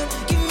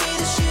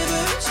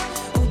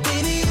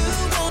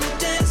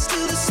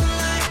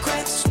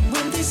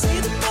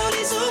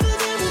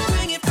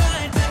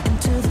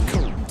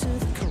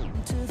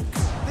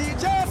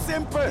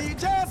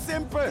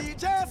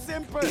 DJ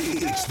Simple.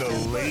 It's the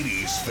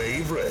ladies'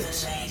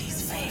 favorite.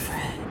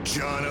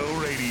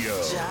 Jahkno Radio.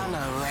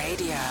 Jahkno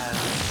Radio.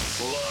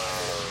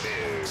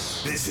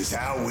 This is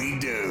how we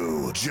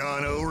do.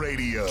 Jahkno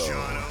Radio.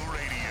 Jahkno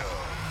Radio.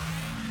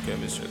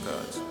 Chemistry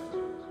cards.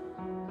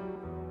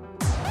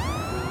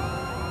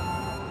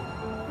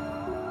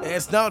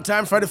 It's now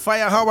time for the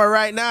fire hour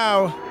right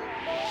now.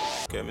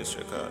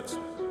 Chemistry cards.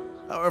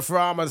 Hour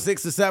from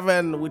 6 to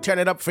 7. We turn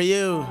it up for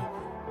you.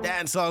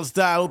 Dancehall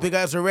style. Hope you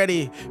guys are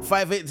ready.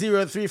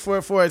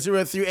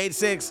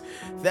 580-344-0386.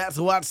 That's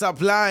the WhatsApp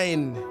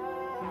line.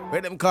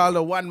 Rhythm called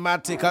the One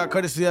Matic,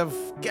 courtesy of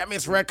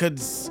Chemist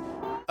Records.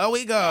 Here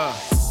we go.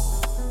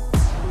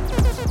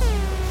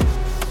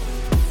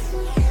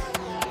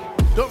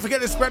 Don't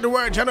forget to spread the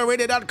word.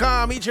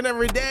 JahknoRadio.com. Each and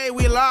every day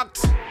we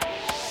locked.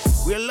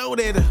 We're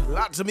loaded.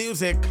 Lots of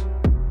music.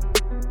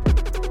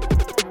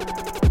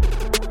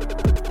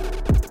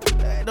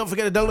 Don't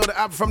forget to download the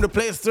app from the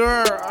Play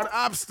Store or the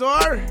App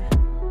Store.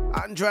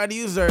 Android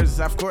users,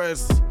 of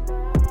course.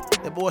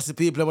 The bossy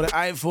people with the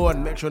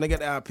iPhone, make sure they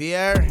get the app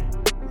here.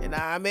 You know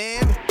what I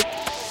mean?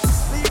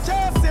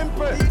 DJ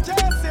Simple, DJ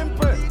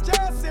Simple,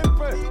 DJ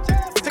Simple, DJ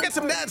Simple. To get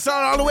some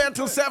dancehall all the way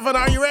until 7,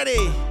 are you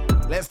ready?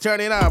 Let's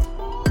turn it up.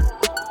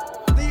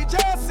 DJ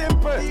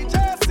Simple,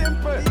 DJ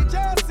Simple,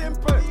 DJ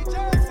Simple,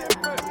 DJ Simple.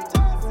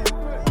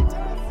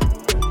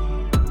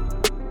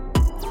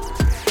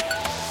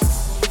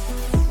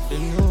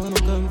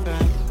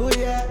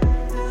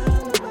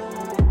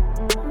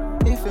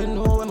 If you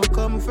know where I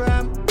come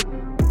from,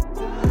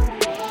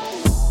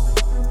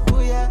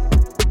 oh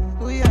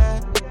yeah,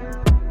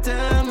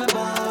 tell me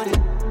about it.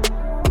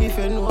 If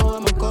you know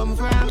where I come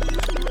from,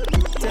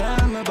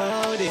 tell me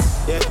about it.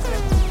 Yeah,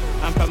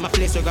 I'm from a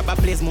place where grab a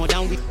place more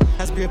than we.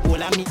 Has great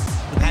pole of me.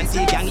 Can't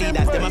see gang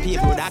leaders, them a pay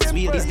products.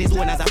 Wheel this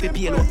owners have to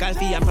pay local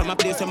fee. I'm from a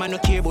place where man no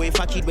care about if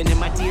a kid when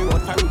them a tear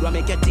out for road. What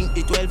make you think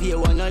the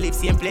 12-year-old no live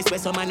same place where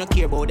some man no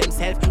care about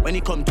themselves when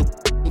it come to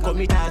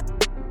committed.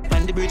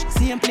 On the bridge,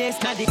 same place,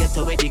 not the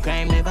ghetto where the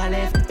crime never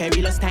left.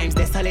 Perilous times,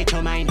 desolate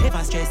your mind,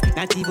 never stress.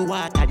 Not even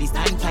water, the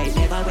standpipe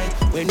never wet.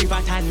 When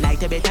river turn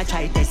light, you better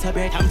try test your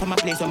breath. I'm from a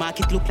place where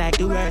market look like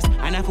the worst.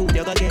 And a food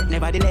you go get,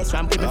 nevertheless,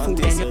 from people food.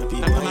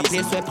 I'm from a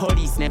place where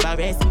police never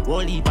rest.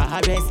 Won't leave a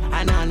arrest,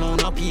 and I know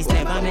no peace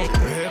never make.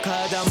 Work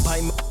hard and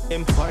buy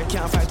them, or you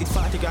can't fight it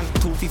 40 grand,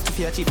 250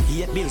 for a chip,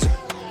 8 bills.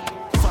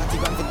 40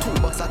 grand for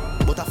 $2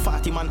 but a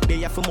 40 man, they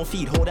have for more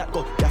feed, how that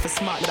go? They have for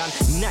smarter than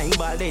 9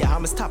 ball there,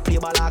 I'm a stop play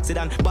ball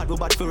accident. Bad we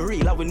bad for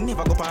real, I will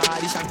never go for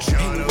audition.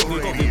 Jahkno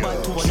Radio,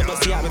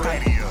 Jahkno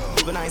Radio.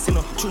 Even I say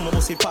no, true no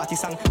say party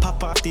song.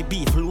 Pop off the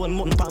beat, loan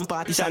month pan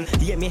partition.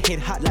 Yeah, me head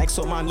hot like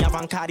some man, me have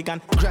a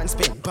cardigan. Grand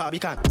Spain,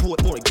 Barbican,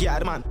 Portmore,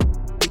 yard man.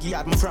 Big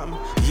yard me from,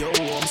 yo,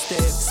 I'm stay.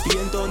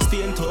 Spain town,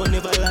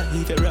 never lie.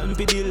 If you run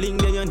with the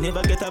link, then you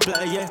never get a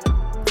fly, yeah.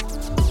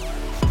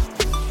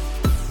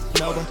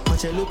 Now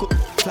watch you look up,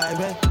 fly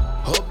back.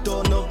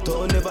 Uptown,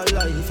 never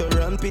lie. If you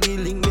run with the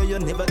link, then you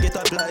never get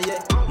a fly,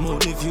 yeah.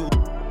 Money view.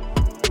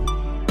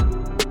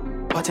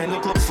 Watch you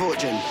look up,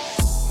 fortune.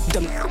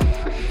 Them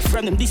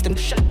from them this them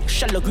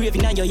shallow grave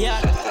in your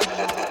yard.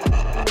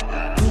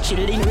 You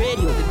chillin'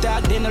 radio, the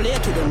dog then no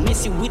late to them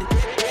miss you with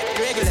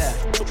regular.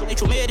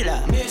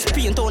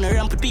 Spain town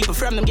around with people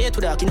from them get to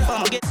that. In the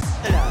farm get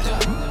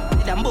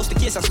them bust the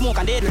case and smoke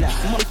and dead with that.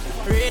 Money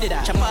ready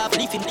that. Chop off,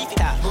 leaf it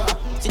that.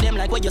 See them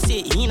like what you say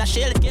in a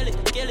shell,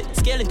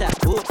 scale it that.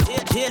 Oh,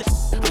 jail.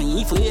 And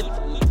if we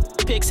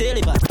pick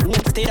celibate,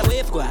 stay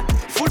away for one.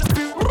 Full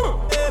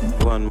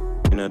One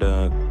in a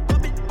dog.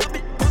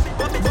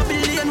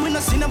 Billion we no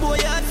see no boy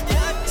yet.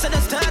 So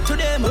let's talk to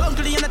them.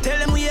 Uncle and I tell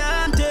them we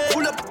aren't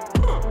pull up.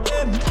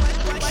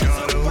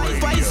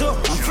 Wise up.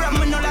 I'm from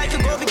me no like you.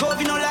 Go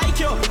we no like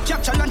you.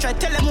 Capture lunch I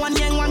tell them one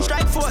yang one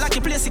strike four. Like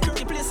you play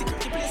security.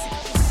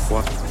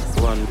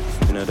 One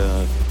in a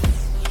dog.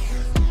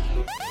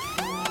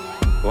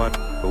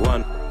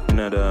 One in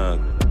a dog.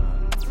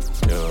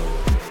 Yo.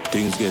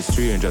 Things get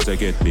strange as I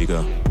get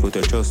bigger. Put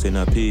a trust in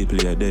a people,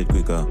 you're dead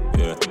quicker.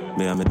 Yeah.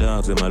 Me and my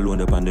dogs, them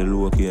alone up on the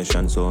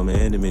location, so my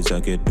enemies I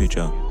get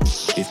picture.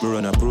 If me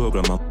run a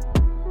program, I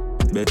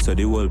bet so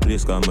the whole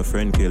place call my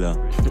friend killer.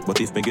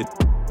 But if me get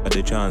at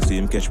the chance, see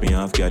him catch me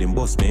off guard, him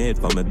bust me head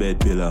from my bed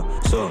pillar.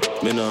 So,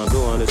 me nah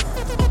go on this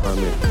for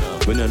me.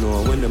 We don't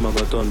know when them a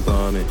got turn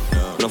for me.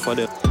 Enough of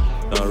them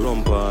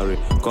run party.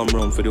 Come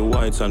run for the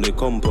whites and they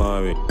come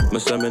party. Me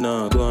say me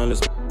nah go on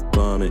this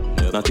for me.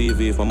 Not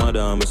TV for mother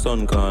and my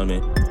son call me.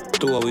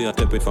 Two of we a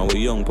tap it from we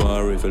young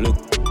party. If you look,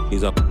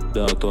 he's a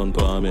dog turn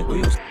for me.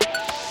 We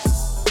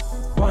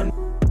one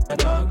a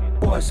dog.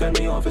 Boy send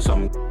me off for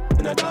some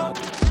in a dog.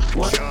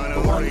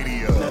 Jahkno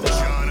Radio.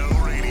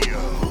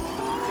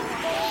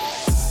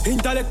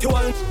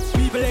 Intellectual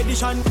people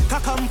edition,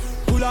 kakam,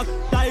 pull up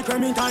like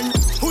Remington,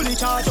 fully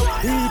charged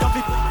up, heat up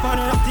it, man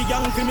up the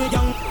gang, for me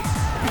gang.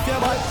 If you're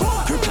bad,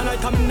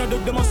 kryptonite coming, I do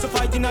the most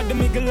fighting at the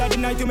middle of the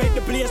night to make the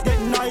place get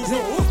noisy.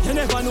 You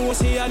never know,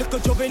 say a little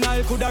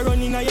juvenile coulda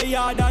run in your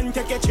yard and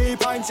take a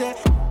cheap and say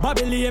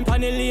Babylon,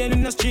 Panellian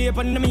in the street,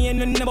 and the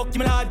main in the book,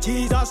 my Lord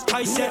Jesus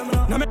Christ.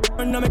 No me,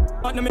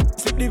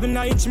 sleep living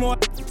an inch more.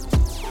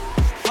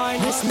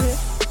 Find this me,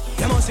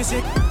 they must be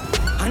sick,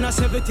 and I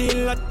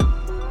 17 like.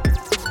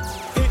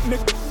 Me,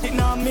 it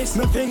now miss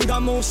me finger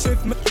move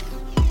swift me.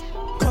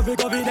 Cover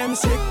them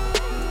sick.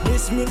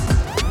 This me,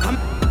 I'm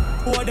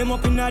pour them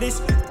up in this.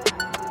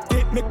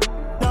 Hit me,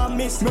 now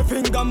miss me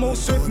finger move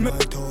swift me.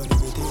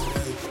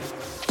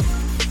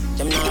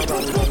 Them now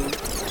run them.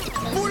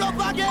 Pull up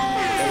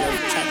again. Them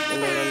chat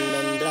them run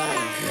them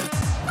blind.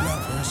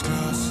 Black first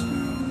class.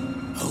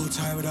 Whole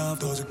time without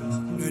those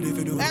ready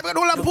for do. Hey, we're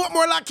gonna put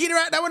more lock in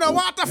right now. We know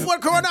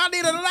Waterford Corona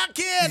need a lock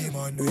in.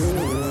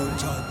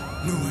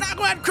 Not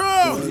going crew.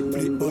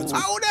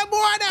 How them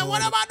boy them?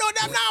 What am I doing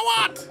them now?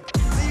 What?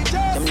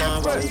 Them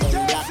now run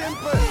them black.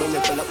 When me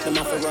pull up them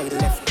off run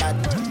left back.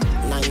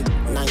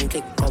 Nine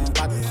click come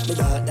back. Me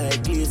got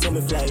like clear so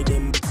me fly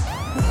them.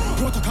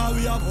 Protocol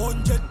we have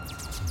 100.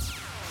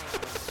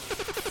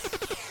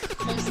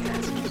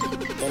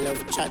 They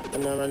love chat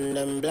them run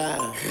them black.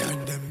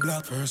 Run them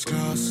black first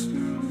class.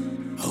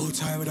 Whole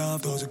time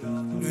without those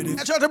ready.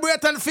 I try to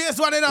break and face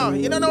one, you know.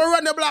 You don't know we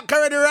run the block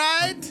already,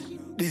 right?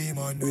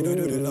 Demon, we don't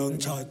do the long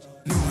chat.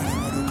 No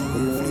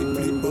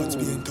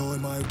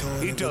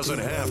It doesn't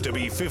have to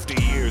be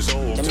 50 years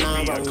old to be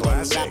a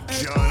classic.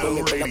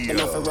 Jahkno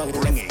Radio,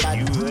 bringing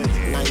you the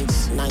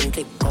hits. Nine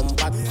click come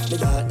back. Me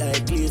got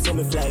like clear so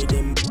me fly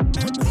them.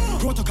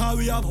 Protocol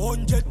we have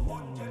 100.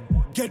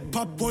 Get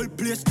pop, whole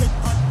place get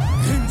hot.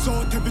 Hands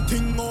out,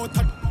 everything out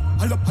hot.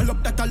 All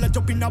up that all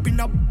jump in a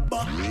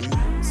bar.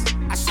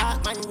 A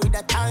shot man with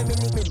a time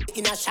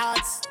in a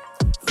shots.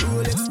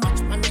 Rolex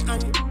watch man me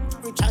hand.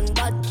 Rich and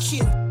bad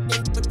shit.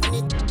 Then put on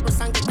it, press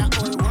and get that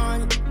all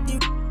one.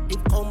 It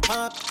come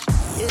pop,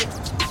 yeah.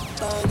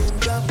 Ballin'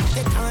 drop,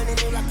 they turn in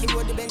the rocky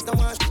road, the Benz don't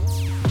want.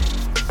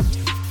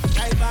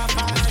 Drive off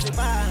as a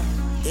bar.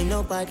 They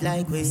know bad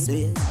like we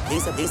swear.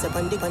 This up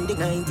on the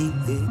 90.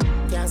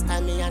 Can't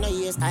stand me, I know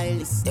you're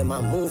stylist. Them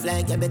a move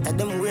like you better,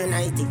 them wear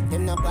 90.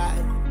 Them not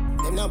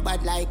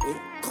bad like we.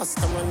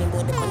 Custom running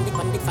board the 40.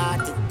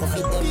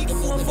 Coffee them, give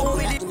me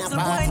with in a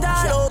bar.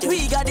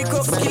 We got the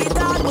crooks, kill it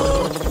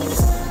all.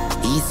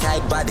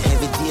 Eastside bad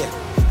heavy deer.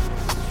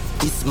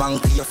 This man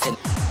to your friend.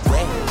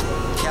 Where?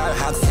 Car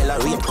have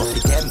accelerate off the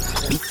them.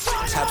 Big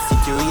chap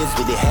securities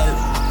with the hell.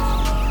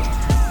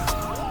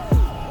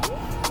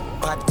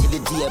 Bad till the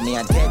deer me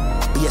a dead.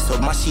 Be a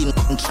submachine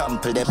and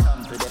trample them.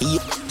 He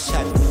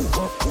shot.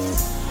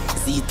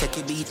 See take a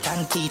beat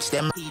and teach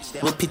them.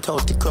 Whip it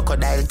out the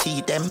crocodile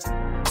teeth them.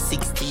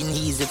 16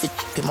 easy if it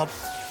him up.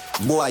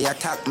 Boy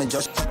attack me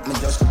just.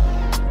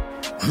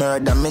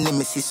 Murder me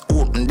nemesis,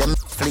 open them,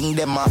 fling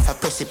them off a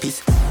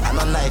precipice. And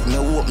a knife me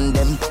open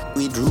them,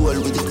 we'd roll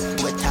with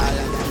it, wet all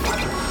of them.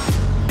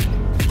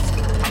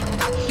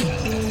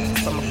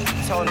 Some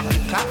sound of the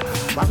clap,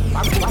 back.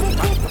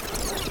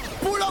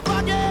 Pull up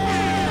again!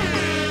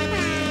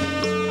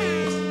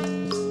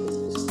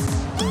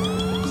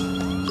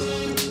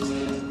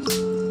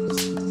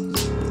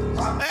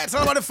 Hey, it's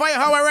all about the fire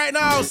hour right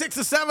now, 6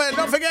 to 7,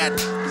 don't forget.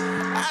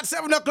 At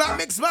 7 o'clock,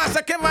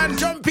 Mixmaster Kevin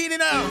jumping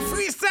in a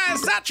freestyle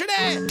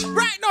Saturday.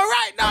 Right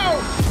now.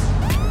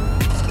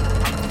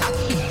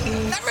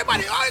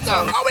 Everybody, how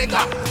we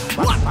go?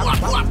 What?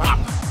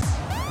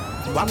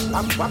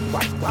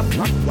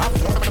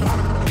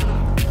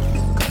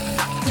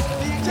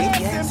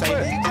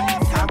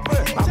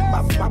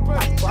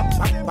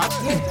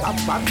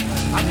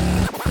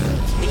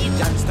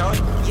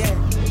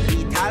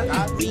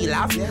 Yeah, we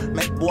laugh,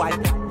 make boy.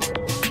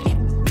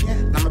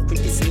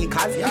 Pretty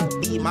sneakers, yeah,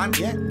 demon,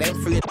 yeah, them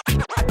free.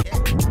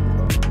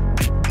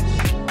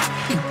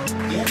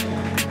 Yeah,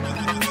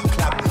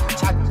 clap,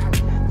 chat,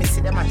 me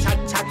see them a chat,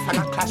 for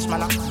a clash,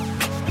 man.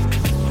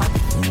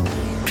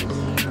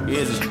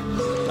 Easy,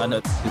 I know,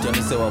 you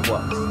just say what,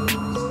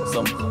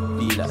 some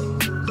be like,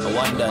 I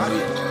wonder.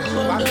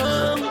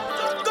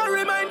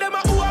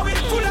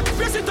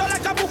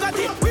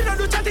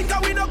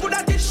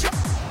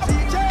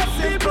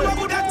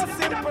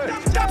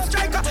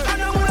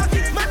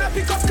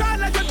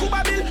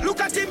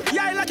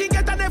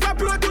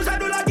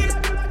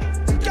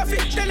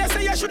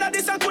 you shoulda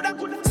this and coulda.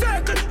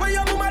 Circle where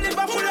your woman live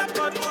and fulla.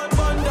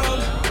 Bun down,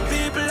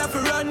 people have to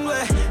run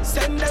way.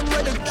 Send them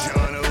where the flag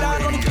on the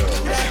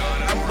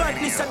and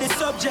badness are the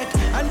subject.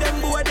 And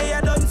them boy they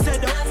are done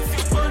said up.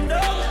 Bun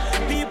down,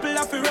 people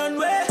have to run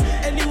way.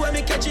 Anywhere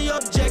me catch the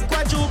object,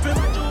 quadruple.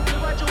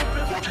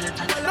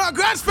 No,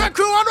 Grand Spend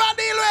crew on what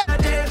deal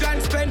with.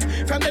 Grand Spend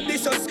from the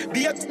dissos,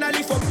 be up, now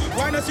lift up.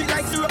 Why not sweet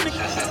like syrup?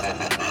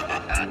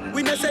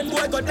 We no send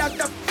boy go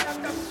doctor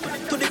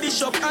to the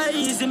bishop, I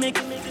easy make.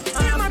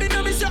 I'm a bit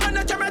of a shot on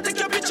the camera, take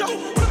your picture.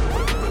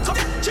 Come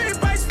cheap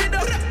price, sit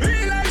down.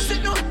 Realize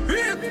it no,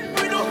 real,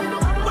 we know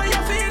what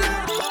you feel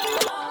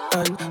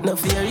like. And no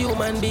fear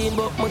human being,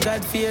 but my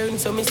God fearing.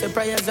 So me say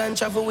prayers and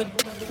travel with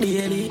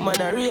daily. Man,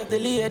 I rape the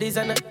ladies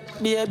and a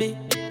baby.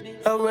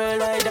 A world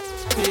like that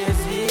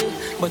crazy,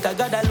 but I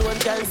God alone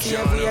can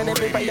save me. And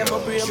every prayer I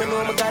pray, me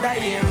know my God I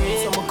hear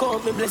me. So I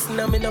count me blessing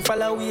and me no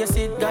follow where you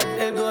sit. God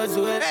hell goes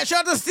well. Hey,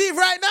 shout out to Steve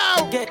right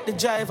now. Get the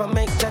drive and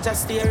make Jah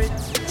just steer it.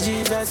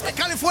 Jesus. Hey,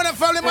 California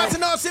family, man, to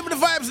know Simple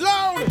the vibes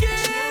loud.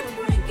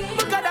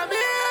 God I'm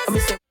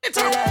here. It's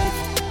alright.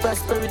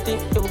 Prosperity,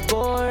 it will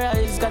go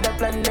rise. God I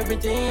plan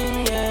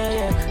everything,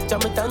 yeah. Jah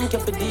me thank you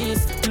for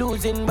this.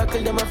 Losing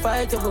battle, them a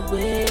fight, every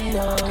win,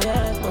 no,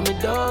 yeah. Mommy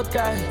dog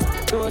cry.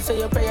 No say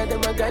your prayer,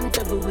 them a grant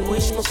every win.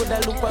 Wish me coulda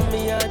look at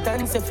me heart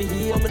and say for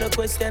heal. Me no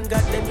question,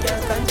 God them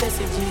can't contest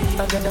it.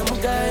 I got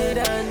them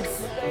guidance,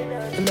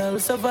 and I'll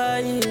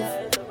survive.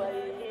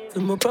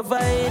 I'm a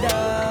provider,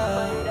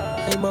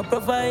 I'm a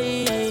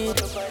provide.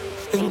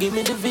 And give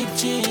me the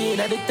victory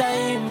at the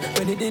time.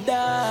 When it the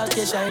dark,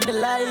 you shine the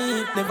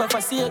light. Never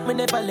forsake me,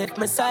 never let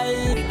my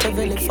side.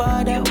 Heavenly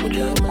Father, we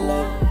give my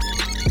love.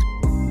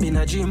 Been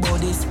a dream about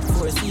this.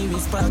 4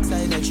 series,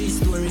 parkside, a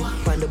 3-story.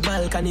 On the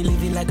balcony,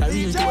 living like a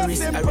real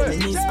tourist. I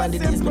reminisce on the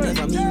days, but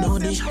never mean no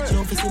dish. She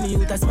don't see me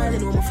with a smile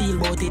and I feel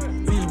about it.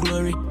 Real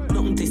glory.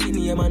 Nothing to see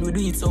me, man, we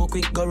do it so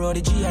quick. Go round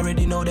the G,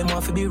 already know them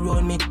want to be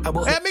around me.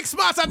 About hey, Mix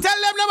Master, tell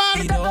them,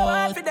 man. It don't go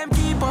hard for them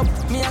keep up.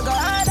 Me, I go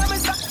hard, I'm a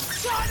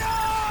shut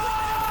up.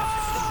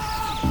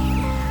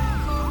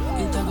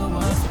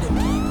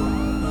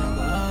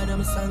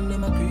 Sang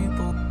them a creep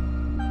up.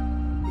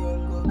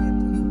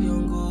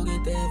 Young go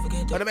get there,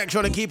 forget it. Gotta make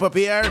sure to keep up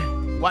here.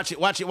 Watch it.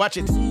 Oh,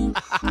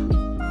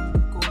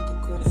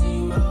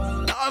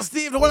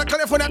 Steve, the whole of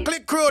California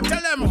Click Crew,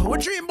 tell them we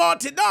dream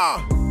about it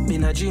now.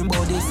 Been a dream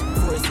about this.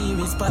 4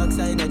 series,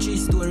 parkside, a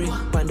 3-story.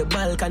 On the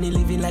balcony,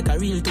 living like a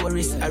real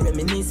tourist. I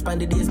reminisce on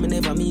the days, me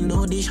never mean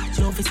no dish.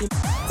 She don't see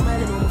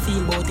smiling when I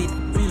feel about it.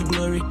 Real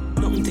glory.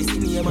 Nothing to see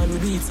me, man, we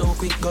do it so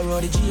quick. Go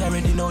round the G,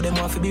 already know them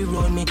want to be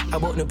around me.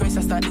 About no press,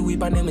 I start to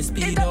whip and them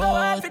speed up. It don't go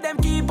hard for them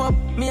keep up.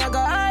 Me, I go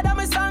hard, I'm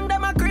a song,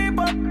 them a creep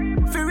up.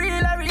 For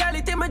real, a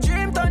reality, my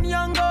dream turn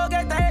young, go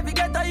get a heavy,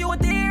 get a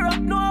youth hero.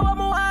 No one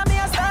more want me,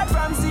 I start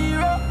from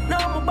zero.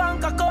 Now my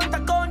bank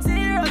account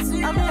zero.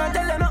 And me, I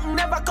tell you nothing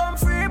never come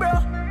free, bro.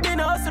 Me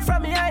no hustle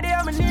from me idea,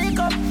 I'm a nick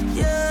up.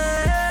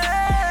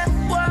 Yeah,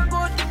 one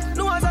good,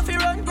 no one's a fi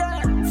run,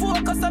 yeah.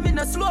 Focus on me,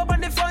 no slow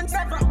on the front.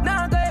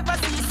 Now go ever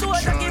see so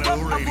I give up.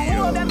 I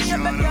hold them here,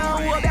 but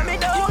can't hold them.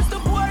 Used to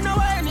pour, now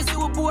I ain't see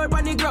who pour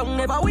on the ground.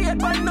 Never wait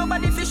for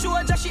nobody fi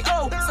show just she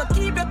out. So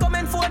keep your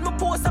comment forward, me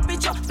post a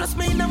picture. Plus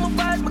me in my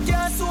bag, me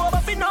can't sober.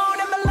 Fi know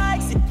them I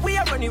likes it. We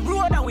are on the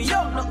road and we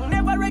young. Nothing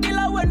never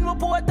regular when we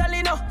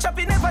totally know.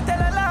 Choppy never tell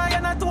a lie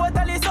and I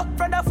totally so.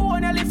 From the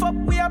phone I lift up,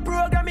 we are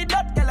programming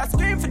that. Tell a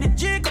scream for the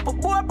G, couple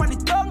pour up on the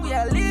tongue. We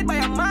are lead by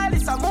a mile,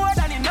 it's a more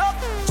than enough.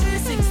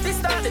 360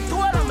 start the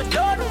tour and I'm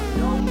done.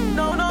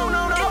 No. It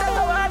don't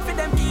go hard for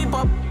them keep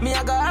up. Me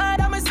I go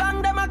hard, I'm a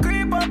song, them a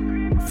creep up.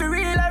 For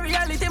real, a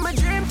reality, my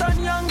dream turn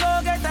young,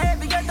 go get a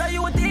heavy, get a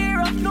youth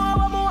hero. No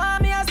one more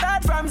want me, I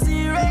start from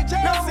zero.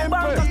 No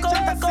bank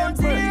account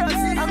zero.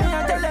 And me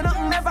I tell you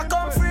nothing never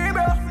come free,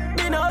 bro.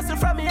 Me no hustle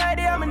from me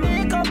idea, I'm a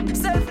nick up.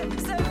 So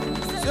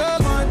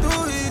man, do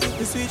it,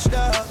 you switch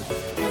that.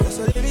 That's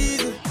all it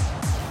is.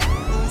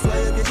 That's why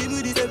you get in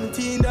with the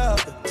 17 dog.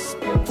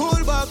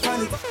 Pull back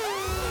on it.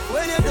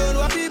 When you're done,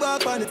 what be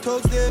back on the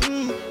talks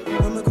them.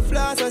 When we go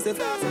flash, I say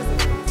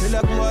feel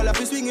like more like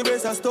we swing your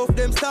brace and stuff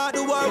them. Start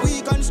the war,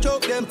 we can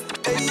stroke them.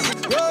 Hey,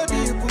 roll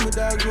deep, put me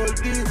dog, roll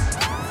deep.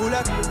 Full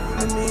of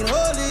I mean,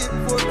 holy.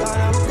 4 can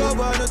I'm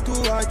cover, no 2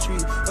 or 3.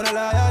 When I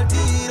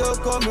loyalty, don't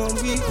come on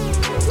me.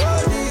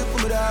 Roll deep, put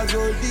me dog,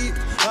 roll deep.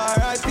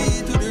 R.I.P.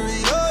 to the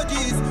real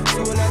OGs.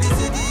 So when I the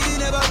city,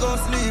 never gon'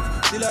 sleep.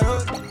 Till I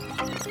roll.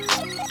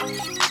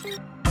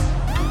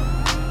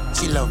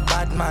 She love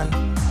bad man.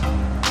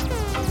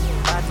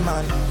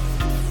 Man.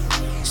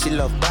 She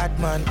love bad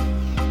man.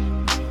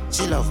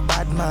 She love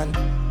bad man.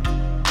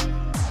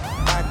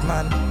 Bad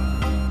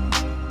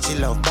man. She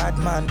love bad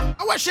man.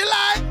 What she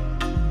like?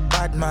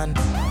 Bad man.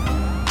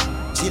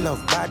 She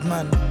love bad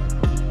man.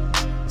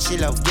 She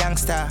love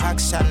gangster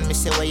action. Me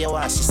say where you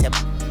are. She say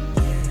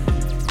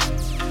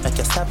like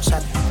a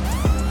Snapchat.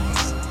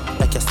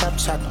 Like a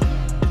Snapchat.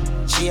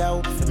 She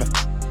out for me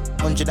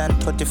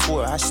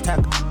 134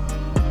 hashtag.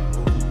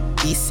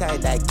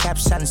 Eastside I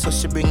caption, so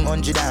she bring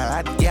 100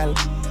 and hot girl.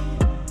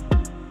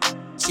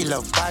 She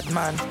love bad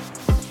man.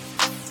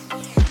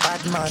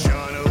 Bad man.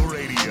 Jahkno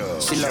Radio.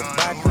 She love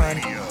bad man.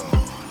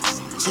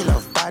 She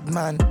love bad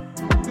man.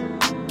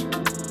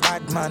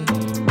 Bad man.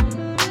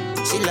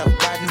 She love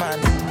bad man.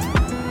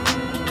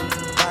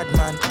 Bad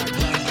man.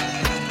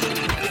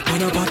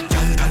 When a bad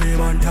girl tell me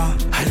man, yeah,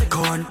 I'll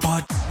go and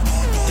pot.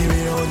 Give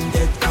me on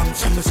dead come,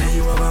 some say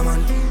you have a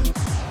man.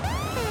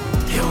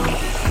 Yo,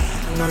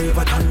 no you have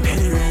a plan,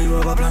 anyway you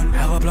have a plan, you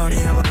have a plan, you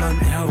have a plan,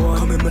 you have one.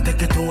 Come in, me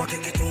take it to work,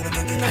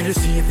 I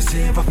just see if you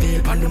save a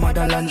feel on the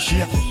motherland. She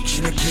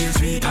the kill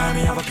sweet, I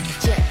me have a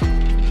picture.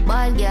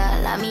 Bad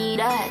girl, I mean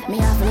that. Me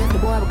have to lift the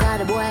boy because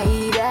the boy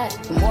eat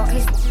that. More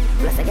Chris,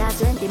 plus I got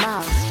 20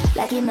 miles.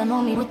 Like him don't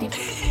know me with the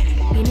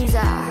in his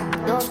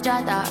eye. Dove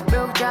chatter,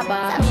 broke chopper.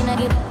 I mean I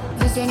get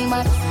this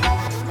anymore.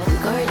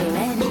 Curly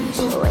man,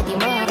 so wet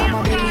him up, I'm a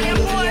baby and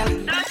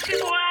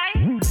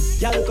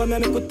y'all come here,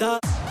 me could talk.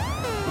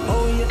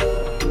 Oh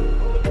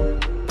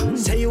yeah.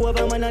 Say you have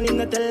a man and him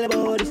not tell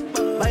about this.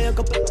 Buy a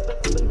cup of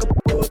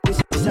this.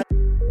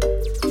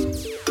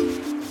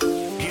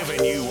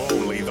 Giving you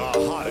only the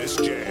hottest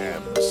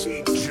jams.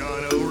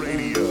 Jahkno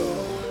Radio.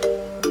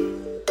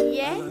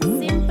 Yeah,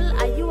 Simple,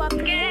 are you up?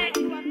 Look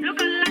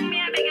like me,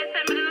 I beg you,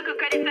 send me the look of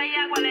credit, I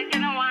go like you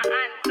don't want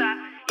answer.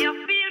 You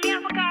feel me,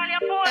 I for call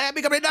your phone. Hey,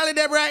 pick up the dolly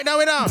them right now,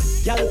 you know.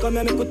 Y'all come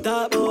here, me could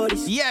talk about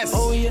this. Yes.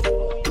 Oh yeah.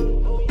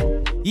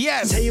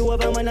 Yes. Say you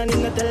have a man and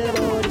him not tell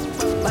about this.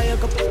 Buy a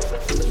cup of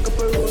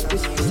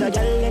roses. This a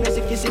girl and a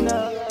kissing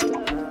her.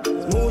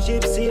 Smooth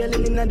ship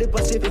sailing in the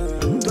Pacific.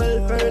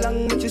 12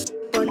 furlong, which is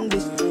on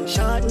this.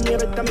 Short and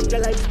every time it's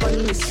like on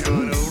this.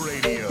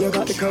 You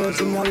got the curves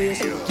in your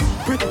waist.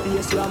 Pretty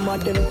face, you are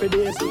mad them for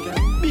days.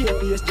 Be a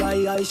face,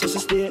 dry eyes, she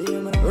stay.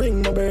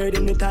 Ring my bird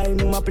in the time,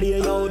 my play.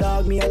 Yo,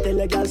 dog, me, I tell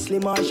a girl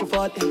slim and she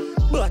fat.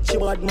 But she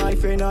bad, my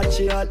friend, not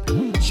she hot.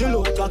 She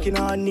look talking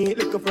on neat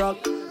like a frog.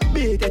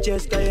 Beat your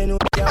chest, I know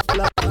you're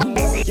flat.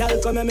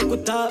 Y'all come here, me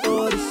could talk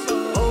about this.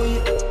 Oh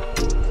yeah.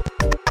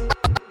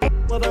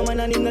 Have a man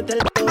and him not tell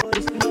about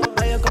this.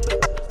 Buy a cup of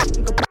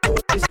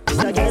this. This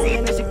a girl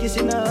and a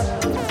kissing her.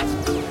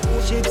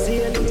 Ship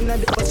sailing in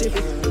the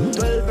Pacific.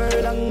 12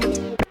 furlong.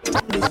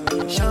 This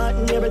short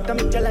and every time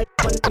it's like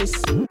one this.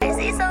 I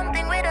see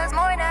something with us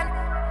more than,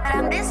 and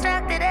I'm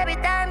distracted every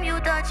time you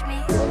touch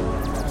me.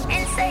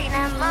 Insane,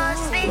 I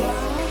must be.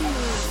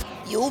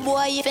 You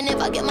boy, if you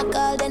never get my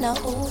call, then I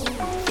hold.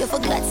 You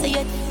forgot, so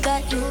you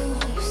got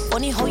used.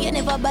 Funny how you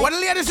never buy. What the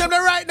ladies have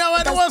there right now?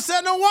 I don't want to say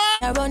no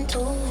what? I run to.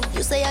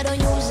 You say I don't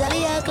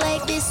usually act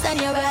like this, and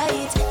you're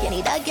right. You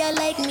need a girl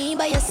like me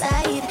by your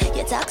side.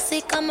 You're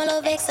toxic, I'm a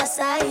love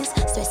exercise.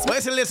 Stress me.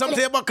 Listen,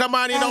 something about come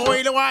on, you know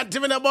what you want to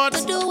me about.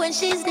 To do when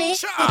she's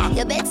neat.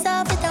 Your bed's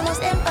off, it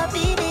almost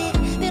empathy.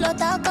 Pillow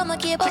talk, I'm a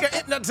keep up. She get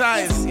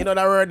hypnotized. You know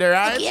that word there,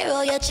 right? I care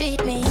how you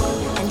treat me,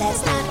 and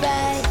that's not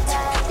right.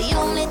 The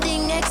only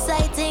thing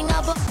exciting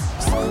about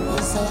is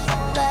a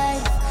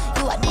life.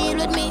 You are deal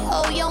with me,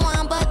 oh you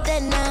want, but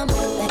then I'm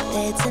back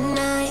there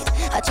tonight.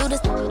 I choose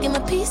to give me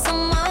peace of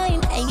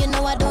mind, and you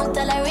know I don't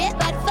tolerate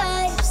bad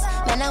vibes.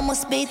 Man, I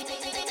must be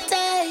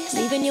ties.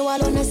 Leaving you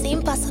alone is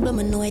impossible,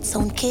 I know it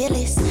sound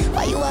careless.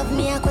 Why you have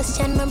me, I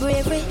question my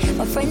bravery.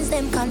 My friends,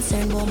 them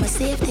concerned about my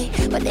safety,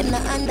 but them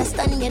not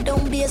understanding you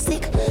don't be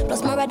sick.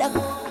 Plus my brother,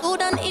 who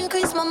done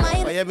increase my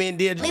mind. What you mean,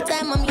 DJ?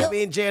 Anytime I'm you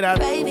mean, Jada,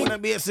 wanna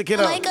be sick, you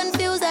know? Am I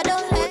confused? I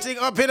don't like it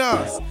up in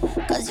us.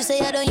 Cause you say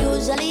I don't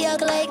usually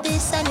act like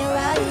this, and you're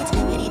right.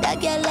 You need a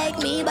girl like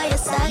me by your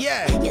side.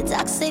 Yeah. You're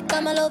toxic,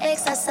 I'm a love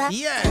exercise.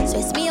 Yeah.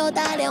 Stress me out,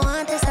 all they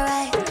want is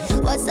alright.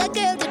 What's a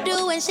girl to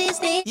do when she's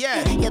neat?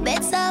 Yeah. Your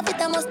bed's off,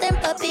 it almost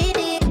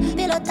tempur-pedic.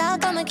 Pillow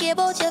talk, I'm a care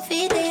about your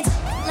feelings.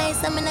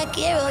 Nice, I'm in a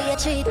care how you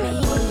treat me,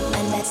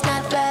 and that's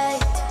not right.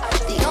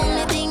 The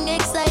only thing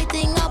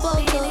exciting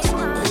about you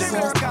is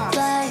your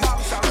life.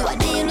 You are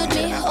deal with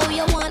me how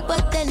you want,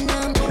 but then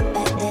I'm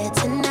back there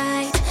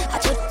tonight.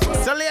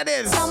 So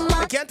ladies,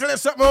 I can't tell you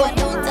something.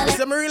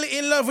 I'm really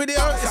in love with you.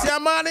 It's your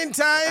morning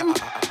time.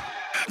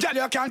 Girl,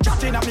 you can't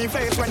chat in at me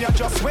face when you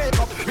just wake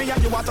up. Me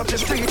and you want up the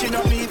street, you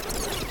don't need.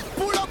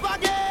 Pull up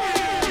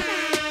again.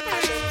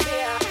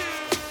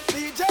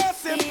 DJ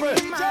Simple,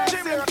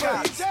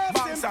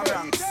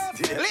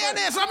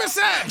 ladies, what me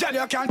say? Girl,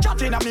 you can't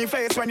chat in at me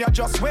face when you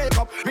just wake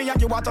up. Me and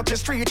you want up the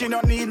street, you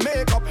don't need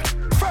makeup.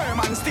 Firm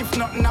and stiff,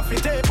 nothing off the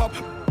tape up.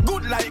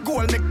 Good like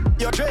gold, make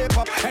you drape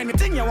up.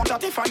 Anything you want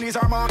at Tiffany's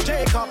or Marc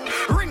Jacob.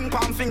 Ring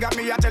palm finger,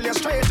 me I tell you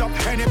straight up.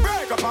 Any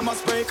break up, I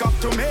must break up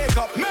to make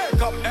up.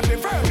 Make up, every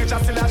furniture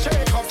still a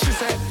shake up. She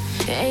said,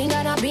 ain't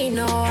gonna be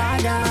no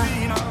other.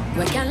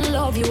 We can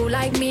love you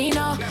like me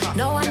now.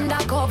 No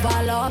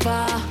undercover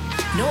lover.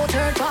 No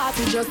third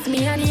party, just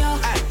me and you.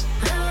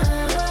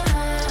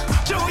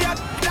 Julia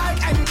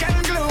like and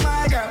can glue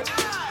my girl.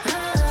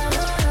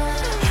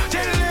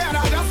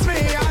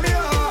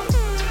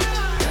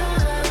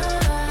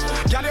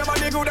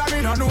 Good, I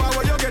mean, I know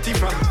where you get it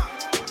from.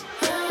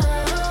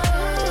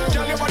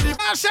 You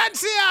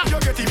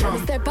get it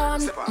from. Step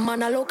on,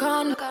 man, I look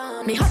on.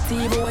 Me hot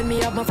even when me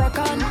have my frack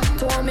on.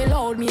 Told me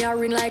loud, me a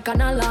ring like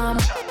an alarm.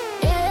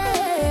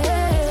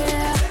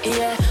 Yeah,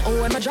 yeah.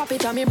 when I drop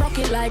it and me broke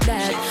it like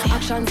that.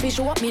 Action fish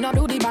show up, me not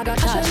do the bag of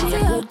chat. She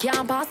good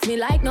can't pass me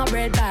like no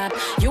bread back.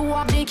 You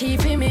have the key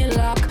for me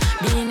lock.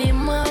 Beanie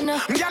man.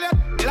 Girl,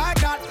 you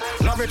like that.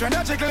 Love it when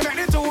you tickle, make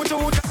the two.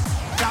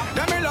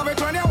 Then me love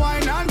it when you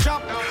whine and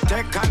chop.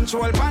 Take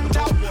control, pan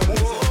top.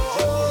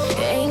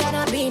 Ain't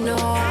gonna be no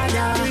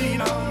other.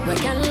 We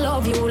can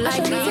love you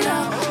like me.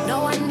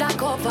 No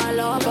undercover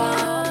lover.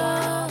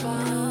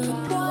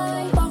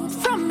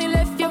 From me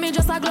left you, me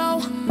just a glow.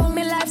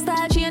 Me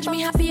lifestyle change,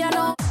 me happy I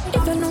know.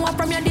 If you know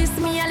from your diss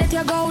me, I let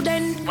you go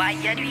then. Why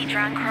you do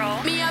drunk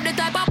crow? Me have the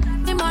type of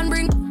man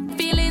bring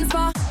feelings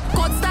for.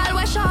 Cut style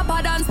way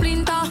sharper than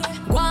splinter.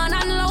 Go on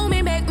and low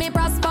me make me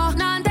prosper.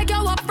 Now take you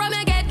up from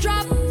you get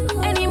dropped.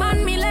 Any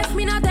man me left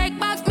me not take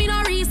back. Me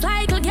no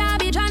recycle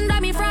garbage under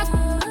me frost.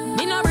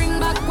 Me no bring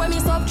back when me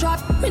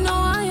subtract. Me know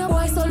how your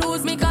boy so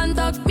lose me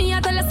contact. Me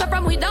a tell you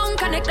from we don't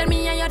connect and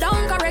me and you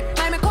don't correct.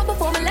 I me come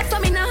before me left so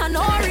me nah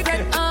no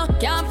regret.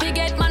 Can't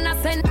forget man I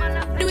send.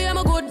 The way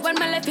me good when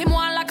me left him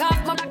one like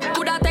half my.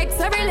 Coulda text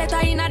every letter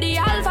in the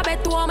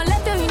alphabet. To me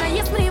left you in a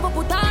yes me even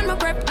put on my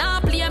prep. Now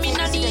play me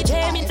no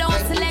DJ me don't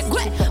select.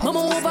 Me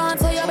move on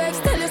to your back.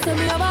 Tell you say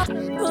me about.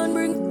 Man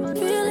bring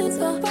feelings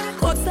for.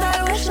 Cut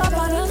style we shop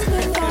and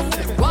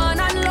spend. One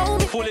and low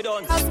me. Fully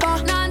done.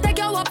 Now take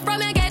you up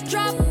from you get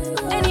dropped.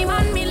 Any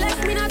man me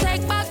left me no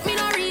take back. Me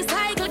no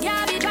recycle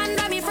garbage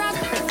under me frock.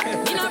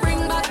 Me no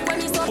bring back when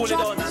me so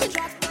drop.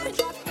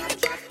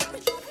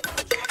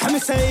 I'm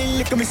say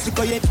look at me sick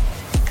of it.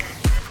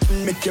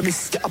 Make you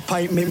miss your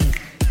appointment.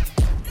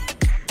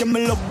 Give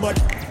me love but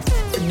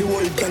the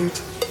whole gang.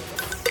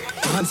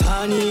 Dance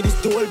honey, this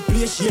the whole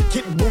place, shake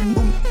it, boom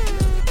boom.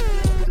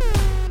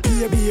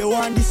 Baby, you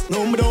want this?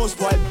 No, me don't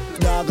spoil.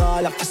 Dog,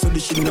 all after so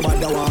this shit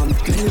nobody want.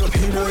 Clean up,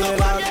 you know your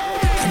dog.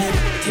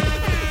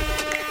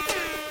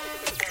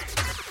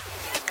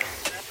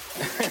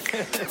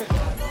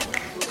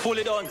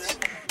 Fully done.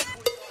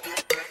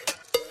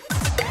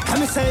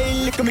 I'm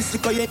say, look at me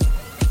sick of it.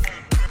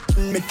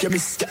 Make you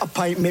miss your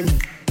appointment.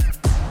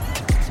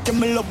 Give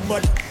me love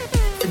but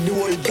the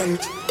whole gang.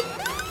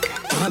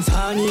 Dance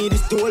honey,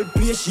 this the whole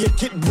place,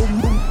 shake it,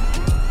 boom boom.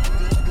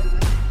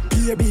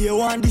 Baby, you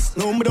want this?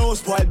 No, me don't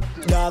spoil.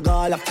 Dog,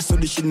 all after so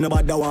this shit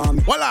nobody want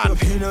me. Hold on.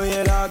 You know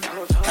your dog.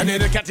 I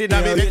need to catch it,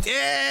 baby.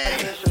 Yeah.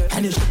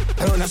 And it's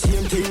around the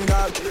same thing,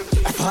 dog.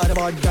 I thought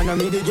about Ghana,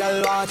 me the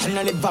girl want, and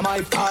I never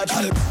my part.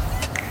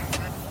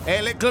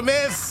 Hey, little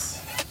miss.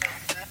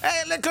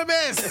 Hey, little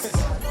miss.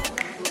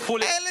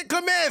 Hey,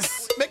 little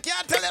miss. Make you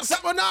tell you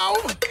something now.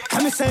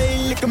 I'm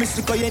say, little miss,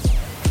 look at it.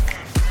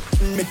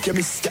 Make you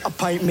miss your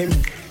appointment.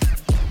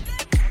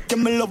 Give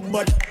me love,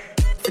 but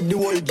for the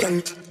whole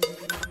gang.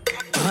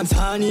 Dance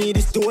honey,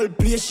 this the whole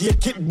place,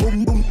 shake it,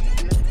 boom boom.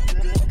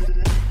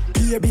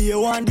 Baby, you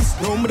want this?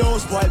 No, me don't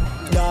spoil.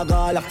 Dog,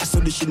 all after so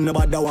this shit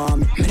nobody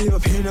want me. Me never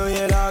pay no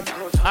your dog.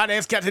 And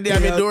this cat in there,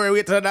 me door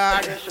with the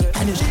dog.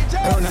 And it's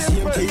around the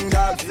same thing,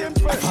 dog.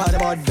 I thought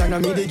about Ghana,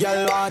 me the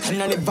girl want,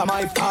 and I never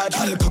my part.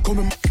 I'll come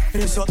and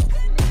this up.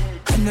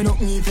 And I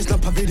don't need to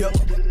snap a video.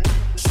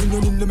 She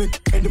don't need to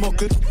make the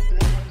muckle.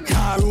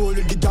 Car roll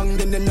with the gang,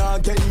 then they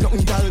not get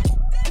nothing, girl.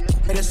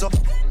 And it's up.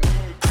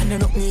 And I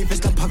don't need to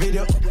snap a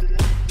video.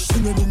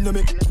 She don't need to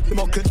make the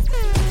muckle.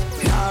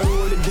 Car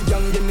roll with the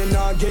gang, then they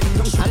not get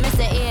nothing. I'm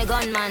Mr. A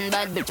gunman,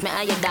 bad bitch, me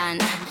how you done?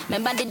 Me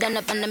body done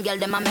up and them girl,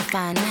 them a me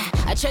fan.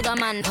 A trigger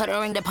man, put a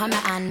ring upon my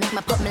hand. Make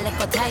my put me like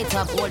a tight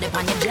up, hold it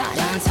on your jaw.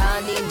 Dance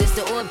all day, this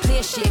the old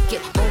place, shake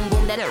it. Boom,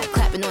 boom, that it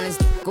clapping on his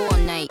go all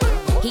night.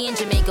 He in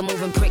Jamaica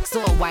moving bricks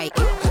all white.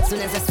 Soon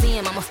as I see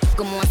him, I'ma fuck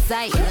him on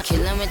sight.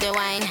 Kill him with the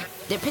wine.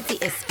 The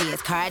prettiest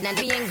face card and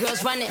being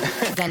girls running.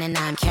 Gun and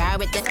I'm carry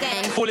with the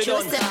gang. Fully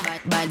done.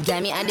 Bad guy,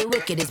 me and the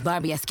wickedest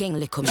Barbie as king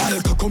lick 'em.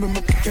 Come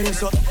and get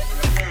us up.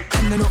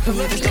 And I don't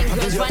need to stop a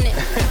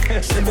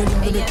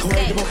video.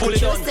 Fully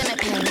done.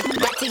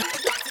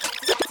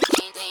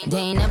 They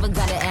ain't never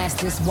gotta ask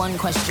this one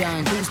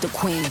question. Who's the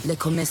queen?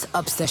 Little Miss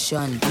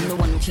Obsession. I'm the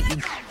one who keep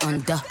you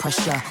under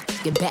pressure.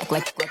 Get back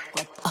like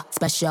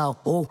special.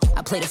 Oh,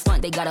 I play the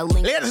front, they got a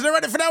link. Ladies, are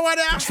ready for that one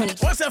now?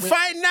 What's the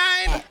fight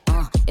 9?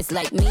 It's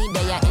like me,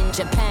 they are in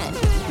Japan.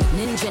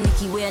 Ninja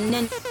Nikki, we're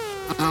nin.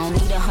 I don't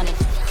need 100.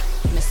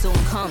 Me soon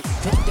come.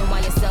 Drifting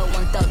while you sell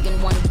one thug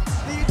and one.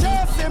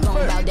 DJ Simple.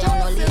 Going bow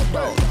down on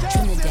Lido.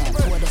 Trinidad,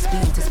 for the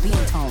speed to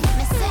speed tone.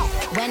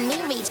 When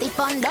we reach the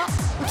fund up,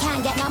 we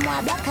can't get no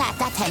more blood clot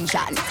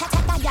attention. Take a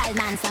girl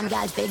man, some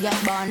girl figure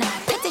born.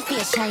 Pretty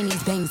face,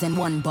 Chinese bangs and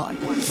one bun.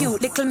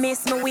 Cute little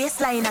miss, my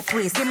waistline a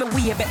twist. Give me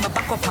wave at my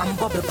back up and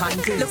bubble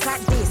panties. Look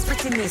at this,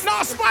 prettiness.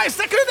 No spice,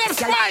 take it them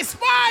spice.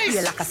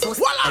 Feel like a sauce.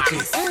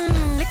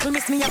 Little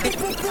miss me a bit.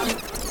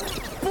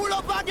 Pull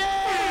up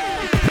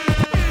again.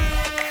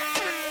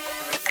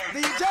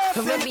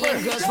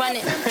 Caribbean girls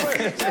running.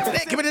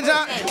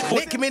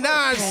 Nicki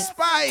Minaj,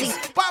 Spice,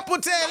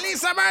 Papute,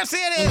 Lisa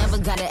Mercedes. Never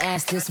gotta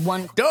ask this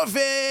one.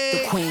 Dovey.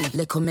 The queen,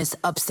 Little Miss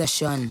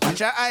Obsession. Watch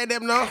your eye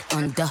them now.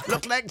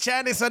 Look like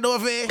Chinese and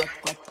Dovey.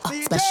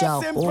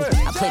 Special. Oh,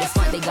 I play the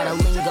front, they gotta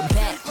linger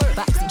back.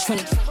 Boxy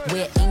Trinity,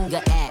 where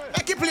Inga at?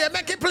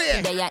 Make it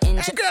play. They are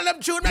ninja. Hey girl, them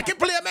tune, make it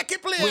play.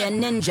 We're a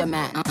ninja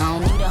man. I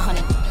don't need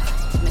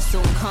 100. Me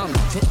soon come.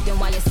 Drifting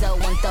while you sell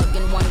one thug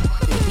and one.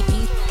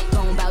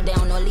 Gon' bow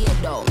down or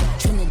Leodo.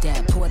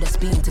 Trinidad, pour the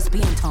speed to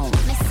speed tone.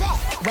 Me say,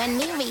 when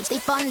me reach the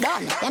fun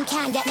done, them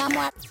can't get no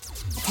more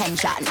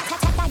attention.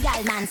 Take a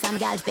gal man, some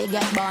gal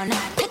figure bun.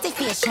 Pretty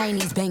face,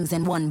 Chinese bangs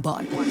and one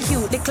bun.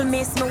 Cute little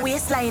miss, my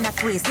waistline a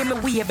twist. Give me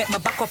wave at my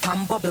back up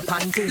and bubble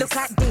panties. Look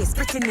at this,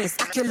 prettiness,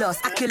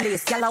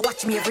 Oculus. Y'all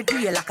watch me every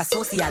day like a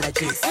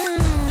sociologist.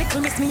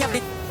 Little miss, me have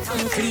the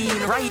tongue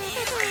clean, right?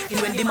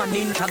 When the man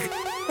in come,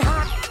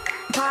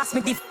 pass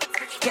me the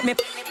get me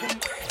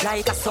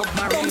like a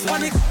submarine.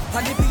 On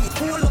the beat,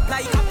 pull up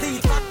like a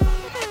plate.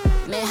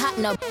 Me hot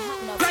no.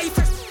 Right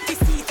first, this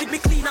seat with me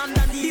clean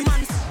underneath.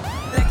 Man,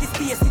 like his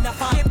face in a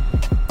farm.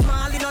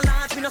 Small in a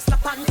large, me no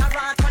slap on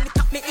garage. When it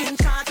tap me in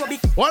charge, what big.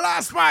 One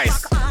last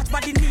spice.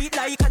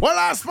 One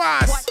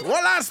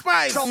last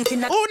spice.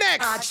 Who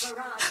next?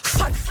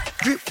 Fat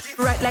drip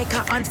right like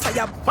a on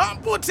fire.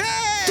 Pump it.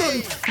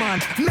 Done,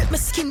 man. Make my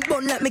skin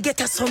burn like me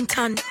get a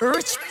suntan.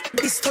 Rich,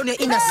 this turn you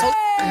in a sun.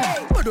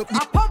 Put up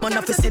the man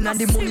of the and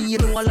the money, you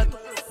know all that.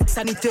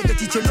 And if you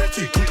get it, you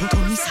lucky.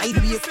 Turn me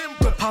sideways.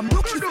 Pam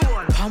lucky.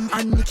 Pam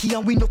and Nicky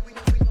and we know.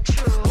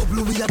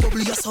 Bubble we a bubble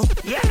yourself.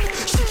 Yeah.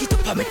 Shake it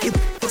up and make it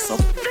bust up.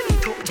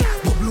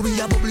 Bubble we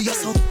a bubble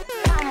yourself.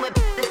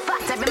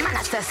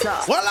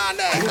 Well on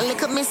there.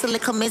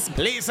 Little miss.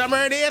 Lisa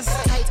Mercedes.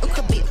 Tight,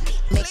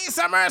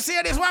 Lisa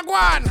Mercedes, what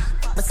one?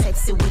 I'm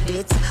sexy with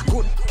it.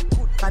 Good.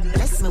 God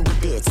bless me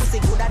with it. Pussy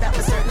good at that,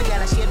 but certain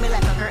girl shade me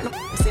like a curtain.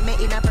 See me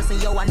in a person,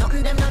 yo, I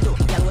nothing them no do.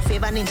 Girl with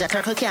favor ninja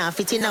turtle can't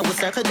fit in a with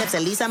circle depths.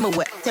 At least I'm a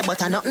wet,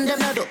 but I nothing them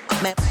no do.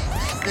 Me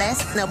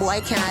blessed, no boy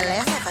can't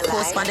left.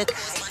 Post on the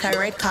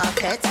red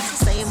carpet.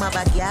 Same of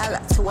a girl,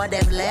 two of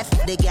them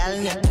left. The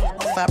girl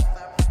for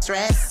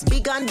stress.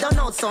 Big and done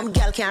out, some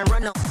girl can't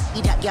run out.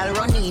 Eat that girl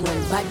running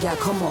when bad girl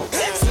come out.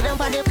 See them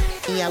for the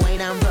yeah,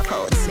 wine and broke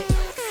out.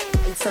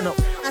 So no,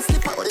 I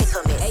slip out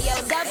little bit. Hey yo,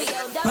 Dabby.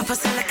 My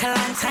pussy like a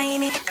long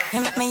tiny.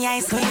 You make me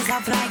eyes squeeze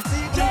up like.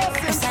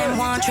 If time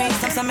one trace,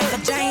 so make a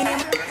join him.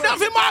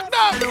 Nothing marked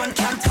up. Alone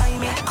can't tie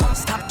me. Come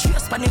stop,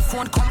 chase on the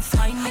phone, come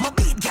find me. My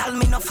beat gal,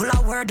 me no full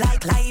of word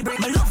like library.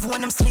 My love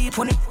when I'm sleep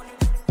when it.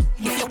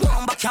 Yeah, you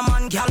want back your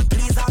man, gal,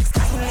 please ask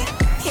kindly.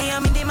 Yeah,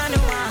 I'm in the man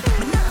who want.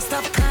 Me not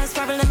stop cause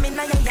problem in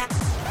my yeah.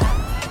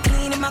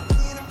 Clean him up.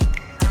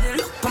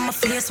 Look on my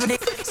face with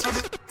it.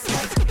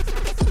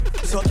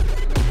 So.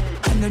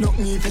 I know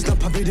if it's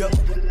not a video.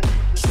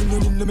 She know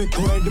in the make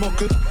the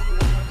muckle.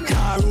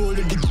 Car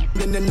rolling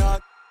the then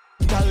not.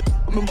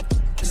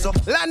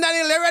 London,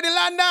 you ready,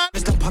 London?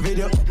 It's not a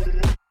video.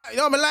 You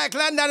know me like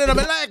London, you know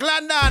me like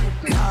London.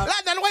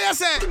 London, what you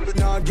say?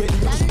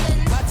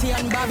 Party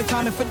and Bobby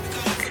coming for.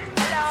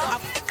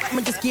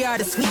 I'm just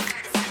scared of sweet.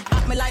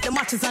 Me like the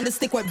matches on the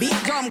stick with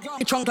beat drum.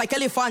 The trunk like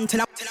elephant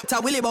and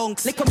a willy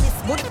bones. Lick a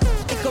miss good,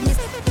 lick a miss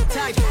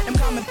tight. Them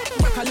coming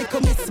back a lick a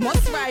miss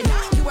must ride.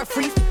 You were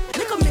free,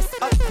 lick a miss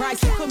up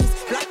price. Lick a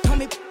miss black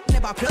tummy,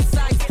 never plus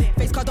size.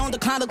 Face cut on the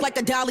clown look like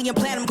a dolly and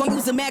platinum. Gonna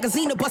use a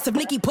magazine to bust if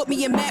Nikki put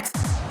me in max.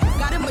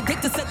 Got him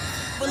addicted to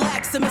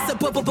relax and miss a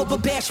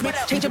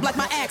bashment. Change up like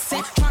my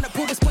accent. Trying to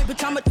prove his point,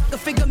 but I'm a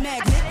figure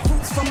magnet.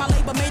 Roots from my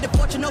labor made a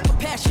fortune over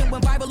passion.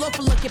 When viral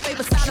overlook, your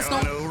favorite style is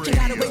stone. You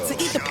gotta wait to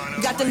eat the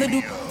got the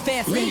little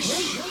fast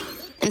leash.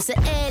 And say,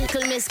 hey,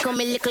 little miss, come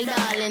me little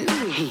darling.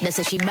 They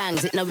say she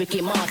bangs it, no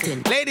Ricky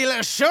Martin. Lady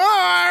LaSure.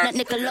 Not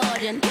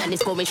Nickelodeon, and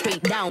it's going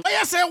straight down. What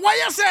you say? What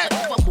you say?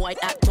 One boy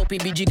act up, he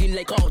be jigging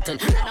like Alton.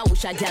 And I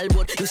wish I gal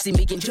would, you see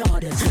me in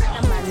Jordan.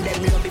 A man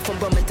them love me from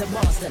Birmingham to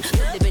Boston.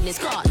 Living in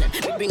Scotland,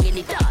 we bringing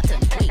it Darton.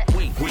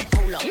 Wait,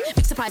 hold up.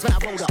 Big surprise when I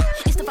roll up.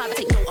 It's the vibe I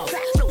take note of.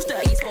 No stir,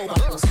 he's over.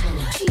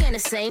 She ain't the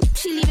same,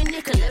 she leaving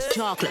Nicholas.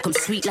 Chocolate come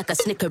sweet like a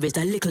Snickers,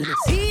 the lickleness.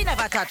 He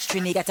never touched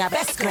Trini, get a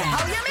best friend.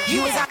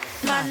 You was a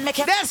man, make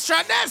it.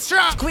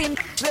 Destra. Queen,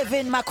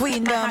 living my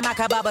queendom. Make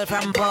a bubble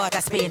from Port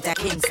of Spain to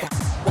Kingston.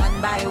 One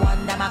by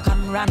one, them a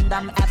come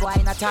random. Have why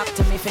not talk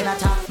to me, finna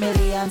talk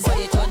millions. So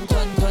you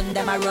turn,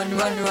 them a run.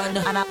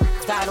 And a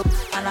start up,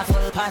 and a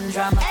full pan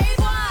drum. Hey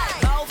boy,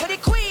 go for the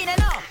queen, you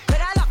know.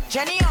 Could I lock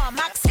Jenny or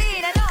Maxine,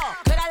 you know.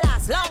 Could I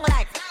last long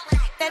like,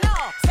 you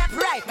know. Step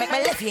right, make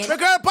me lift you. The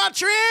girl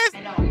Patrice.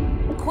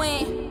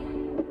 Queen,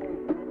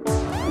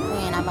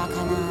 I'm back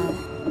on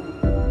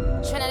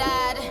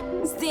Trinidad,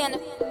 stand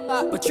up.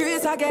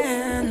 Patrice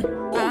again.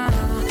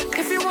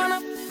 If you wanna,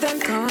 then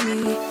call me.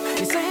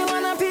 You say you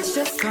wanna bitch,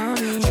 just call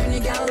me.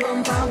 Trinidad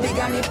bumper, big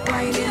and hip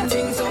riding.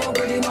 Things so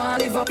good, you wanna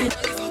live up it.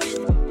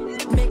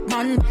 Make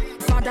man,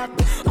 for that,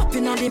 up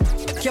in on the,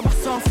 you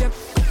bust off your.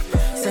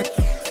 Say,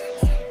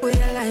 we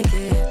like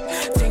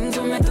it. Things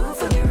we do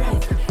for the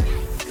right.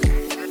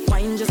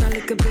 Wine just a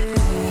little bit.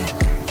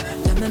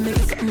 Let me make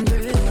it something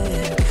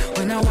great.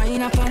 When I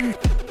wine up on,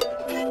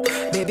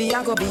 baby,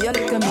 I go be a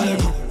little man.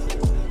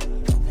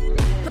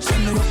 She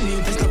know not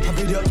need to stop a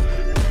video.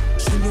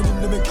 She know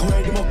them to make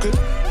her the muckle.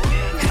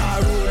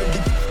 Car rolling the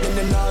then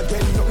them not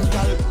getting nothing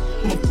gal.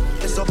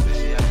 It's up.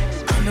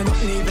 She know not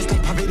need to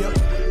stop a video.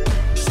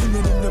 She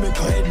know them to make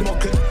her the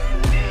muckle.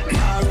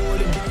 Car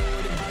rolling.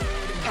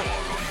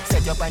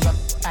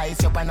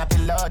 ice up on a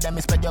pillow, then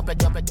me spread your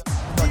dirty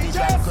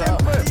dry grow.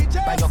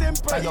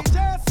 By your,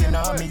 you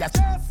know me that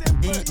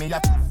eat me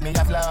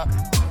that flow.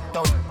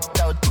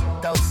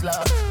 Don't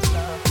slow.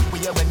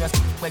 We are when you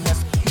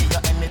do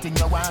anything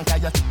you want,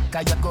 cause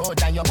you go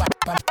down your back.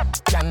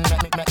 Can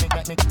make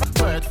me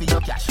work for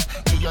your cash.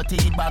 Give your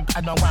tea bag,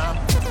 I don't want.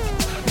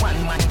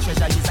 One man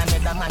treasure is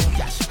another man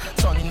cash.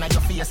 Sun in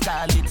your face,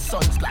 call it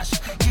sun splash.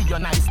 Give your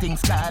nice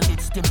things, call it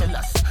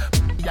stimulus.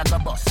 You go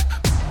boss,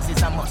 this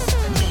is a must.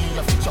 Me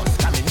you fi trust,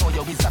 cause me know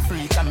you is a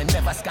freak, and me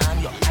never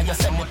scan you. And you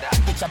send me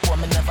that picture for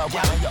me never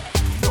want you.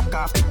 Broke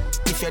off it,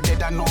 if you're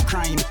dead and no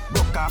crime.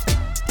 Broke off it,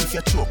 if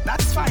you choke,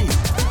 that's fine.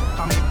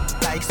 Come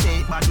like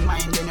say bad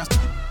mind, then you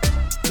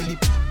till it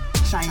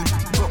shine.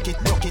 Broke it.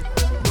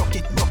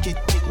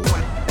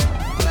 Well,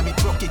 let me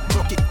broke it.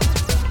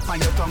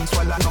 Find your tongue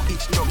swallow, no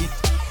itch, drug it.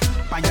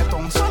 Find your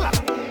tongue swallow.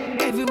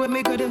 Everywhere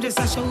me go, them just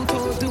a shout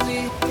out to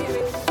me.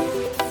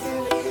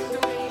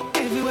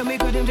 Everywhere me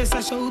go, them just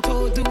a shout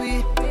out to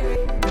me.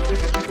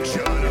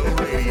 Jahkno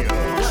Radio.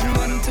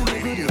 One to me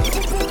goodie.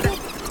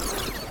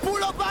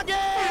 Pull up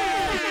again.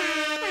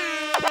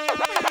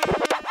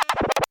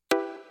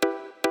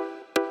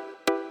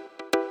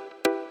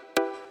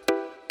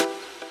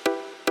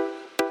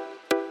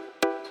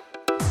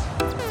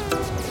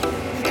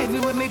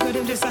 Everywhere me go,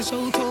 them just a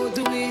shout out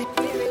to me.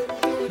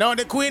 Now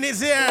the queen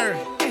is here.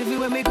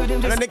 Everywhere me go,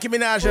 them just Nicki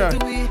Minaj.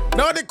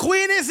 Now the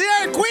queen is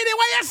here. Queenie,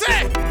 what you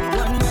say?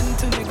 One man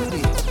to me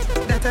goodie.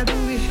 That I do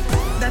it.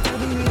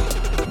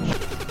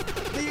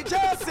 DJ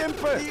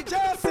Simple.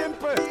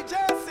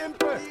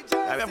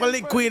 I have to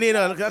link Queenie, you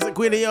know, because the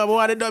Queenie, you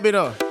want to dub, you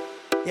know.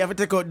 You have to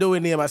take out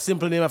doing name, a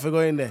simple name, if you go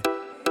in there.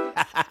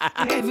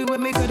 Everywhere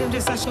me go, them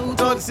just a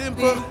shout out. So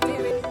Simple.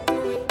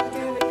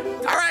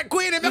 Alright,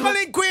 Queenie, make a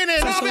link Queenie.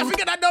 Now I'm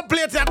forget that dub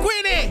plate here.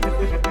 Queenie,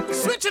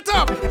 switch it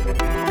up.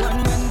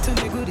 One man to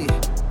me goodie.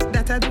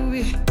 That I do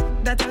it.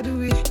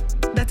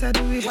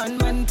 One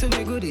man to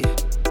me goodie.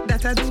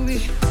 That I do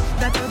it.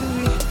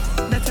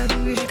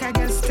 Make a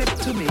girl step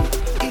to me.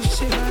 If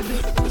she bad,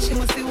 she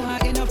must be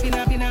walking up in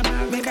a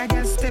bar. Make a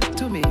girl step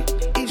to me.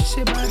 If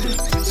she bad,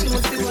 she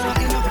must be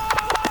walking up.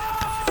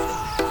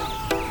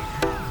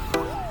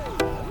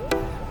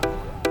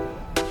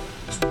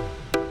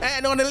 Hey,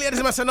 no, the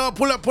ladies must say, no,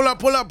 pull up.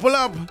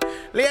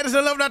 Ladies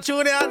don't love that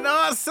tune here.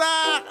 No, sir.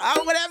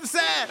 How would them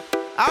say?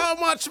 How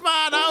much,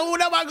 man? How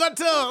would them I go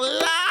to?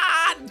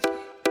 Lord!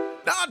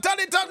 No, turn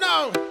it up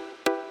now.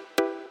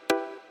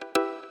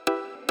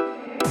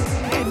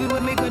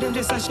 Everywhere me go, them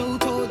just a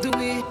shout out to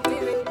me.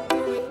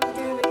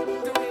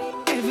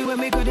 Everywhere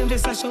me go, them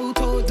just a shout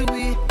out to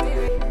me.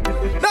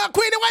 No,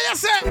 Queenie, what you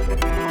say?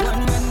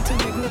 One man to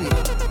me goodie.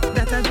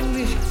 That I do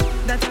it.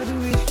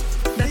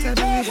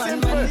 One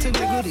man to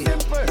me goodie.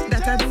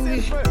 That I do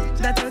it.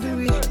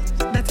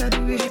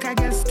 Make a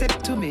girl step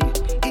to me.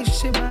 If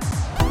she bad,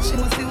 she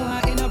must be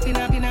walking up in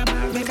a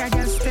bar. Make a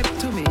girl step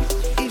to me.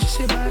 If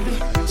she bad,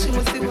 she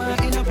must be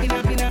walking up in a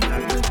bar.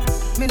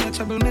 Me no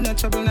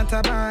trouble, not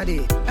a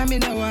body. I mean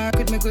no walk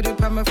with me good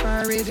up on my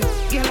forehead.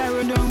 Girl I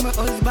run down my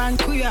husband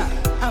queer.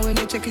 And when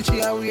you check it, she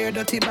a weird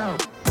dirty bow.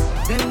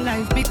 Then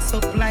life mix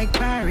up like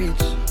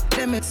porridge.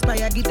 Them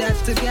expire, give that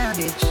to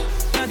garbage.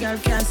 No girl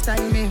can't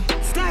style me.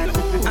 Style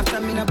after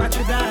me no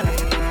battery doll.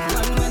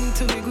 One man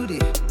to me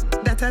goodie.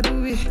 That I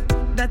do it.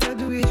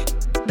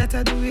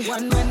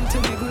 One man to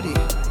me goodie.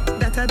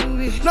 That I do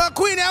it. No,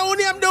 Queenie, I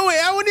wouldn't do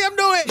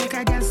it. Make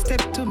a girl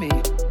step to me.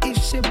 If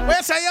she bad.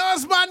 Where's your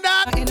husband,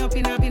 Dad?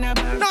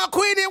 No,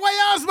 Queenie, where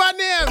your husband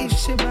name? If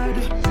she bad,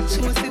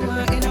 she must be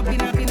walking up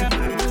in a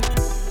bar.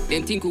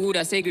 Them think we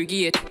woulda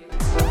segregate.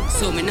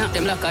 So me knock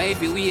them like a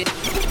heavyweight.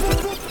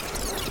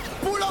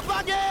 Pull up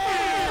again.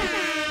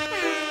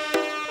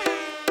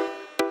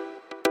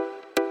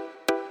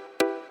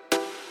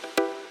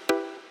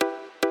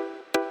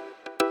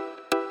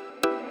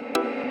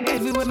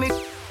 Everywhere me.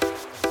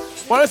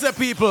 What is the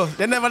people?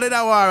 They never did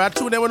a war. I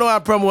true they know how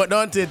to promote,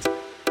 don't it?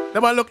 They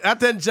might look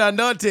attention,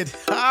 don't it?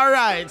 All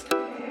right.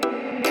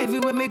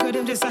 Everywhere me go,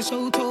 them just a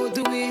shout out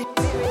to me.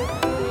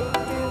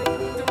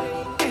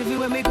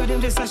 Everywhere me go,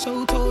 them just a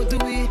shout out to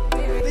me.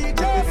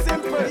 DJ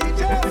Simple.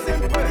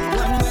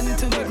 One man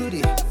to me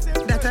goodie.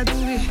 That I do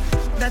it.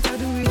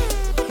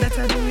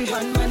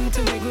 One man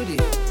to me goodie.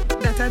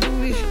 That I do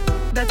it.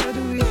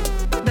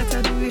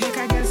 Make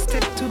a girl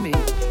step to me.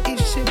 If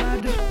she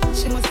bad,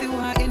 she must be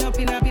walking up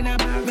in a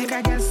bar. Make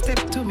a girl step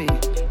to me.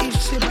 If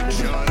she bad,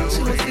 she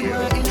must be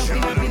walking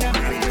up in a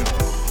bar.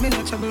 Me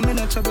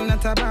no trouble,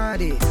 not a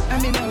body. I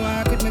mean no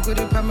walk with me good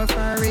up on my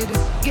forehead.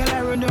 Girl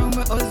I run down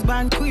my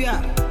husband queer.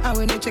 And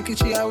when you check it,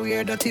 she a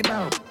weird dirty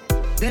bow.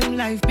 Them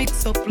life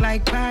mix up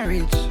like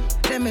porridge.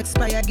 Them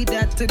expire, give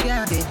that to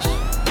garbage.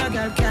 No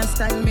girl can't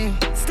style me.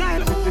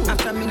 Style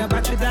after me no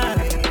battery doll.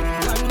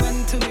 One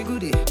man to me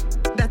goodie.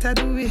 That I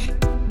do it.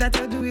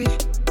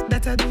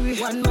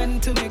 One man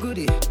to me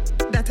goodie.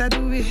 That I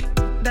do it.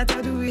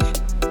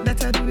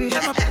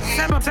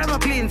 Fema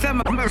clean,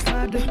 fema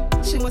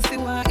murdered. She must be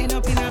walking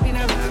up in a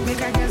bar.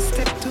 Make a girl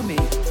step to me.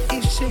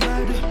 If she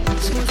bad,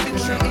 she must be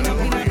walking up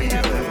in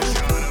a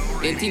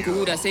bar. Them think we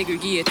woulda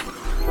segregate.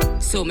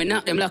 So me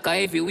knock them like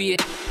a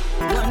heavyweight.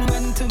 One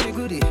man to me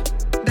goodie,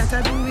 that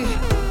I do it,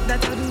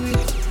 that I do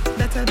it,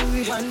 that I do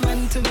it. One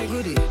man to me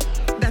goodie,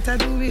 that I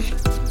do it,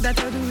 that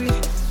I do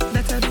it,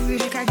 that I do it.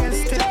 Make a girl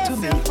step to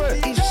me.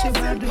 If she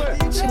bad,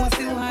 she must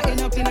be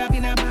walking up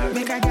in a bar.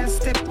 Make a girl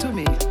step to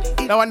me.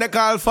 Now when they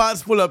call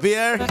fast pull up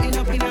here.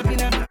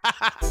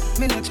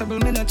 Me no trouble,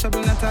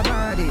 not a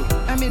body.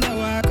 I mean I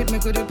walk with me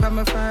good up on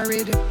my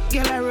forehead.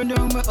 Girl I run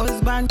down my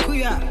husband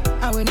kuya.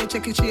 And when they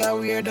check it, she a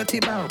weird dirty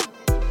bow.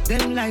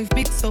 Them life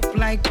picks up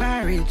like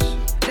porridge.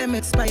 Them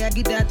expire,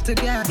 give that to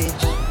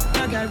garbage.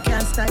 No girl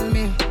can't style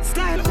me.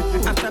 Style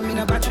after me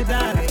no battery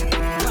doll.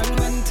 One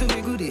man to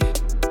me goodie,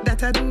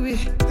 that I do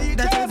it,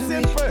 that I do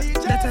it,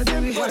 that I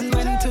do it. One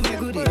man to me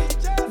goodie,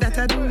 that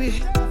I do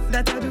it,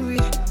 that I do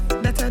it,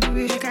 that I do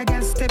it. Make a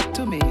girl step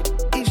to me.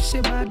 If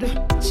she bad,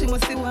 she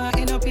must be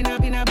walking up in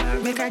a bar.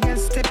 Make a girl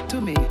step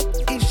to me.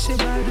 If she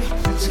bad,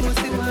 she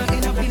must be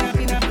walking up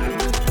in a bar.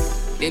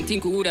 Them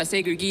think who woulda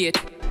segregate.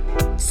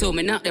 So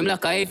me knock them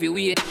like a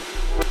heavyweight.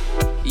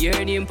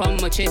 Your name pon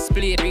my chest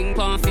plate. Ring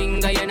pon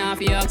finger, you not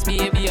fi ask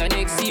baby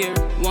next year.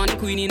 One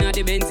queen inna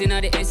the Benz inna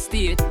the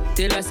estate.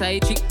 Tell a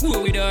side chick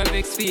go with her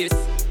vex face.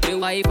 The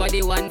wife or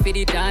the one for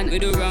the tan. We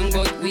do wrong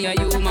but we are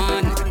human.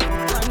 One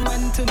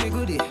man to me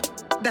goodie,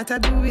 that I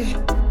do it,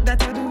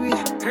 that I do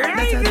it, that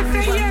I do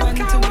it. One man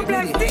to me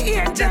goodie, that I do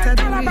it, that I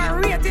do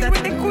it, that I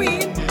do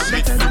it. I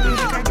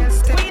can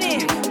step to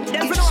me.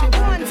 If she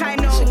one time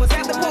now, she must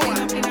have the power.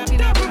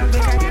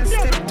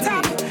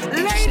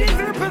 Ladies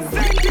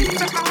representing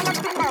to all of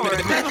the power.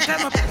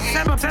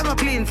 Semi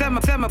clean,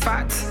 semi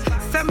fat.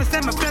 Semi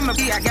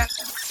be I got.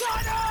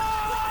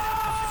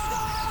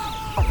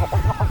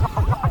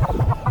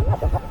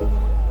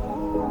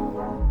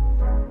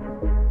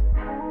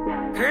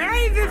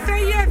 Crazy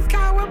say yes,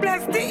 can we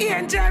bless the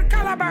angel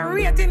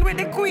collaborating with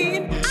the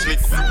queen.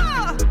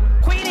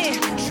 Queenie,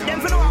 them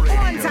for no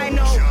one time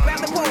now, grab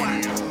the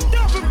power.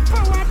 Double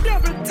power,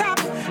 double top.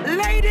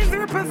 Ladies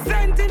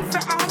representing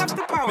for all of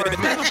the power.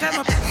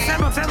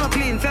 Semi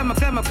clean,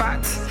 semi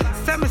fat.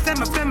 Semi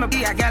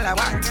be a gal I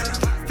want.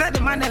 Said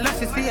the man that loves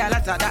to see a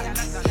lot of that.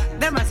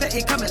 Them I say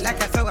he coming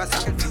like a sour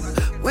sap.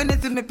 When they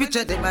see me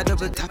picture, them a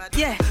double tap.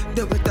 Yeah,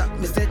 double tap.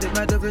 Me say them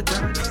a double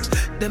tap.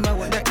 Them I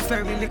wonder if I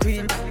really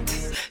queen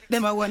that.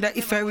 Them I wonder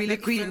if I really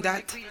queen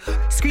that.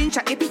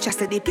 Screenshot the picture,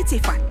 say they pity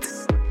fat.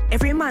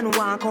 Every man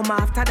want come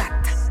after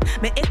that.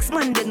 My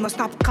ex-man then must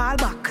stop call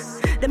back.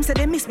 Them say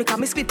they miss me cause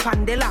me spit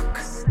pan the lock.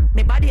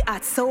 My body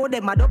hot so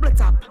them a double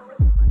tap.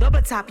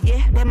 Double tap,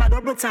 yeah, them a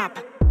double tap.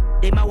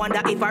 Them a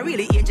wonder if I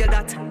really angel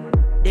that.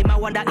 Them a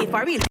wonder if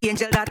I really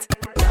angel that.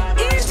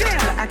 Angel,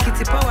 a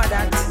kitty power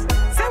that.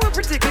 Say we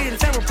pretty clean,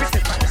 say we pretty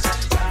fat.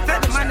 Say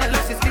the man that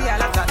loves to see a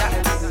lot of that.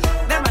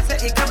 Them I say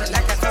he coming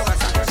like a sour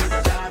sap.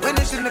 When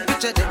they see me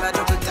picture, them a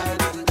double tap.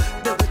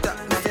 Double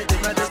tap, me say them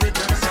a double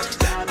tap.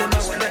 Them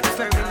a wonder if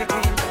I really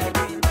queen.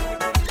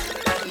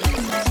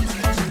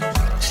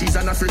 She's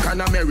an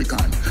African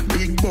American.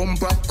 Big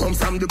bumper, come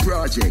from the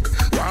project.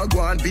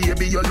 Wagwan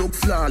baby, you look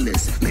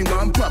flawless. Me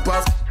want pop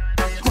off.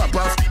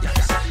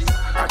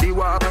 Adi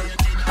walk.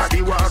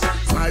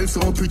 Smile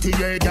so pretty,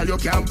 yeah, girl, you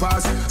can't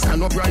pass.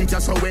 Stand up right,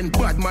 so when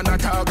bad man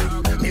attack.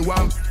 Me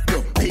want,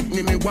 you pick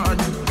me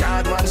want.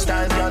 Yard man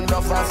style, girl,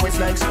 love off with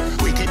flex.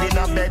 Wicked in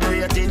a bed,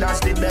 rated, that's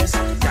the best.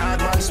 Yard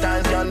man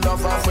style, girl,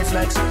 love off with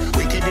flex.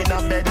 Wicked in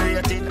a bed,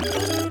 rated.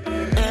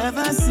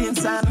 Ever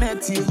since I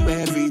met you,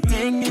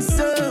 everything is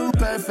so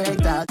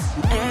perfect. I'd do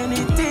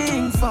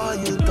anything for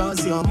you,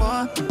 cause you're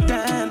more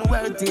than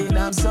worth it.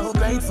 I'm so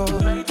grateful.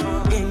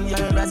 In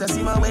your eyes, I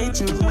see my way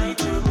through.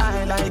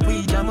 I like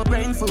weed, I'm a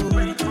brain food.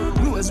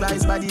 Rose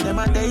rice body, them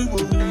a day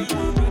wood.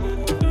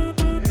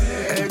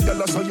 Hey,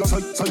 girl, so you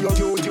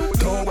cute.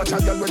 Don't watch a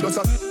girl, we does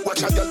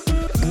watch a girl.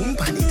 Boom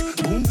pan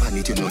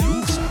it, you no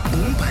lose.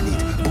 Boom pan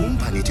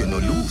it, you no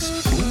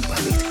lose. Boom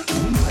pan it, you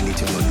no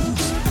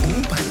lose.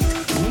 Boom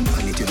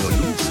pan it, you no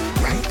lose.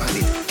 Right pan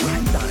it,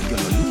 right down, you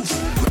no lose.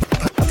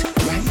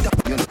 Right down,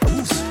 you no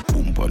lose.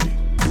 Boom pan it.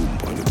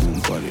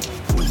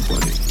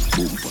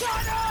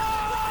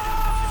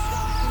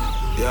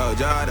 Yo,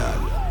 Jordan.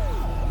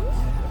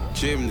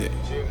 Chimney.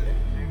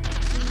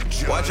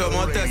 Watch out,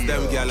 more test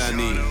them, girl, I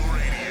need.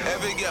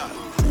 Every girl.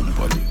 Boom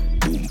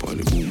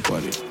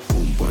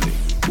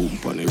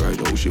pan it,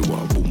 right how she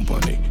want. Boom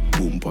pan it,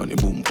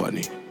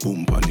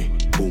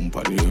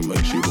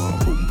 make she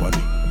want.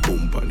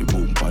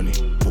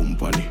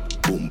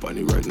 Boom pan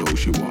it, right now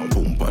she want.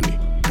 Boom pan it.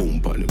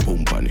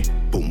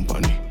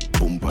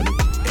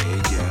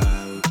 Hey,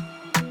 girl.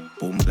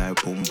 Boom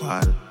like boom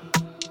ball.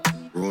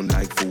 Run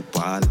like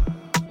football.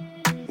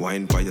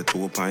 Wine for your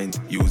 2 pint.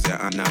 Use your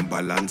hand and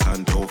balance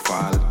and toe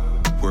fall.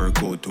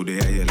 Work out today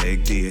and your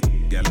leg day.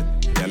 Girl,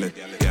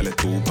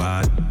 too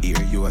bad.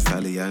 Here you a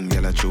stallion,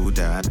 girl, a true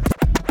dad.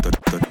 Touch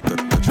your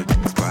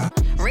spot.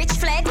 Rich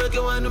flag. Make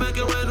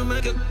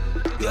it.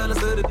 Girl, I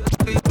said it.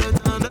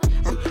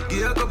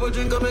 Give a couple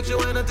drink, make you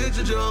wanna teach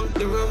you drunk.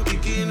 The rum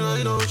kick in,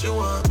 I know what you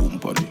want. Boom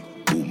pan it.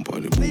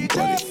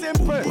 DJ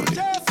Simple.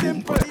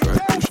 Boom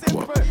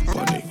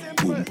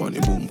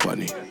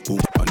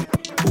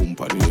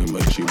pan it,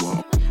 make she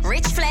want.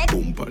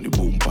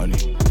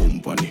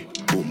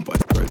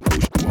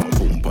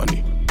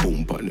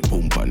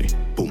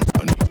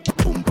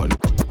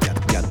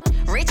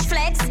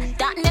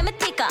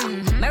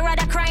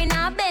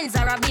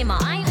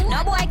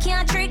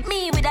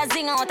 a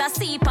zing out a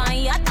seep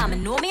and yacht. I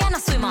know me and a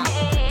swimmer.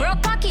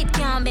 Broke pocket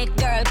can't make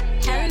girl.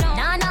 Hell no.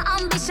 Nana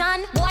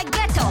ambition, boy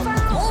get up.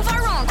 Move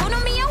around, go to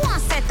me you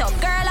want set up.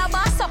 Girl a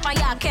boss up and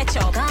ya catch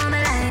up. Come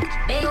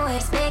like big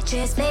waist, big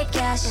chest, big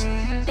cash.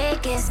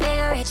 Big kiss, big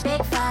rich,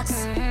 big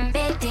fox.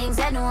 Big things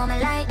I know me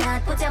like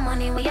that. Put your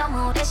money where your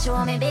mouth, they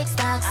show me big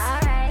stocks.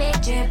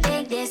 Big drip,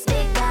 big this,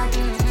 big that.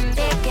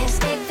 Big kiss,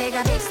 big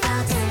figure, big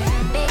stocks.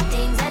 Big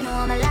things I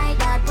know me like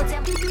that. Put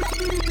your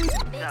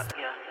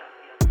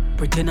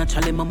pretty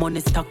naturally, my money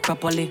stack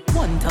properly.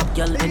 One top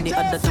girl and the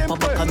other top of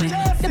back of me.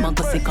 Them a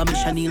go see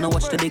commission, you know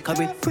watch the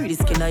decorate. Pretty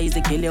skin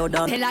easy kill you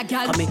down. Tell a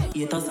girl. Come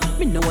here, haters.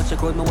 Me know watch the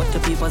crowd, me watch the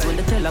papers. When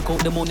they tell a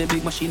count, them on the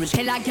big machine.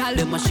 Tell a girl.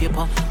 Them a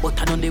shaper,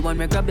 but I know they want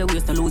me grab your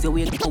waist and lose your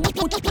weight.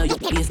 Put up your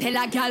face. Tell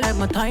a girl. Like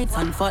my tights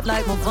and fat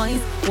like my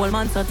vines. Whole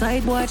man so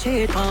tight, boy,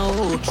 shit,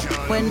 oh.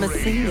 When me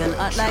single,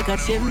 hot like a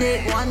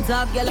chimney. One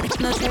top girl,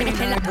 no shame.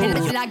 Tell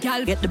a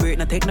girl. Get the break,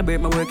 now take the break,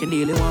 my working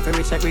daily. Want for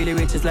rich, like really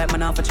rich. It's like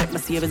man off, I check my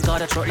savings.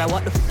 Got a truck like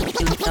what the f***.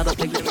 Never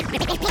take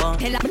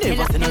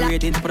the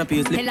ratings for the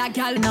peace.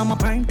 Now my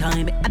prime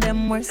time,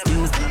 them worst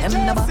news.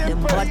 Them about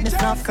them badness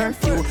off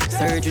curfew.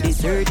 Surgery,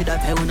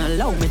 that I won't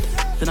allow me.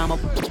 Then I'm up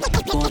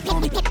for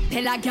me.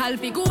 Tell a girl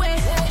fi go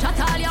away. Chat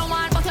all you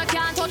want, but you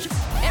can't touch.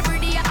 Every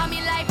day I'm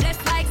in life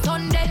blessed like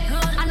Sunday.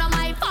 I know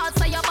my fault,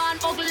 so you're born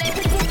ugly.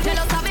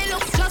 Jealous of me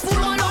looks just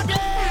full on ugly.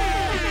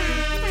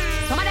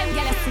 Some of them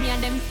get me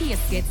and them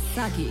face get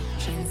saggy.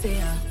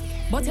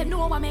 But you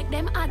know what make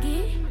them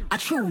aggy? I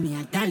throw me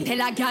a dolly.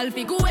 Tell a girl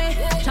fi go away.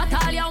 Chat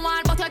all you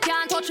want, but you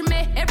can't touch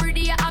me. Every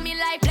day I'm in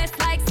life blessed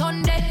like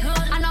Sunday.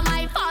 I know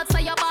my fault, so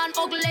you're born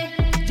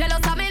ugly.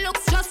 Jealous of me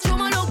looks, just you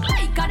me look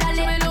like a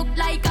dolly. Me look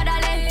like a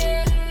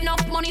dolly.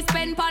 Enough money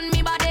spent on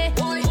me body.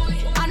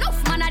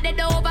 Enough man a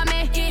dead over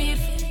me.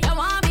 If you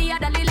want me a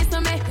dolly,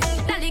 listen me.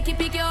 Dolly keep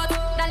it cute,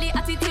 dolly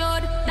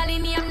attitude. Dolly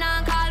name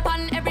now call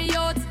pan every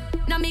youth.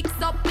 No mix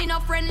up, me no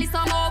friendly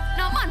some up.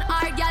 No man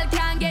or girl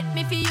can get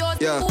me for yours.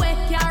 Who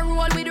can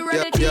roll with the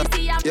relatives?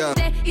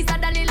 Is a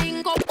dolly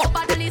link up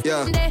over the list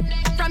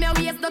from your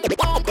waist the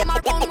bone come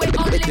around with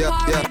only for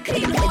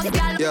clean house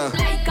girl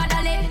like a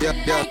dolly.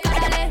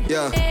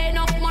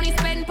 Enough money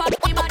spent for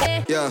me body.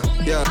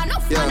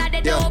 Enough man a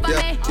dead over me.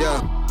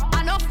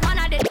 Enough man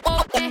a dead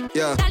over me.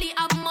 Dolly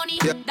have money,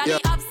 dolly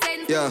have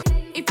sense.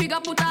 If you go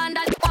put on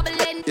dolly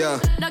bubbling,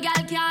 no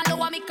girl can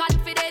lower me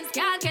confidence.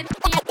 Can't get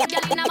me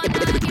girl in a man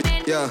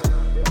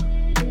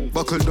argument.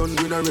 Buckle done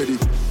win already.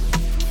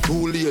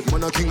 Too late,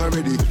 man a king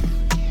already.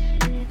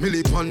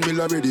 Millie pan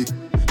mill already.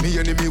 Me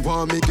enemy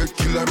want me get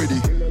kill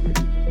already.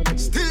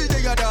 Still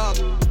they a dog.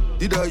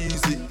 Did I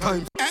easy?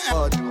 Time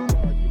hard.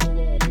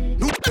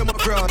 No them a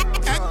fraud.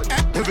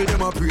 Every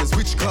them a praise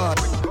which card.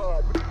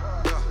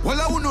 What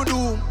I wanna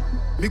do?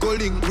 Me go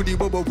link with the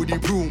bubble with the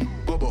broom.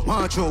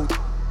 March out.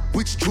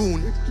 Which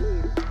tune?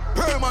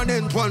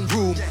 Permanent one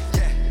room.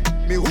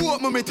 Me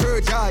hope me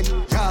third eye.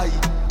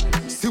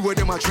 See what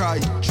them a try.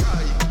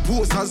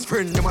 Post as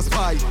friend, them a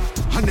spy.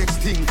 And next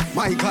thing,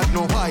 my God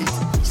no fight.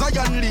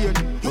 Zion Lane,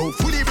 no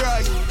fully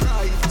bright.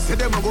 Say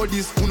them a go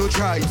this, who no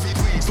try.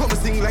 So me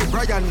sing like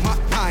Brian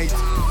McKnight.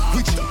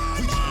 Which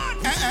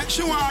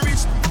she want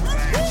rich.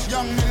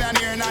 Young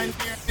millionaire, 9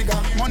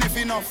 figure. Money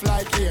fi enough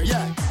like here,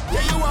 yeah.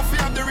 You have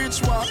to have the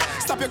rich walk.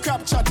 Stop your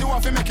crap chat, you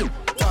have to make it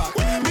talk.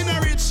 Me no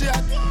rich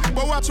yet,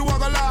 but watch you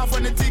walk a laugh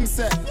when the thing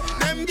set.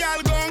 Them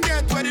gal gon'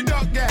 get where the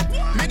dog get.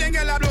 Me them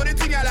gal a blow the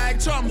thing I like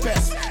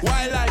trumpets.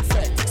 Wildlife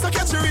effect. So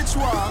catch a rich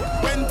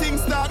walk. When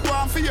things start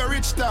going for your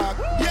rich talk.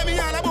 Yeah, me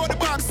all about the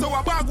bag, so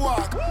a bag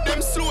walk.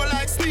 Them slow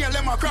like snail,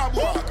 them a crab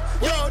walk.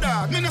 Yo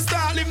dog, me no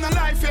start living a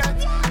life yet.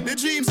 The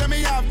dreams that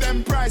me have,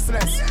 them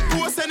priceless.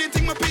 Post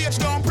anything my page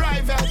down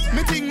private.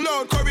 Me think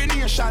loud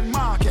coronation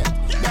market.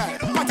 Yeah,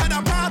 but at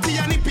the party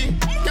and hippie,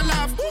 you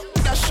love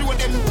that show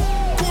them.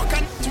 Coke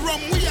and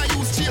rum we are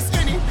use chase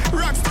any.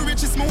 Rocks to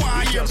riches me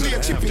want here play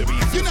chippy.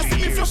 You know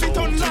see me flush it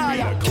on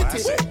liar.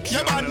 Kitty,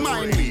 your bad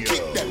mind we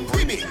kick them.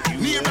 We me,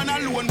 near and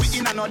alone we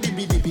in and no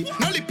dibby.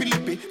 No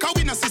lippy, cause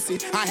we no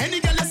sissy. And any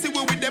girl you see we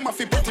with them a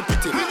fi pretty.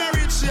 We no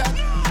rich yet,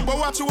 but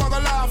watch you walk a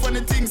laugh when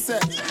the thing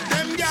set.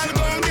 Them gal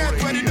gon'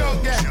 get where the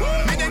dog get.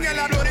 Me the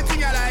gal a do the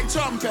thing I like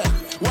trumpet.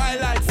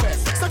 Wildlife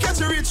fest, so catch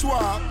a rich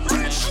walk.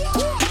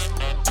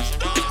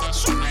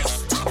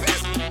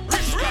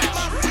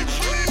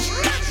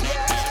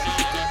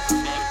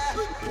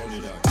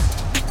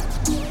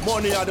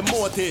 Money are the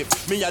motive,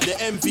 me are the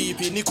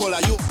MVP, Nicola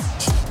you.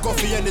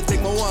 Coffee anything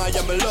I want,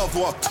 yeah, me love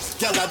work.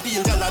 Girl a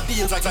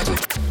deals like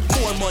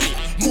more money,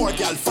 more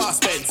girl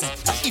fast spends.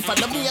 If I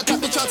don't me, I got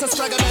the chance of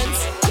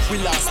stragglers. We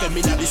lost them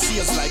in the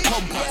seas like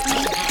compact.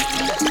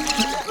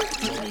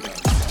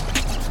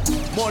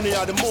 Money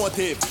are the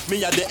motive,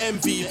 me are the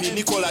MVP,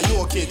 Nikola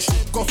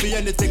Jokic. Coffee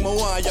anything I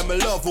want, yeah, me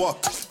love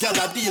work. Girl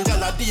a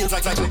deals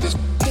like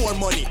more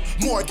money,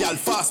 more girl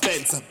fast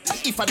spends.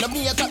 If I don't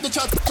me, I got the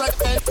chance of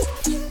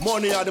stragglers.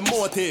 Money are the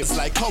motives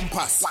like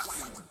compass.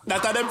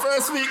 That are them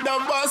first week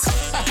numbers.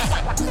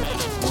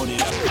 Money.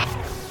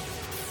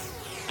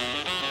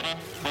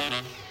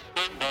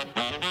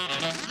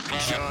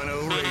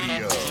 Jahkno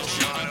Radio.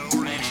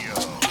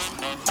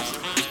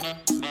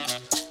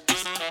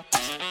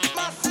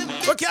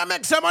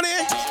 make some money.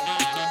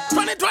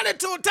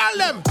 2022, tell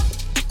them.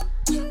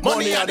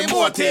 Money are the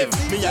motive.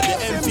 Me are the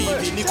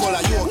MVP, Nicola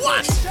York.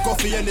 What?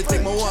 Coffee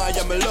anything, my wine,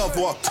 yeah, my love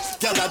walk.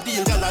 Girl a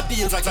deal like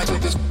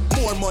this.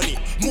 More money,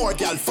 more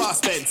girl,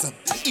 fast spends.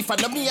 If I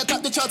know me, I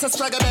got the chance of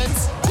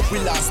stragglers. We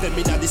lost them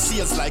in the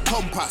sales like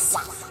compass.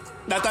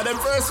 That are them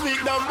first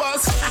week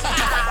numbers.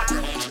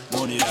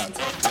 Money that.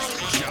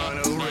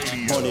 Jahkno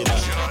Radio. Money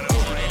that.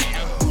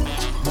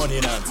 Money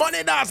that.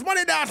 Money dance,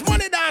 money dance,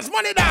 money dance,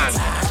 money dance.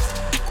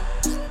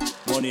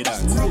 Money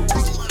dance.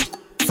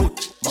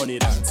 Money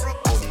dance.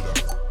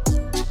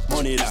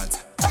 Money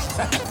dance.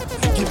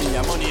 Give me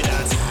a money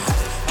dance.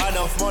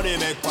 Enough money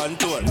make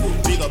pantoon.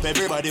 Big up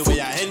everybody with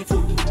your hand.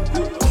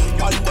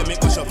 Pandemic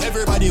push up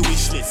everybody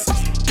wish list.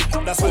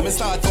 That's why me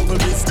start couple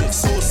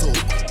business. So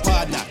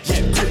partner,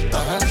 yeah, grip.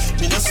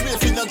 Me no swear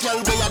for no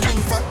girl where you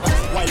link for.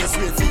 While you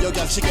swear for your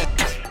girl she get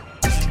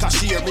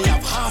cashier, me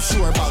have half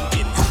sure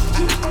banking.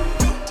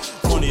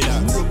 Money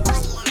dance.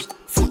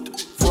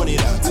 Money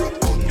dance.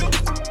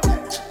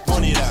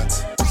 Money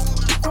dance.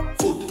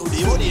 Foot to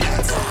the money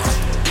dance.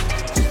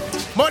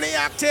 Money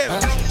active.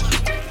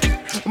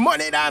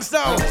 Money dance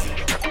now.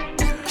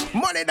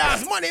 Money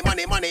dance. Money.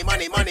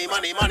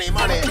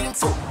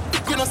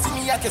 You don't see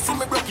me, I can see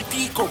me broke it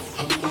pico.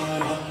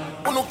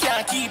 You no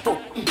can't keep up.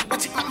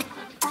 Watch it, make me.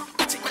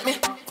 Watch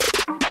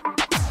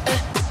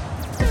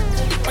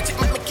it,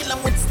 make me kill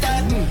 'em with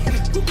style.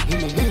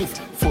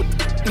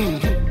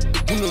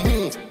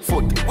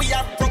 Foot. We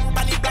are from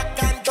Bunny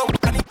Black and Joe.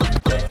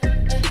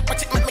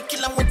 Watch it, make me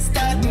kill 'em with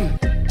style.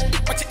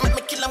 Watch it, make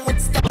me kill 'em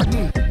with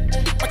style.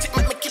 Watch it,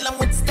 make me kill 'em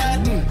with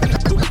style.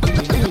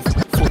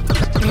 Foot.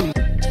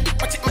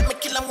 Watch it, make me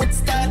kill 'em with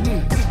style.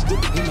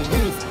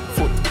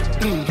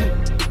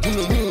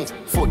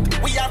 Foot.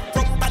 We are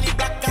from Bunny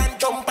Black and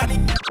Jump Bunny.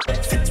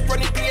 6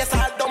 running place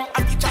all dumb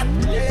at the chat.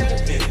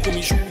 Give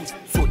me shoes.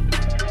 Foot.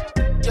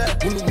 Yeah.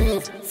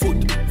 Foot.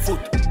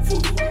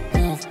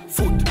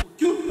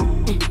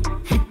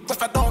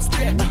 If I don't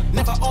stay,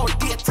 never all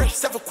date. Fresh,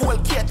 seven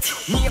cold gate.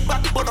 Me a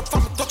back, but I'm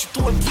from touch it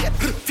all gate.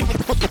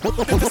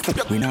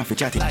 We not for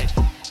chatting.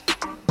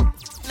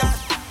 Nah,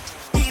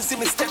 easy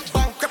me step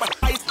back, grab a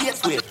ice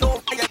gate. Wait,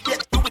 don't I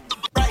get do it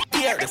right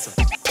here.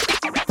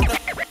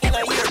 In a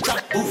ear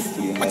drop.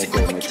 Watch it,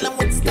 make me kill 'em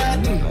with style.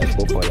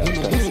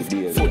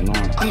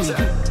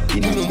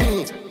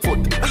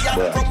 Foot. We are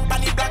from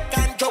Bunny Black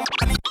and Jump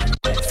Bunny.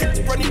 6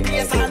 running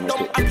place all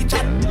dumb at the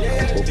chat.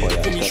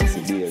 Give me shoes.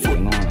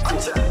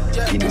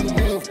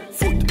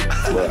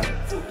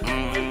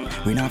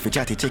 We not for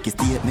chatty, check his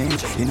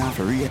statement. You not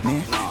for rate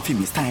me. Feel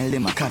me style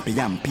them a copy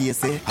and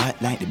paste it. Hot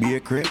like the beer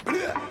crib.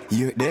 You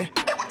hear there?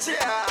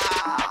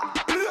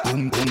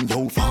 Boom,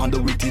 yo, found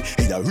the witty.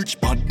 Hey, a rich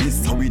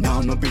badness, so we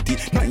now no pity.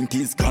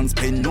 90s can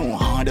spend no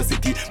harder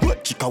city.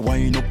 But chica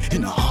wine up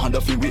in a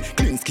harder feel.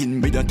 Clean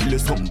skin with a till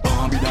some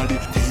Barbie daddy.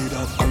 Hey,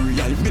 that a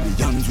real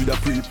millions with a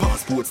free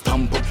passport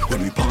stamp up.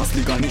 When we pass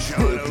legally,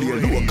 we'll play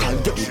local,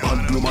 get the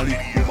band globally.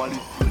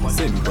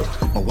 Simple,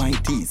 my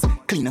white tees,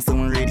 clean as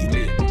someone ready.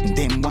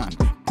 Them one,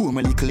 poor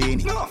my little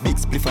lady. Big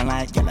spliff and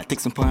light, y'all take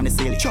some pan the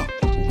sail.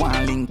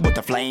 One link,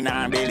 butterfly in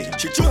her belly.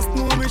 She just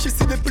know when she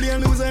see the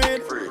plane lose her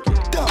head.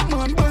 Top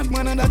man, bad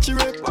man, and that she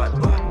rep.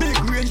 Big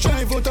range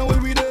drive out and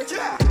where we there.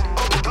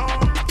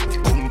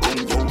 Boom,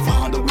 yo,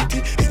 found the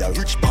witty. It's a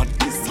rich bad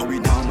this, so we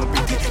down no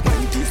pity.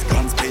 90s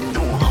can spend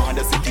no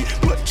harder city.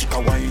 But chica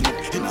wine up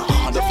in a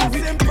harder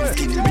feel. Clean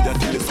skin with a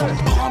telephone,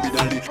 Barbie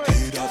daddy.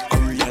 Hey, that a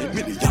real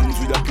millions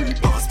with a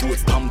pre-passport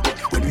stamp up.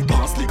 When we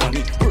pass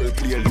legally, we'll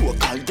play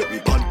local, get we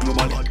bad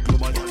global.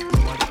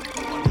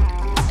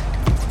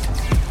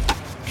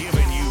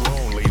 Giving you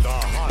only the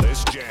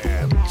hottest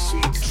jams.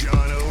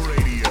 Jahkno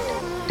Radio.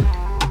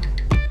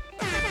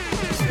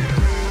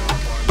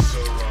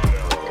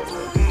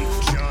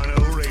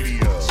 Jahkno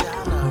Radio.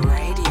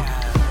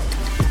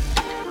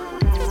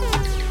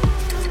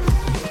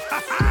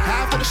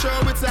 Half of the show,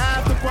 it's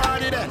half the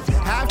party then.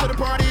 Half of the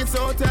party, it's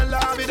hotel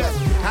lobby then.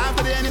 Half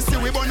of the NSC,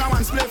 we burn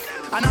one split.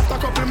 And after a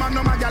couple man,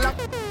 no my gal.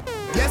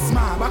 Yes,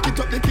 ma, back it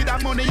up the kid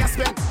that money you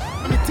spend.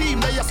 On the team,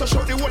 they just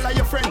show the whole of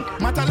your friend.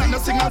 Matter like no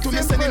signal to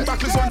me, sending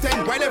back is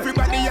 110. While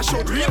everybody you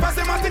show, ravers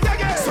them at it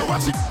again. So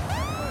watch it.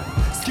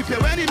 Skip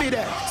your enemy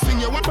there. Swing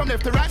your one from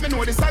left to right, me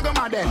know the saga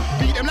man then.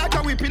 Beat them like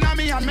a whipping on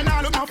me and me nah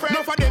look my friend.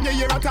 Enough of them you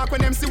hear attack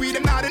when them see we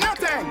them nah do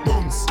nothing.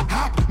 Booms,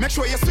 hop, make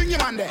sure you swing your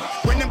man there.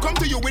 When them come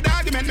to you with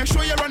argument, make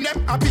sure you run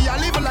them. I be a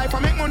live a life, I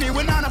make money,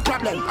 we nah no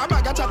problem. I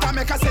bag a chat and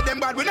make I say them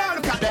bad, we nah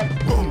look at them.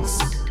 Booms,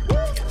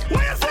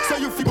 so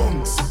you feel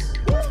booms.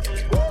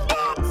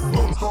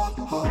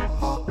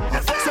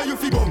 So you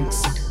feel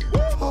booms.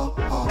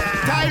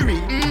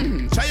 Tyree,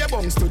 try your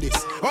bungs to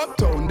this.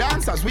 Uptown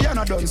dancers, we are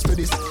not done to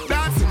this.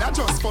 Dancing not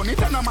just fun, it's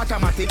not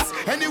mathematics.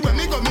 Anyway,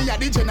 me go me a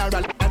the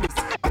general.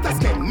 what I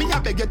spend. Me, I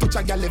beg you to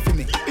check your left for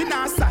me. In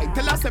our side,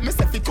 tell us, me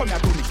say, fi come here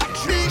to me.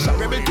 Nisha,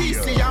 rebel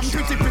DC, I'm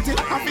pretty.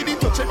 I feel the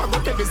touch, if I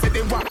go tell me, say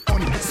they want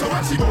on it. So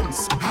watch the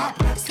bones,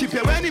 hop, skip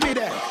your enemy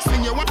there.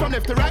 Swing your one from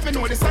left to right, me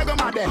know the side of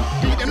my dem.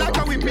 Beat them like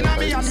a whip in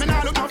me and me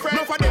not look my friend.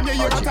 No for them, you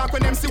hear a talk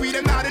when them see we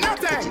them not in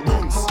nothing.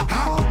 Bones,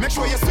 hop, make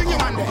sure you swing your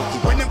man there.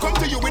 When them come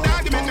to you with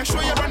argument, make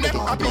sure you run them.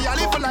 Happy, I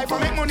live for life, I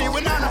make money,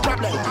 we not a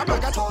problem.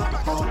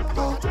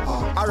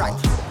 Alright,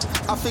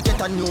 I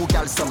forget a new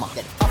girl summer.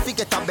 I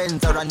forget a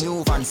Benz or a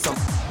new van summer.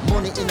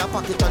 Money in a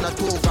pocket and a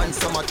 2 grand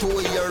summer.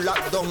 2-year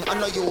lockdown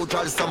and a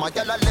usual summer.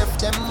 Girl I left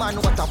them man,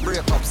 what a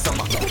break up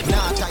summer.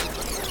 Nah time.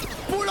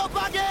 Pull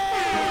up again.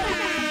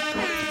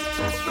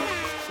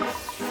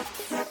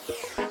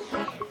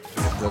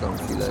 I don't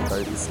feel like I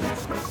listen.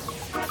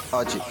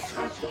 Archie.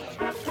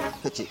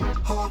 Petty.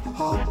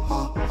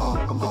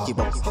 Come petty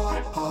box.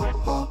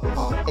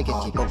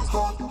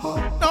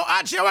 No,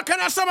 Archie, what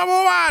kind of summer we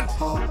want?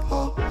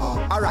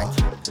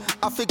 Alright,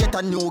 I forget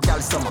a new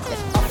girl summer.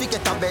 I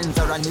forget a Benz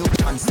or a new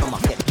van summer.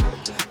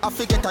 I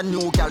forget a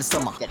new girl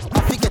summer.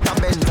 I forget a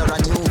Benz or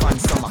a new van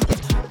summer.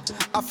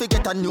 I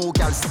forget a new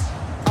girl summer.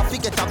 I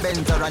forget a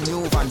Benz or a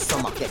new van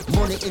summer.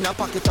 Money in a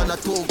pocket and a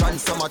 2 grand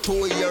summer.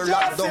 2-year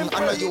lockdown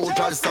and a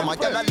usual summer.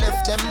 Girl I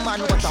left them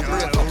man, what a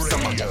break up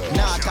summer.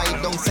 Nah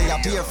tie down say a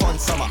beer fun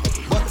summer.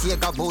 But you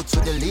got boots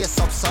with the lace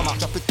up summer.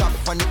 Drop it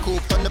up on the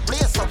coupe, turn the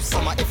place up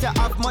summer. If you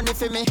have money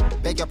for me,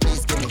 beg you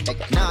please give me.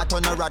 Nah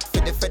turn a rat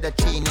for the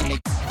featherine in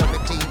it.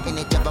 Everything in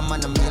it, have a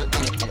man a meal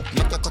in it.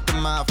 Make you cut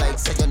them off like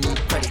say you need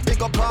credit.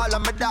 Big up all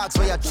of my dogs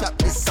where you trap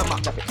this summer.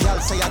 Y'all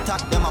say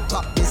attack them a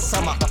pop this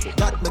summer.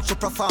 That makes you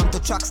perform to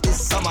tracks this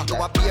summer. You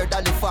a beer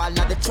dolly fall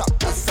now the trap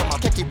this summer.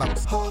 Get it back.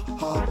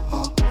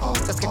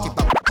 Let's get it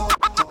back.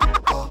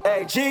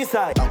 Hey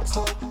G-side.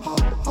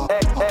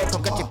 Hey,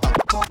 come get it back.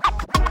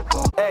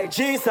 Hey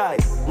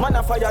G-side. Man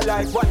a fire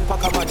like 1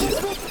 pack of matches.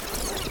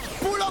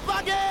 Pull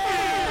up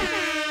again.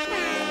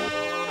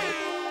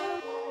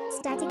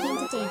 Static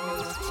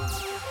Entertainment.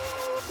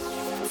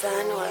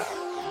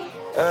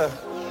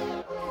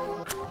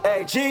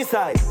 Hey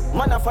G-side.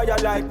 Man a fire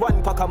like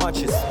 1 pack of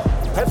matches.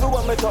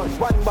 Everyone me touch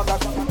 1 bag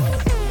of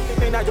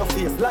inna your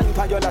face, land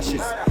on your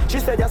lashes. She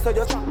said you saw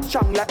you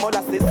strong like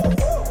molasses.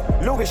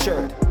 Louis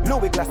shirt,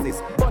 Louis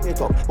glasses. Burn it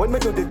up, when me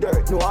do the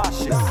dirt, no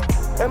ashes.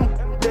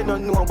 They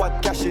don't know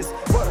what cash is.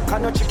 Work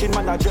on a chicken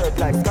man a jerk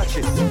like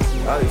scratches.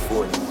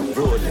 iPhone,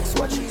 Rolex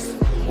watches.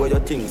 Where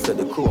your things said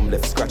the chrome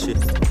left scratches.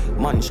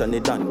 Mansion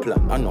it done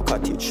plan, and no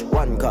cottage.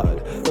 1 call,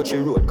 touch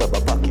the road, grab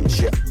a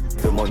package. Yeah.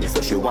 The money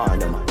so she want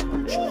them.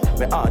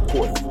 Me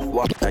hardcore,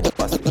 walk at the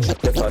passage.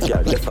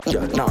 Left a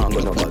girl, now I'm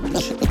gonna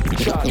baggage.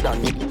 Shot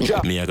down,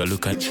 drop. Me I go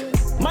look at you.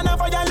 Man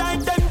over your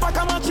line, 10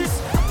 pack of matches.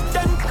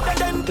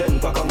 10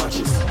 pack of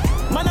matches.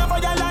 Man over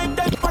your line,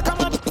 10 pack of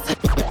matches.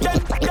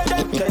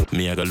 10.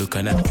 Me I go look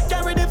at that.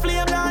 Carry the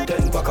flame line,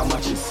 10 pack of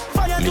matches.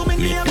 Fire to me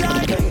name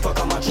line, 10 pack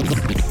of matches.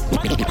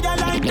 Man over your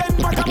line, 10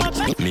 pack of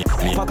matches.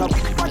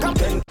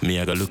 Me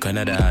I go look at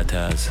the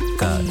haters.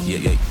 God, you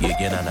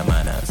get on the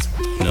manners.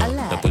 No,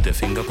 I put a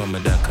finger on my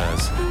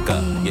duckers.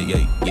 God, you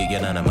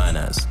get on the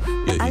manners.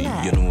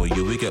 You know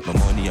you will get my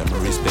money and my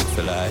respect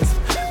for life.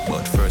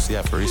 But first you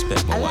have to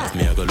respect my wife.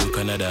 Me I go look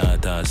at the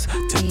haters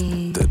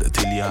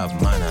till you have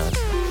manners.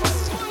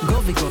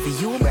 Govy,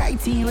 you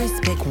brighty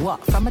respect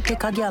what? From a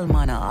take a girl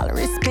man, all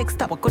respect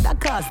stop. What could I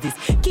cause this?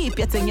 Keep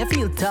your thing, you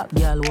feel top,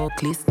 girl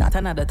walk list. Not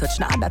another touch,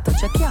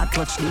 you can't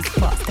touch this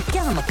fast. The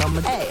camera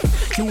come, hey,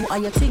 you are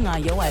your thing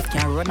and your wife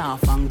can run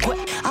off and go.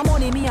 I'm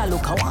only me, I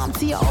look, I want to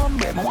see your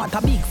hombre. I want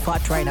a big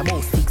fat ride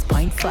about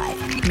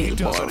 6.5. Me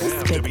more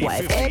respect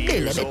wife, hey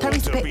Bill, better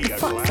respect the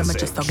fuck. So I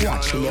just a go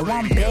and chill, you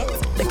want bet.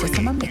 Bet you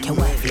some make your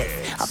wife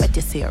left. I bet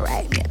you see her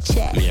right, me a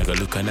check. Me I go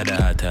look at the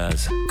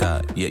haters.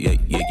 God, you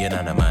get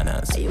on the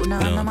manners. No,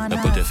 I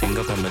put a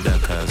finger on my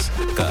duckers.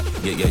 God,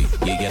 you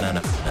get on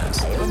the manners.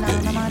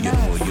 You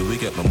know you will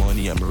get my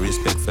money and my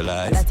respect for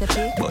life.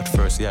 But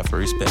first you have to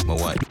respect my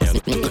wife. Me I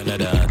go look at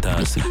the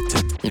haters.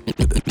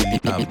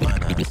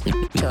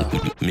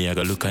 Me I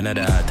go look at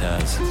the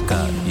haters.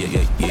 God, you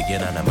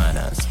get on the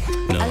manners.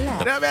 No,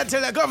 let me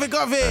tell you, coffee.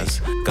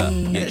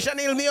 God,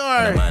 Chanel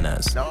Muir.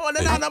 Manners. No,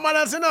 they're not the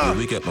manners, you know. You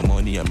will get my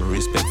money and my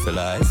respect for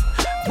life.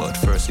 But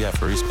first you have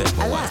to respect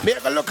my wife. Me I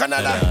go look at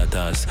that.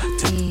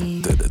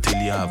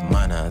 Till you have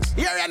manners.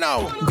 Here you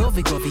know.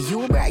 Govy,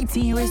 you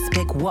brighty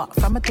respect what?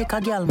 From a take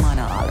a girl man,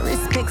 all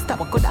respect stop.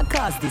 What could I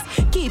cause this?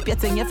 Keep your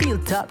thing, you feel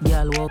top,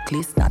 girl walk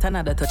list. Not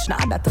another touch,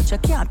 you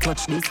can't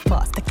touch this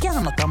fast. The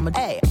camera come,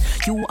 hey,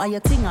 you are your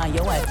thing and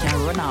your wife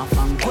can run off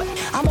and go.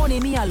 I'm only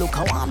me, I look,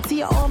 I want to see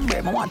your hombre.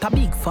 I want a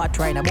big fat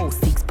ride about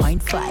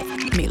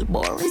 6.5. Mill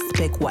boy,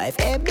 respect wife,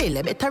 hey Bill,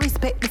 you better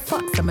respect the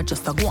fuck. So I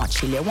just a go and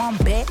chill, you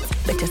want bet.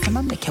 Bet you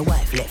some make your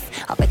wife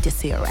left. I bet you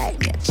see her right,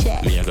 me a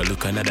check. Me I go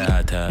look at the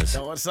haters.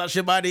 Don't such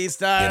a body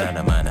style. Get on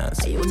the manners.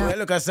 So you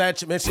look at side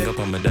chick,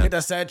 get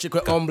a side chick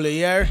with humbly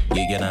here.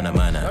 You get on the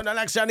manners. Don't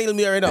like Chanel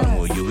Muir, you know.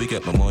 No, you will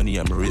get my money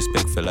and my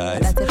respect for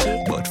life.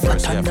 But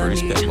first you have to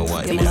respect my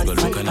wife. Me I go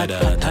look at the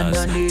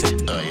haters.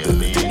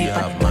 Till you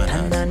have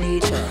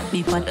manners.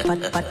 Be pat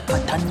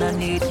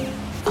underneath.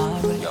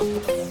 Alright.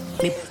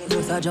 Me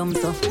just a jump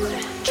so.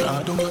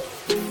 Try do it.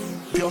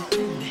 Pure.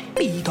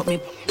 Beat up me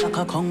like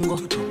a Congo.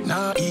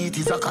 Nah, it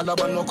is a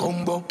calabar no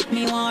combo.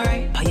 Me want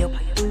right. Pay up,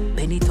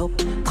 bend it up.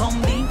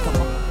 Come beat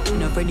up,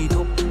 no bend it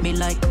up. Me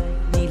like,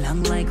 me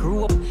long like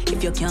rope.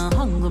 If you can't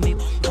hang me,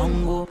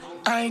 bongo.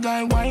 I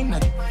got wine.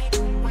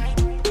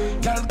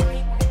 Girl,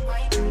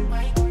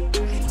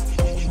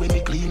 when me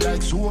clean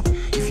like soap.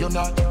 If you're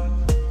not,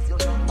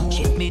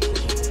 check me.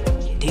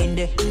 In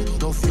there.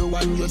 Tough you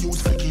and you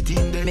use flick it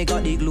in there. Me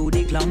got the glue,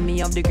 the glam, me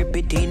have the grip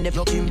it in there.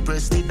 You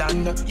impress the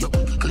dan, you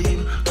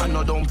clean and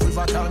no don't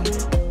pivot on.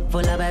 Full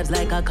of vibes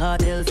like a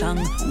cartel song.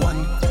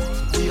 One,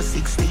 we're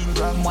 16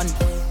 gram. One.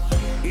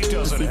 It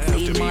doesn't have to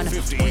be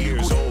 50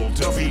 years old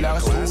to be a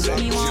classic.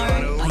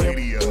 Jahkno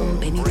Radio,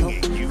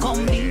 bringing you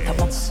come beat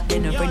up,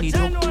 then a bring it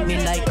up. Me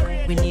like,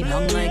 we need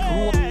long like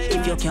rope.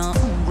 If you can't,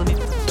 with me,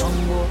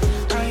 bongo.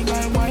 I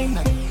got wine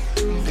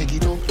and take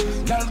it up,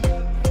 girl.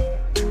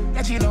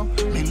 Let you know,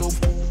 me love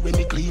when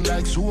me clean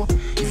like soap.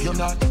 If you're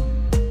not,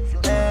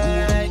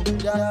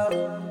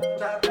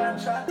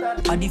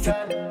 and if you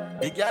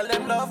the girl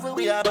them love when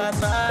we are bad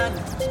man.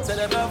 Say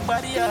them love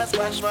body as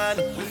smash man.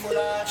 We full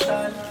of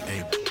action.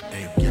 Hey,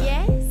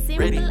 yeah, Simple,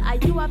 ready? Are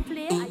you a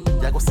player?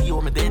 Ya go see how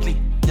me deadly.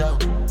 Yo,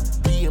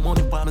 be a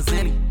money pa me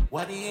zelly.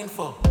 What the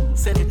info?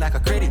 Send it like a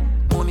credit.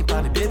 Money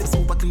pa the belly.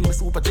 Super clean,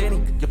 super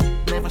jenny. You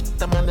never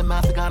the man them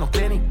after got no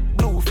plenty.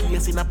 Blue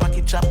face in a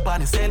pocket chop on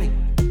the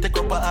selling. Take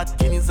up a hot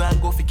guineas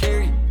and go for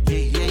carry.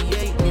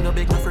 Yeah. Me no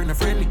beg my friend a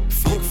friendly.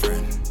 Fake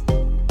friend.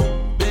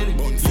 Belly.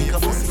 Think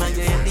of us like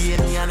the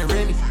me and the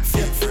Remy.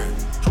 Fake friend.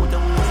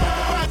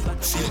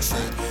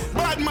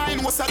 Bad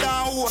mind was a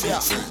down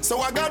over. So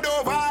I got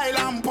over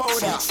island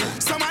powder.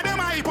 Some of them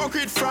are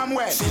hypocrite from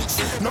where?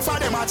 No for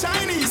them are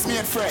Chinese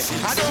made friend.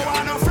 I don't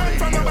want no friend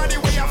from nobody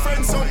where your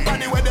friend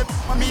somebody where them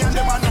me and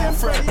them are no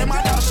friend. Them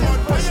are dash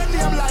out by your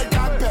name like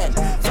that pen.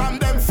 From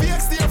them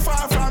fake stay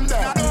far from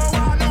them. I don't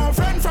want no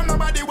friend from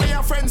nobody where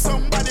your friend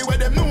somebody where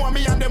them know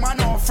me and them are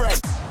no friend.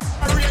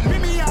 I rate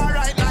me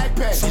alright like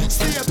pen.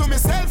 Stay to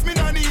myself, me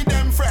don't need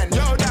them friend.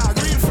 Yo dog,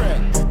 real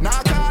friend.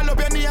 Now call up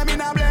your name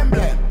in a blem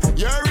blem.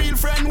 Your real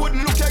friend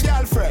wouldn't look your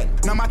girlfriend.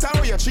 No matter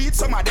how you treat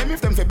some of them,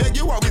 if them fi beg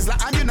you always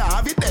like and you not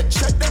have it dead,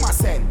 check them a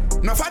send.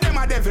 No for them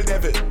a devil.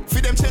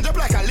 Fi them change up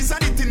like a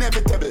lizard, it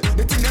inevitable.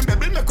 The thing them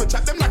bebble, me could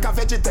chat them like a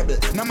vegetable.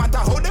 No matter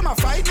how them a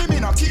fight me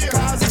no care.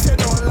 Cause if you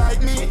don't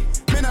like me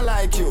no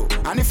like you.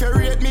 And if you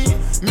rate me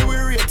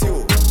will rate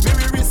you. Me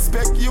will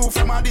respect you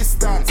from a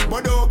distance.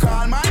 But don't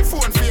call my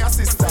phone for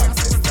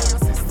assistance.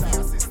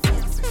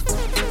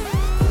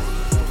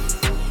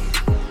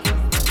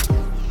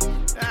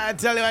 I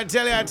tell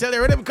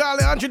you, rhythm call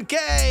it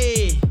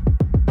 100K.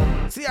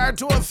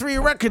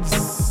 CR203 Records.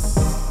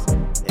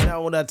 You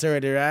know that's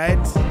already, right?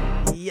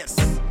 Yes.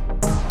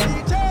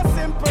 DJ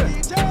Simple.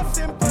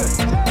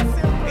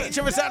 Each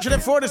every Saturday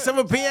 4 to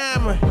 7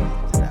 p.m.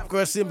 Of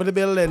course, Simple the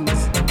buildings.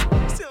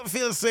 Still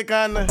feel sick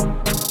and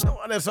don't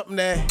want to have something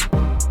there.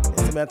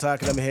 It's me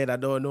talking in my head, I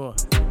don't know.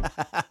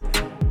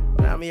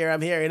 But I'm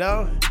here, you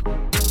know?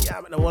 Yeah,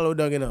 I'm in the wallow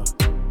dog, you know?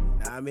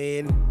 I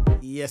mean,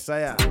 yes, I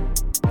am.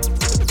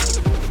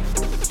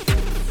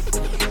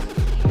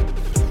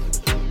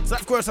 So,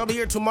 of course, I'll be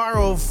here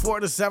tomorrow, 4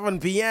 to 7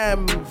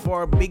 p.m.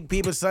 for Big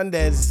People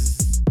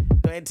Sundays.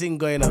 Anything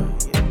going on.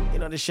 You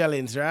know the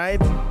shellings,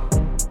 right?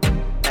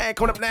 Hey,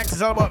 coming up next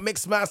is all about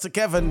Mixmaster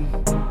Kevin.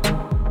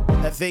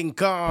 A thing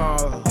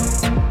called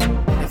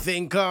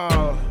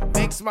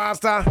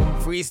Mixmaster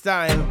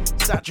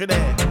Freestyle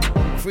Saturday.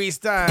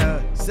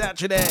 Freestyle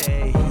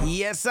Saturday.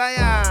 Yes, I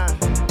am.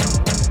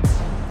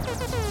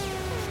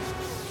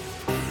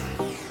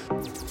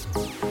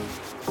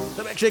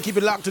 So make sure you keep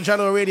it locked to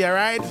Jahkno Radio,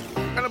 right?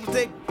 I'm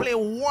gonna play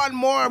one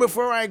more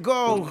before I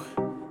go.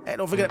 Hey,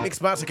 don't forget that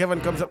Mixmaster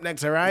Kevin comes up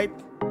next, alright?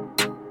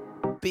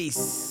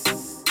 Peace.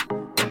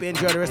 Hope you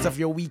enjoy the rest of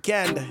your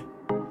weekend.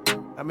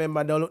 I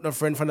remember, don't look no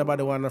friend from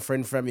nobody, want a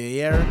friend from you,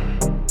 yeah?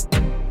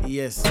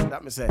 Yes,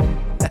 that me say.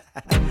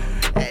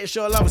 Hey,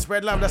 show love,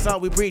 spread love, that's all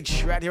we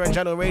preach right here on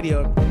Jahkno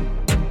Radio.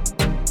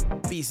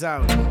 Peace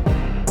out.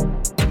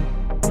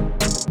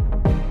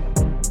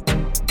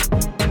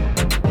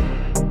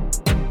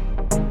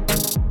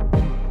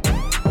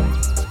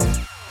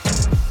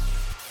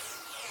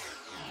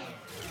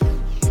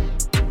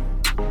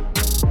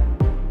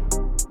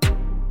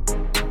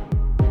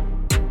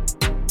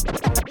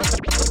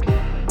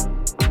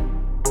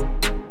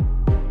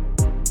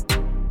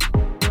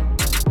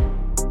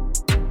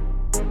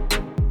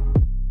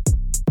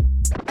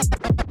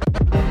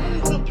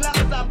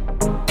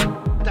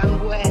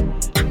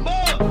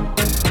 Tango,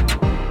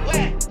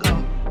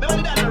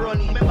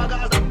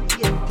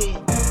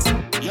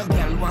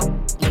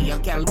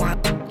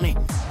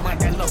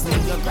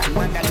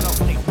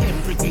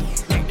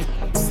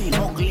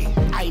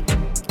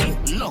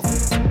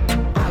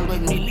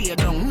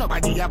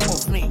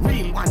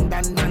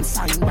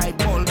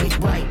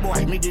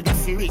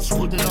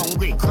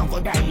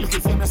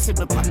 wanna see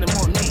me on the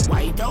money.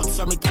 White out,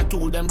 so me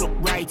tattoo them look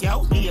right,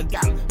 yo. Be a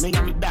gal, me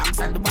and me dogs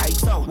and the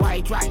bikes out.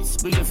 White rice,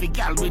 bring a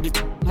gal with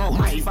it. Mo,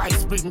 my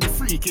vice, bring the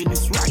freak in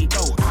this right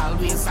out.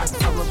 Always at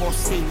horrible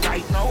still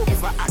right now.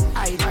 If I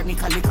act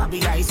ironically, can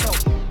be ice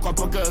out.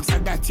 Couple girls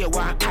and that you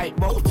want hype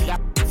boat. Yeah,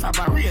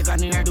 Fabba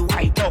Reagan in the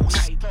White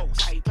House.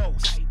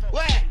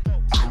 Where?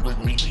 I'm with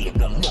me, you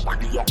don't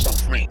nobody up the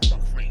free.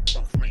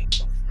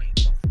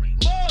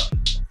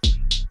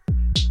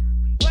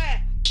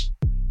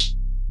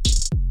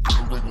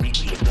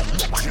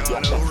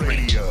 Jahkno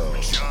Radio.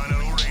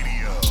 Jahkno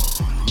Radio.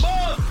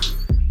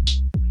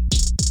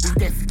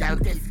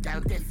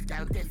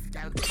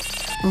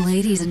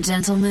 Ladies and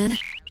gentlemen,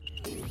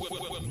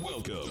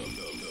 Welcome.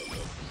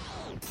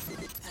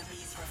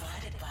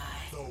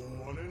 The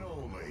one and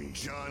only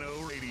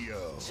Jahkno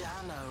Radio.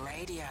 Jahkno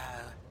Radio.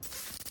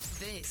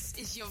 This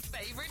is your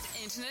favorite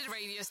internet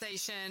radio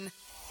station.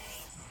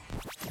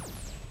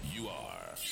 You are